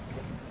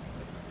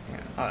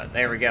 Yeah. Oh,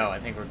 there we go. I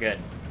think we're good.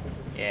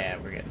 Yeah,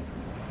 we're good.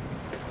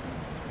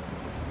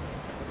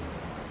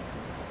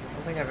 I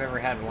don't think I've ever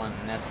had one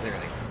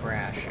necessarily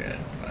crash it,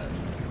 but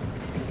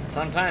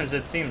sometimes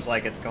it seems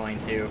like it's going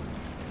to.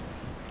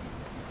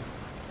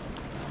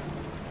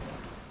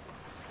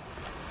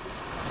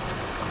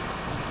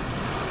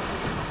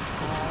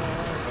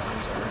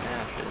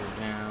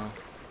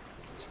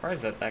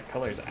 Surprised that that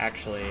color is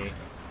actually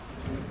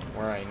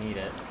where I need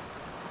it.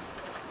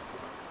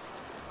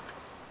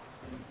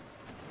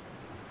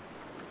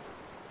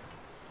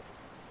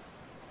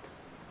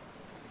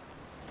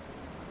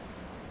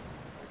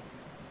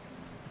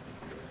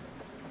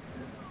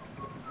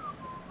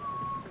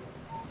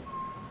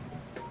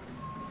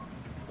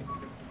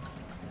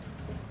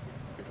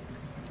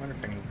 I wonder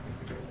if I can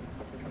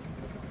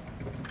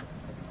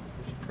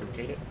just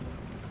rotate it.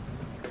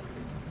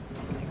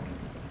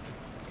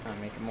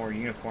 Make it more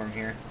uniform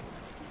here.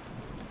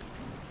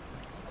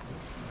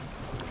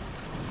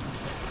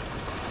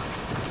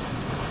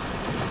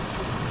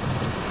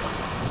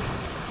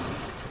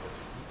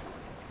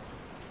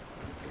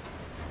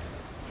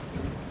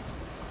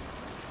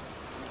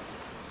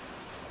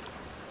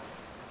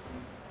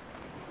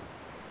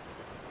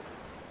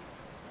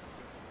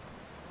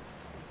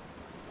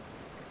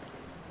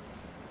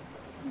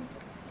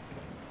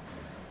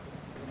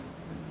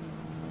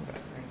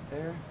 Right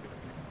there.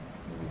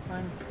 Will be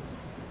fine.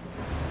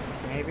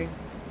 Maybe.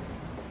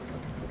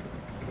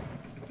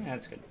 Yeah,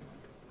 that's good.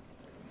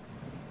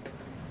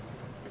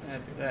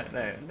 That's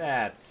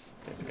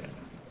good.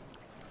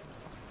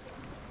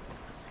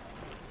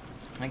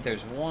 I think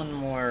there's one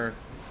more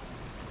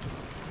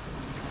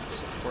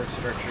support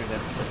structure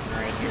that's sitting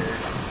right here,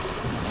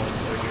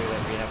 also here,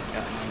 that we haven't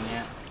gotten in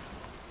yet.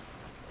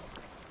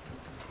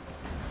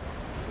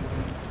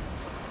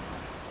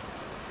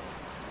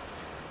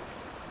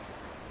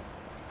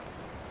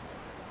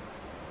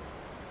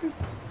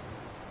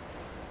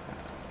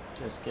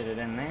 Just get it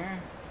in there.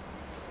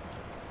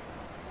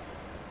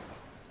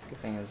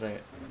 Good thing is I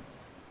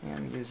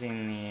am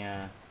using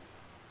the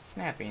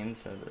snapping,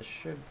 so this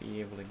should be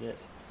able to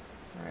get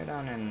right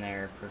on in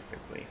there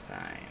perfectly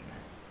fine.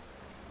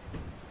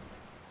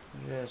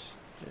 Just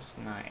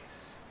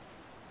nice.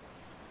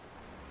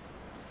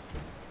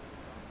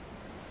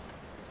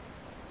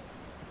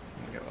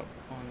 Go up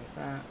on with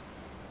that.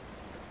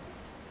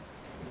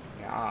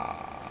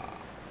 Yeah.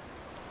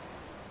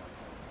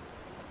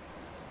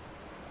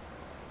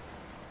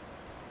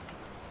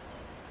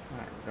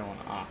 Alright, we're going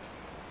off.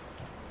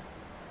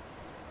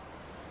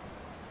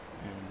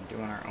 And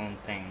doing our own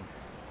thing.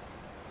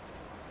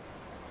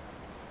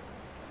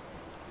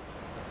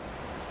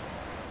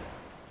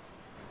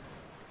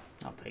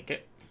 I'll take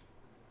it.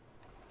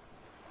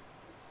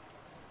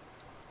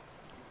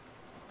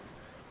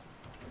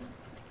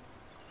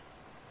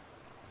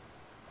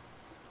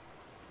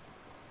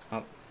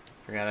 Oh,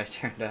 forgot I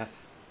turned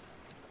off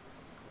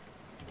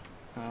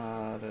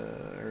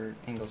the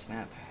angle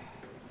snap.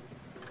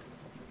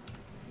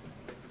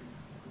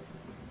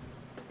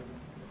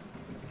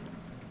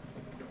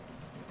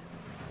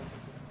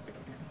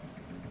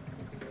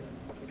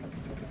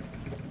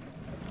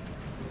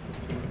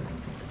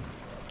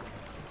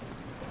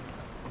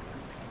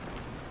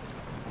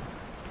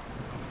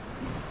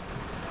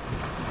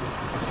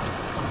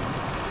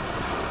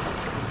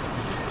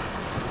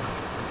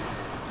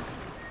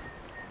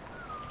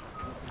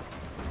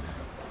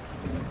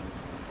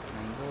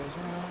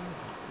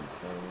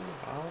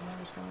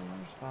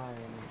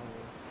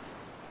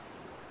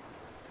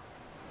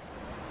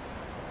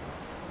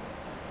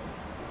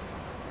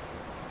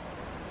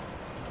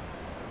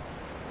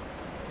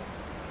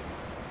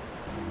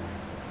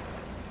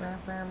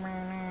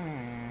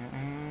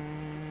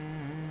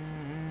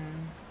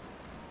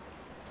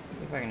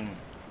 See if I can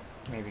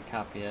maybe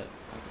copy it.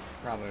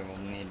 I probably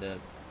will need to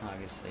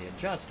obviously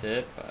adjust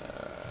it,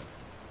 but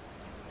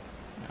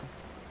no.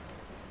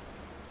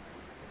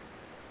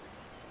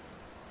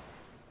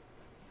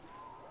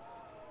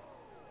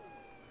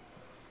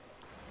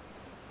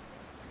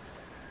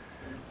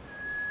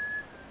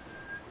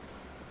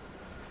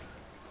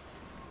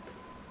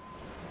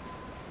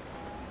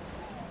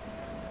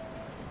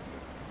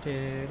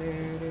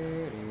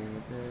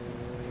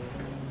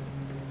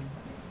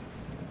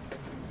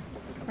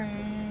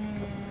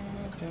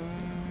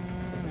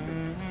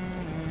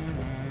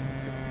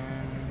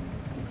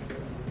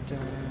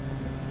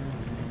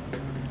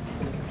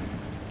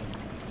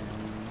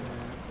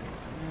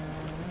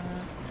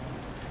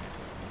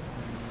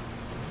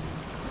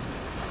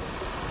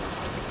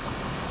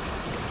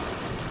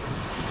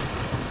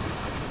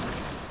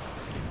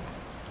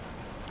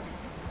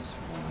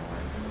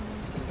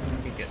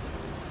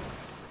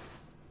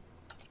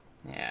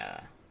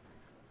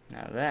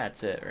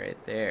 That's it right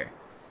there.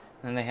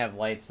 And they have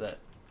lights that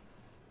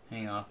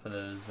hang off of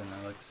those, and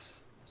it looks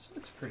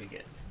pretty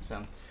good.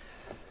 So,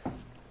 oh,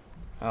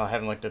 I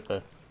haven't looked at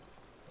the.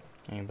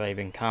 Anybody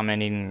been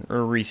commenting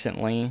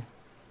recently?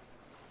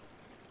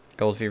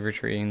 Gold Fever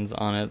trains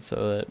on it,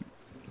 so that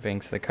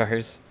banks the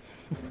cars.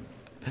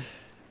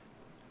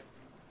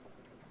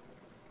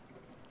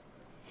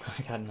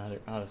 I got another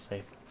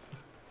autosave.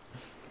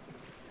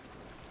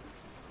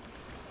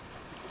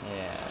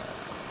 Yeah.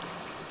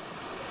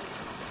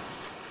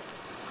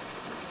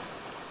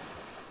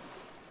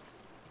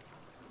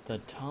 The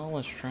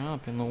tallest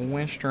drop in the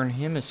Western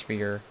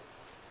Hemisphere.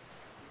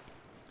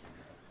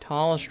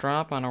 Tallest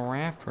drop on a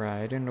raft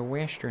ride in the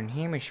Western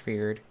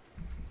Hemisphere.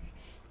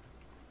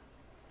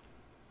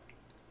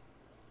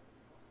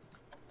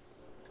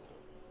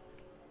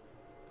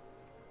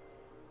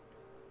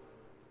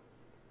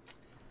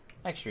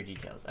 Extra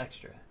details,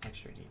 extra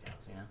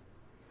details, you know.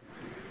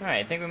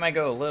 Alright, I think we might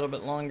go a little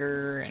bit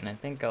longer, and I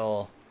think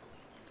I'll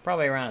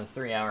probably around the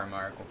 3-hour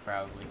mark. We'll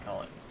probably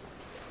call it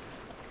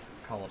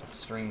a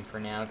stream for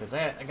now, because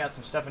I got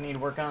some stuff I need to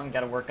work on. Got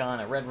to work on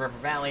a Red River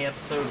Valley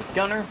episode with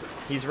Gunner.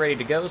 He's ready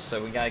to go,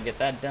 so we got to get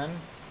that done.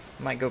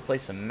 Might go play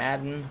some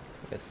Madden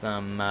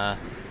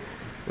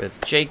with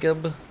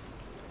Jacob,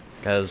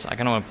 because I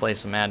kind of want to play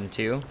some Madden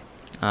too.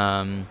 So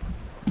I'll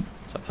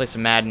play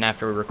some Madden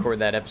after we record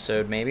that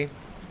episode, maybe.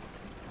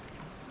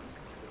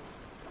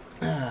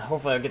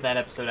 Hopefully I'll get that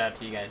episode out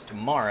to you guys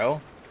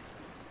tomorrow.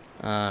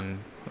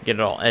 Get it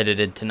all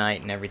edited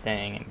tonight and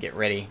everything, and get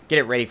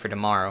it ready for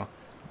tomorrow.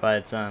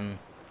 But I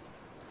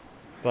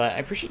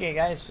appreciate you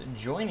guys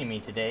joining me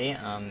today.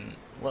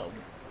 Well,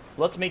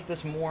 let's make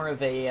this more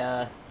of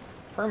a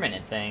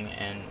permanent thing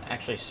and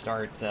actually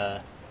start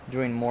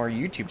doing more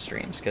YouTube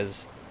streams,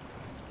 because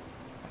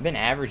I've been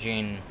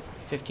averaging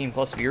 15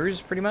 plus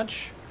viewers pretty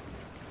much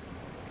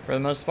for the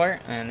most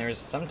part, and there's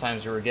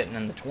sometimes we were getting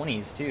in the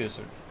 20s too,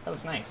 so that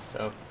was nice.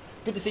 So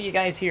good to see you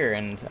guys here,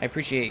 and I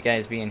appreciate you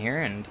guys being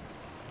here, and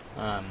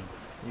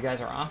you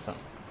guys are awesome.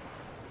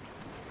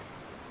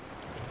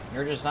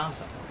 You're just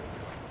awesome.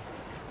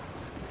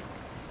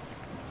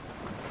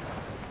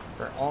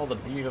 For all the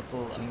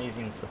beautiful,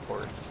 amazing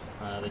supports.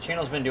 The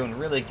channel's been doing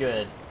really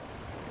good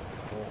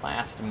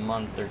last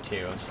month or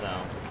two, so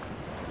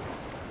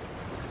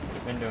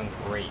we've been doing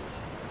great.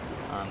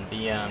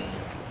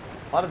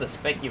 A lot of the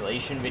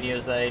speculation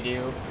videos that I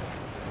do,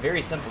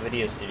 very simple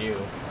videos to do,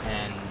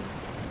 and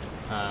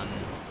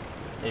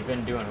they've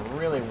been doing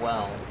really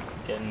well,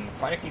 getting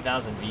quite a few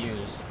thousand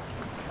views,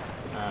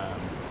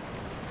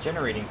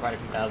 generating quite a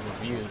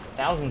few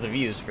thousands of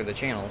views for the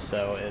channel.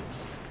 So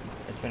it's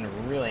been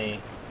really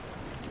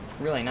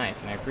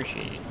nice, and I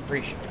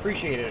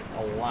appreciate it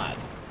a lot.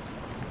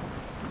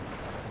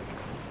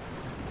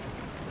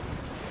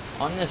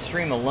 On this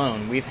stream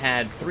alone, we've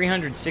had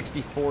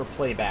 364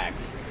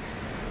 playbacks.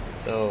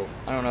 So,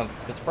 I don't know,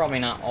 it's probably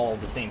not all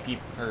the same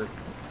people, or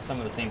some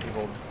of the same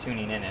people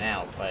tuning in and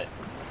out, but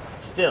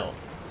still,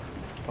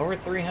 over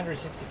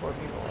 364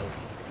 people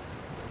have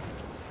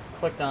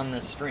clicked on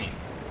this stream.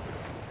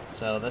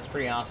 So, that's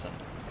pretty awesome.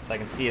 So I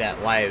can see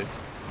that live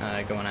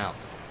going out.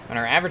 And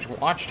our average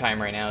watch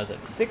time right now is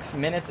at 6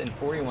 minutes and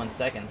 41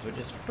 seconds, which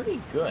is pretty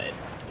good.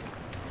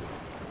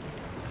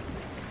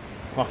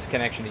 Lost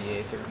connection to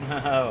EA, sir.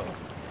 No.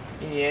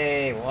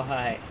 EA,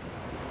 why?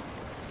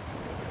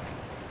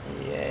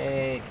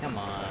 EA, come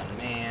on,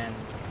 man.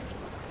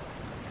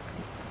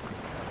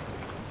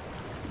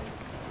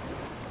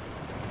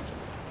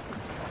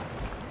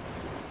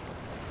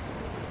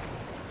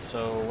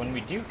 So when we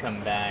do come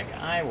back,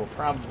 I will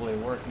probably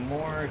work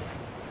more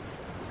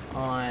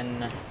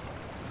on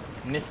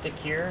Mystic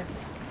here.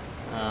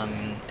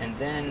 And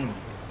then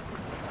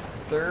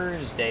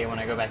Thursday, when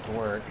I go back to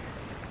work,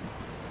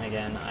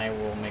 again, I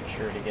will make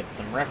sure to get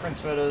some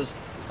reference photos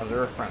of the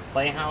Riverfront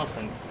Playhouse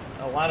and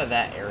a lot of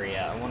that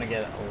area. I want to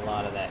get a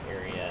lot of that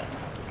area.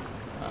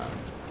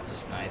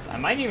 Just nice. I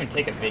might even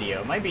take a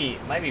video. It might be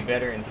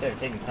better, instead of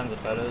taking tons of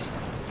photos,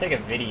 just take a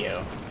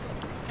video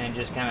and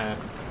just kind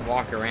of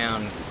walk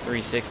around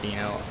 360. You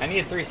know, I need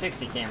a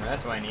 360 camera.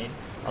 That's what I need.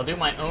 I'll do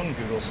my own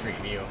Google Street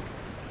View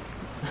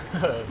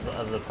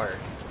of the park.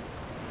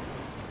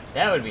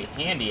 That would be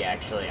handy,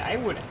 actually. I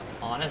would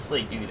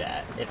honestly do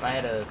that if I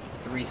had a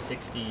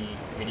 360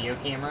 video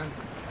camera.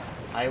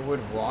 I would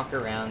walk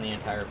around the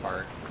entire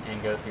park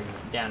and go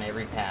down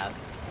every path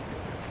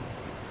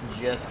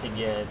just to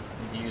get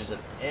views of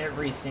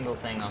every single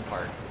thing on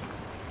park.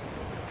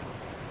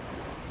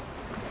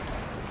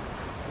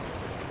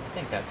 I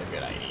think that's a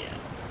good idea.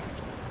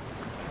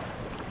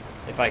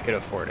 If I could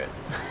afford it.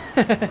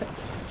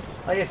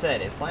 Like I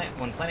said,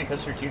 when Planet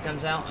Coaster 2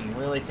 comes out, I'm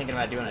really thinking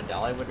about doing a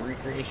Dollywood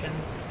recreation.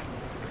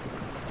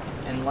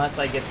 Unless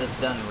I get this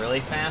done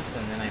really fast,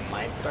 and then I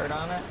might start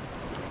on it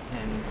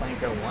and Planet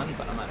Co 1,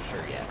 but I'm not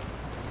sure yet.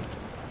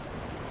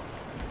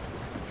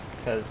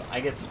 Because I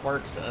get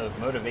sparks of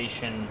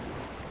motivation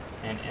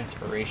and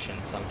inspiration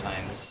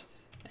sometimes,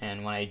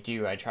 and when I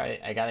do, I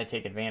gotta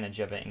take advantage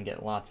of it and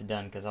get lots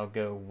done, because I'll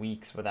go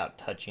weeks without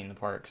touching the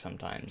park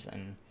sometimes,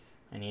 and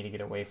I need to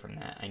get away from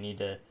that. I need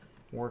to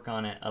work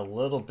on it a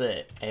little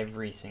bit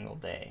every single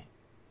day.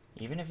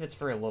 Even if it's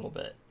for a little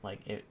bit,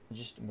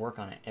 just work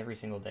on it every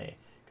single day.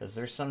 Because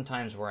there's some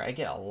times where I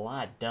get a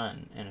lot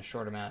done in a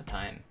short amount of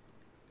time.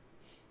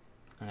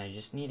 And I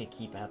just need to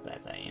keep up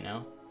at that, you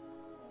know?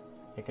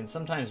 It can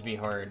sometimes be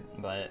hard,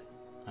 but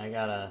I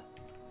gotta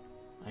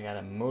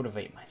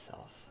motivate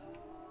myself.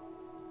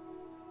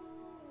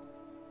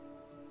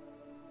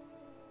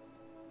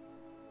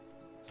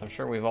 So I'm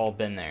sure we've all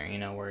been there, you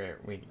know, where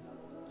we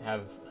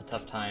have a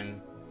tough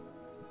time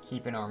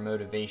keeping our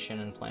motivation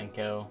in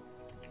Planco.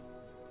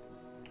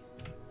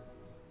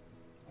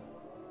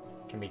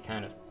 It can be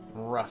kind of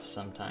rough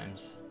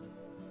sometimes.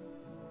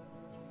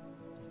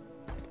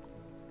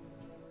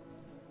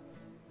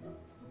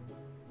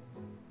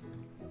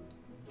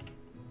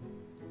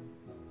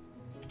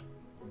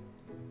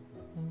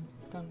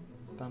 Dum,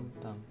 dum,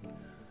 dum.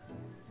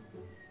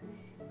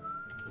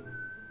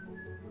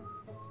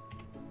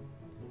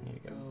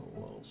 Need to go a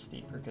little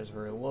steeper because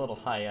we're a little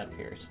high up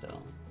here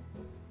still.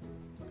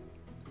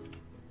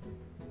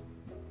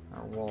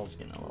 Our wall's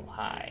getting a little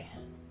high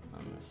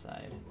on this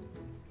side.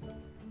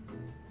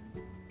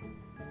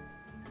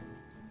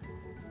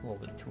 A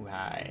little bit too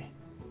high.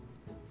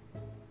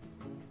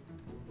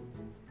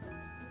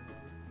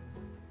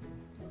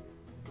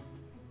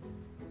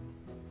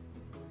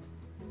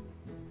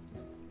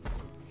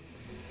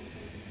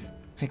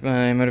 I think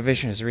my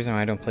motivation is the reason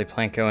why I don't play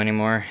Planco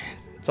anymore.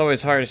 It's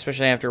always hard,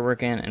 especially after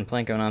working in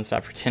Planco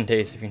nonstop for 10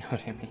 days, if you know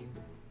what I mean.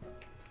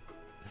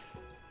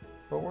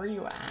 But were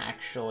you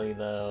actually,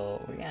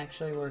 though? Were you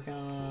actually working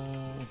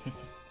on...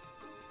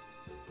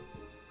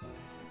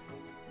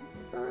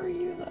 Were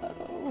you,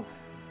 though?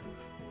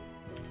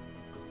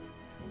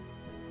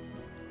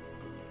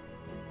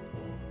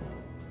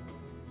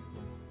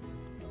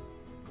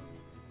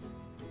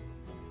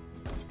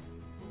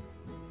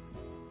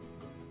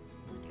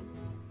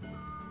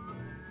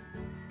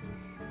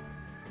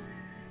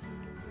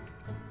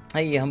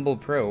 Hey, Humble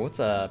Pro,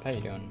 what's up? How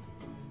you doing?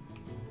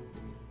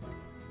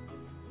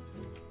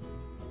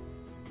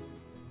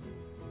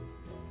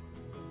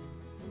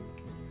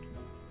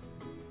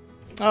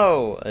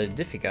 Oh,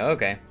 Diffica,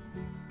 okay.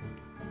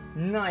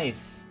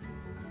 Nice.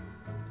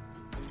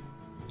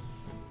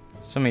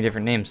 So many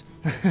different names.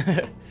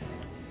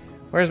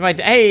 Where's my...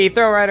 Hey,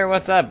 Throw Rider,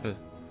 what's up?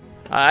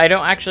 I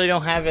don't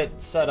have it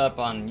set up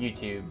on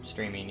YouTube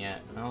streaming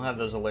yet. I don't have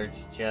those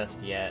alerts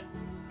just yet.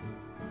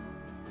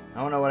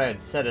 I don't know what I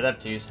would set it up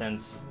to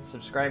since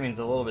subscribing is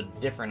a little bit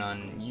different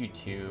on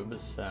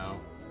YouTube, so...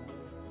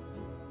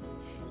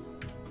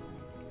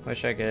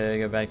 Wish I could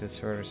go back to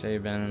sort of say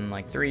it's been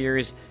like 3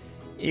 years,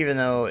 even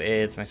though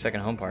it's my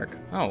second home park.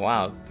 Oh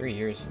wow, 3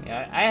 years.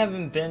 Yeah, I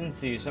haven't been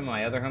to some of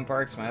my other home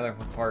parks. My other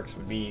home parks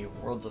would be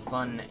Worlds of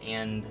Fun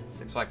and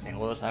Six Flags St.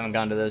 Louis. I haven't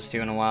gone to those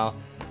two in a while.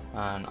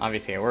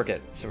 Obviously I work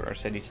at Silver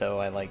City, so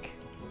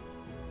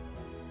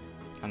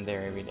I'm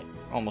there every day,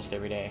 almost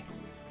every day.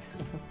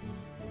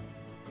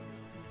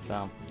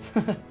 So,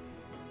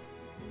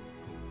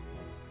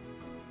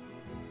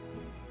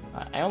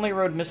 I only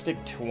rode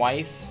Mystic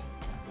twice.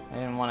 I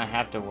didn't want to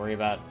have to worry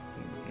about,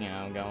 you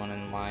know, going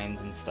in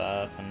lines and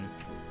stuff.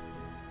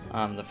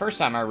 And the first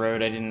time I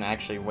rode, I didn't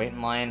actually wait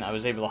in line. I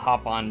was able to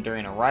hop on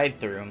during a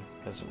ride-through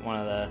because one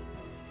of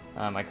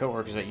the my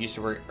coworkers that used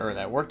to work or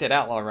that worked at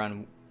Outlaw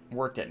Run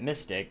worked at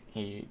Mystic.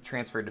 He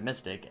transferred to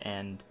Mystic,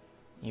 and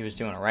he was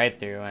doing a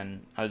ride-through,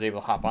 and I was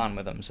able to hop on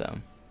with him. So.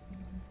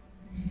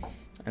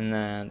 And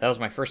then that was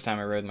my first time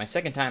I rode. My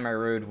second time I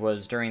rode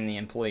was during the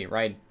employee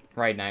ride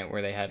night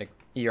where they had a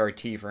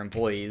ERT for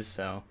employees,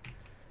 so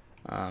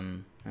I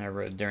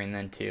rode during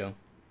then too.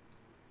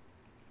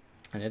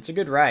 And it's a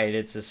good ride.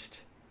 It's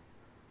just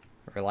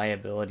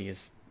reliability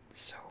is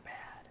so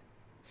bad.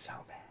 So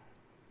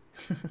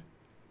bad.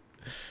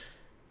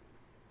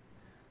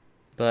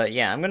 But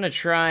yeah, I'm gonna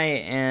try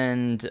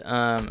and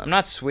I'm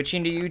not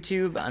switching to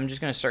YouTube. I'm just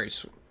gonna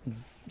start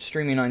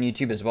streaming on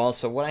YouTube as well.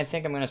 So what I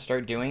think I'm going to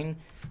start doing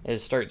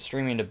is start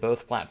streaming to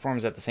both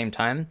platforms at the same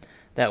time.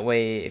 That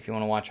way, if you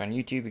want to watch on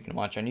YouTube, you can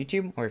watch on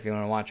YouTube, or if you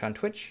want to watch on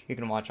Twitch, you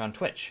can watch on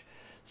Twitch.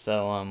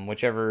 So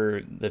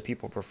whichever the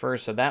people prefer.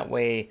 So that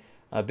way,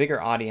 a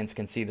bigger audience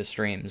can see the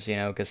streams, you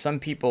know, because some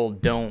people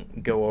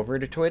don't go over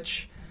to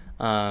Twitch.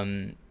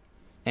 And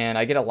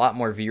I get a lot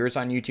more viewers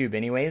on YouTube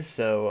anyways,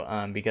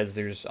 so because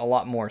there's a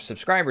lot more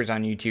subscribers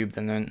on YouTube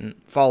than the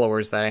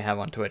followers that I have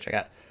on Twitch. I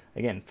got,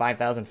 again,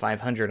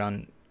 5,500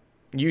 on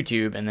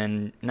YouTube, and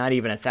then not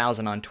even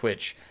 1,000 on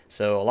Twitch.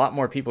 So a lot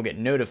more people get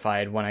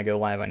notified when I go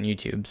live on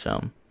YouTube.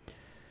 So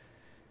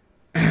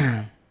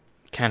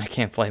kind of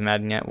can't play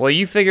Madden yet. Well,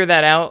 you figure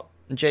that out,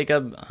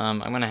 Jacob. I'm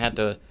gonna have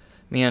to.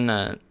 Me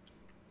and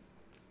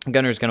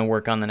Gunner's gonna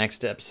work on the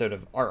next episode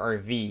of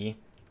RRV.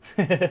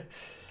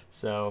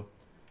 So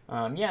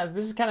yeah,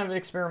 this is kind of an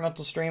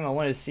experimental stream. I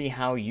wanted to see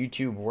how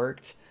YouTube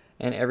worked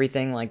and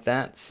everything like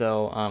that.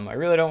 So I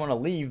really don't want to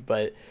leave,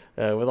 but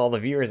with all the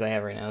viewers I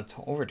have right now,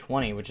 over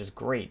 20, which is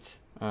great.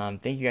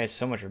 Thank you guys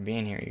so much for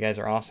being here. You guys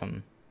are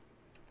awesome.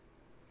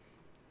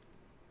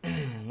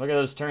 Look at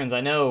those turns.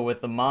 I know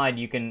with the mod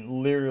you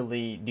can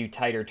literally do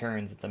tighter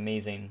turns. It's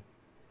amazing.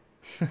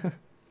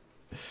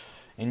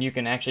 And you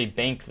can actually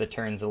bank the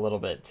turns a little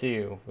bit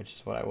too, which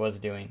is what I was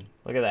doing.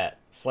 Look at that.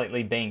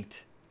 Slightly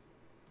banked.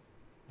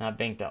 Not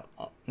banked up,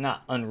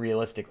 not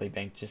unrealistically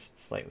banked, just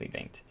slightly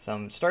banked. So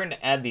I'm starting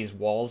to add these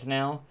walls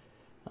now.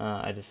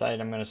 I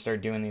decided I'm going to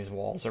start doing these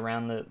walls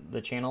around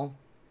the channel.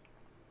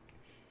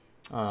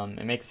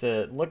 It makes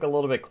it look a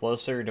little bit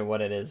closer to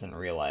what it is in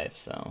real life,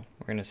 so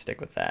we're going to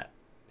stick with that.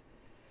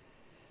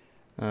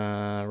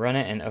 Run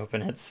it and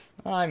open it.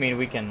 Oh, I mean,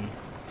 we can...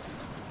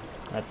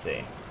 Let's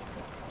see.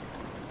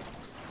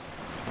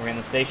 We're in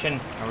the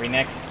station. Are we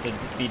next to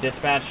be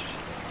dispatched?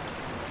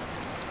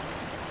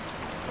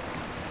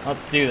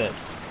 Let's do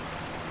this.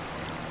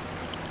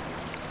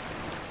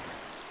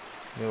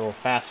 Do a little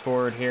fast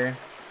forward here.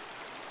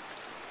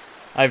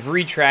 I've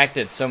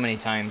retracted so many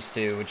times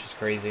too, which is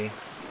crazy.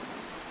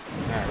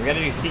 Alright, we gotta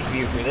do seat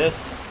view for this.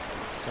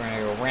 So we're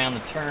gonna go around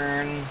the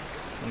turn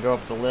and go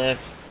up the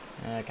lift.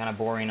 Kind of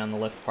boring on the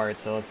lift part,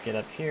 so let's get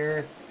up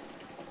here.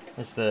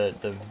 That's the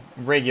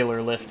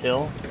regular lift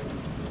hill.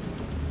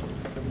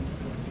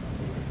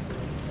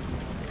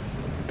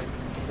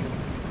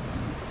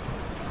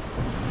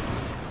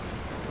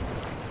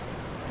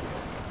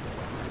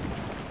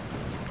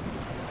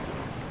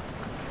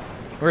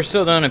 We're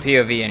still doing a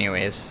POV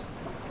anyways.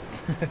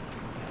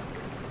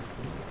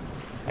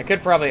 I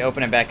could probably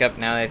open it back up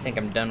now that I think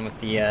I'm done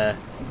with the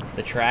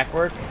track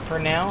work for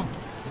now.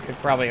 I could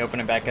probably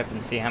open it back up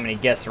and see how many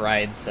guests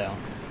ride, so.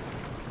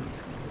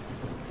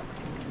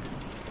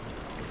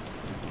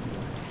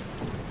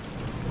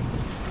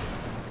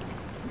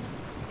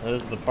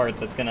 This is the part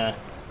that's gonna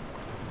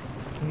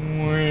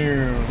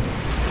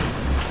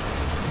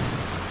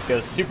go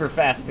super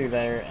fast through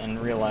there in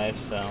real life,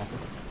 so.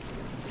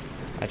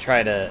 I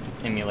try to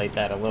emulate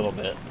that a little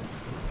bit.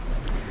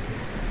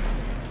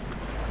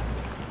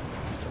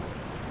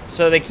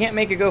 So they can't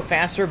make it go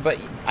faster, but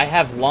I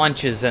have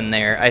launches in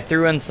there. I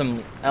threw in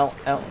some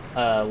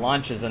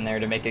launches in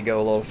there to make it go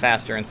a little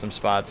faster in some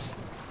spots.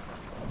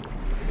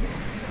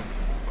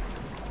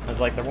 I was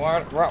like, the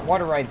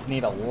water rides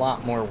need a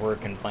lot more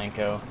work in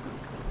Blanco.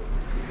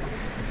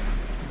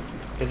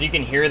 Because you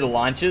can hear the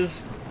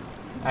launches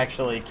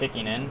actually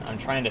kicking in. I'm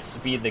trying to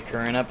speed the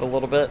current up a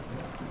little bit.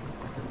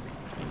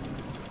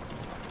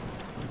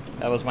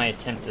 That was my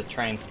attempt to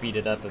try and speed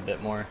it up a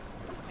bit more.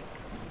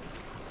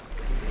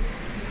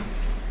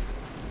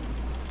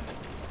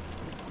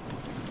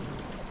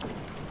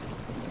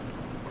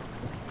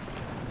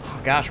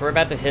 Oh gosh, we're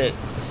about to hit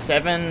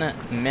 7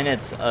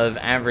 minutes of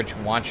average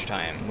watch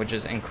time, which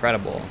is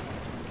incredible.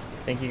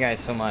 Thank you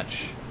guys so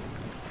much.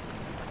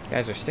 You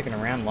guys are sticking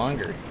around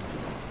longer.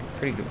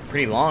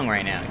 Pretty long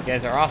right now. You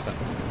guys are awesome.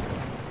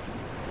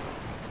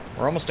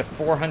 We're almost to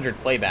 400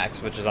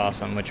 playbacks, which is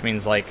awesome, which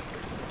means like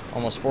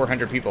almost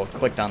 400 people have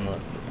clicked on the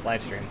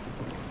live stream.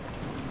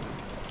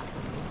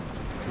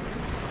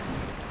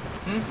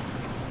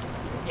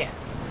 Yeah.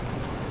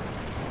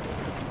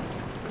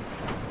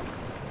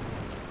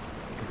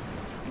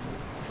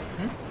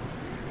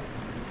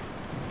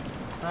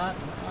 I'm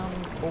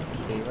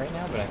okay right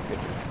now, but I could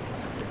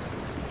fix it.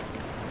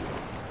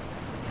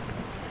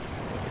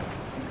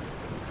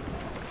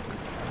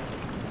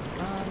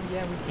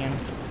 Yeah, we can.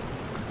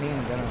 Me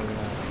and Gunnar are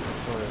gonna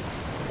sort of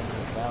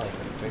the valley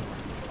pretty quick.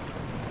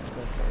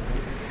 That's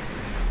alright.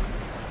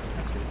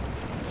 That's good.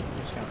 I'm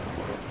just gonna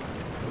record it.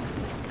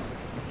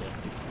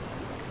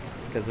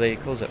 Because they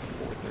close at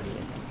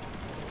 4:30.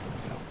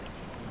 So,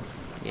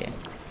 yeah.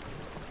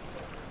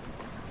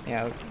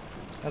 Yeah,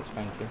 that's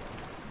fine too.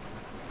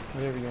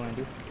 Whatever you want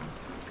to do.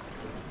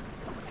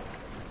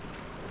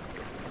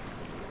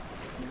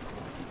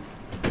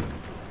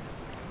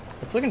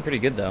 It's looking pretty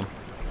good though.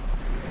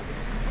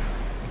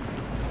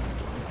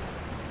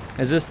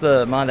 Is this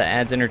the mod that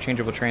adds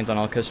interchangeable trains on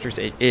all coasters?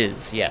 It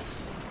is,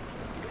 yes.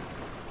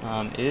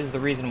 It is the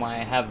reason why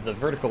I have the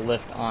vertical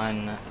lift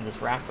on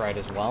this raft ride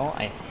as well.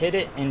 I hit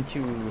it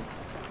into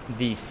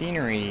the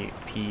scenery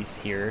piece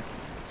here,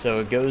 so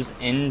it goes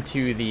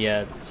into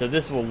the, so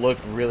this will look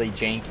really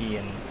janky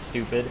and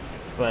stupid,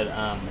 but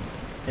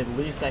at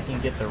least I can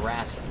get the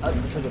rafts up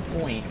to the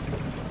point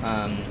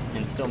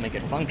and still make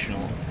it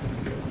functional.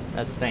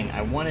 That's the thing.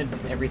 I wanted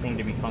everything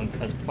to be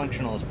as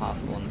functional as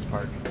possible in this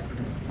park.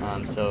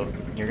 So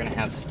you're gonna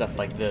have stuff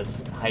like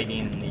this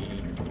hiding the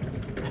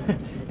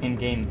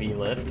in-game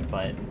V-lift,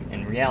 but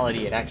in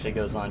reality it actually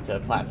goes onto a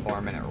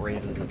platform and it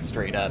raises it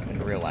straight up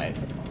in real life.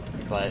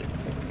 But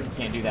you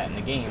can't do that in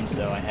the game,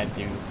 so I had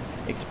to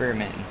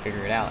experiment and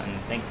figure it out,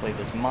 and thankfully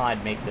this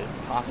mod makes it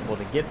possible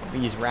to get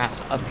these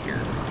rafts up here.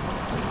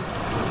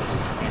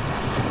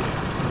 Fantastic.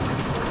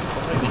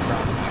 Hopefully the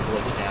drop is not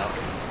glitched out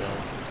still.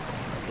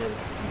 I did it a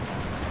few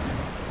times.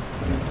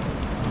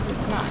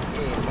 It's not.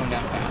 Hey, it's going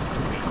down fast.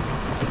 Sweet.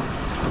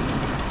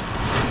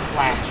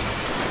 Flash.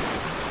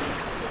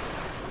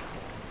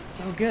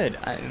 So good.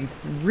 I'm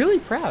really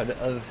proud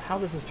of how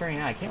this is turning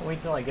out. I can't wait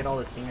till I get all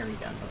the scenery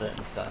done with it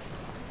and stuff.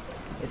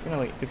 It's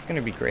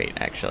gonna be great,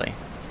 actually.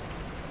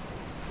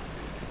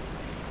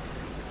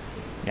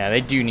 Yeah,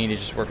 they do need to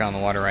just work on the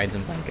water rides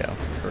in Blanco,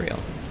 for real.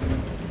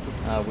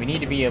 We need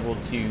to be able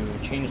to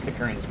change the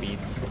current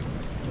speeds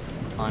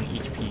on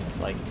each piece,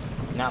 like,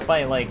 not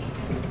by, like,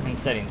 in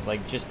settings,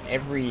 like, just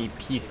every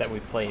piece that we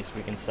place,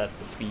 we can set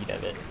the speed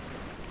of it.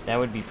 That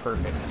would be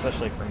perfect,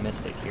 especially for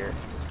Mystic here,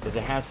 because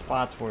it has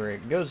spots where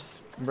it goes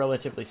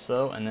relatively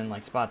slow, and then,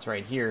 like, spots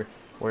right here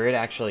where it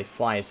actually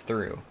flies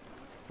through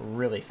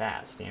really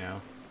fast, you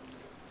know?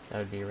 That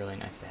would be really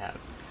nice to have.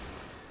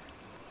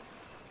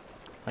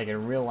 Like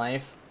in real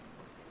life,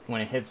 when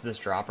it hits this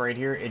drop right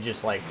here, it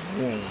just like,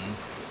 boom.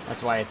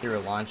 That's why I threw a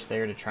launch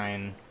there to try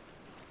and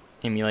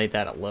emulate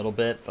that a little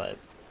bit, but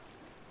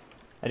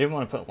I didn't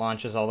want to put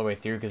launches all the way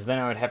through because then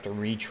I would have to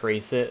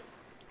retrace it,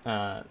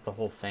 the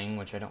whole thing,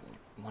 which I don't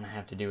want to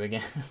have to do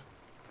again.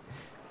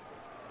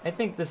 I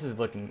think this is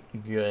looking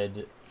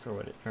good for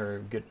what or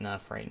good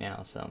enough right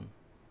now, so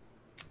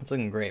it's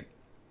looking great.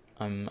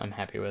 I'm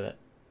happy with it.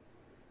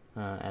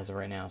 As of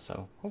right now,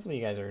 so hopefully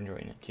you guys are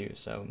enjoying it too.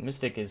 So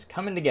Mystic is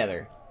coming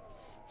together.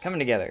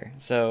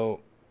 So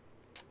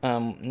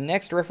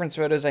next reference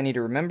photos I need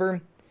to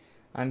remember.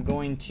 I'm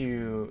going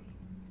to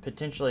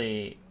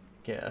potentially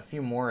get a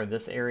few more of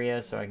this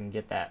area so I can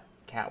get that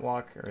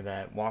catwalk or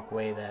that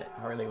walkway that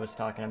Harley was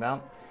talking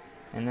about,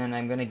 and then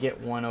I'm going to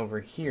get one over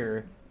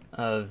here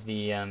of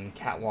the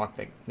catwalk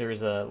that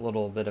there's a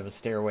little bit of a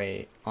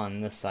stairway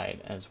on this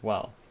side as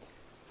well.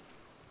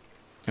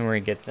 And we're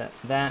going to get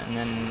that, and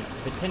then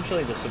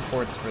potentially the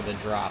supports for the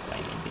drop I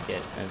need to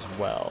get as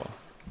well.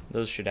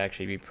 Those should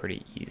actually be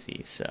pretty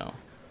easy, so.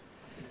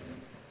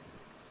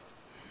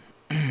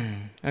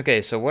 Okay,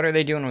 so what are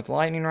they doing with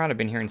Lightning Rod? I've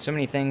been hearing so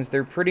many things.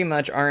 They're pretty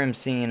much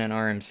RMCing an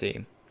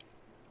RMC.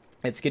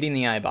 It's getting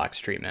the iBox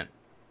treatment.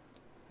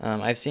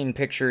 I've seen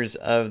pictures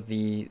of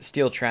the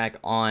steel track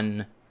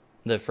on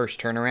the first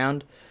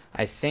turnaround.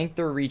 I think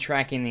they're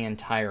retracking the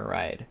entire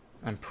ride.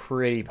 I'm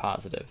pretty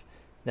positive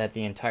that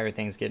the entire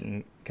thing's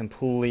getting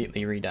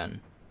completely redone,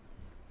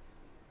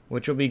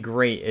 which will be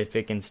great if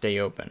it can stay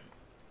open,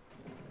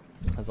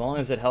 as long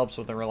as it helps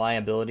with the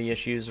reliability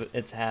issues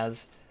it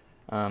has.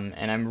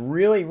 And I'm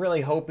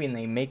really hoping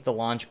they make the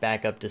launch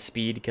back up to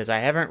speed, because I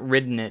haven't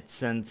ridden it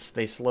since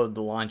they slowed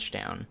the launch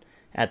down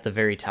at the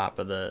very top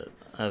of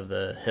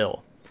the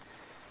hill,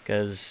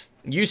 because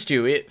used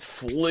to it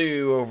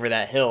flew over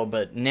that hill,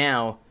 but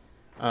now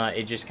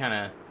it just kind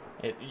of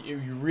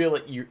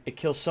It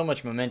kills so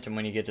much momentum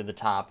when you get to the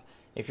top.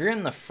 If you're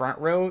in the front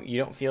row, you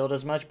don't feel it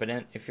as much, but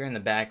if you're in the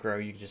back row,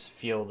 you just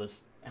feel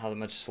how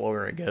much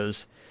slower it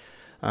goes.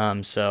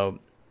 So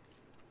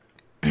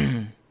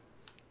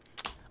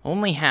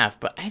only half,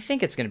 but I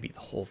think it's going to be the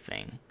whole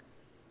thing.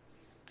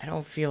 I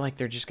don't feel like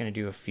they're just going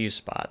to do a few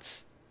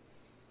spots.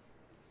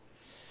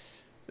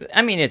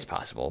 I mean, it's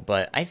possible,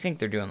 but I think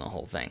they're doing the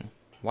whole thing.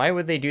 Why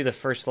would they do the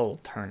first little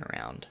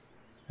turnaround?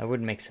 That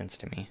wouldn't make sense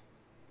to me.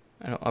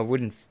 I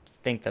wouldn't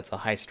think that's a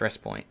high stress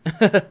point.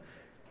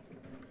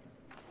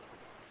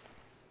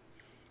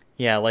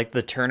 Yeah, like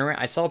the turnaround.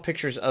 I saw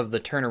pictures of the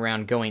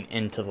turnaround going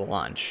into the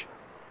launch.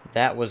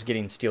 That was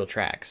getting steel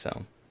track,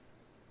 so.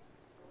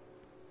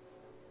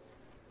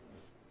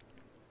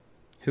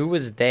 Who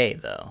was they,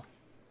 though?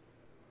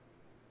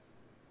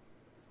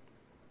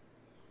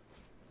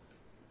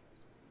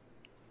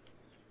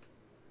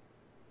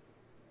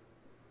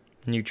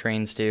 New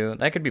trains, too.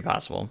 That could be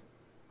possible.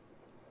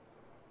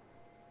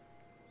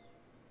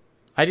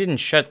 I didn't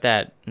shut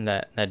that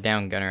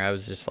down, Gunner. I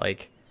was just,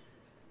 like,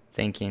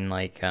 thinking,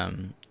 like,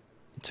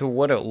 to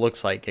what it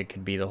looks like, it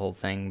could be the whole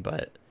thing,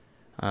 but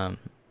I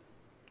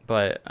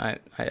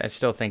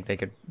still think they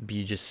could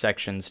be just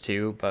sections,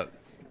 too, but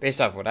based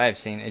off what I've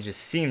seen, it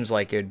just seems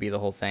like it would be the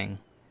whole thing.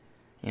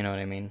 You know what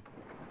I mean?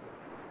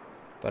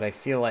 But I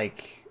feel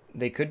like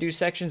they could do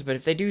sections, but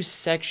if they do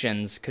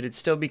sections, could it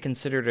still be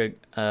considered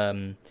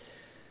a,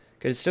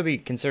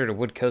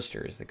 wood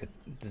coaster is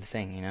the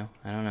thing, you know?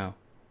 I don't know.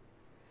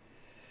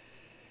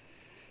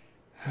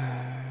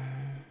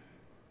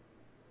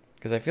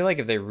 Because I feel like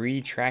if they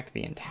retracked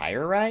the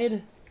entire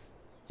ride,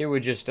 it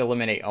would just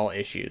eliminate all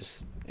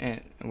issues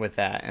with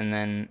that. And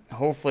then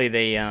hopefully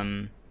they,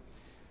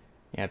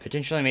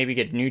 potentially maybe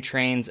get new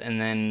trains, and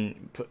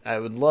then I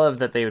would love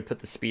that they would put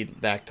the speed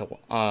back to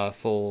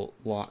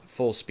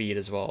full speed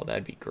as well.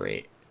 That'd be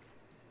great.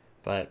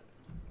 But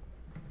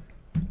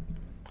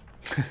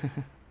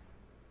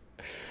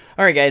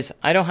all right, guys,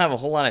 I don't have a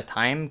whole lot of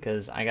time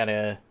because I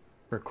gotta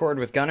record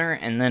with Gunner,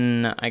 and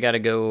then I gotta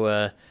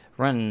go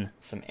run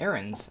some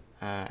errands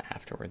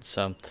afterwards.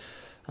 So,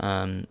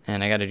 and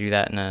I gotta do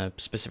that in a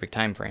specific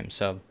time frame.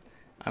 So,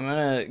 I'm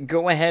gonna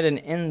go ahead and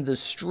end the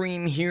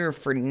stream here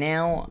for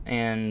now,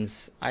 and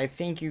I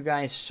thank you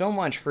guys so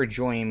much for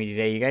joining me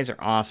today. You guys are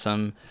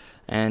awesome,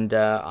 and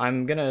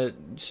I'm gonna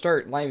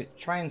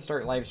try and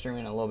start live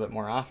streaming a little bit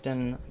more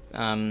often.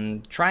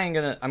 I'm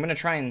gonna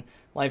try and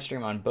live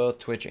stream on both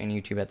Twitch and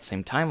YouTube at the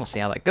same time. We'll see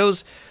how that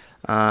goes.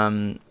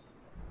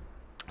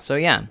 So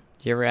yeah,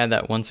 you ever add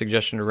that one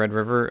suggestion to Red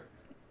River?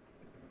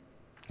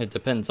 It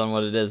depends on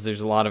what it is.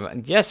 There's a lot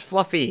of... Yes,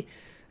 Fluffy!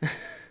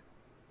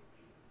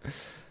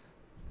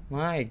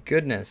 My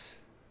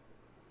goodness.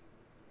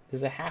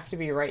 Does it have to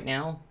be right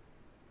now?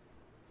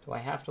 Do I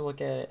have to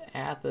look at it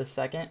at the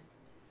second?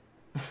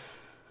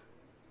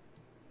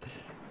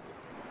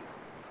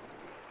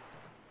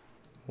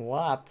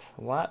 What?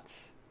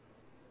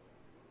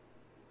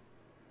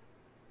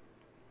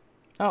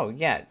 Oh,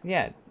 yeah.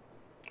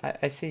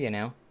 I see you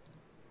now.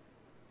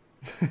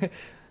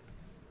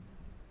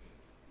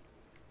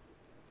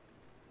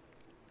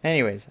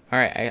 Anyways,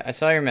 alright, I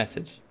saw your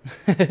message.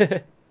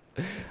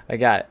 I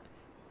got it.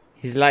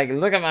 He's like,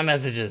 look at my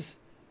messages.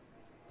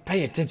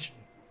 Pay attention.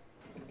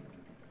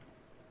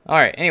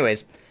 Alright,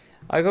 anyways.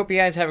 I hope you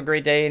guys have a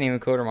great day and even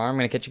cool tomorrow. I'm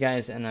going to catch you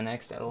guys in the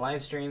next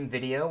live stream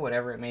video,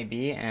 whatever it may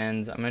be.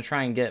 And I'm going to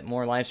try and get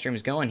more live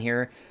streams going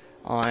here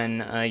on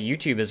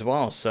YouTube as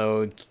well.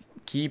 So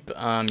keep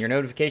your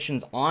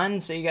notifications on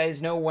so you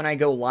guys know when I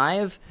go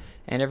live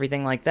and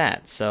everything like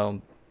that.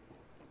 So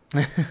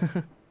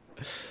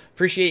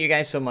appreciate you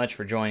guys so much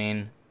for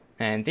joining.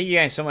 And thank you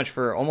guys so much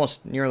for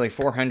almost nearly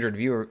 400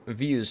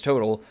 views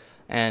total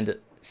and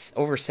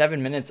over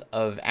 7 minutes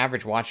of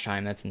average watch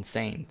time. That's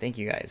insane. Thank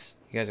you guys.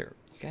 You guys are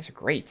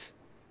great.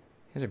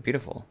 You guys are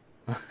beautiful.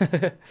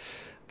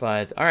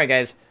 But all right,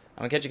 guys,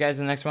 I'm gonna catch you guys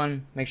in the next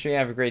one. Make sure you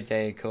have a great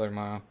day. Cooler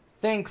tomorrow.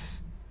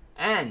 Thanks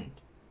and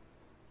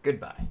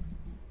goodbye.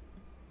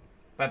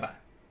 Bye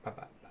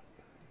bye.